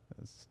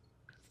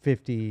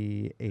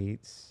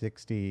 58,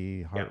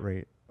 60 heart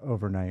rate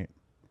overnight.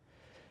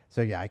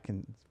 So yeah, I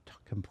can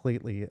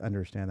completely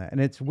understand that.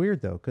 And it's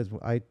weird though, because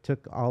I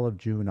took all of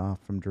June off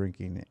from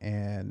drinking,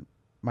 and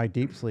my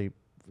deep sleep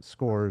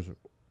scores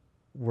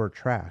were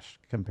trash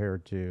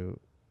compared to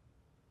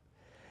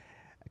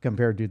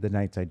the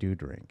nights I do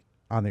drink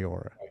on the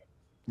Aura.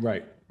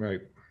 Right.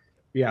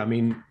 Yeah, I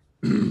mean,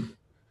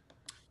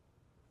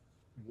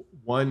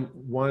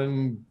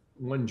 one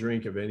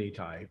drink of any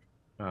type.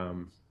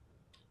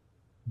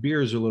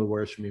 Beer is a little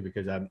worse for me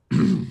because I'm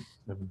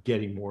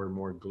getting more and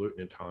more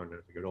gluten intolerant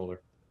as I get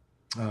older.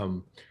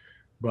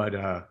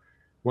 But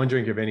one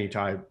drink of any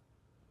type,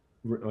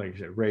 like I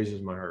said,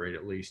 raises my heart rate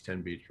at least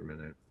 10 beats per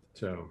minute.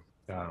 So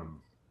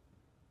I'm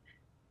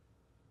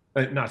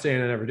not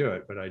saying I never do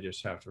it, but I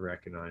just have to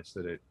recognize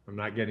that I'm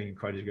not getting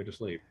quite as good a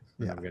sleep.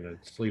 Yeah. I'm going to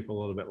sleep a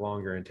little bit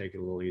longer and take it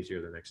a little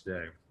easier the next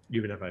day,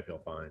 even if I feel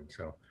fine.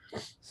 So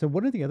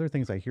one of the other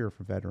things I hear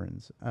from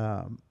veterans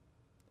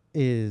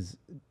is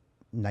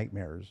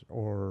nightmares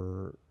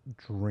or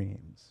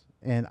dreams.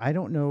 And I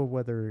don't know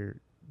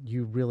whether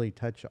you really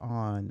touch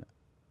on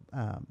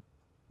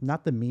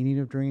not the meaning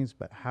of dreams,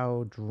 but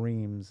how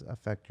dreams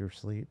affect your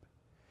sleep.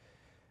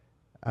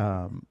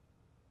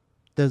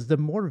 Does the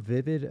more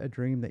vivid a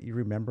dream that you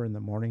remember in the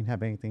morning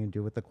have anything to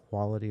do with the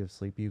quality of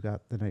sleep you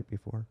got the night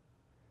before?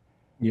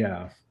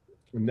 Yeah,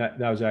 and that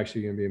was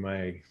actually going to be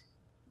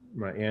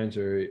my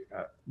answer.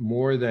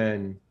 More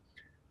than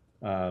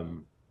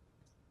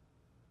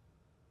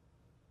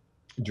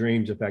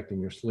dreams affecting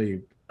your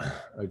sleep,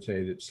 I'd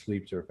say that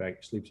sleep's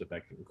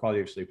affecting the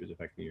quality of sleep is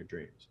affecting your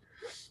dreams.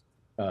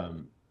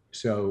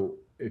 So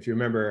if you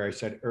remember, I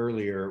said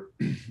earlier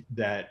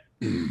that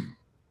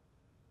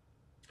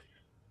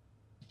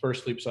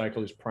first sleep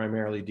cycle is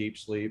primarily deep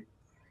sleep,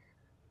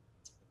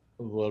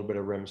 a little bit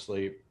of REM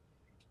sleep,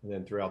 and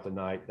then throughout the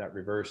night that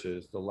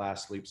reverses. The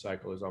last sleep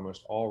cycle is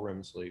almost all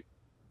REM sleep,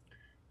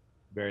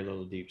 very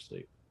little deep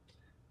sleep.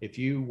 If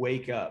you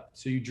wake up,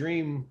 so you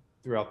dream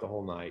throughout the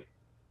whole night.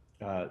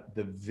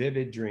 The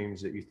vivid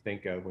dreams that you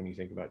think of when you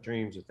think about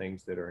dreams are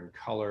things that are in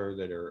color,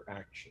 that are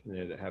action,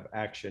 that have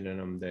action in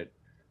them, that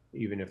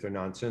even if they're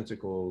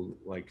nonsensical,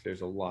 like there's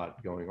a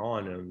lot going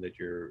on in them that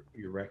you're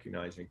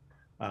recognizing.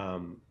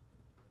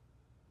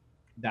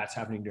 That's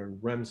happening during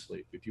REM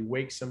sleep. If you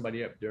wake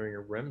somebody up during a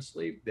REM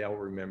sleep, they'll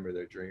remember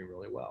their dream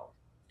really well.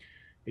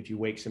 If you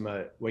wake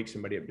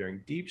somebody up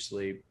during deep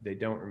sleep, they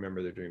don't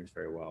remember their dreams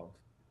very well.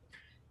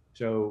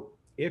 So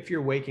if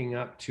you're waking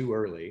up too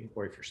early,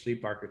 or if your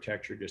sleep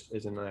architecture just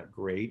isn't that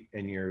great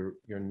and you're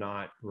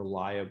not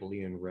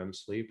reliably in REM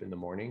sleep in the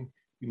morning,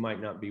 you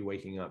might not be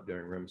waking up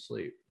during REM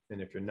sleep.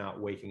 And if you're not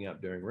waking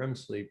up during REM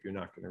sleep, you're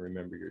not going to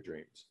remember your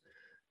dreams.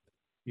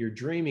 You're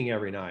dreaming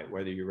every night,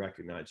 whether you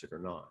recognize it or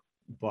not.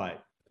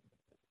 But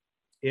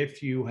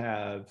if you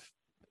have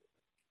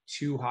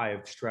too high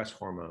of stress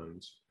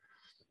hormones,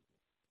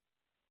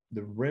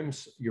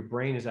 your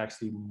brain is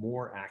actually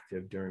more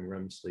active during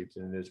REM sleep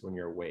than it is when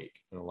you're awake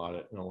in a lot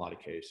of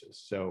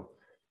cases. So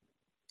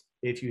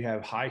if you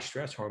have high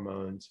stress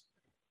hormones,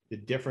 the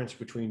difference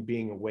between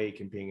being awake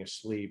and being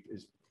asleep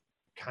is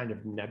kind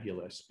of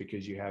nebulous,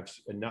 because you have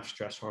enough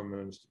stress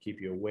hormones to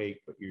keep you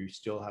awake, but you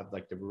still have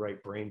like the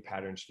right brain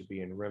patterns to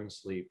be in REM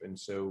sleep. And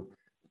so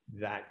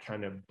that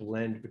kind of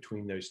blend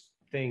between those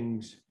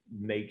things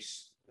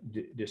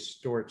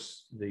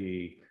distorts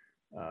the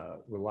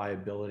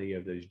reliability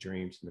of those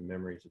dreams and the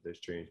memories of those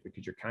dreams,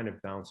 because you're kind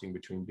of bouncing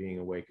between being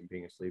awake and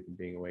being asleep and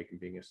being awake and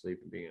being asleep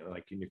and being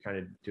like, and you're kind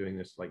of doing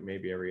this like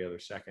maybe every other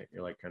second.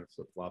 You're like kind of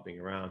flip-flopping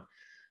around.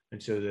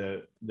 And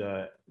so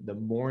the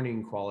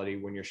morning quality,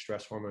 when your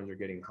stress hormones are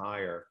getting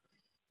higher,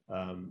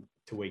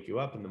 to wake you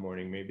up in the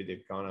morning, maybe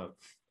they've gone up,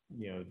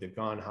 they've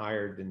gone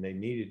higher than they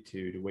needed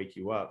to wake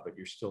you up, but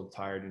you're still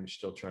tired and you're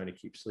still trying to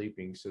keep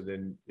sleeping. So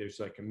then there's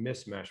like a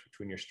mismatch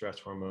between your stress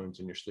hormones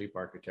and your sleep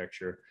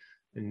architecture.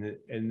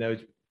 And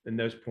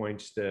those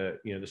points, the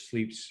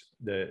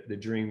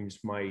dreams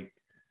might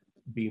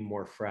be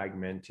more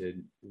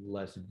fragmented,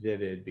 less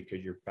vivid,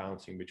 because you're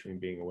bouncing between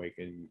being awake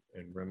and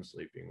REM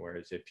sleeping.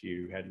 Whereas if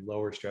you had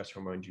lower stress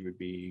hormones, you would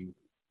be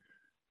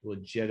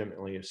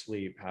legitimately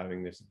asleep,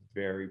 having this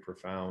very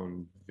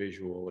profound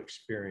visual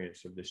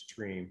experience of this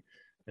dream.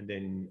 And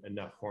then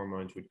enough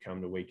hormones would come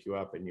to wake you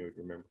up and you would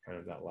remember kind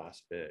of that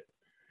last bit.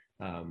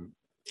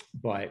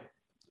 But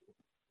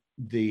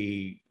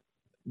the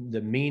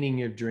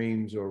meaning of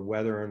dreams, or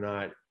whether or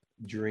not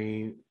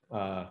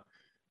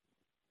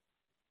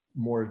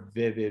more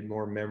vivid,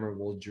 more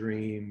memorable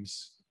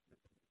dreams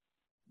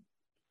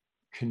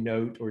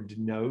connote or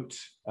denote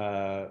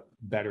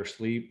better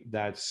sleep,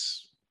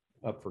 that's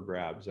up for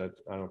grabs. I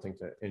don't think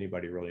that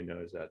anybody really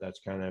knows that. That's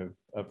kind of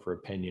up for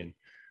opinion.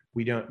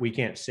 We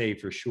can't say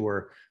for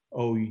sure,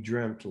 oh, you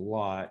dreamt a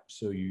lot,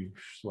 so you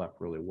slept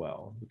really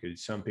well,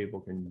 because some people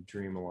can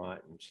dream a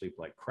lot and sleep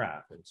like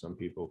crap, and some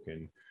people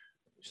can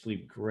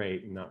sleep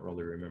great and not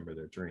really remember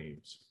their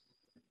dreams.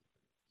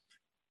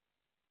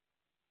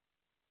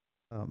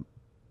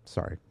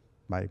 Sorry,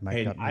 my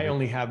And I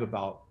only have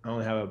about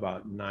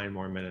 9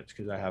 more minutes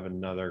because I have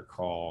another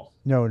call.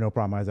 No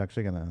problem. I was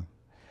actually gonna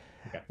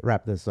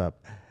wrap this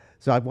up.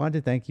 So I wanted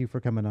to thank you for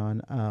coming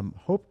on.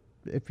 Hope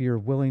if you're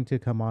willing to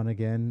come on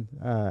again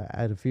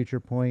at a future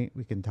point,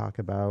 we can talk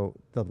about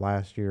the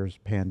last year's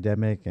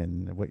pandemic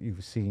and what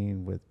you've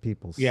seen with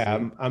people.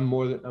 Yeah, I'm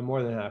more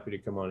than happy to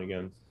come on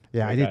again.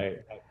 Yeah,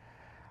 like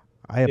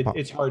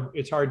it's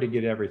hard to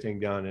get everything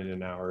done in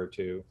an hour or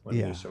two when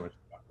there's so much to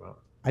talk about.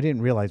 I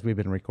didn't realize we've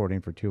been recording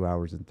for 2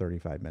 hours and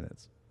 35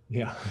 minutes.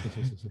 Yeah.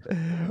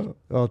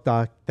 Well,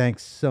 Doc,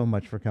 thanks so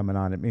much for coming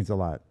on. It means a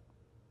lot.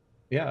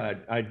 Yeah,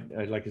 I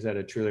like I said,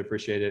 I truly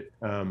appreciate it.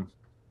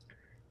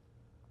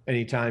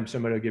 Anytime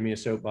somebody will give me a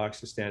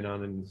soapbox to stand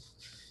on and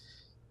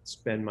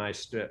spin my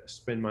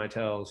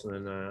tails,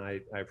 and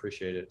I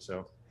appreciate it.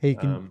 So hey,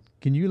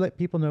 can you let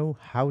people know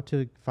how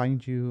to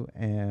find you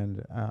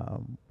and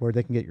where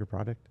they can get your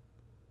product?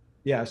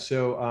 Yeah.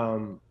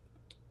 So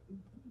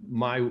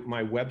my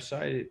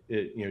website,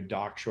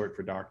 Doc, short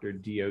for doctor,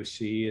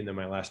 DOC, and then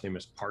my last name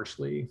is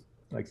Parsley,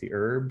 like the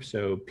herb.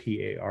 So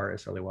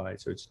PARSLEY.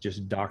 So it's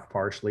just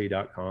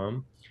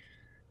docparsley.com.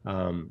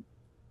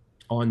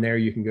 On there,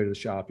 you can go to the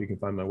shop. You can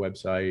find my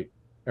website,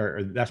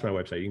 or that's my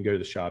website. You can go to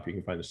the shop. You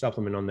can find the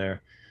supplement on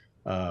there.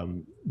 I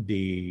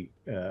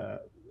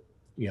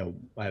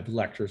have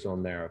lectures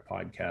on there, a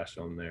podcast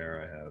on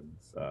there. I have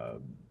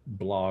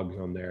blogs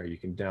on there. You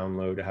can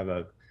download. I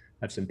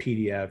have some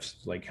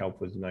PDFs, like help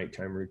with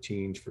nighttime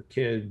routines for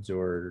kids,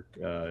 or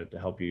to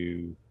help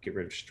you get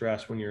rid of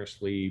stress when you're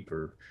asleep,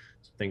 or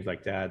things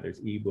like that.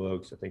 There's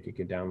ebooks. I think you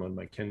can download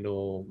my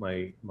Kindle.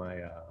 My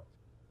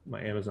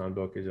Amazon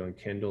book is on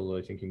Kindle.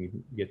 I think you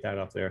can get that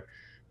off there.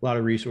 A lot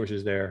of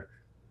resources there.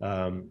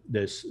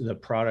 The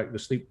sleep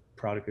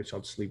product is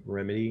called Sleep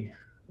Remedy,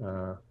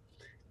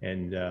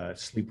 and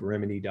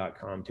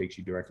sleepremedy.com takes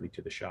you directly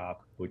to the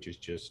shop, which is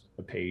just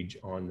a page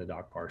on the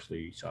Doc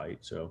Parsley site.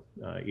 So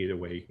either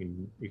way,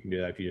 you can do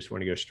that. If you just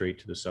want to go straight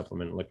to the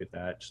supplement and look at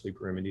that,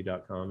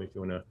 sleepremedy.com. If you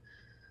want to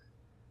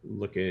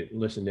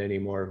listen to any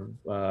more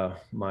of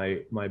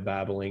my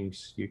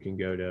babblings, you can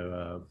go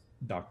to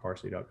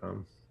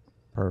docparsley.com.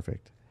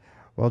 Perfect.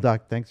 Well,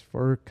 Doc, thanks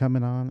for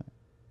coming on.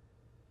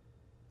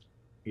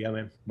 Yeah,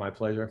 man. My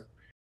pleasure.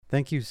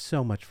 Thank you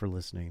so much for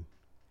listening.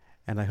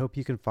 And I hope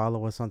you can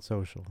follow us on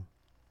social.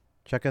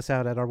 Check us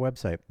out at our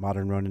website,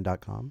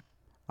 modernronin.com,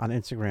 on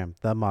Instagram,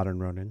 The Modern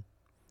Ronin,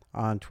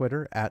 on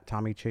Twitter at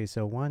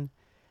TommyChase01,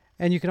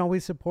 and you can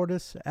always support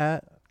us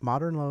at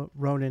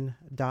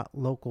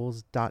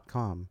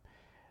modernronin.locals.com.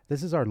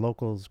 This is our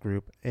locals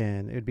group,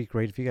 and it'd be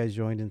great if you guys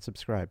joined and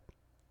subscribed.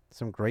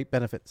 Some great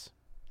benefits.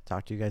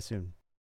 Talk to you guys soon.